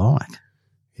like what we like.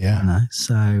 Yeah. You know?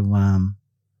 So,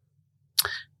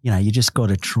 you know, you just got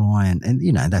to try and,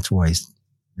 you know, that's always,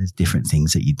 there's different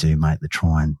things that you do, mate, that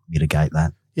try and mitigate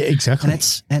that. Yeah, exactly.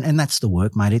 And that's the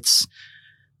work, mate.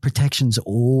 Protection's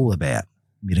all about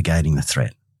mitigating the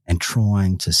threat and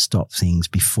trying to stop things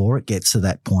before it gets to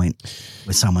that point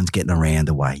where someone's getting around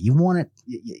the way. You want it,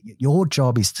 your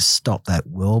job is to stop that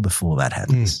well before that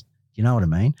happens. You know what I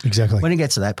mean? Exactly. When it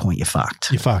gets to that point, you're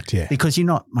fucked. You're fucked, yeah. Because you're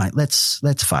not, mate, let's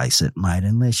face it, mate,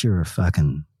 unless you're a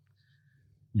fucking,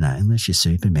 you know, unless you're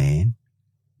Superman,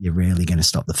 you're rarely going to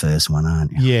stop the first one,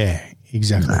 aren't you? Yeah,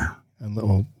 exactly. No. And,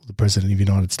 well, the President of the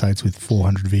United States with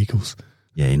 400 vehicles.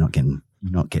 Yeah, you're not getting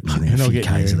within a few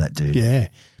Ks of that dude. Yeah.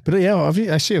 But yeah,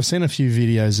 I've seen a few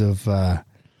videos of,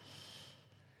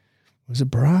 was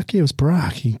it Barack? Yeah, it was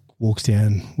Barack. He walks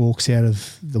out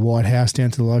of the White House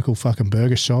down to the local fucking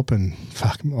burger shop and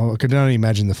I could only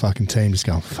imagine the fucking team just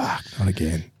going, fuck, not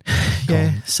again.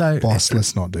 Yeah. So, boss,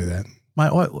 let's not do that.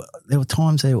 Mate, there were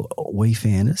times there we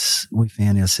found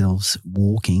ourselves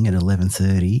walking at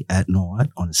 11:30 at night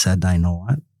on a Saturday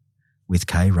night with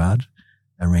K-Rudd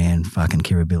around fucking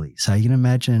Kirribilli. So you can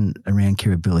imagine around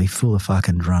Kirribilli full of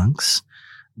fucking drunks,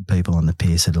 people on the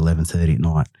piss at 11:30 at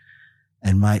night.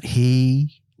 And mate,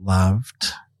 he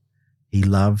loved the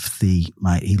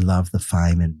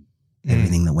fame and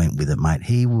everything that went with it, mate.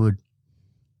 He would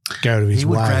go to his way. He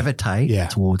would gravitate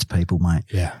towards people, mate.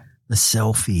 Yeah. The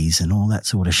selfies and all that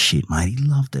sort of shit, mate. He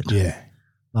loved it. Yeah.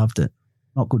 Loved it.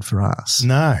 Not good for us.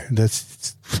 No,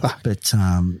 that's fuck. But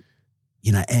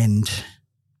you know,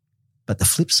 but the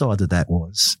flip side of that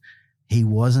was he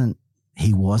wasn't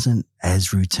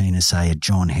as routine as, say, a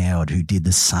John Howard who did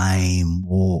the same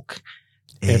walk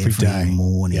every day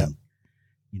morning. Yep.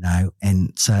 You know,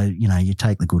 and so, you know, you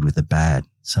take the good with the bad.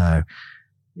 So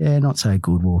yeah, not so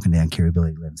good walking down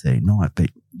Kirribilli 11:30 at night, but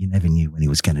you never knew when he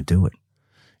was going to do it.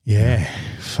 Yeah.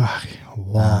 Fuck.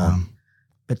 Wow.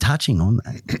 But touching on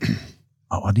that,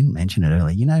 I didn't mention it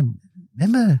earlier. You know,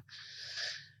 remember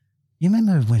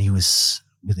when he was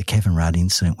with the Kevin Rudd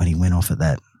incident when he went off at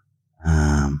that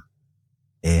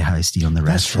air hostie on the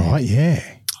That's restaurant? right, yeah.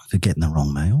 For getting the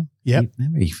wrong meal. Yep.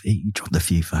 Remember he dropped a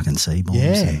few fucking C-bombs.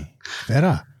 Yeah.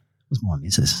 Better. It was my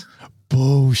missus.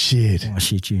 Bullshit. I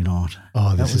shit you not.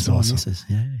 Oh, That this was is my awesome. missus,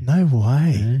 yeah. No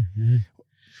way. Yeah.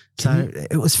 So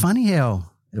it was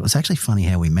actually funny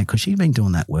how we met because she'd been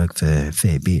doing that work for a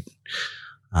fair bit.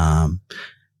 I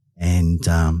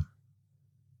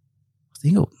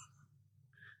think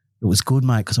it was good,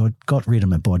 mate, because I got rid of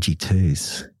my bodgy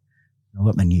tooth. I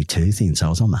got my new tooth in, so I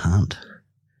was on the hunt.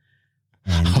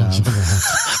 And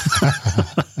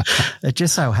it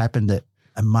just so happened that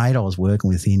a mate I was working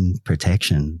with in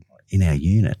protection in our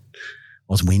unit, I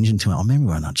was whinging to him. I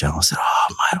remember when I Joe, I said, "Oh,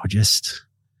 mate,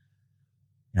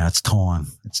 it's time.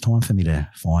 It's time for me to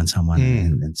find someone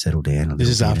and settle down." This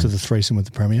is after the threesome with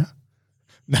the Premier?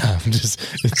 No, I'm just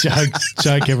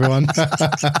joke, everyone.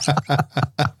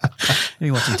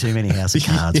 You're watching too many House of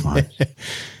Cards, mate.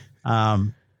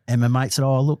 And my mate said,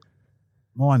 "Oh, look,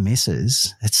 my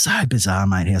missus, it's so bizarre,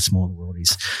 mate, how small the world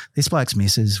is. This bloke's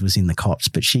missus was in the cops,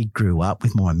 but she grew up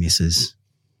with my missus,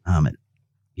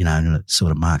 in a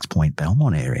sort of Marks Point,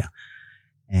 Belmont area.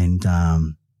 And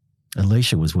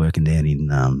Alicia was working down in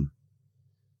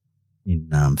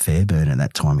Fairburn at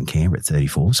that time in Canberra at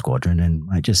 34 Squadron, and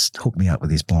mate just hooked me up with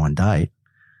this blind date.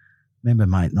 Remember,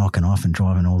 mate, knocking off and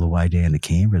driving all the way down to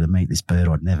Canberra to meet this bird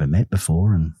I'd never met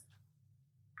before, and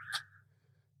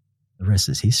the rest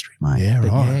is history, mate. Yeah, but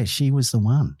right. Yeah, she was the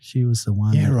one. She was the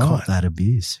one that caught that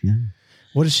abuse. Yeah.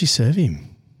 What did she serve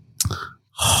him?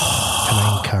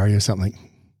 Canadian curry or something?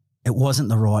 It wasn't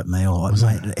the right meal,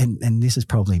 mate. And this is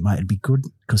probably, mate, it'd be good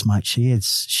because, mate,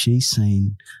 she's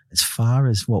seen, as far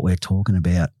as what we're talking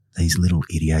about, these little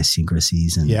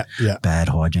idiosyncrasies and bad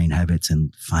hygiene habits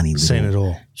and funny little. Seen it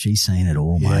all. She's seen it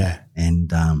all, mate.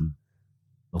 And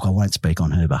look, I won't speak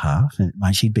on her behalf. And,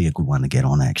 mate, she'd be a good one to get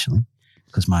on, actually.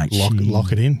 Because, mate,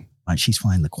 lock it in. Mate, she's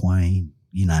flown the Queen,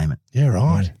 you name it. Yeah,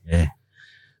 right. Yeah.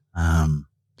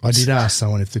 I did ask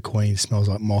someone if the Queen smells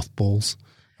like mothballs,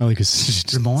 only because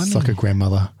she's like a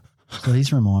grandmother.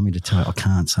 Please remind me to tell you, I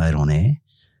can't say it on air.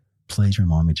 Please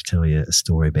remind me to tell you a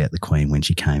story about the Queen when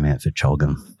she came out for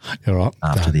Choggum. All right.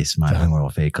 After this, mate, when we're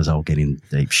off air, because I'll get in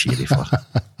deep shit if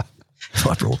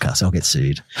I broadcast. I'll get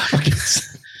sued.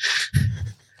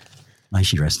 May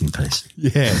she rest in peace.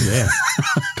 Yeah.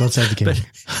 God save the king.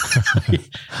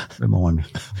 Remind me,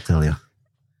 I'll tell you.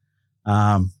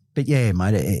 But yeah,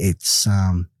 mate, it's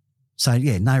so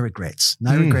yeah, no regrets.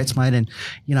 No regrets, mate. And,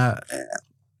 you know,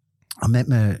 I met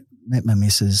my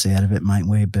missus out of it, mate.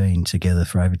 We've been together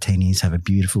for over 10 years, have a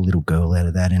beautiful little girl out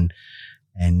of that. And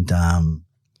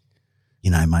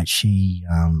you know, mate, she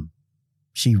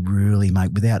really,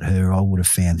 mate, without her, I would have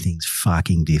found things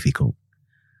fucking difficult,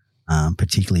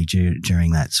 particularly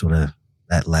during that sort of,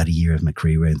 that latter year of my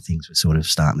career when things were sort of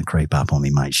starting to creep up on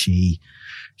me, mate.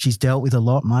 She's dealt with a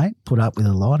lot, mate, put up with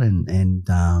a lot, and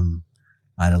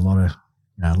mate, a lot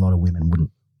of women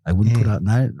wouldn't put up.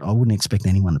 No, I wouldn't expect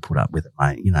anyone to put up with it,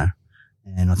 mate. You know,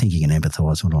 and I think you can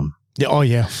empathise with them. Yeah. Oh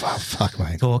yeah. Fuck,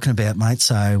 mate. Talking about, mate.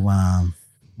 So,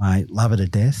 mate, love her to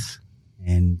death,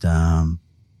 and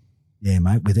yeah,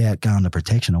 mate. Without going to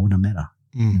protection, I wouldn't have met her.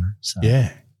 You know? So,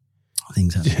 yeah.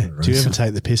 Things have Do you ever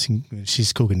take the piss when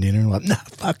she's cooking dinner and like, nah,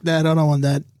 fuck that, I don't want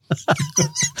that.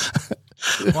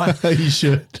 You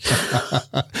should.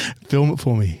 Film it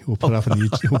for me. We'll put it up on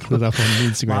YouTube. We'll put it up on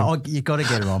Instagram. Well, you got to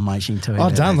get her on, mate. She can tell you. Oh,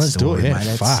 done. Let's story, do it. Yeah,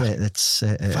 mate. that's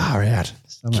far out.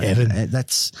 Kevin.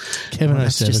 That's 07.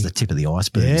 just the tip of the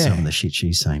iceberg. Yeah. Some of the shit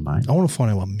she's saying, mate. I want to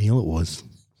find out what meal it was.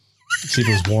 See if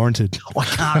it was warranted. I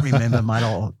can't remember, mate.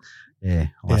 I'll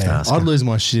have to ask I'd her. lose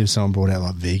my shit if someone brought out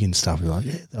like vegan stuff. I'd be like,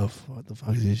 yeah, what the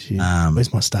fuck is this shit?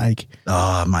 Where's my steak?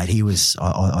 Oh, mate, he was.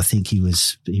 I think he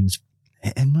was.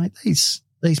 And mate, these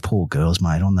poor girls,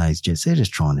 mate, on those jets, they're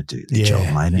just trying to do their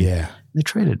job, mate. And they're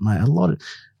treated, mate.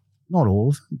 Not all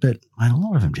of them, but mate, a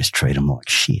lot of them just treat them like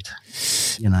shit.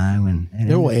 You know, and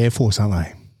they're all Air Force, aren't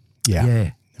they?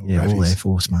 Yeah, all Air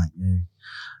Force, mate.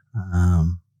 Yeah.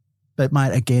 But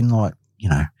mate, again, like, you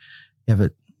know, you have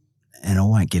it. And I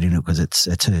won't get into it because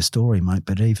it's her story, mate.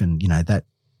 But even, you know,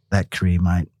 that career,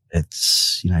 mate,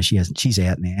 it's, you know, she's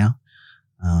out now.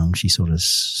 She sort of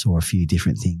saw a few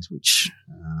different things, which,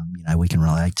 you know, we can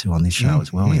relate to on this show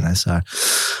as well, you know. So,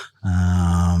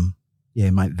 yeah,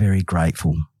 mate, very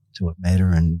grateful to have met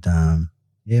her. And,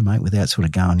 yeah, mate, without sort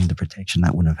of going into protection,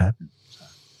 that wouldn't have happened. So.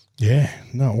 Yeah.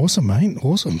 No, awesome, mate.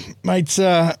 Awesome. Mate,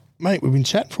 we've been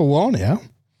chatting for a while now.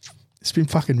 It's been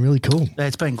fucking really cool. Yeah,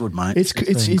 it's been good, mate. It's been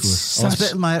good.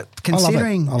 Such, mate,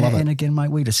 considering, I love it. And again, mate,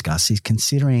 we discussed this,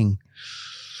 considering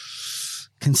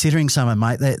some of,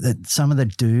 mate, that some of the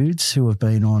dudes who have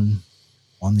been on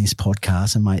this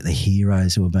podcast and, mate, the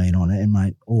heroes who have been on it and,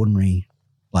 mate, ordinary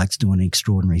blokes doing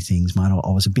extraordinary things, mate,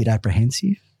 I was a bit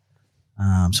apprehensive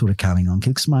sort of coming on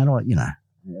because, mate,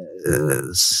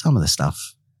 some of the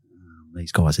stuff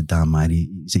these guys have done, mate,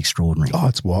 is extraordinary. Oh,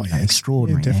 it's wild. Yeah,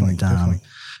 extraordinary. Yeah, definitely.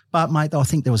 But, mate, I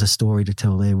think there was a story to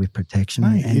tell there with protection.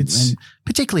 Mate, and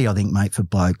particularly, I think, mate, for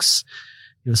blokes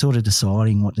who are sort of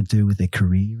deciding what to do with their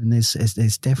career. And there's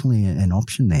definitely an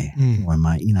option there for them,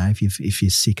 mate. You know, if you're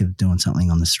sick of doing something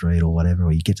on the street or whatever,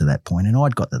 or you get to that point, and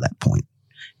I'd got to that point,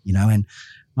 you know, and,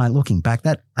 mate, looking back,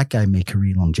 that gave me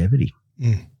career longevity.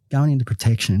 Going into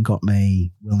protection got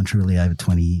me well and truly over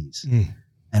 20 years.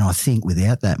 And I think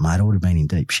without that, mate, I would have been in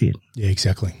deep shit. Yeah,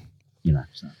 exactly. You know.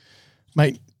 So.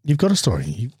 Mate, you've got a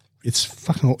story. It's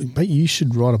fucking, mate, you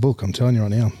should write a book. I'm telling you right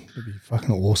now. It'd be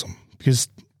fucking awesome because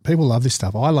people love this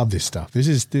stuff. I love this stuff. This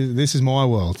is my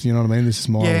world. You know what I mean? This is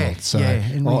my world. So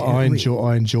I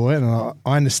enjoy it, and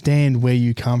I understand where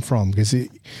you come from because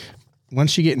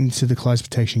once you get into the close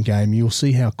protection game, you'll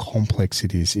see how complex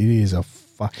it is. It is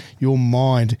your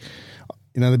mind.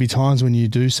 You know, there'll be times when you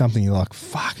do something, you're like,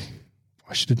 fuck,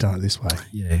 I should have done it this way.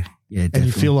 Yeah, definitely. And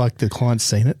you feel like the client's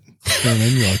seen it. You know what I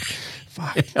mean? You're like,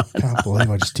 fuck, I can't believe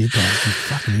I just did that. You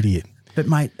fucking idiot. But,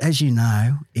 mate, as you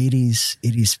know, it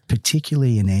is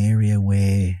particularly an area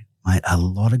where, mate, a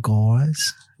lot of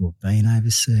guys who have been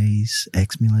overseas,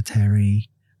 ex-military,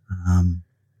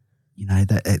 you know,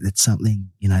 it's something,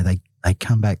 you know, they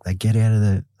come back, they get out of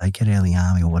the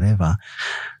army or whatever,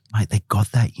 mate, they got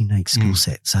that unique skill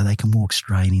set, so they can walk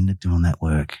straight into doing that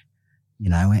work. You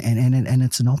know, and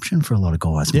it's an option for a lot of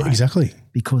guys, mate. Yeah, exactly.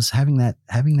 Because having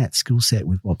that skill set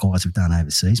with what guys have done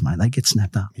overseas, mate, they get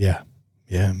snapped up. Yeah.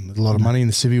 Yeah. A lot of money in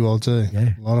the civvy world too.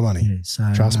 Yeah. A lot of money. Yeah,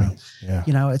 so, trust me. Yeah.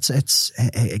 You know, it's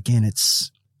again,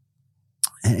 it's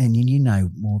and you know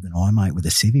more than I, mate, with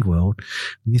the civic world,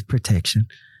 with protection,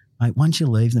 mate, once you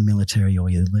leave the military or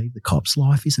you leave the cops,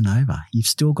 life isn't over. You've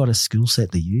still got a skill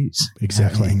set to use.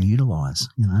 Exactly. And utilise,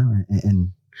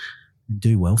 and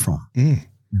do well from.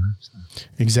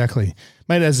 Exactly.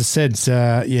 Mate, as I said,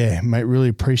 mate, really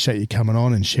appreciate you coming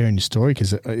on and sharing your story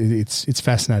because it's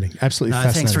fascinating. Absolutely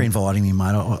fascinating. Thanks for inviting me,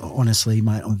 mate. Honestly,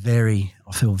 mate,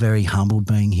 I feel very humbled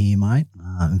being here, mate.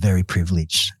 I'm very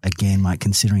privileged. Again, mate,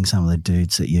 considering some of the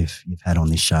dudes that you've had on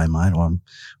this show, mate, I'm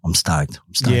stoked.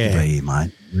 I'm stoked to be here,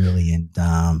 mate. Really. And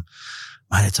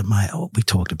mate, we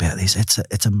talked about this.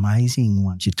 It's amazing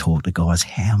once you talk to guys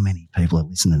how many people are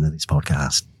listening to this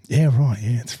podcast. Yeah, right.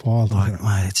 Yeah, it's wild.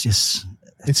 Mate,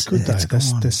 it's good though.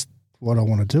 That's what I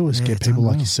want to do is get people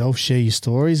like yourself, share your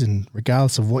stories, and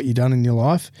regardless of what you've done in your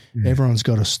life, everyone's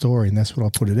got a story, and that's what I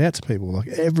put it out to people. Like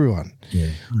everyone,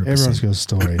 100%. Everyone's got a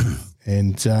story.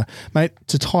 And mate,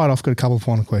 to tie it off, got a couple of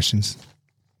final questions.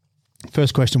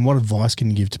 First question: what advice can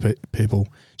you give to people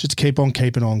just to keep on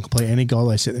keeping on, complete any goal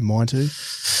they set their mind to?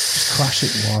 Just crush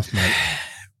it in life, mate.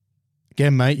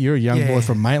 Again, mate, you're a young boy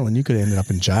from Maitland. You could have ended up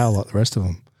in jail like the rest of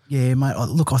them. Yeah, mate.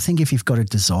 Look, I think if you've got a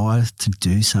desire to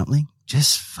do something,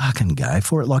 just fucking go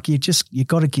for it. Like you've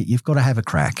got to have a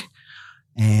crack.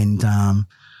 And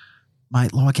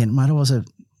mate,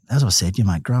 as I said,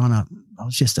 mate, growing up, I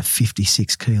was just a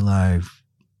 56 kilo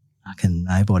fucking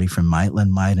nobody from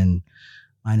Maitland, mate, and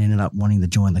mate ended up wanting to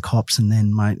join the cops. And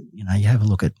then, mate, you have a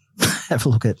look at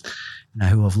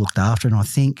who I've looked after. And I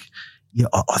think,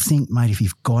 mate, if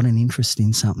you've got an interest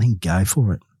in something, go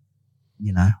for it.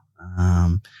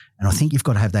 And I think you've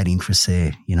got to have that interest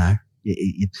there,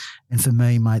 and for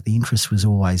me, mate, the interest was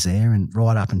always there and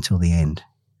right up until the end.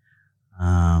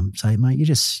 So, mate,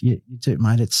 you do,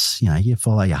 mate, it's, you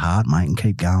follow your heart, mate, and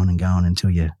keep going and going until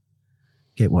you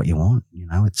get what you want,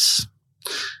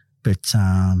 but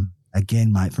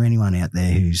again, mate, for anyone out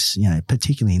there who's,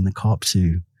 particularly in the cops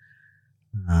who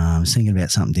thinking about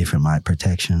something different, mate,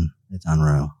 protection, it's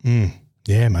unreal.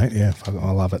 Yeah, mate. Yeah.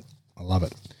 I love it.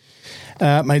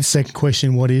 Mate, second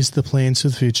question, what is the plans for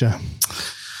the future?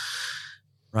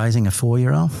 Raising a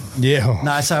 4-year-old? Yeah.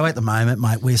 No, so at the moment,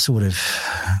 mate, we're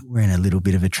in a little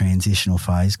bit of a transitional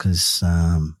phase because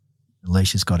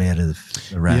Alicia's got out of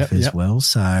the RAF as well.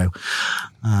 So,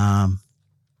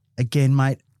 again,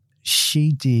 mate,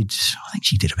 I think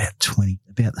she did about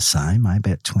the same, mate,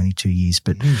 about 22 years.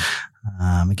 But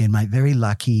again, mate, very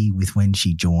lucky with when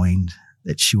she joined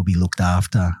that she'll be looked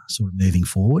after sort of moving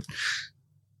forward.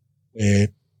 Yeah.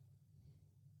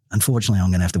 Unfortunately, I'm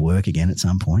going to have to work again at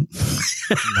some point.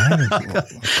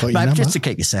 Mate, just to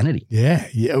keep your sanity. Yeah,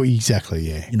 exactly,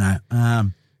 yeah.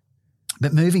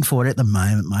 But moving forward at the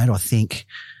moment, mate, I think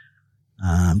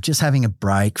just having a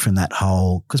break from that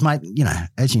whole – because, mate,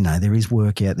 as you know, there is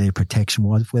work out there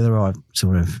protection-wise. Whether I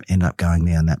sort of end up going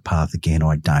down that path again,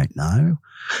 I don't know.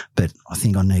 But I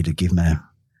think I need to give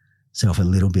myself a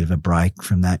little bit of a break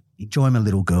from that. Enjoy my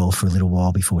little girl for a little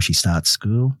while before she starts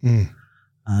school.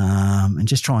 And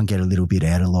just try and get a little bit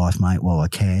out of life, mate, while I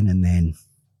can. And then,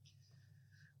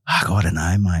 I don't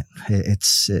know, mate.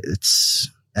 It's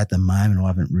at the moment I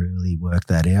haven't really worked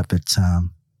that out. But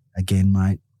again,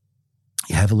 mate,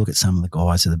 you have a look at some of the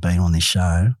guys that have been on this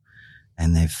show,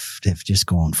 and they've just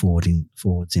gone forwards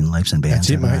in leaps and bounds. That's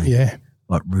it, mate. Yeah,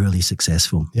 like really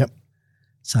successful. Yep.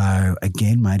 So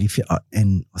again, mate,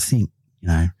 and I think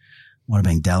might have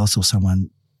been Dallas or someone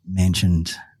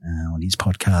mentioned on his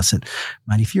podcast that,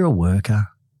 mate, if you're a worker,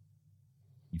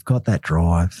 you've got that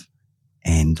drive,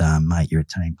 and mate, you're a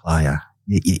team player.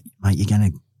 Mate, you're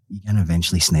going to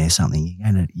eventually snare something.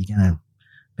 You're going to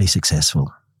be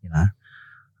successful.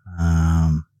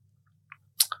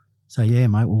 So yeah,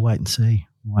 mate, we'll wait and see.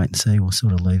 We'll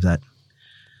sort of leave that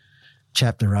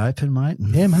chapter open, mate.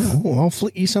 Yeah, mate. I'll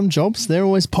flick you some jobs. They're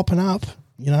always popping up.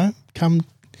 Come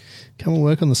and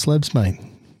work on the slabs, mate.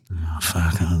 Oh,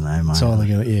 fuck, I don't know, mate. So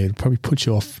they're going probably put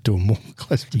you off doing more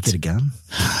close. Do you get a gun?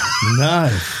 No,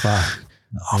 fuck.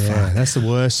 Oh, yeah, fuck. That's the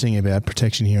worst thing about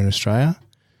protection here in Australia.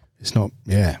 It's not,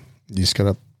 you just got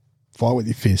to fight with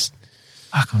your fist.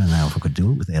 Fuck, I don't know if I could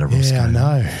do it without a Roscoe. Yeah,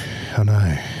 I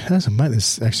know.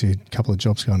 There's actually a couple of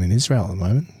jobs going in Israel at the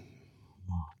moment.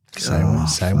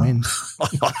 Say when.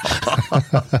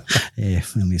 Yeah,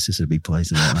 my sister would be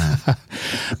pleased with that,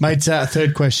 mate.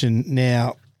 Third question.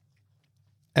 Now,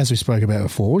 as we spoke about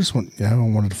before, I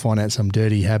wanted to find out some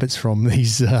dirty habits from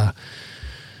these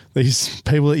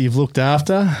people that you've looked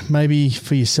after. Maybe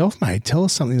for yourself, mate. Tell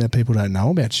us something that people don't know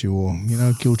about you, or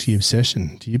guilty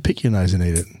obsession. Do you pick your nose and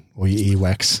eat it, or your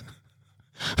earwax?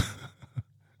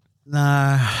 No,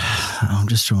 I'm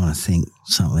just trying to think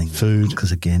something. Food,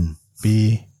 because again,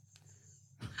 beer.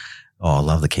 Oh, I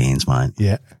love the Cairns, mate.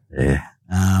 Yeah. Yeah.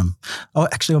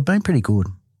 Actually, I've been pretty good.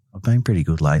 I've been pretty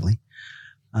good lately.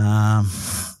 Bad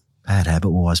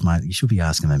habit-wise, mate, you should be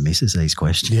asking my missus these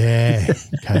questions. Yeah.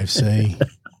 KFC.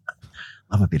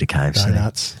 Love a bit of KFC.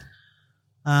 Donuts.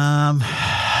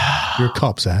 You're a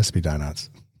cop, so it has to be donuts.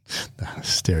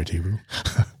 Stereotypical.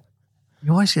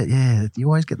 You always get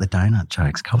the donut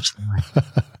jokes, cops.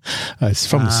 It's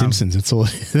from The Simpsons. It's all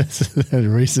that's the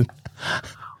reason.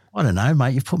 I don't know,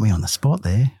 mate. You've put me on the spot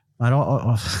there, mate.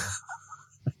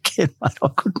 Again, mate,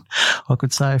 I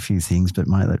could say a few things, but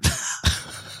mate, I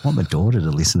want my daughter to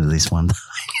listen to this one day.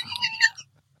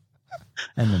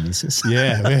 And the missus.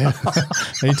 Yeah.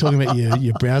 Are you talking about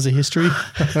your browser history?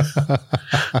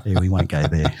 Yeah, we won't go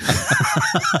there.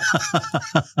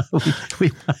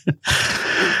 we won't.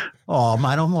 Oh,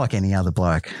 mate, I'm like any other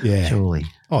bloke. Yeah. Surely.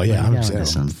 Oh, yeah. I'm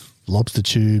lobster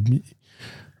tube,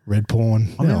 red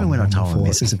porn. I remember when I told my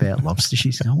missus about lobster,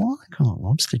 she's going, why do they call it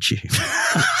lobster tube?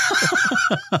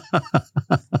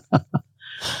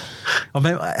 I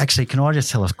mean, actually, can I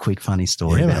just tell a quick funny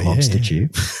story about lobster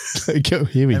tube?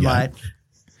 Here we go. Mate,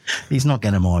 he's not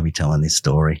going to mind me telling this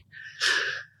story.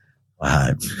 I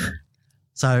hope.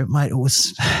 So, mate,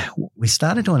 we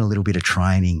started doing a little bit of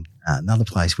training. Another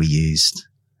place we used,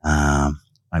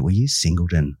 we used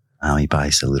Singleton Army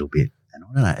Base a little bit. And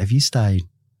I don't know, have you stayed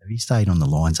on the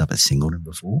lines up at Singleton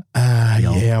before?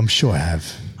 Yeah, I'm sure I have.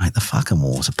 Mate, the fucking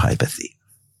walls are paper thick.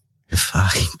 The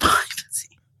fucking paper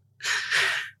thick.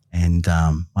 And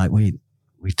mate,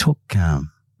 we took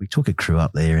a crew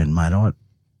up there, and mate, I was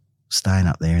staying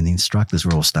up there, and the instructors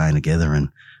were all staying together, and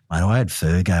mate, I had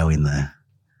Fergo in the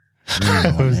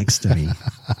room next to me,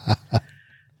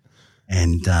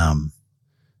 and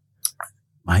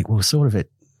mate, we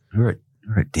were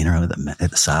at dinner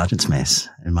at the sergeant's mess,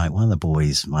 and mate, one of the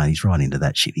boys, mate, he's right into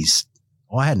that shit.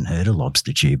 I hadn't heard of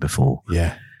lobster tube before,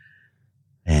 yeah,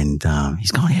 and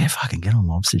he's going, yeah, fucking get on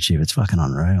lobster tube, it's fucking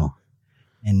unreal.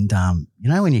 And, you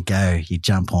know, when you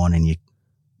jump on and you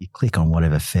click on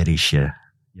whatever fetish you're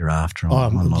after.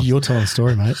 You're telling a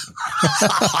story, mate.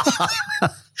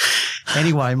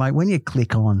 Anyway, mate, when you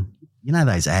click on, you know,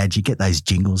 those ads, you get those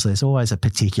jingles. There's always a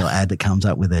particular ad that comes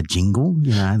up with a jingle,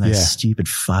 you know, stupid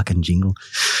fucking jingle.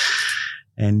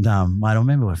 And, mate, I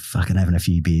remember we're fucking having a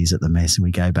few beers at the mess, and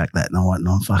we go back that night, and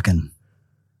I'm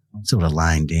sort of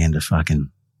laying down to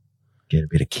fucking get a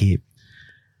bit of kip.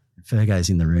 Fergo's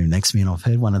in the room next to me, and I've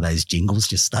heard one of those jingles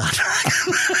just start.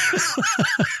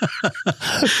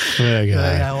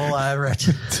 Fergo all over it.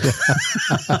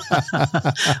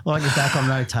 Like you're back on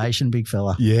rotation, big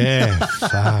fella. Yeah,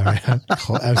 far out.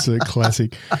 Absolute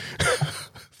classic.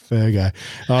 Fergo.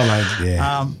 Oh, mate,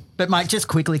 yeah. But, mate, just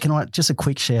quickly, just a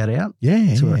quick shout out?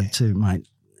 Yeah. To mate,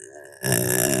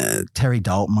 Terry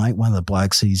Dalton, mate, one of the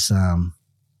blokes. Mate,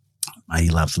 he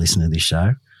loves listening to this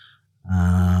show.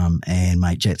 And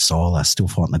mate, Jet Solar still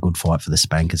fighting the good fight for the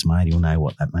spankers, mate. He'll know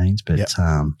what that means. But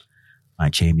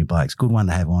mate, champion blokes, good one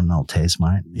to have on old Tez,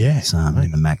 mate. Yeah, it's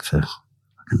in the Mac for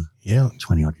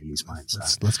 20 odd years, mate. So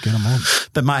let's get them on.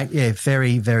 But mate, yeah,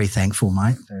 very, very thankful,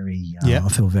 mate. I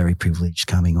feel very privileged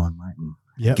coming on, mate, and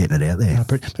getting it out there.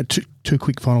 But two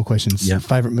quick final questions. Yep.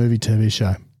 Favorite movie, TV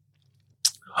show?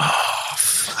 Oh,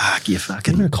 fuck, you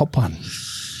fucking. Give me a cop one.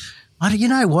 Mate, you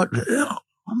know what?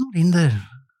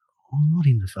 I'm not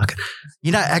into fucking.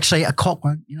 You know, actually, a cop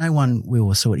one. You know, one we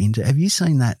were sort of into. Have you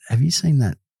seen that?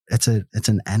 It's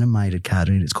an animated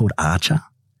cartoon. It's called Archer.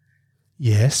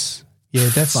 Yes. Yeah,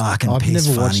 that's fucking I've piss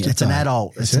never funny. watched it. It's an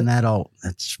adult. It's an adult.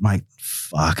 It's mate,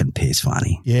 fucking piss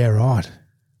funny. Yeah, right.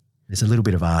 There's a little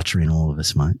bit of Archer in all of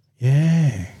us, mate.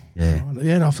 Yeah. Yeah.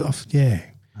 Yeah. Yeah.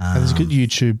 There's a good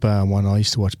YouTube one I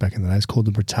used to watch back in the day. It's called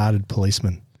The Retarded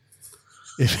Policeman.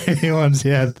 If anyone's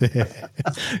out there,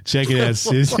 check it out,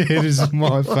 sis. It is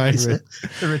my favourite.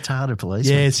 The Retarded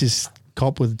Policeman. Yeah, it's just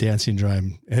cop with Down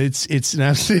syndrome. It's an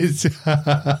absolute. I'm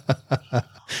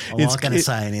not going to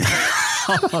say anything.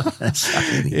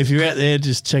 If you're out there,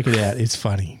 just check it out. It's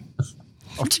funny.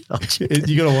 I'll check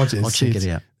you got to watch it. I'll check it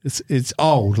out. It's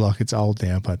old, like it's old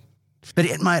now, but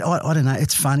mate, I don't know.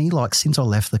 It's funny. Like since I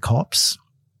left the cops,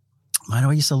 mate,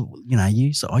 I used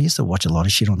to watch a lot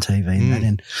of shit on TV,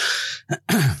 and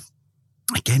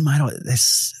again, mate,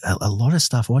 there's a lot of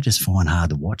stuff I just find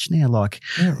hard to watch now. Like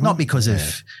not because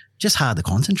of just hard to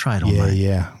concentrate on. Mate.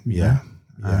 Yeah.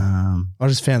 I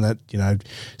just found that, you know,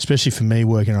 especially for me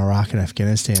working in Iraq and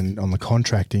Afghanistan on the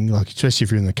contracting, like especially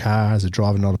if you're in the car as a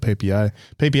driver, not a PPO.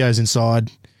 PPO's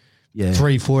inside,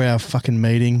 3-4 hour fucking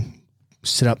meeting,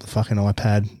 set up the fucking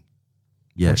iPad,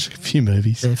 watch a few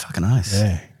movies. They're fucking nice.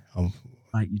 Yeah.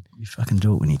 Mate, you fucking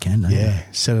do it when you can, don't you? Yeah,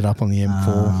 set it up on the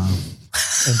M4.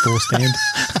 M4 stand.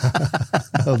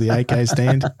 Or the AK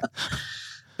stand.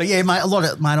 But yeah, mate, I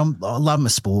love my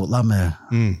sport, love my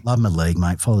league,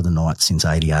 mate. Followed the Knights since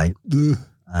 '88.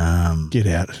 Get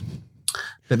out.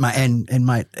 But mate, and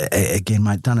mate, again,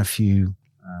 mate, done a few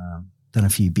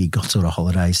big sort of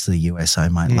holidays to the USA,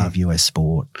 mate. Love US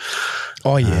sport.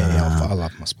 Oh yeah, I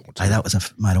love my sport too. Hey, that was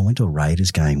mate. I went to a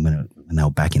Raiders game when they were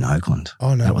back in Oakland.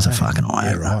 Oh no, that was a fucking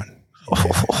eye opener. Right.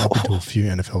 Yeah, I've been to a few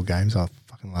NFL games. I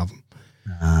fucking love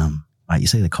them. Mate, you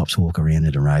see the cops walk around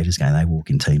at a Raiders game. They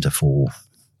walk in teams of 4.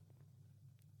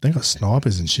 They got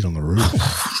snipers and shit on the roof.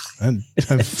 don't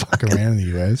fuck around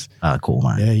in the US. Cool,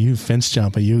 mate. Yeah, you fence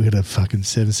jumper, you hit a fucking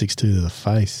 7.62 to the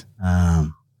face.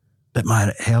 But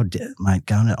mate,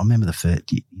 going I remember the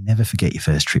first. You never forget your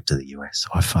first trip to the US.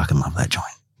 I fucking love that joint.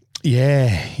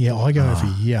 Yeah, I go every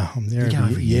year. I'm there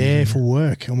every year. Yeah, for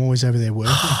work. I'm always over there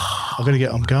working.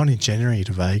 I'm going in January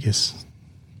to Vegas.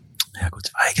 How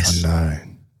good's Vegas? I know.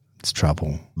 It's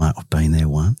trouble. Mate, I've been there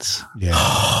once. Yeah.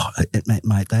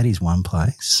 Mate, that is one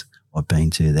place I've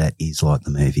been to that is like the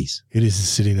movies. It is the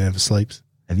city that never sleeps.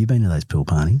 Have you been to those pool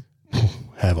parties?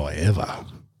 Have I ever?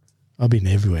 I've been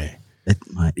everywhere.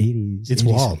 Mate, it is. It's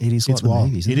wild. It is like it's the wild.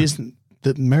 movies. It is.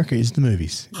 America is the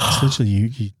movies. It's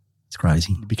literally it's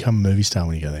crazy. You become a movie star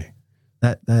when you go there.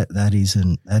 That is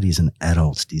an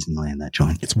adult's Disneyland, that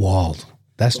joint. It's wild.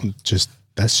 That's just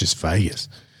Vegas.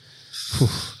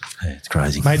 Yeah, it's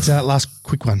crazy. Mate, last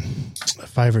quick one.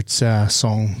 Favourite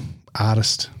song,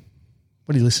 artist.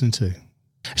 What are you listening to?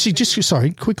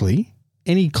 Actually, quickly,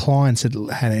 any clients that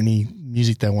had any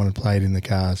music they wanted played in the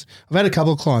cars? I've had a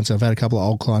couple of clients. I've had a couple of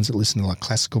old clients that listen to like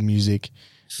classical music,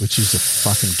 which used to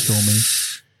fucking kill me.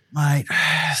 Mate,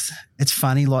 it's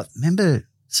funny. Like, remember,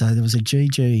 so there was a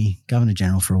GG Governor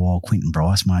General for a while, Quentin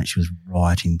Bryce, mate. She was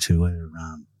right into her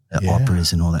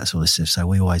operas and all that sort of stuff. So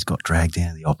we always got dragged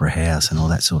down to the opera house and all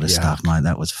that sort of stuff, mate.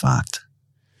 That was fucked.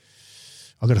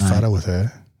 I got a photo with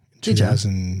her in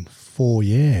 2004.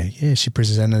 Yeah. She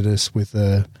presented us with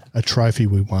a trophy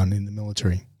we won in the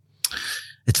military.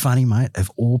 It's funny, mate.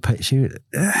 She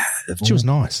was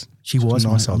nice. She was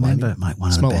nice. I remember, mate.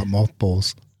 One smelled of the like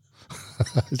mothballs.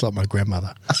 It's like my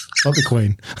grandmother, like the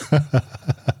Queen.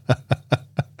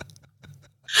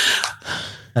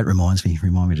 That reminds me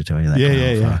to tell you that.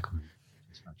 Yeah.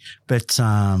 But,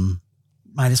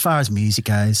 mate, as far as music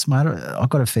goes, mate, I've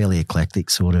got a fairly eclectic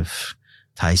sort of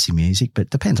taste in music, but it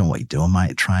depends on what you're doing,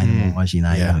 mate. Training-wise, you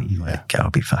go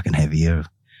a bit fucking heavier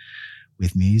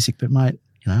with music. But, mate,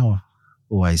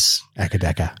 always...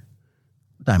 Akadaka.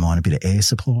 Don't mind a bit of Air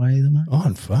Supply either, mate.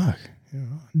 Oh, fuck.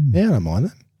 Yeah, I don't mind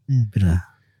it. Yeah,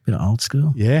 bit of old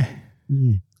school. Yeah.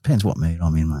 Depends what mood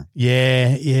I'm in, mate.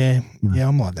 Yeah. Yeah,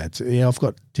 I'm like that too. Yeah, I've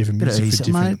got different music for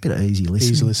different... Bit of easy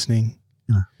listening. Easy listening.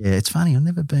 Yeah, it's funny. I've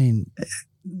never been...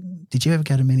 Did you ever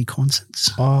go to many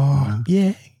concerts? Oh,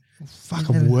 yeah. Fuck,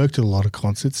 I've worked at a lot of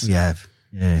concerts. You have?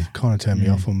 Yeah. Kind of turned me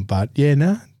off them, but yeah,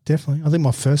 no, definitely. I think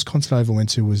my first concert I ever went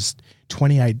to was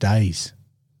 28 Days.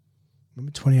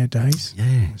 Remember 28 Days?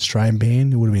 Yeah. Australian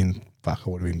band. It would have been... Fuck,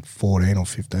 I would have been 14 or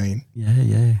 15.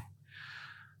 Yeah.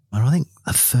 But I think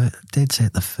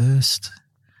the first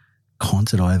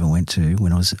concert I ever went to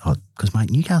when I was, because mate,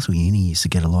 Newcastle Uni used to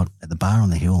get a lot at the bar on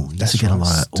the hill. Used to get a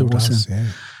lot of awesome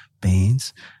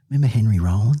bands. Remember Henry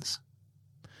Rollins?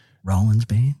 Rollins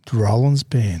band? Rollins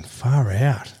band, far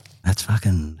out. That's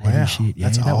fucking heavy shit. Yeah,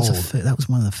 that's old. That was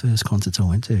one of the first concerts I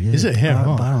went to. Yeah. Is it? How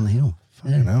right? Bar on the hill.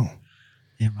 Fucking hell.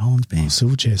 Yeah, Rollins band.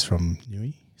 Silverchair's from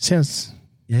Newey. Sounds...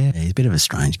 Yeah, he's a bit of a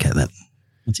strange cat, that.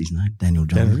 What's his name? Daniel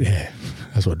John. Yeah,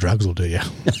 that's what drugs will do you.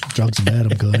 Drugs are bad,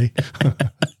 I'm clear.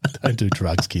 Don't do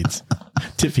drugs, kids.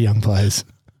 Tip for young players.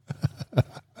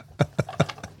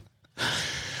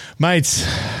 Mates,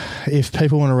 if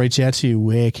people want to reach out to you,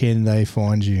 where can they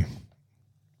find you?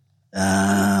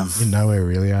 You're nowhere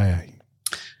really, are you?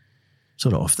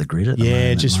 Sort of off the grid at the moment.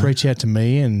 Yeah, just mate. reach out to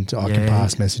me and I can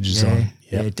pass messages on.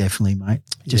 Yep. Yeah, definitely, mate.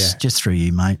 Just through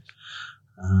you, mate.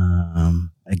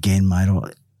 Again, mate,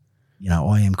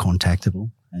 I am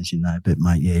contactable, as you know, but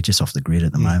mate, just off the grid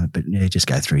at the moment. But just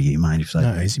go through you, mate. If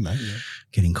they easy, mate. Yeah.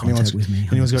 Get in contact with me.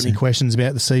 100%. Anyone's got any questions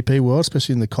about the CP world,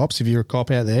 especially in the cops? If you're a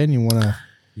cop out there and you want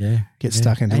to get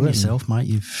stuck into it, yourself, mate,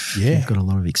 you've got a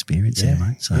lot of experience there,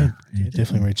 mate. So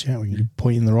definitely reach out. We can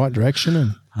point you in the right direction.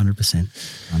 And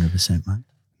 100%, mate.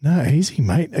 No, easy,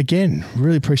 mate. Again,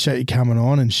 really appreciate you coming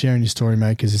on and sharing your story,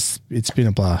 mate, because it's been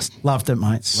a blast. Loved it,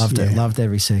 mate. Loved it. Loved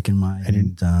every second, mate.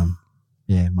 And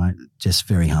mate, just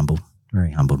very humbled,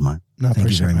 mate. No, Thank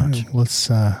you very much. Mate. Let's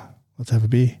have a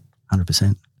beer.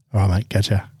 100%. All right, mate.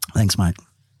 Gotcha. Thanks, mate.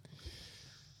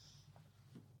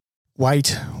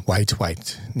 Wait.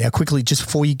 Now, quickly, just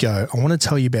before you go, I want to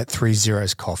tell you about 3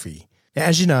 Zeros Coffee. Now,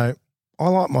 as you know, I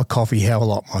like my coffee how I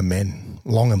like my men,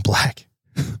 long and black.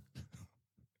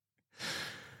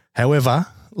 However,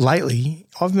 lately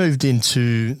I've moved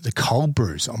into the cold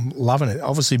brews. I'm loving it,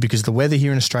 obviously, because the weather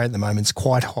here in Australia at the moment is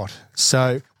quite hot.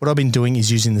 So what I've been doing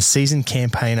is using the seasoned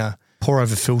campaigner pour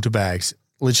over filter bags.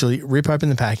 Literally rip open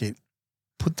the packet,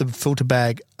 put the filter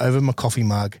bag over my coffee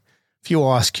mug, a few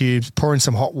ice cubes, pour in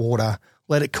some hot water,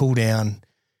 let it cool down,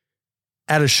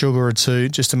 add a sugar or two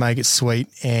just to make it sweet,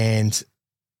 and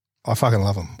I fucking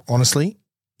love them. Honestly,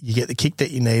 you get the kick that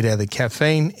you need out of the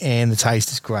caffeine and the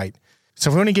taste is great. So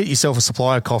if you want to get yourself a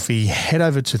supply of coffee, head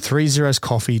over to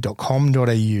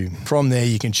 30coffee.com.au. From there,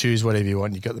 you can choose whatever you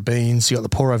want. You've got the beans, you've got the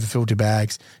pour over filter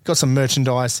bags, you've got some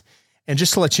merchandise. And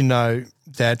just to let you know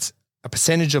that a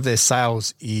percentage of their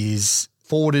sales is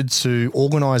forwarded to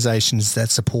organisations that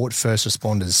support first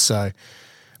responders. So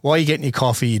while you're getting your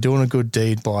coffee, you're doing a good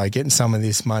deed by getting some of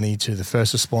this money to the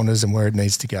first responders and where it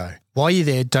needs to go. While you're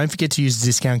there, don't forget to use the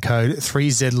discount code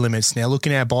 3ZLimits. Now, look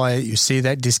in our bio, you see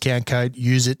that discount code,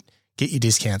 use it, get your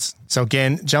discounts. So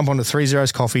again, jump onto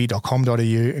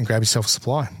 30coffee.com.au and grab yourself a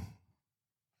supply.